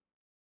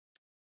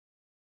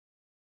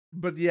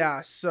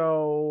yeah,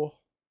 so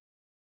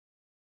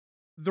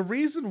the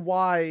reason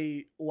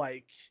why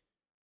like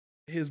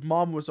his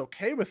mom was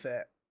okay with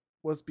it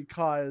was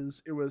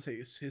because it was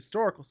a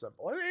historical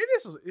symbol. It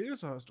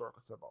is a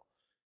historical symbol.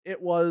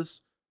 It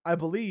was, I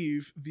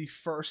believe, the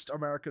first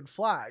American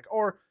flag,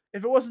 or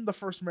if it wasn't the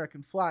first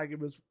American flag, it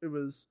was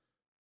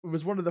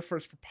one of the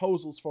first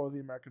proposals for the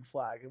American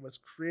flag. It was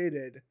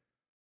created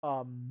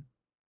in,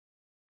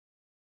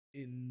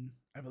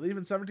 I believe,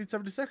 in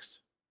 1776.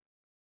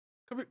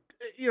 Could be,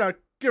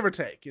 give or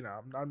take.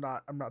 I'm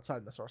not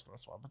citing the source on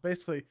this one, but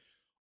basically,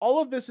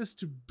 all of this is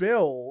to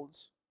build,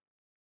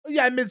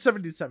 mid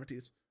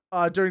 1770s,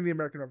 during the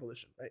American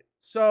Revolution, right?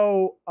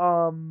 So,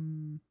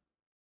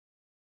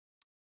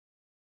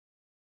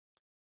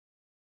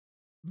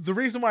 the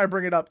reason why I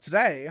bring it up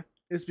today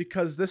is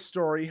because this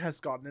story has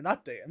gotten an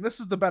update, and this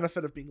is the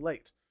benefit of being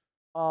late.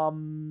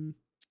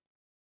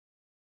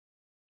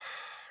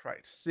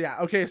 Right. So yeah.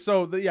 Okay.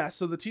 So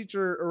the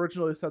teacher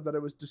originally said that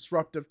it was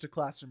disruptive to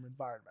classroom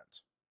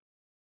environment.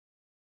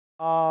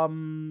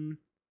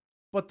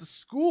 But the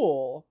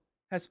school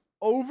has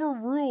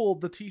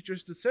overruled the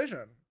teacher's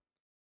decision.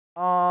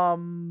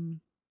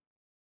 And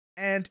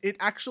it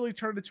actually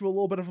turned into a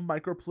little bit of a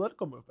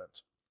micro-political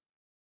movement.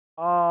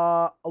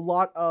 A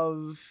lot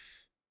of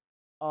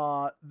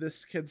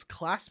this kid's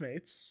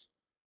classmates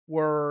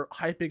were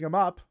hyping him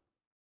up,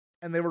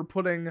 and they were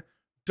putting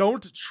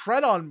 "Don't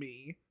tread on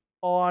me"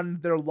 on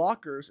their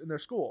lockers in their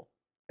school.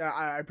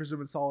 I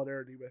presume in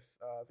solidarity with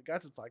the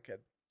Gadsden flag kid.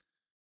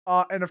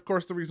 And of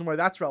course, the reason why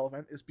that's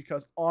relevant is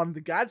because on the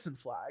Gadsden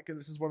flag, and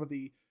this is one of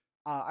the,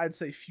 I'd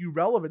say, few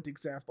relevant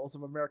examples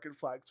of American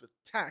flags with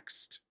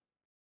text,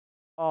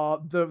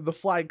 the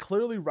flag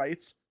clearly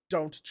writes,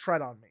 "Don't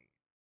tread on me."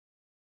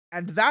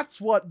 And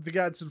that's what the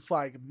Gadsden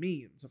flag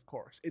means, of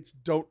course. It's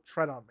 "Don't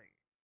tread on me."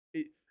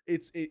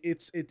 It's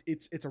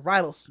a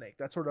rattlesnake.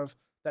 That's sort of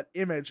that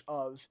image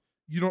of,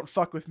 you don't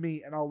fuck with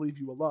me and I'll leave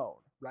you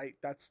alone, right?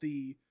 That's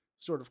the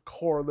sort of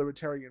core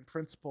libertarian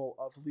principle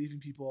of leaving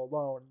people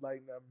alone,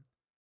 letting them,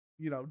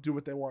 do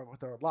what they want with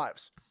their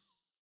lives.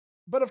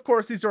 But of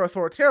course, these are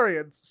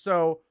authoritarians,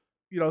 so,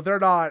 they're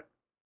not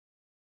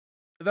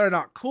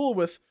cool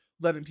with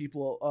letting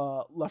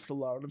people left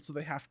alone, and so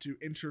they have to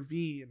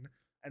intervene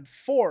and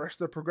force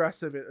the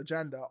progressive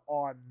agenda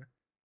on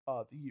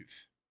the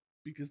youth,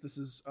 because this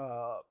is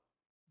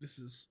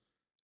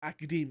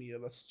academia.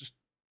 That's just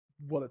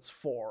what it's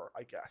for,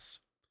 I guess.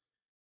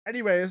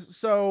 Anyways,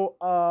 so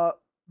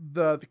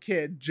the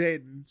kid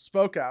Jaden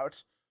spoke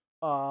out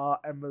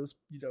and was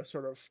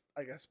sort of,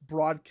 I guess,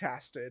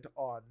 broadcasted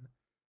on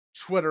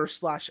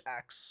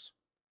Twitter/X,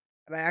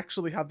 and I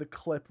actually have the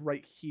clip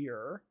right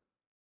here.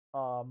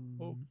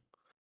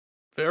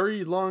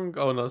 Very long.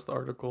 Oh no, that's the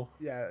article.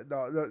 Yeah,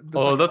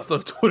 no. That's the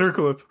Twitter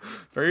clip.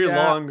 Very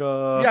long.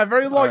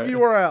 Very long right.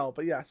 URL.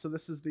 But yeah, so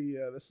this is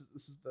the this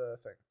is the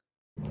thing.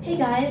 Hey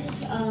guys,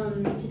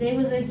 today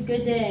was a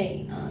good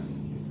day,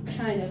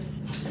 kind of.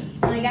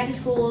 When I got to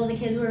school, the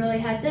kids were really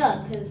hyped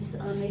up because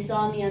they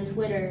saw me on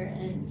Twitter,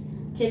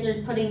 and kids are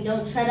putting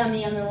 "Don't tread on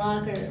me" on their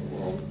locker.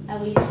 Well,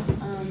 at least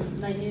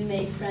my new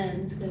made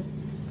friends,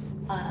 because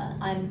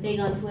I'm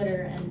big on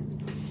Twitter,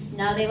 and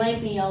now they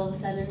like me all of a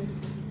sudden.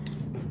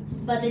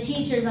 But the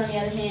teachers, on the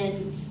other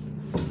hand,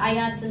 I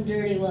got some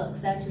dirty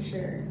looks, that's for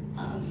sure.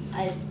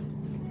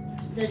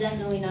 They're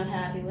definitely not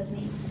happy with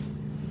me.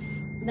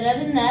 But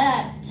other than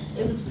that,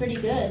 it was pretty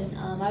good.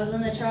 I was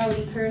on the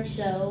Charlie Kirk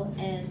show,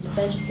 and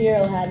Ben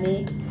Shapiro had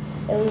me.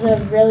 It was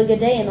a really good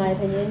day, in my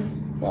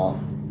opinion. Well,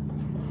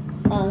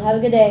 have a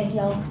good day,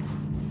 y'all.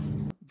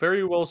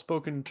 Very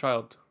well-spoken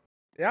child.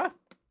 Yeah.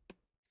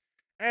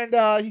 And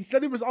he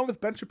said he was on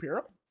with Ben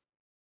Shapiro?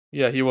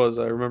 Yeah, he was.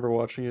 I remember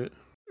watching it.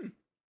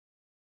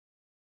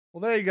 Well,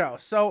 there you go.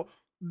 So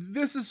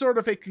this is sort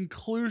of a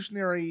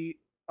conclusionary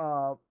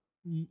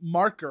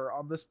marker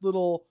on this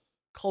little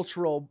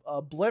cultural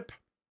blip.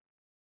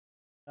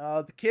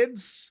 The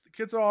kids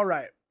are all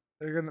right.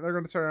 They're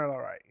gonna turn out all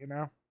right,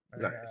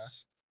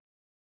 Nice.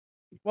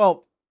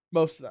 Well,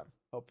 most of them,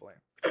 hopefully.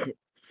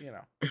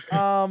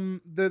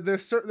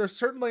 There's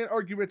certainly an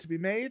argument to be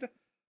made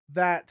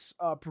that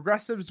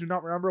progressives do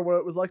not remember what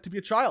it was like to be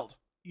a child,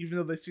 even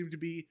though they seem to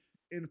be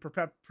in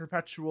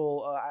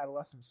perpetual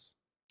adolescence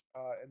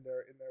in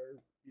their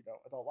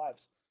adult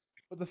lives.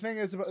 But the thing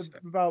is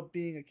about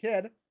being a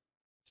kid,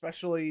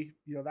 especially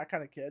that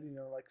kind of kid,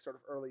 like sort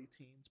of early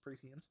teens,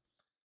 preteens,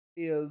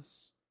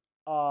 is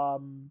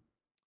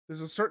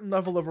there's a certain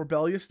level of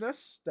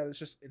rebelliousness that is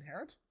just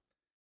inherent.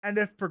 And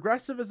if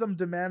progressivism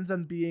demands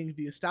on being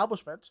the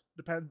establishment,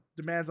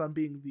 demands on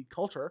being the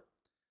culture,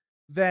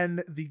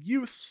 then the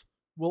youth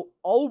will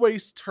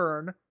always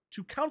turn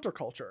to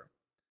counterculture.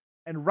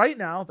 And right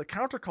now, the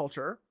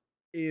counterculture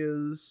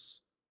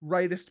is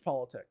rightist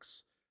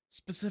politics,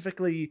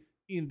 specifically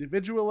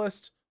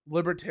individualist,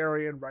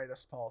 libertarian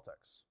rightist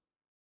politics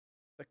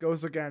that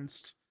goes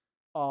against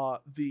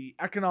the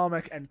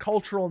economic and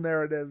cultural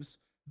narratives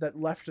that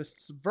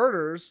leftist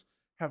subverters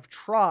have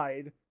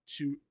tried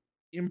to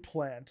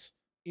implant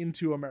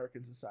into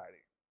American society.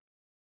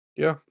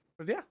 Yeah.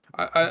 But yeah.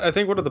 I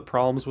think one of the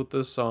problems with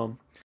this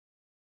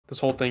this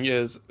whole thing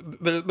is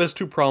there's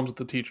two problems with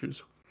the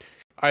teachers.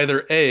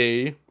 Either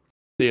A,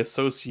 they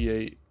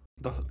associate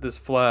this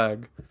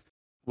flag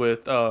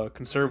with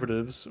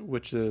conservatives,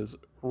 which is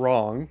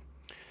wrong.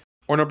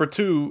 Or number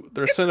two,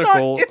 they're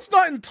cynical. It's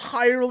not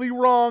entirely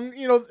wrong.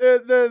 You know,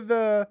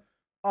 the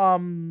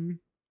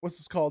what's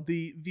this called?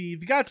 The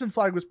Gadsden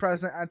flag was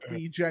present at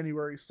the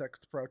January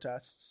 6th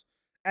protests,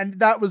 and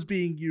that was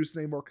being used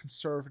in a more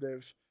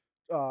conservative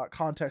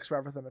context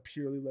rather than a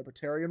purely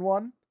libertarian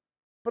one.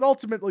 But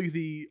ultimately,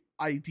 the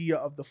idea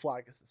of the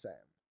flag is the same.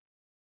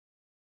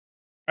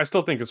 I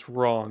still think it's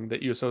wrong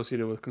that you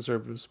associate it with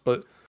conservatives,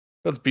 but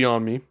that's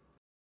beyond me.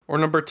 Or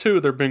number two,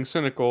 they're being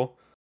cynical,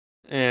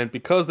 and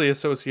because they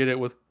associate it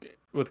with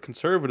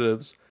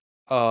conservatives,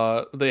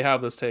 they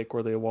have this take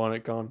where they want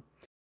it gone.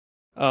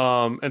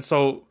 And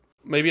so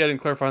maybe I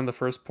didn't clarify on the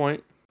first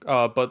point,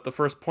 but the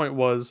first point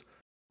was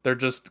they're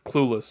just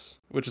clueless,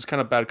 which is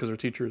kind of bad because they're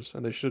teachers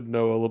and they should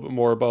know a little bit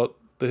more about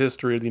the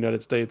history of the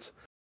United States.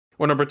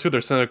 Or number two,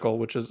 they're cynical,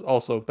 which is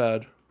also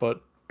bad,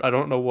 but I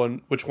don't know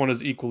which one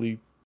is equally,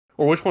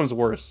 or which one's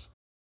worse.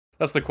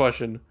 That's the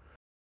question.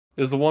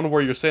 Is the one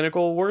where you're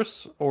cynical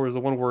worse, or is the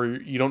one where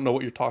you don't know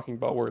what you're talking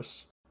about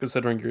worse,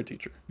 considering you're a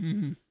teacher?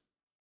 Mm-hmm.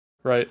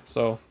 Right,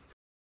 so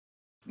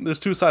there's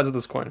two sides of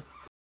this coin.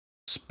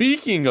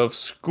 Speaking of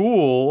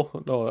school,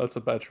 no, that's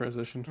a bad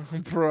transition.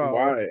 Bro.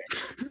 Why?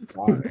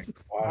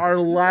 Our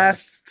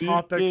last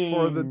topic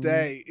for the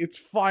day. It's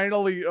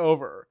finally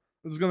over.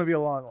 This is going to be a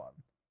long one.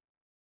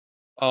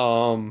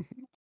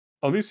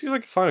 Let me see if I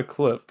can find a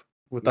clip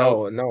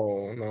without the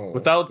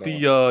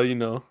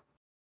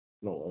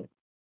No.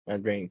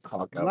 I'm being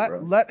cocked out,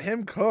 bro. Let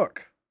him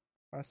cook.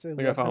 I say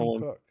think I let found him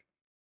one.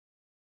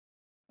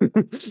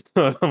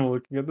 cook. I'm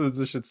looking at this.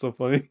 This shit's so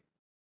funny.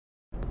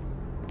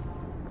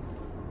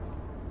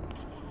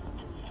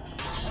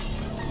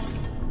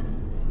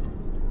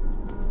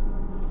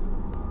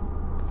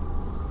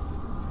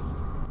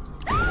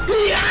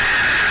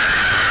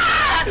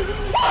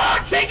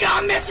 Oh, Chica,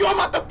 I miss you. I'm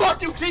about to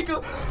fuck you,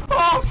 Chica.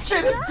 Oh,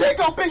 shit, his dick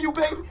up in you,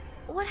 baby.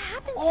 What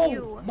happened to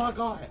you? Oh, my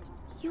God.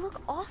 You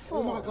look awful.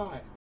 Oh, my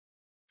God.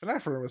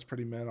 FNAF Room was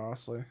pretty mid,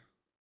 honestly.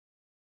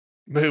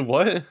 Wait,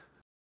 what? I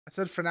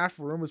said FNAF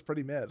Room was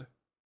pretty mid.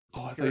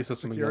 Oh, I thought you said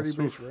something else.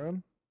 Security-based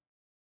room?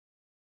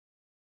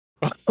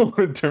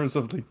 In terms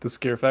of like the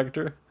scare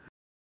factor?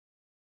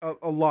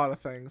 A lot of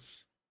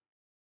things.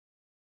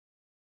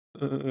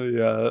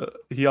 Yeah,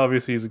 he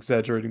obviously is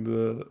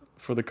exaggerating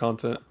for the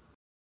content.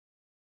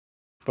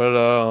 But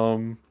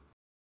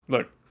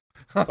look,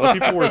 a lot of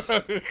people were.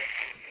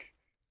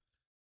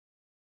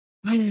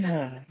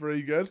 Were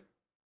you good?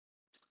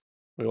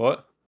 Wait,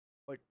 what?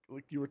 Like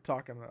you were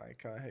talking and I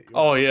kind of hit you.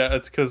 Oh yeah,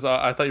 it's because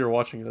I thought you were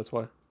watching it. That's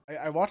why.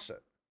 I watched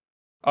it.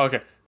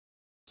 Okay,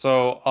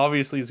 so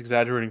obviously he's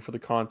exaggerating for the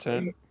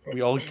content. We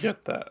all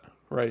get that,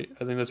 right?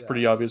 I think that's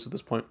pretty obvious at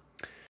this point.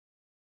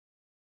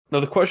 Now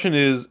the question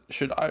is,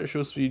 should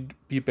IShowSpeed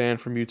be banned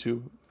from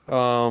YouTube?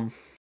 I'm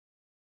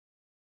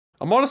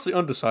honestly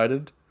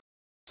undecided,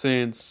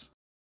 since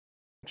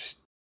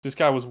this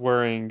guy was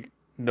wearing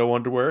no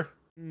underwear.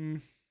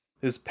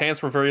 His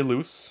pants were very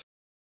loose.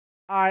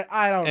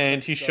 I don't.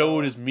 And he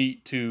showed his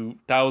meat to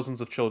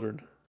thousands of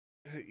children.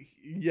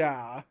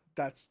 Yeah,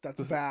 that's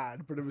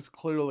bad, but it was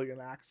clearly an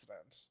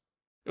accident.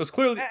 It was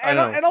clearly,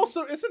 and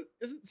also isn't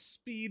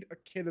Speed a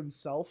kid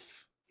himself?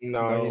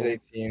 No, he's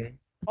 18.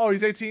 Oh,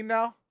 he's 18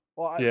 now.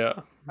 Well, yeah.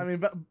 I mean,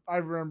 but I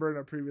remember in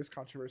a previous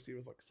controversy, he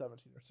was like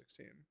 17 or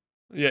 16.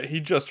 Yeah, he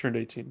just turned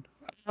 18.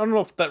 I don't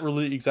know if that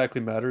really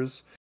exactly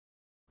matters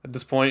at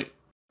this point.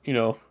 You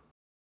know,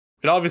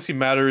 it obviously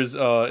matters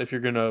if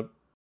you're gonna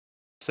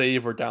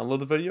save or download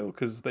the video,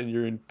 because then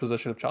you're in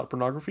possession of child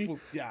pornography. Well,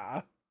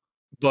 yeah.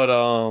 But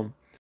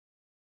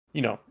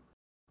you know,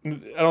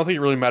 I don't think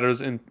it really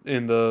matters in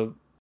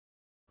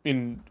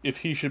if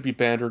he should be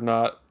banned or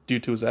not due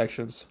to his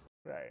actions.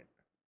 Right.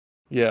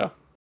 Yeah.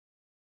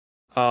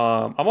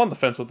 I'm on the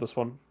fence with this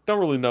one. Don't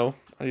really know.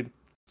 I need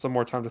some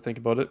more time to think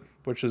about it,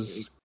 which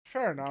is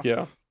fair enough.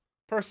 Yeah.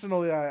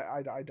 Personally,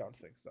 I don't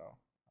think so.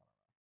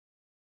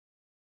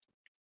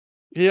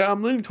 Yeah,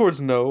 I'm leaning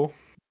towards no,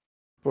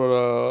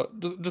 but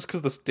just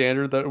because the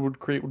standard that it would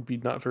create would be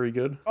not very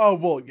good. Oh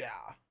well, yeah.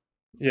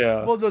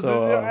 Yeah. Well,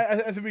 so,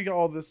 I think we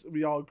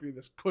all agree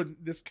this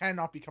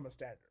cannot become a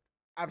standard.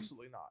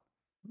 Absolutely not.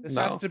 This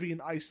has to be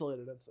an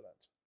isolated incident.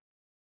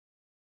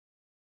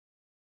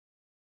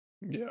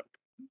 Yeah.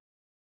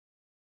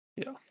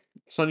 Yeah.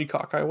 Sonny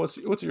Cockeye, what's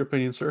your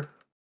opinion, sir?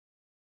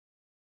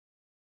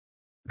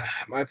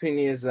 My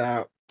opinion is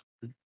that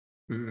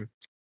I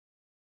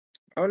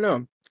don't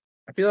know.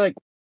 I feel like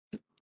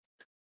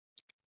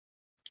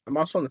I'm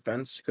also on the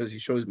fence because he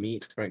shows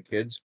meat in front of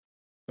kids.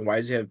 And why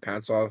does he have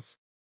pants off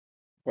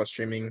while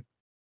streaming,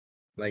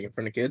 like in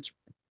front of kids?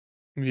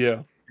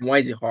 Yeah. And why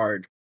is he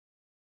hard?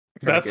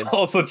 That's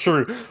also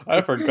true.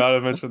 I forgot I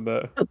mentioned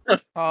that.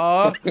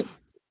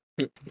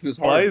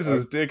 Why is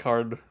his dick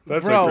hard?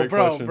 That's a great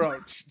question. Bro.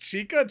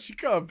 Chica a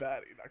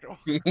baddie. Not gonna...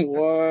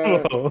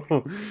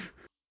 What?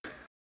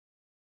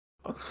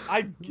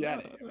 I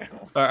get it.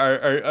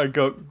 I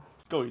go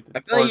Ethan. I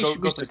feel like he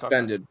should be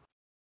suspended.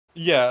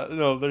 Yeah,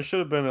 no, there should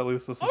have been at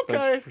least a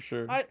suspension for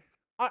sure. I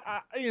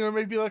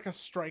maybe like a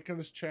strike on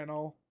his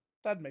channel.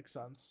 That makes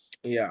sense.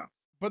 Yeah.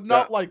 But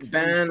not like 3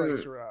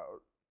 strikes are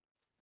out.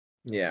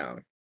 Yeah.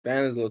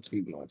 Ban is a little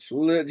too much.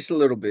 Just a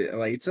little bit.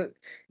 Like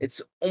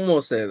it's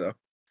almost there though.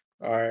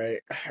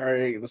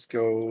 Alright, let's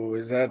go.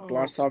 Is that the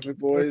last topic,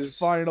 boys? It's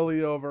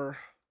finally over.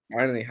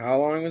 Finally, how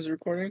long was the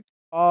recording?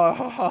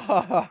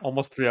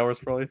 Almost 3 hours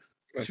probably.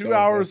 2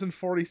 hours and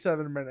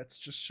 47 minutes,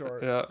 just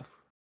short. Yeah.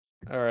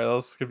 Alright,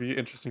 that's gonna be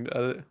interesting to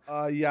edit.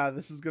 Yeah,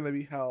 this is gonna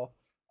be hell.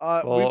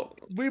 Well,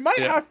 we might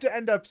have to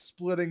end up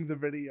splitting the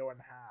video in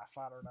half.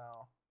 I don't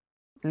know.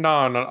 No,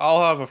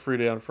 I'll have a free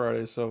day on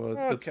Friday, so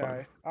it's fine.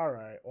 Okay,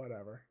 alright,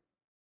 whatever.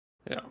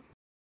 Yeah.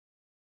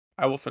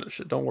 I will finish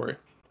it, don't worry.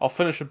 I'll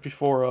finish it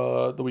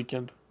before the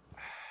weekend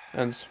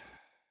ends.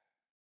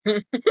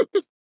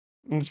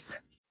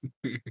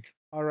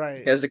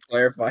 Alright. He has to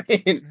clarify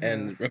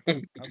and of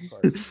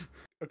course.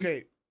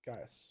 Okay,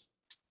 guys.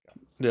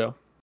 Yeah.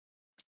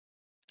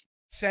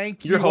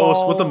 Thank you. Your host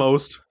all. with the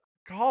most.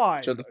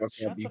 God. Shut the fuck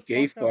up, you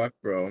gay fuck,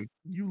 bro.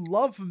 You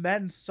love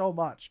men so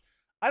much.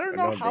 I don't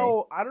know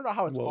how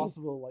it's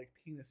possible to like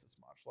penis as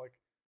much.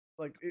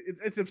 Like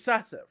it's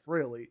obsessive,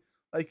 really.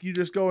 Like you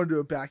just go into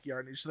a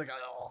backyard and you're just like,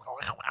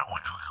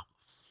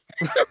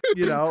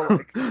 you know.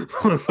 Like,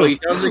 oh, he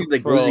sounds like the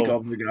glizzy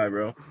goblin guy,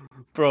 bro.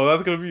 Bro,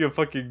 that's gonna be a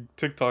fucking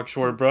TikTok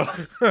short, bro.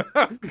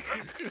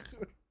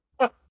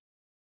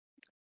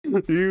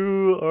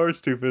 You are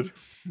stupid.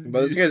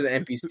 But this guy's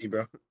an NPC,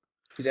 bro.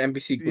 He's an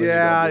NPC.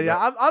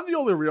 Yeah. I'm the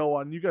only real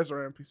one. You guys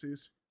are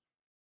NPCs.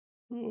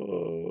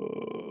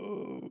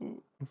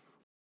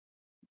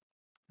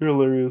 You're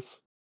hilarious.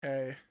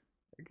 Hey,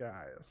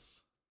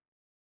 guys.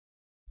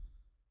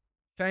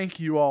 Thank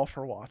you all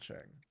for watching.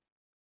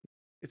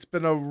 It's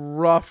been a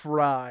rough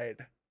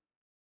ride,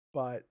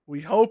 but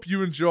we hope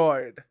you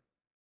enjoyed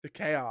the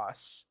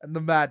chaos and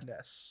the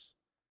madness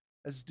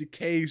as it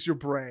decays your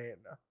brain.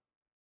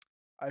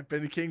 I've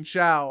been King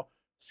Chow.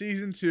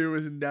 Season 2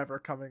 is never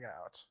coming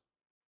out.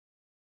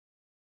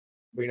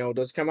 We know it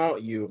does come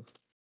out, you.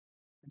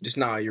 Just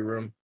not out your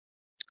room.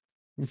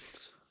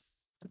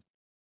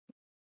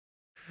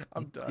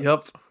 I'm done.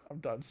 Yep. I'm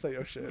done. Say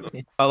your shit.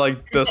 I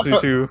like Destiny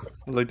 2.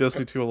 I like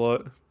Destiny 2 a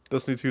lot.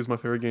 Destiny 2 is my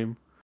favorite game.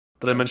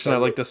 Did I mention I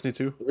like Destiny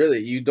 2? Really?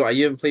 You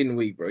haven't played in a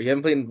week, bro. You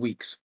haven't played in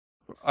weeks.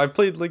 I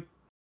played like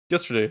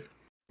yesterday.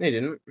 No, you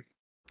didn't.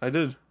 I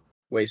did.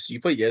 Wait, so you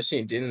played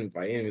yesterday and didn't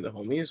invite any of the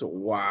homies?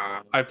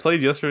 Wow. I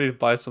played yesterday to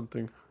buy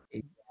something.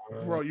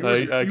 Bro, you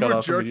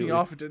were jerking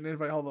off and didn't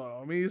invite all the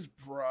homies?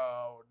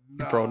 Bro,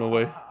 no. Bro, no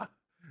way.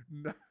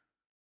 No.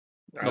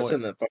 Alright,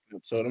 in that fucking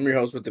episode. I'm your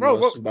host with the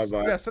most. Bye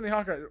bye. Yeah, Sunny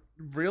Hawkeye.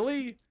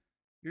 Really?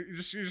 You're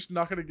just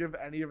not gonna give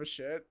any of a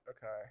shit?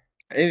 Okay.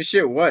 Any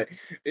shit? What?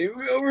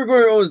 We're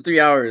going almost 3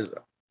 hours.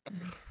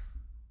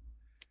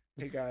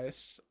 Hey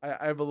guys,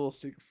 I have a little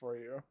secret for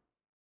you.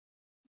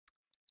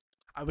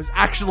 I was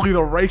actually the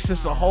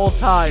racist the whole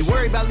time.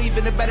 Worry about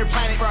leaving a better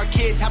planet for our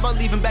kids. How about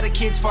leaving better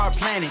kids for our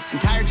planet?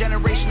 Entire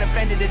generation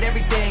offended at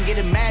everything,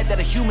 getting mad that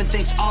a human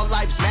thinks all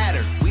lives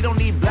matter. We don't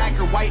need black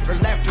or white or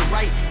left or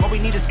right. What we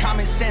need is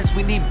common sense.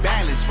 We need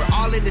balance. We're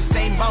all in the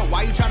same boat.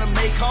 Why you trying to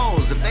make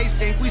holes? If they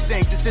sink, we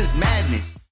sink. This is madness.